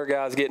lot of younger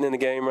guys getting in the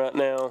game right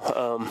now.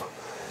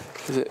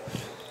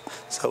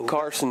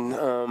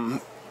 Carson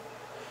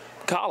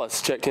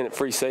Collis checked in at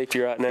free safety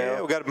right now.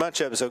 Yeah, we got a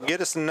bunch of them. So get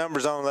us some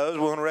numbers on those.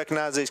 We want to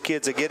recognize these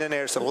kids that get in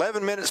there. It's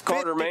 11 minutes,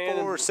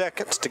 54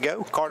 seconds to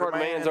go. Carter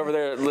Mann's over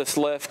there at this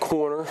left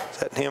corner. Is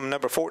that him,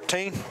 number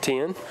 14?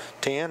 10.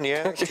 10,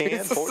 yeah,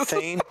 10,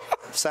 14.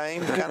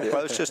 Same, kind of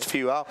close, just a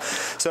few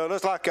off. So it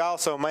looks like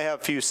also may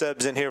have a few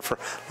subs in here for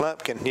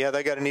Lumpkin. Yeah,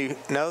 they got a new,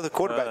 no, the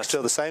quarterback's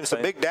still the same.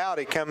 So Big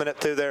Dowdy coming up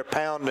through there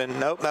pounding.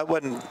 Nope, that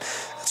wasn't,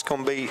 it's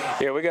going to be.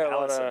 Yeah, we got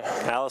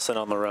Allison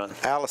on the run.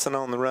 Allison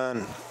on the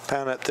run,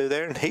 pounding up through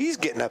there. And he's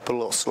getting up a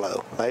little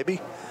slow,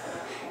 maybe.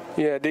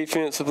 Yeah,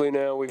 defensively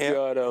now we've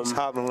got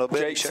hobbling a little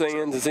bit. Jake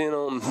Sands is in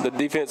on the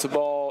defensive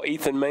ball.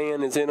 Ethan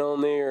Mann is in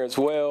on there as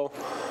well.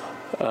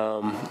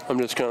 I'm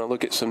just going to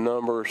look at some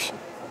numbers.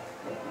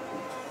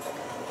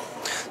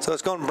 So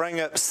it's going to bring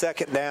up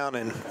second down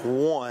and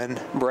 1.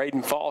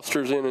 Braden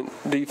Foster's in a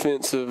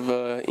defensive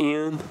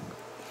end.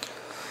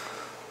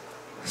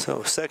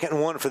 So second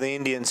and 1 for the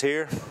Indians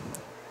here.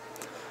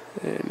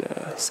 And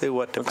see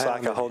what the looks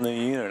like a whole new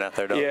unit out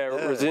there, don't it? Yeah,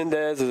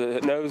 Resendez is a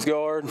nose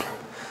guard.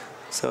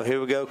 So here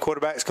we go.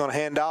 Quarterback's going to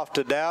hand off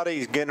to Dowdy.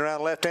 He's getting around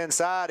the left-hand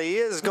side. He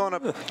is going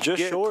to just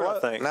get short,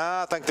 close. I think. No,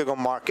 I think they're going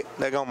to mark it.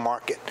 They're going to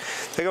mark it.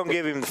 They're going to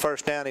give him the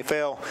first down. He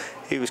fell.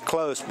 He was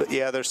close, but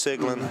yeah, they're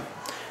signaling.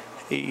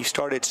 He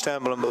started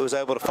stumbling, but was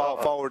able to fall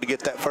forward to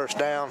get that first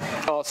down.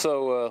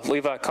 Also,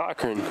 Levi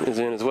Cochran is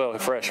in as well, a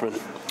freshman.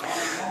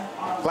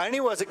 Laney,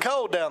 was it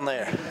cold down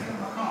there?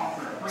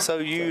 So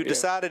you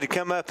decided to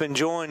come up and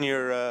join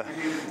your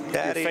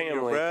daddy,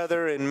 your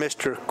brother, and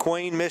Mr.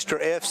 Queen, Mr.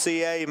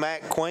 FCA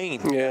Mac Queen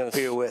up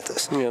here with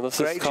us. Yeah, let's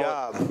Great just call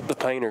job. it the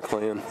Painter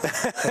Clan.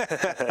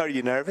 Are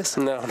you nervous?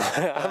 No,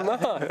 I'm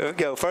not. Here we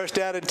go. First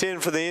down and 10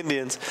 for the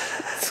Indians.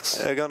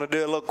 They're going to do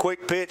a little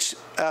quick pitch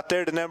out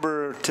there to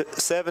number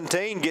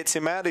 17. Gets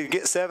him out. He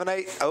gets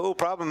 7-8. Oh,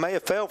 probably may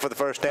have fell for the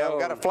first down.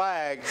 Got a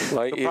flag.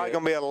 Probably going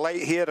to be a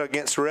late hit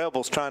against the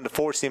Rebels trying to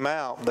force him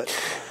out. But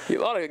a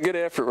lot of good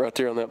effort right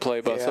there on that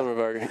play by some of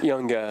our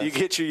young guys. You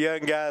get your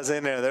young guys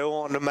in there. They're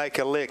wanting to make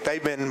a lick.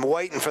 They've been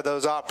waiting for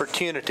those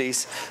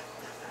opportunities.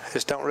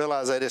 Just don't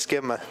realize they just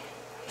give them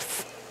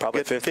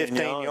probably 15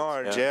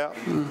 yards. Yeah.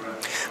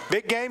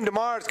 Big game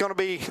tomorrow. It's going to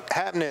be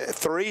happening at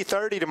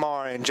 3:30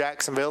 tomorrow in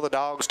Jacksonville. The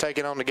Dogs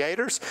taking on the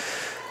Gators.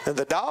 And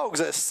the Dogs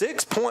a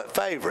 6-point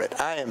favorite.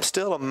 I am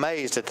still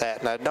amazed at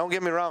that. Now, don't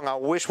get me wrong. I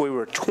wish we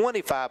were a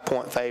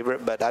 25-point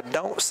favorite, but I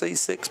don't see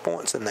 6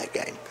 points in that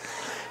game.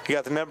 You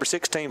got the number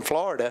 16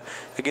 Florida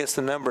against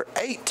the number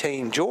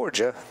 18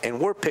 Georgia, and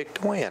we're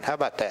picked to win. How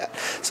about that?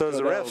 So as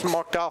the refs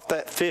marked off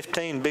that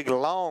 15, big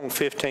long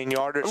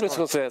 15-yarder. I'm just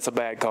going to say that's a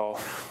bad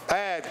call.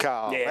 Bad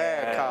call. Yeah,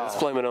 bad call. Let's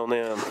blame it on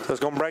them. So it's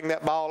going to bring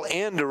that ball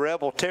into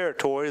Rebel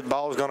territory. The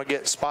ball is going to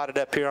get spotted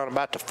up here on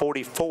about the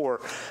 44,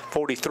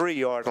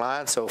 43-yard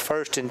line. So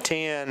first and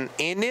 10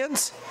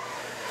 Indians.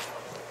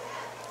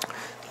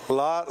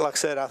 Like I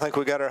said, I think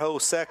we got our whole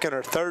second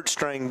or third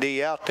string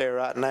D out there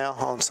right now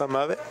on some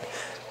of it.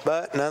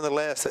 But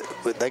nonetheless,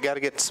 they got to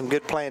get some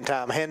good playing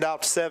time. Hand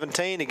off to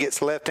 17. He gets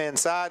left-hand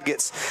side,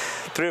 gets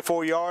 3 or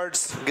 4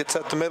 yards, gets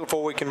up the middle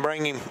before we can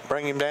bring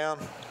him down.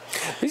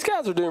 These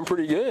guys are doing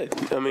pretty good.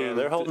 I mean,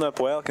 they're holding up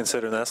well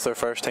considering that's their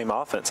first team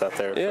offense out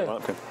there for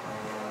Lumpkin.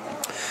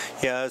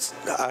 Yeah,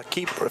 I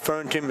keep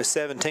referring to him as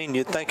 17.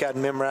 You'd think I'd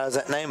memorize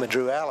that name of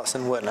Drew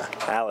Allison, wouldn't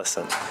I?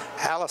 Allison.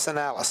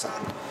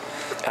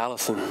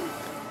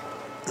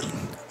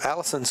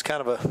 Allison's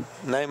kind of a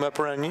name up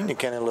around Union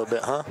County a little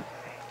bit, huh?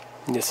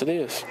 Yes, it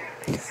is.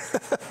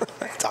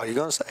 That's all you're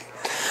going to say.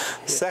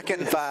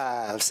 Second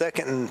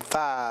and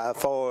 5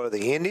 for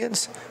the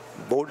Indians.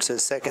 Board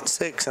says second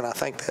 6, and I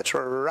think that's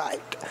right.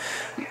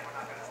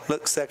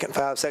 Look, second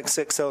 5, second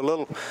 6. So a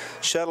little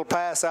shuttle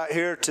pass out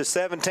here to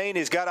 17.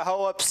 He's got a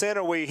hole up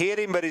center. We hit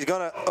him, but he's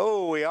going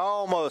to, we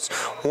almost,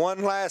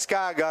 one last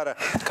guy got a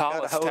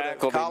hold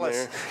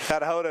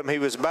of him. He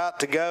was about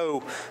to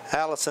go.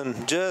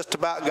 Allison just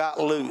about got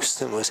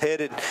loose and was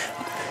headed.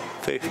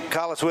 If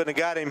Collis wouldn't have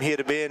got him, he'd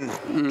have been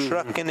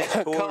trucking it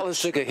towards.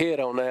 Collis took a hit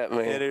on that,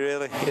 man. Did he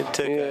really? It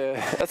took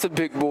that's a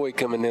big boy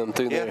coming down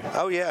through there.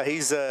 Oh, yeah.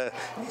 He's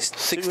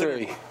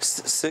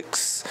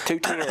 6'3".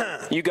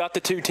 210. You got the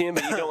 210,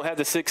 but you don't have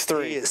the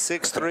 6'3". He is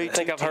 6'3". I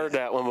think I've heard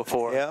that one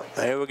before. Yep.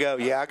 There we go.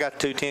 Yeah, I got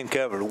 210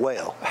 covered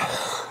well.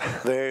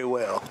 Very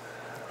well.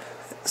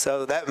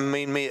 So that would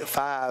mean me at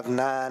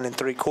 5'9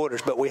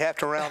 3/4, but we have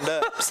to round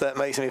up, so that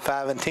makes me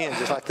 5 10,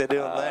 just like they're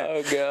doing there.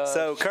 Oh, God.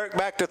 So Kirk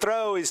back to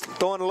throw. He's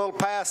throwing a little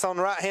pass on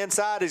the right-hand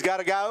side. He's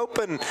got a guy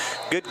open.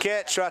 Good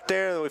catch right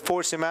there. We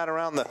forced him out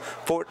around the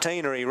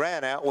 14, or he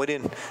ran out. We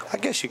didn't. I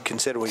guess you'd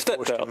consider we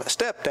forced him.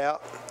 Stepped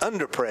out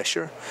under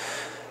pressure.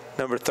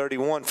 Number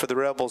 31 for the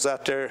Rebels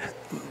out there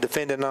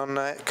defending on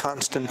that,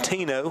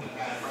 Constantino.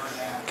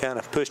 Kind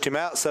of pushed him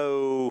out.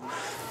 So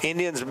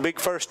Indians,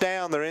 big first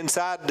down. They're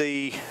inside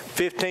the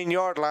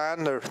 15-yard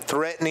line. They're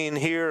threatening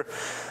here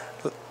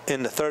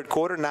in the third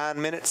quarter.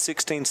 9 minutes,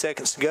 16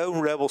 seconds to go.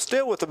 Rebels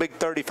still with a big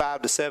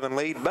 35-7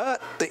 lead,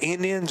 but the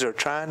Indians are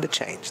trying to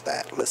change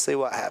that. Let's see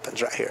what happens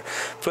right here.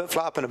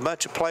 Flip-flopping, a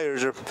bunch of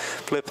players are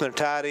flipping their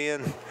tight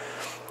end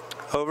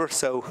over.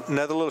 So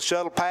another little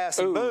shuttle pass,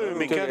 and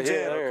boom, he comes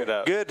in.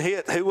 Good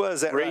hit. Who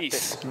was that?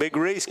 Reese. Right, big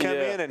Reese come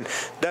in and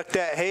ducked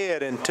that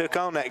head and took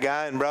on that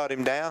guy and brought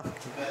him down.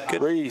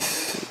 Good.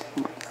 Reese.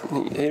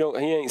 He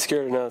ain't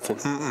scared of nothing.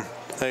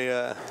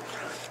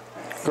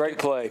 Great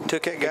play.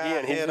 Took that guy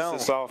Again, head on.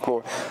 He's just a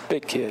sophomore.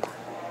 Big kid.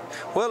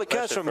 Well, he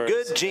comes from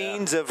good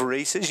genes of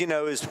Reese's. You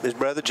know, his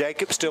brother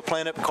Jacob still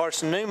playing up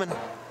Carson Newman.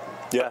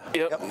 Yep.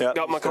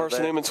 Got my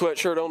Carson Newman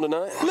sweatshirt on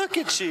tonight. Look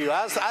at you.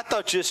 I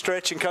thought you were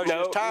stretching because you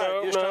was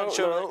tired. You was trying to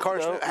show that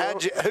Carson.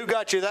 Who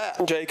got you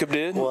that? Jacob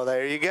did. Well,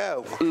 there you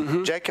go.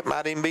 Jacob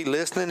might even be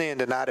listening in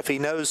tonight. If he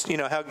knows,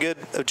 how good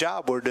a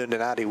job we're doing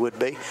tonight, he would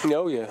be.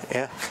 Oh, yeah.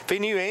 Yeah. If he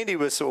knew Andy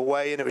was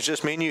away and it was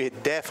just me and you,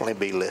 he'd definitely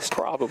be listening.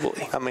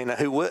 Probably. I mean,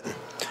 who wouldn't?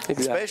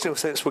 Exactly. Especially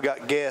since we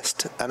got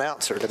guest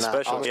announcer tonight.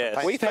 Special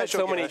guest. We've had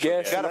so many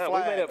guests tonight.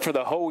 We made up for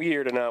the whole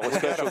year tonight with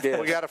special guests.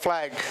 We got a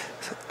flag.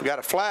 We got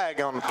a flag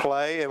on the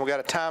play, and we got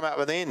a timeout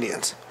with the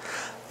Indians.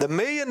 The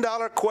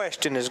million-dollar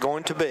question is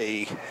going to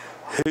be,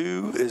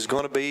 who is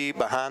going to be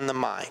behind the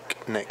mic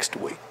next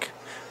week?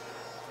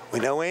 We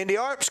know Andy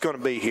Arp's going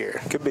to be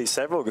here. Could be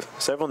several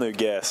new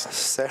guests.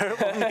 Several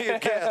new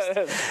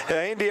guests.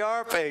 Andy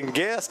Arp and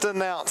guest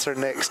announcer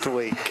next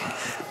week.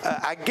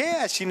 I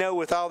guess,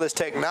 with all this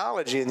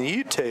technology and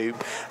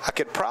YouTube, I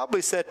could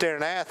probably sit there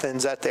in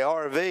Athens at the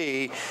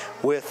RV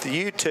with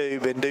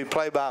YouTube and do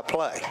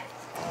play-by-play.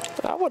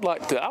 I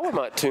would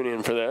might tune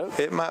in for that.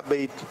 It might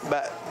be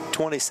about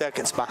 20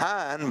 seconds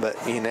behind, but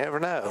you never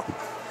know.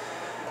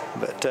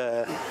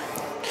 But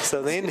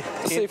so then,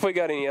 let's see if we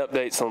got any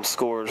updates on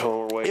scores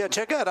while we're waiting. Yeah,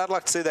 check out. I'd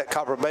like to see that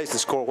Copper Basin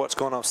score. What's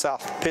going on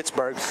South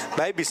Pittsburgh?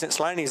 Maybe since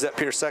Laney's up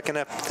here sucking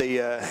up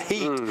the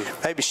heat,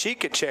 maybe she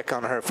could check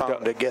on her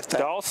phone to get that.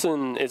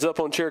 Dawson is up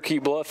on Cherokee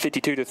Bluff,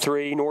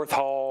 52-3. North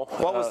Hall.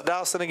 What was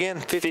Dawson again?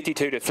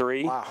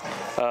 52-3.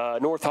 Wow.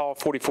 North Hall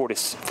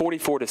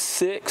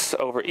 44-6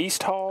 over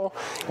East Hall.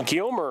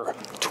 Gilmer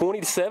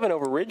 20-7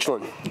 over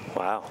Ridgeland.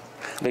 Wow,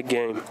 big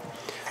game.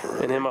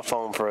 And then my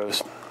phone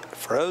froze.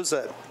 Froze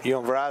up. You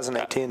on Verizon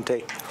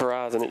AT&T?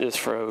 Verizon, it just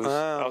froze.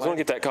 I was going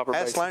to get that Copper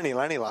Basin. That's Laney.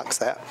 Laney likes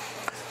that.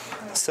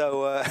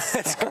 So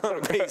it's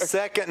going to be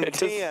second and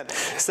 10.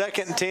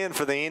 Second and 10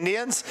 for the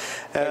Indians.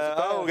 We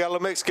got a little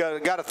mix.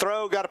 Got a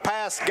throw, got a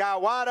pass. Guy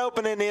wide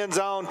open in the end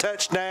zone.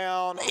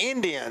 Touchdown,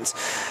 Indians.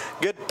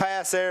 Good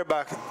pass there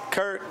by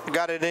Kurt.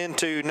 Got it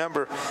into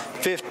number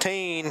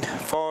 15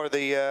 for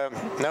the,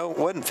 no, it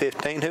wasn't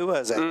 15. Who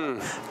was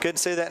that? Couldn't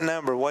see that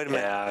number. Wait a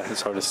minute. Yeah,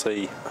 it's hard to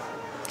see.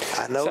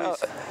 I know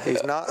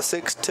he's not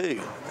 6'2".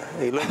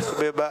 He looks to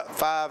be about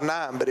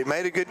 5'9", but he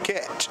made a good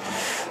catch.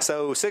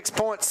 So 6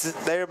 points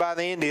there by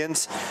the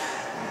Indians.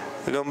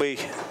 They're going to be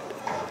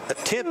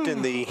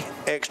attempting the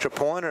extra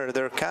point, or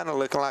they're kind of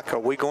looking like, are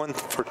we going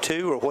for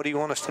 2, or what do you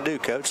want us to do,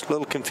 Coach? A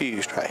little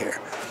confused right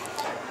here.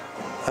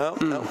 Oh,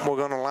 no, we're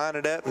going to line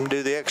it up and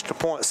do the extra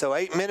point. So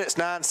 8 minutes,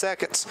 9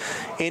 seconds.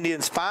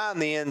 Indians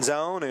find the end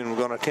zone, and we're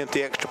going to attempt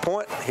the extra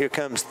point. Here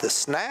comes the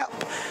snap,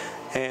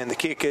 and the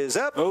kick is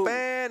up,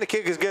 and the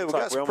kick is good. We've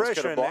got some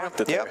pressure in there.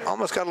 Yep,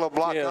 almost got a little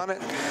block on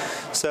it.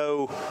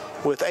 So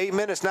with 8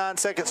 minutes, 9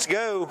 seconds to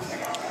go,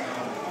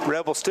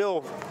 Rebels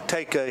still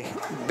take a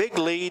big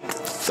lead,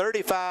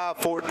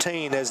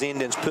 35-14, as the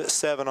Indians put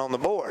 7 on the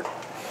board.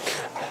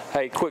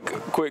 Hey,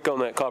 quick on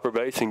that Copper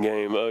Basin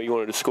game. You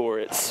wanted to score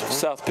it.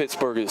 South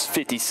Pittsburgh is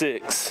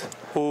 56.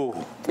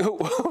 Ooh.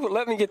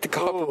 Let me get the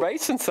Copper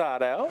Basin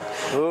side out.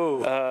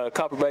 Ooh.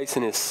 Copper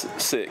Basin is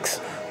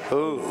 6.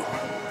 Ooh.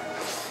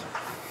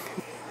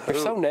 They're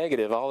so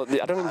negative. I don't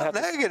even have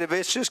negative.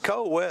 It's just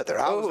cold weather.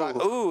 I was like,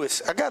 ooh,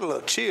 I got a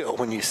little chill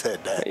when you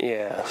said that.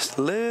 Yeah. Just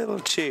a little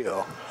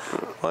chill.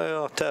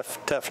 Well,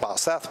 tough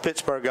loss. South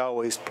Pittsburgh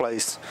always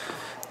plays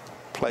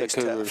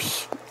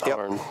tough.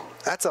 Yep.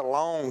 That's a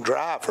long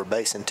drive for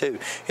Basin, too.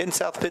 In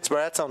South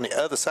Pittsburgh, that's on the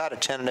other side of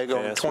Chattanooga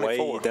on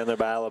 24. Way down there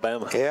by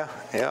Alabama. Yeah.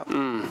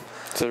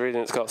 So the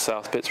reason it's called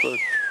South Pittsburgh?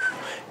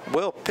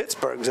 Well,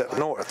 Pittsburgh's up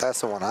north.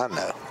 That's the one I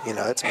know. You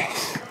know, it's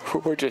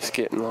we're just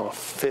getting off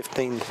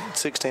 15,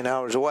 16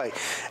 hours away.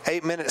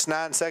 8 minutes,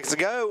 9 seconds to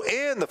go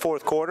in the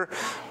fourth quarter.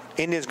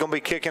 Indians going to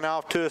be kicking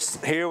off to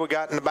us here. We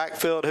got in the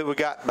backfield. Who we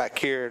got back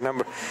here?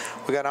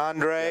 We got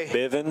Andre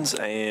Bivens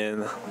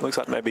and looks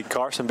like maybe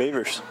Carson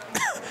Beavers.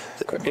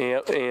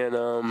 and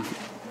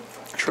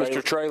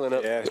Mr. Traylon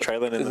up. Yeah,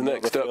 Traylon is the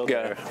next up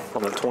guy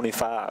on the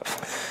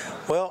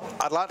 25. Well,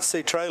 I'd like to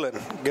see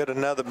Traylon get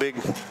another big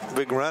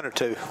run or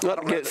two. I'd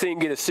like to see him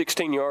get his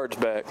 16 yards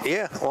back.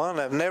 Yeah, well,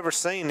 I've never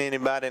seen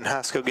anybody in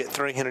high school get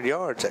 300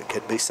 yards. That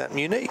could be something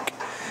unique.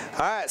 All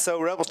right, so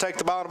Rebels take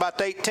the ball at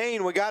about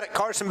 18. We got it.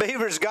 Carson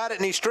Beavers got it,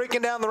 and he's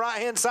streaking down the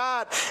right-hand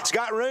side. He's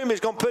got room. He's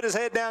going to put his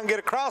head down and get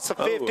across the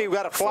 50. We've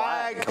got a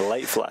flag.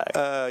 Late flag.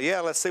 Yeah,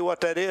 let's see what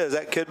that is.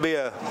 That could be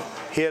a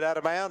hit out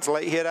of bounds,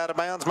 late hit out of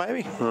bounds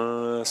maybe.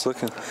 It's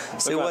looking.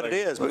 See what it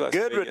is. But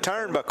good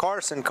return by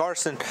Carson.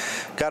 Carson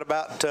got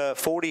about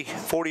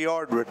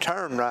 40-yard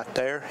return right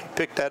there. He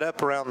picked that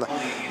up around the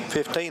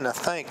 15, I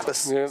think.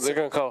 They're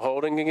going to call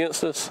holding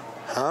against us?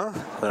 Huh?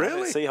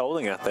 Really? I see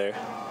holding out there.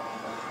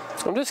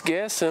 I'm just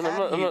guessing.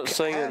 I'm not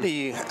saying. How do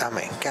you? I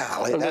mean,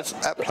 golly,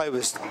 that play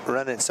was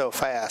running so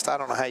fast. I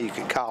don't know how you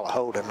could call a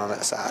holding on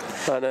that side.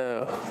 I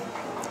know.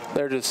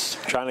 They're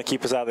just trying to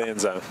keep us out of the end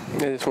zone.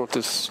 They just want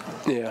this.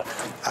 Yeah.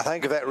 I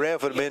think if that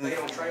ref would have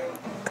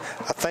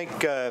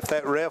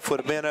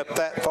been, up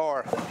that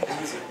far,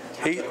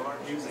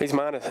 he's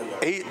minus.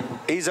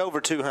 He's over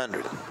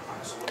 200.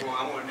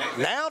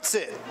 Announce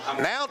it.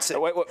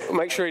 Wait,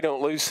 make sure he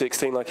don't lose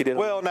 16 like he did.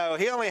 Well, no,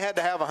 he only had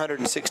to have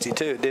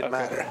 162. It didn't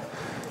matter.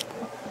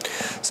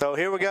 So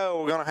here we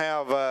go. We're going to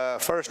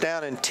have first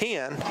down and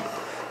 10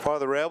 for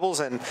the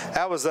Rebels. And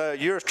that was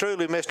yours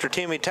truly, Mr.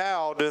 Timmy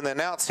Towle, doing the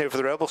announcing here for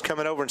the Rebels,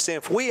 coming over and seeing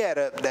if we had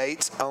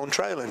updates on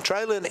Traylon.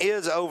 Traylon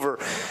is over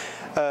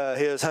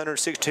his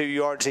 162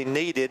 yards he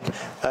needed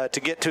to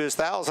get to his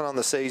 1,000 on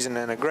the season,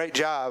 and a great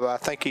job. I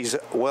think he's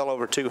well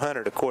over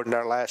 200 according to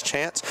our last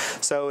chance.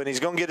 So, and he's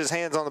going to get his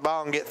hands on the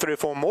ball and get 3 or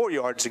 4 more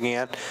yards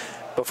again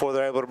before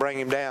they're able to bring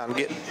him down.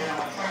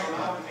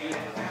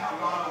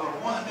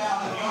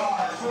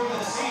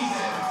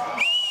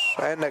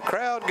 And the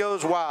crowd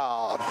goes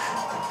wild.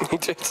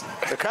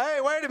 Okay,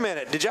 wait a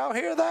minute. Did y'all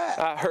hear that?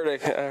 I heard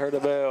a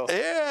bell.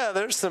 Yeah,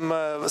 there's some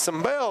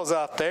bells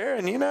out there,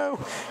 and you know,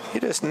 you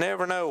just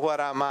never know what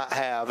I might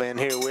have in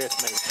here with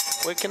me.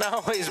 We can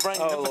always bring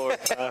them. Lord.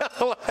 I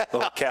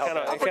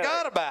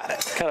forgot about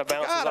it. Kind of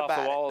bounces off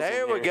the walls.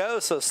 There we go.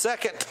 So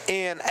second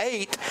and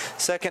 8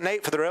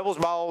 for the Rebels.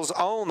 Ball's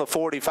on the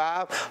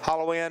 45.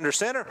 Holloway under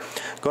center.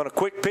 Going a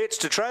quick pitch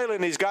to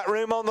Traylon. He's got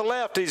room on the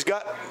left. He's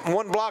got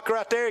one blocker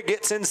right there. He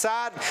gets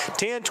inside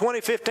 10,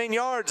 20, 15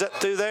 yards up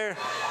through there.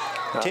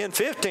 10,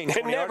 15,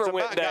 20 yards.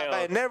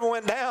 It never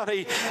went down.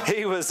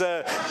 He was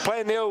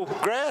playing the old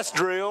grass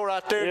drill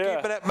right there,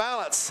 keeping that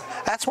balance.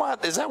 That's why.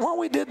 Is that why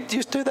we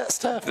used to do that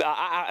stuff?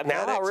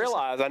 Now I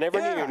realize. I never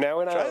knew.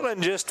 Now I know.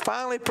 Traylon just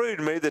finally proved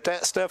to me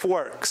that stuff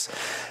works.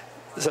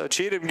 So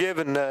Cheatham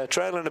giving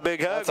Traylon a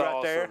big hug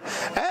right there.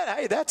 And,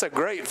 hey, that's a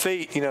great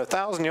feat.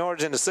 1,000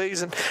 yards in the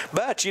season.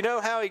 But you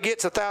know how he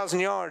gets 1,000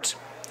 yards?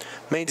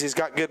 Means he's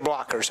got good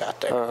blockers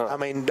out there. I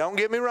mean, don't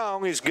get me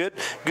wrong. He's good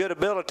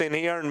ability, and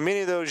he earned many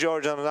of those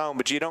yards on his own.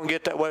 But you don't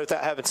get that way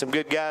without having some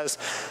good guys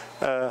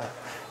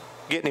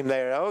getting him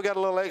there. Oh, we got a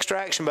little extra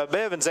action by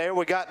Bevins there.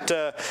 We got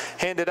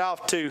handed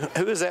off to,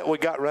 who is that we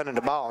got running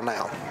the ball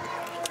now?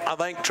 I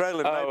think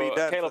Traylon may be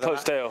done. Caleb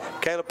Postel.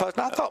 Caleb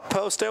Postel. I thought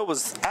Postel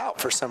was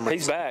out for some reason.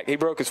 He's back. He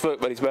broke his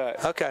foot, but he's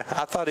back. Okay.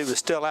 I thought he was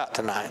still out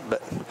tonight,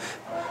 but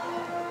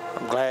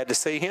I'm glad to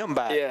see him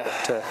back.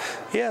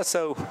 Yeah.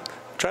 So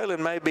Traylon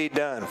may be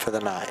done for the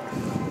night.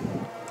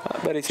 I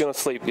bet he's going to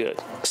sleep good.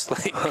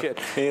 Sleep good.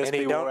 And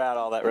he wore out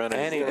all that running.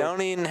 And he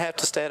don't even have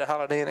to stay at a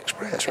Holiday Inn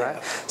Express,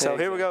 right? So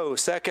here we go.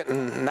 Second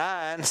and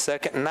nine.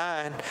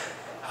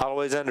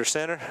 Holloway's under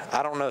center.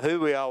 I don't know who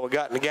we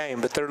got in the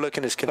game, but they're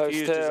looking as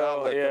confused as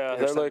all. Yeah,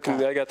 they're looking.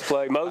 They got the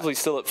flag. Mosley's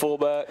still at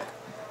fullback.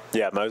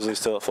 Yeah, Mosley's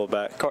still at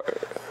fullback. All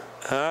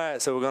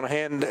right, so we're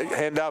going to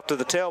hand off to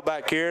the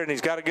tailback here, and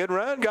he's got a good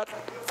run. Got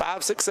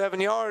 5, 6, 7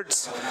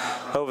 yards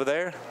over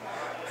there.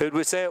 Who'd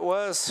we say it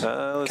was?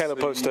 Caleb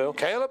Postel.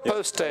 Caleb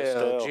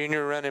Postel,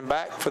 junior running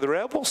back for the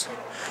Rebels.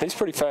 He's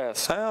pretty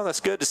fast. Well,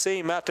 that's good to see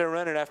him out there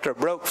running after a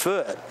broke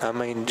foot. I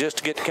mean, just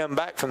to get to come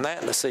back from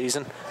that in the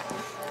season.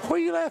 What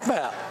are you laughing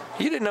about?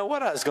 You didn't know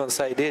what I was going to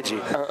say, did you?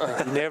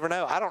 You never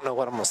know. I don't know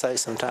what I'm going to say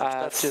sometimes.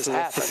 That just happens.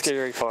 That's the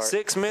scary part.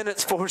 6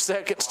 minutes, 4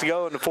 seconds to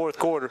go in the fourth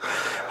quarter.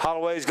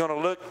 Holloway's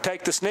going to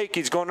take the sneak.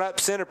 He's going up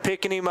center,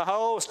 picking him a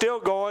hole. Still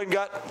going.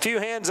 Got a few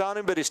hands on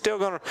him, but he's still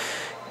going to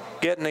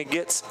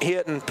gets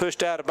hit and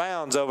pushed out of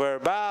bounds over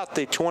about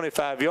the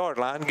 25-yard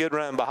line. Good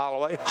run by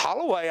Holloway.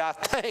 Holloway, I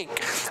think,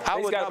 he's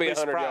would not be 100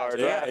 surprised.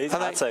 yards. Yeah,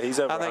 I'd say he's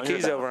over 100. I think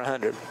he's over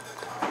 100.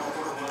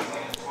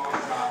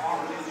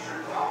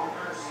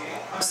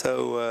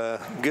 So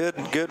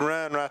good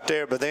run right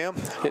there by them.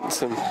 Getting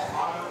some.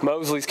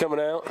 Mosley's coming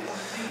out.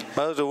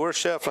 Mosley, we're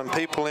shuffling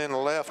people in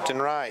left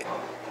and right.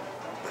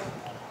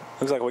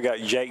 Looks like we got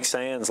Jake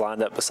Sands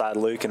lined up beside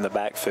Luke in the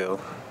backfield.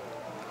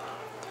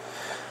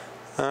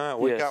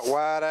 We got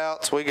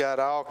wideouts. We got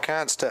all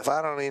kinds of stuff.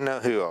 I don't even know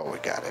who all we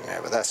got in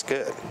there, but that's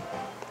good.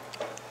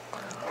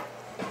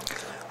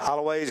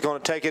 Holloway's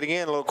going to take it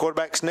again. A little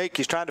quarterback sneak.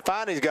 He's trying to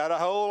find it. He's got a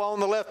hole on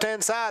the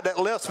left-hand side. That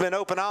left's been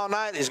open all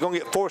night. He's going to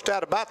get forced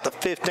out about the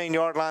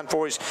 15-yard line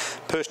before he's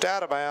pushed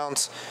out of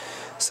bounds.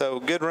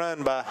 So good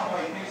run by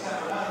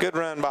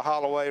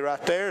Holloway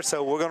right there.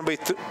 So we're going to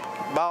be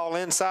ball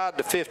inside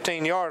the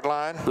 15-yard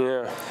line.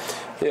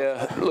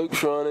 Yeah.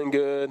 Luke's running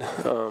good.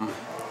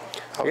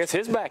 I guess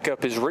his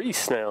backup is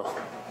Reese now.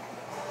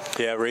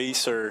 Yeah,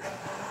 Reese or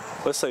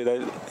let's see.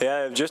 They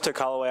just took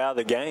Holloway out of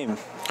the game.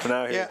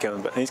 Now he's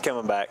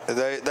coming back.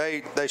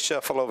 They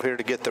shuffle over here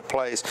to get their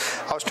plays.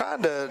 I was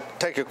trying to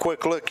take a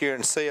quick look here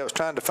and see. I was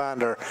trying to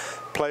find our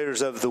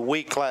players of the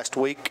week last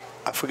week.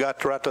 I forgot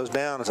to write those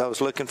down as I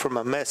was looking for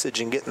my message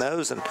and getting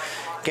those, and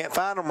can't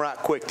find them right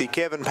quick. The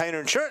Kevin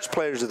Panter Insurance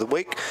Players of the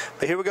Week.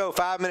 But here we go.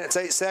 5 minutes,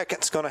 8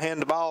 seconds. Going to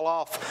hand the ball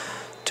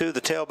off to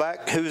the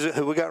tailback.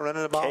 Who we got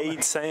running the ball?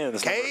 Cade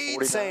Sands.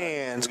 Cade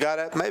Sands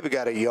maybe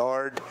got a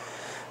yard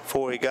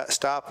before he got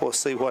stopped. We'll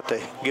see what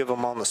they give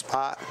him on the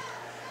spot.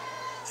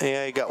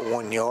 Yeah, he got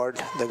 1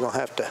 yard. They're going to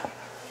have to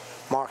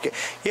mark it.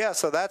 Yeah,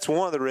 so that's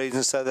one of the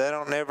reasons, so they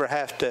don't never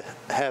have to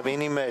have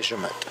any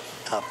measurement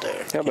out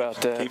there. How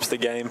about that? Keeps the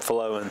game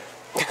flowing.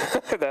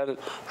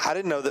 I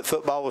didn't know that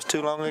football was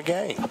too long a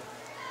game.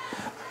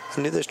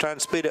 I knew they was trying to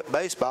speed up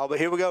baseball, but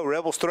here we go.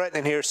 Rebels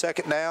threatening here.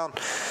 Second down,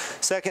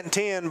 2nd and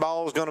 10.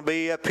 Ball's going to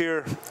be up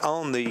here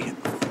on the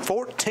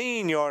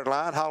 14-yard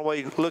line.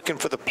 Holloway looking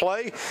for the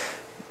play.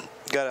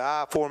 Got an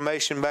I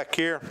formation back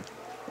here.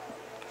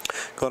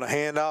 Going to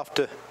hand off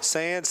to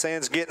Sands.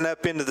 Sands getting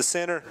up into the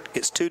center.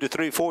 Gets 2 to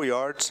 3, 4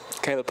 yards.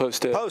 Caleb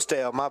Postel.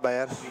 Postel, my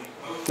bad.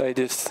 They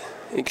just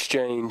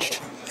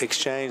exchanged.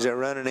 They're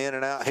running in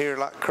and out here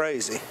like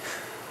crazy.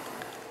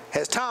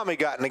 Has Tommy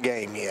gotten the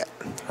game yet?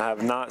 I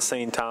have not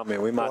seen Tommy.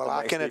 We might. Well,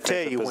 I can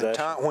tell you,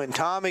 when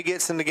Tommy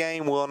gets in the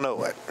game, we'll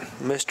know it.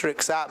 Mr.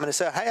 Excitement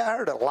said, hey, I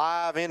heard a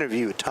live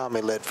interview with Tommy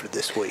Ledford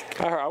this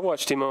week. I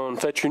watched him on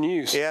Fetcher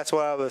News. Yeah, that's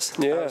what I was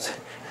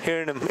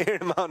hearing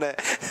him on that.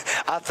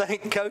 I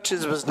think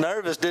coaches was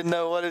nervous, didn't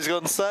know what he was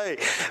going to say,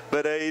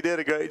 but he did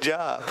a great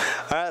job.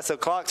 All right, so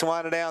clock's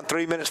winding down.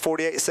 3 minutes,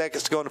 48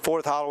 seconds to go in the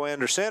fourth. Holloway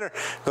under center.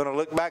 Going to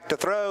look back to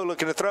throw,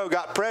 looking to throw,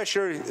 got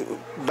pressure.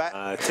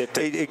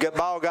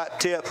 Ball got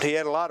tipped. He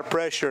had a lot of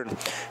pressure, and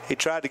he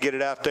tried to get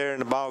it out there,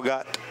 and the ball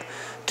got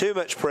too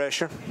much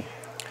pressure.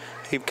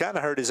 He kind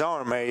of hurt his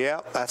arm there.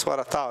 Yeah, that's what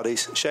I thought.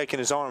 He's shaking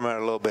his arm out a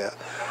little bit.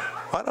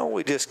 Why don't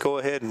we just go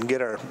ahead and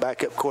get our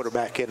backup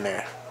quarterback in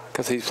there?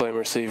 Because he's playing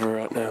receiver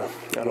right now.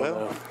 I don't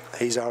know.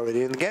 He's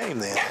already in the game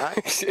then,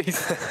 right?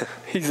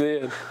 he's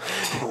in.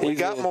 We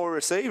got more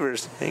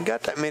receivers. He ain't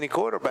got that many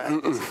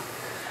quarterbacks.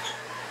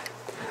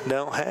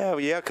 Don't have,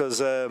 because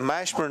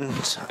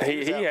Mashburn's.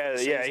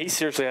 He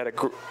seriously had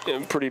a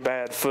pretty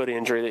bad foot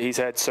injury that he's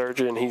had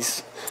surgery, and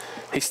he's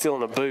still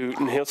in a boot,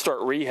 and he'll start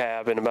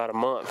rehab in about a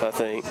month, I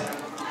think.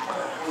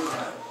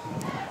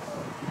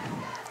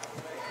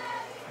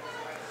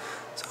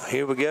 So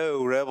here we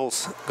go.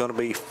 Rebels going to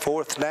be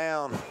 4th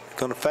down.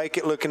 Going to fake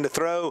it, looking to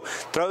throw.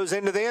 Throws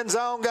into the end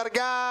zone. Got a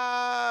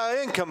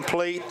guy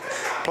incomplete.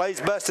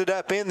 Plays busted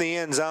up in the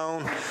end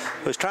zone.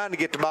 Was trying to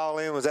get the ball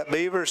in. Was that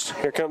Beavers?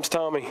 Here comes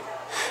Tommy.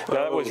 No,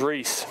 that was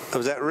Reese.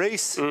 Was that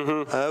Reese?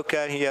 Mm-hmm.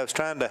 Okay. Yeah, I was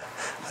trying to.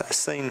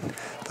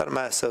 Thought it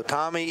might. So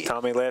Tommy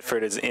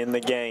Ledford is in the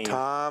game.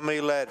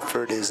 Tommy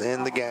Ledford is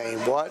in the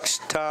game. Watch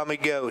Tommy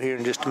go here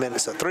in just a minute.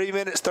 So 3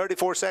 minutes,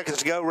 34 seconds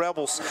to go.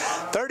 Rebels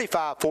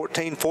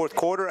 35-14, fourth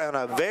quarter, on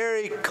a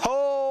very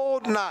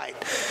cold night.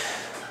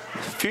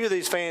 A few of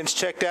these fans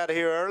checked out of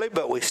here early,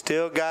 but we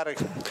still got a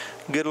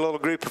good little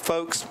group of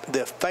folks,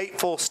 the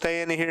faithful,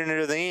 staying here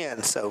near the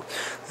end. So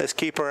let's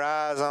keep our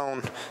eyes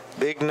on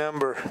big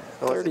number.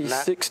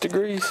 36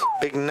 degrees.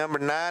 Big number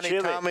 90,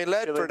 Tommy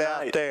Ledford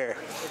out there.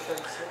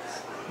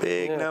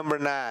 Big number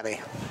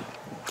 90.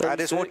 I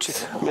just want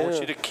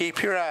you to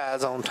keep your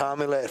eyes on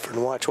Tommy Ledford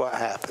and watch what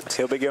happens.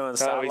 He'll be going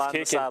sideline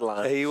to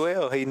sideline. He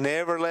will. He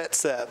never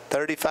lets up.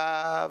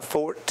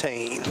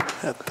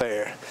 35-14 up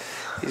there.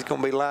 He's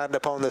going to be lined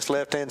up on this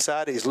left-hand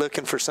side. He's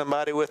looking for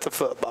somebody with the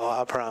football,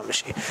 I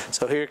promise you.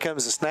 So here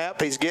comes the snap.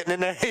 He's getting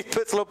in there. He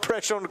puts a little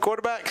pressure on the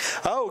quarterback.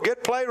 Oh,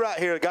 good play right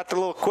here. Got the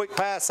little quick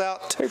pass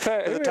out to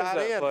the tight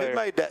end. Who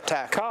made that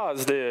tackle?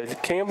 Cos did.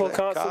 Campbell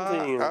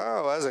Constantine.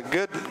 Oh, that was a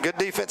good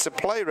defensive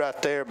play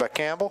right there by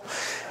Campbell.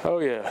 Oh,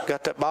 yeah.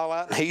 Got that ball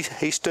out, and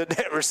he stood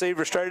that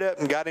receiver straight up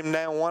and got him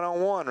down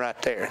one-on-one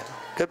right there.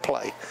 Good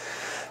play.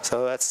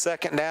 So that's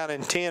 2nd down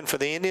and 10 for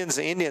the Indians.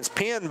 The Indians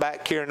pinned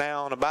back here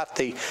now on about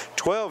the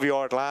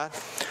 12-yard line.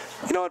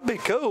 You know, it'd be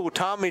cool.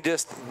 Tommy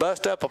just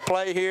bust up a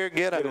play here,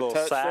 get a little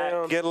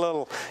sack, get a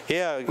little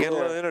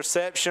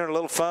interception or a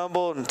little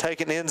fumble and take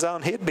it in the end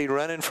zone. He'd be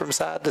running from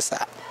side to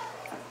side.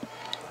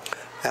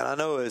 And I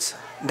know his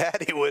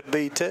daddy would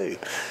be too.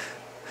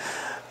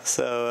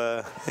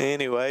 So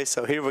anyway,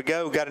 so here we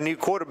go. Got a new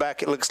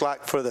quarterback, it looks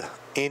like, for the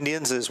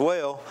Indians as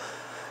well.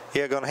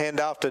 Yeah, going to hand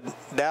off to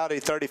Dowdy,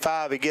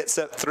 35. He gets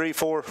up 3,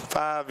 4,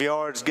 5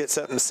 yards, gets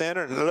up in the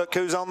center. And look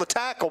who's on the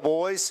tackle,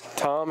 boys.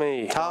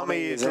 Tommy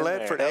is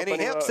Ledford, and he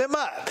helps him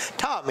up.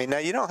 Tommy, now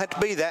you don't have to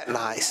be that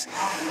nice.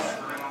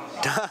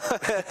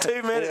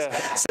 2 minutes.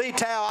 Yeah. See,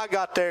 Tao, I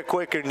got there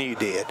quicker than you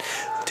did.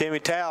 Timmy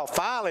Tao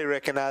finally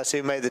recognized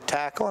who made the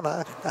tackle, and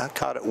I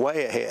caught it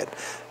way ahead.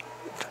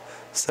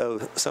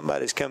 So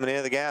somebody's coming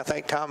in. The guy, I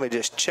think Tommy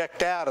just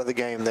checked out of the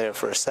game there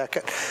for a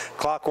second.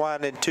 Clock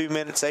winding 2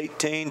 minutes,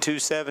 18,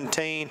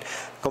 2:17.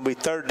 Going to be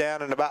 3rd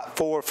down and about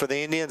 4 for the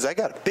Indians. They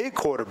got a big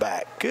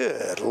quarterback.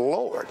 Good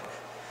Lord.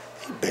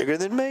 He's bigger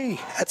than me.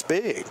 That's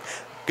big.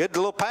 Good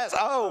little pass.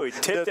 Oh, he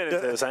tipped it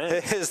into his hand.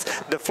 It's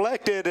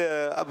deflected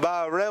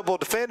by a Rebel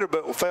defender,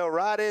 but fell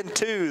right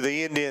into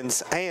the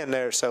Indians' hand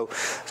there. So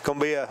it's going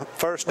to be a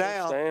first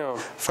down.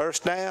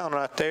 First down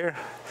right there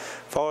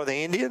for the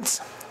Indians.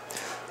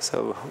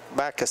 So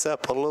back us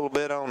up a little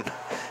bit on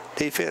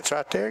defense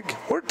right there.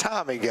 Where'd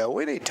Tommy go?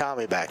 We need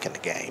Tommy back in the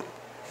game.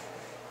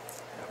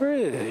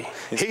 Really?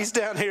 He's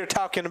down here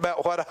talking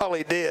about what all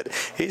he did.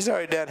 He's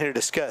already down here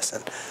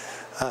discussing.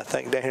 I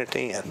think down here at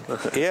the end.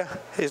 Yeah?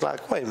 He's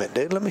like, wait a minute,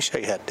 dude. Let me show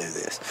you how to do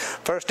this.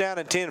 First down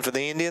and 10 for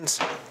the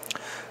Indians.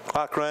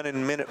 Clock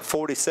running minute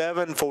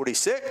 47,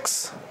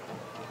 46.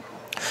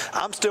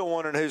 I'm still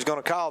wondering who's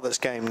going to call this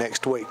game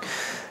next week.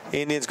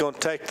 Indians going to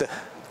take the...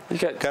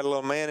 Got a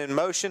little man in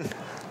motion.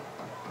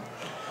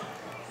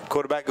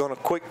 Quarterback going to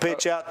quick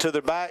pitch out to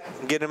the back,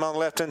 get him on the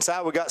left-hand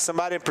side. We got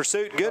somebody in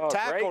pursuit. Good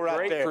tackle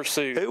right there. Great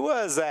pursuit. Who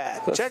was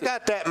that? Check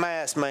out that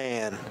masked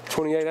man.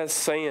 28, that's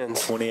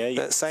Sands. 28.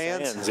 That's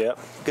Sands? Sands, yep.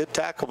 Good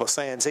tackle by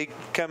Sands. He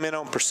come in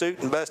on pursuit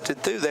and busted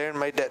through there and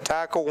made that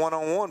tackle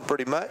one-on-one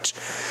pretty much.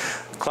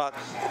 Clock,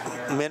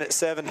 minute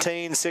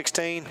 17,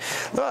 16.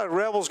 The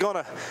Rebels going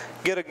to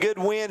get a good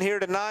win here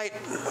tonight.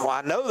 Well,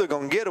 I know they're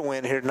going to get a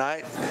win here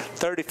tonight.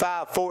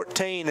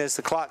 35-14 as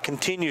the clock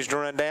continues to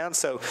run down.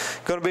 So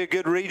going to be a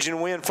good region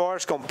win for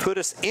us. Going to put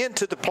us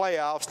into the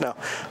playoffs. Now,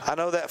 I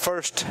know that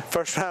first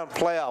round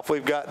playoff,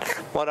 we've got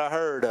what I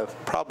heard of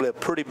probably a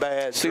pretty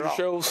bad Cedar draw.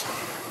 Shoals?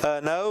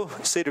 No,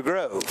 Cedar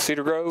Grove.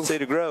 Cedar Grove?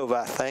 Cedar Grove,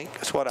 I think.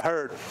 That's what I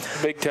heard.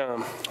 Big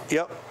time.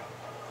 Yep.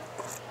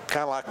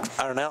 Kind of like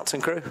our announcing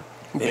crew.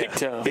 Big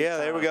time. Yeah,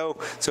 there we go.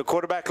 So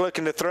quarterback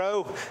looking to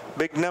throw.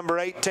 Big number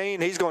 18.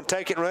 He's going to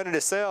take it and run it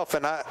himself.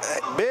 And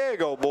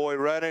big old boy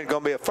running.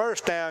 Going to be a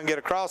first down, get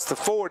across the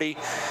 40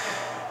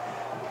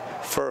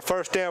 for a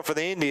first down for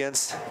the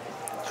Indians.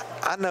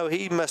 I know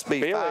he must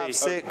be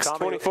 5'6",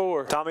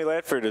 24. Tommy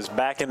Ledford is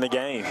back in the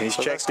game. He's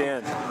checked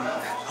in.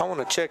 I want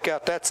to check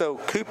out. That's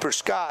old Cooper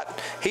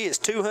Scott. He is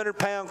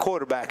 200-pound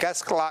quarterback.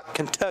 That's like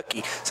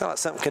Kentucky. Sound like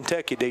something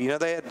Kentucky do. You know,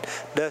 they had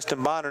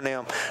Dustin Bonner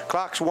now.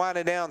 Clock's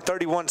winding down,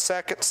 31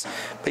 seconds.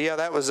 But, yeah,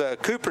 that was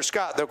Cooper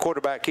Scott, their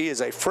quarterback. He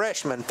is a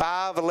freshman,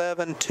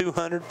 5'11",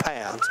 200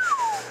 pounds.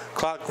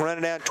 Clock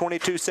running down,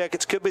 22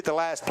 seconds. Could be the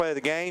last play of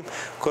the game.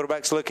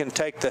 Quarterback's looking to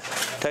take the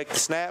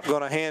snap.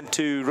 Going to hand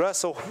to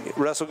Russell.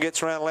 Russell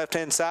gets around the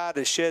left-hand side.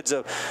 It sheds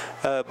a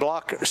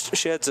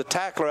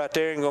tackler out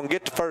there and going to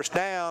get the first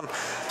down.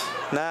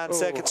 9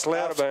 seconds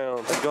left. Out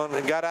of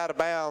bounds. Got out of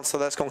bounds, so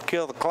that's going to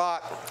kill the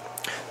clock.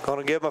 Going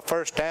to give them a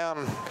first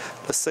down.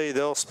 Let's see,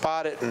 they'll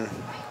spot it and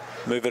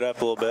move it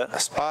up a little bit.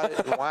 Spot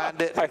it and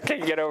wind it. I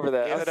can't get over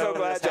that. I'm so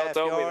glad y'all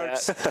told me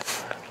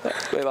that.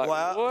 Like,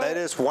 well, they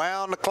just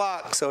wound the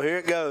clock, so here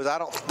it goes.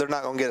 They're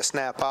not going to get a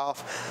snap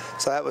off.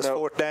 So that was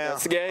fourth down.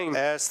 That's the game.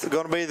 That's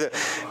going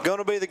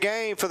to be the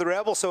game for the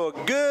Rebels. So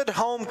a good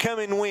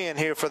homecoming win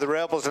here for the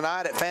Rebels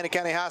tonight at Fannin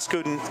County High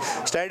School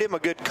Stadium. A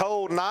good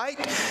cold night.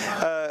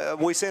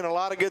 We've seen a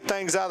lot of good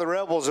things out of the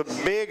Rebels. A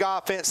big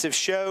offensive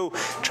show.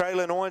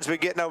 Traylon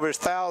Owensby getting over his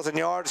 1,000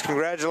 yards.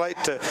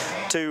 Congratulate to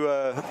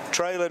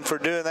Traylon for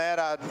doing that.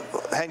 I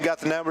hadn't got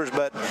the numbers,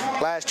 but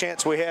last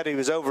chance we had, he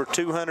was over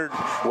 200,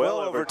 well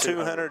over 200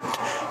 200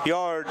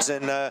 yards,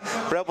 and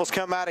Rebels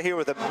come out of here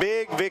with a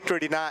big victory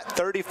tonight,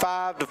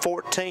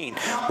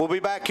 35-14. We'll be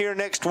back here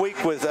next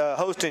week with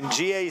hosting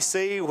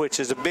GAC,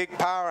 which is a big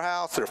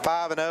powerhouse. They're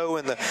 5-0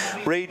 in the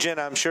region.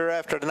 I'm sure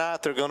after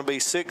tonight they're going to be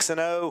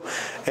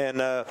 6-0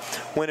 and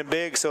winning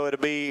big. So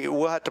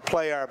we'll have to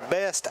play our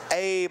best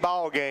A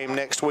ball game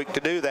next week to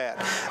do that.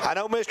 I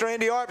know Mr.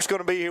 Andy Arp's going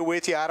to be here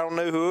with you. I don't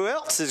know who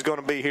else is going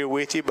to be here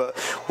with you, but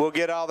we'll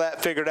get all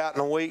that figured out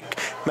in a week.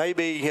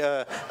 Maybe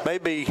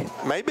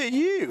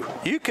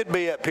you could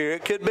be up here.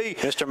 It could be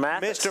Mr.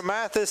 Mathis. Mr.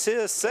 Mathis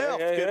himself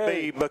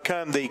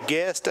become the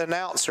guest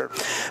announcer.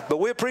 But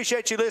we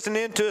appreciate you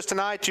listening in to us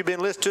tonight. You've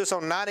been listening to us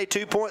on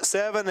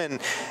 92.7, and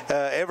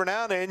every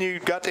now and then you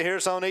got to hear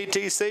us on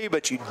ETC,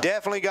 but you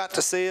definitely got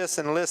to see us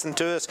and listen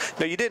to us.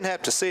 No, you didn't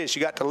have to see us.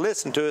 You got to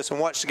listen to us and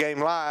watch the game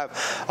live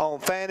on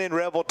Fannin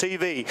Rebel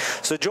TV.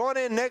 So join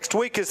in next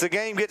week as the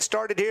game gets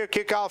started here.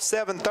 Kickoff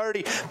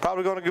 7:30.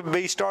 Probably going to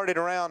be started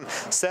around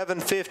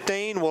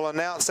 7:15. We'll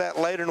announce that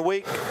later in the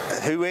week,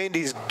 who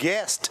Andy's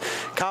guest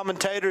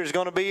commentator is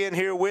going to be in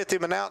here with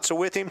him, announcer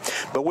with him.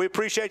 But we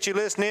appreciate you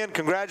listening in.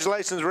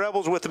 Congratulations,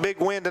 Rebels, with the big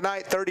win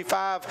tonight,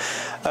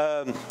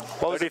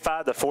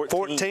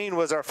 35-14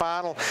 was our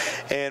final.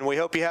 And we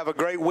hope you have a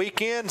great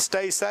weekend.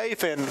 Stay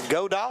safe and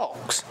go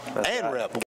Dogs. That's and right. Rebels.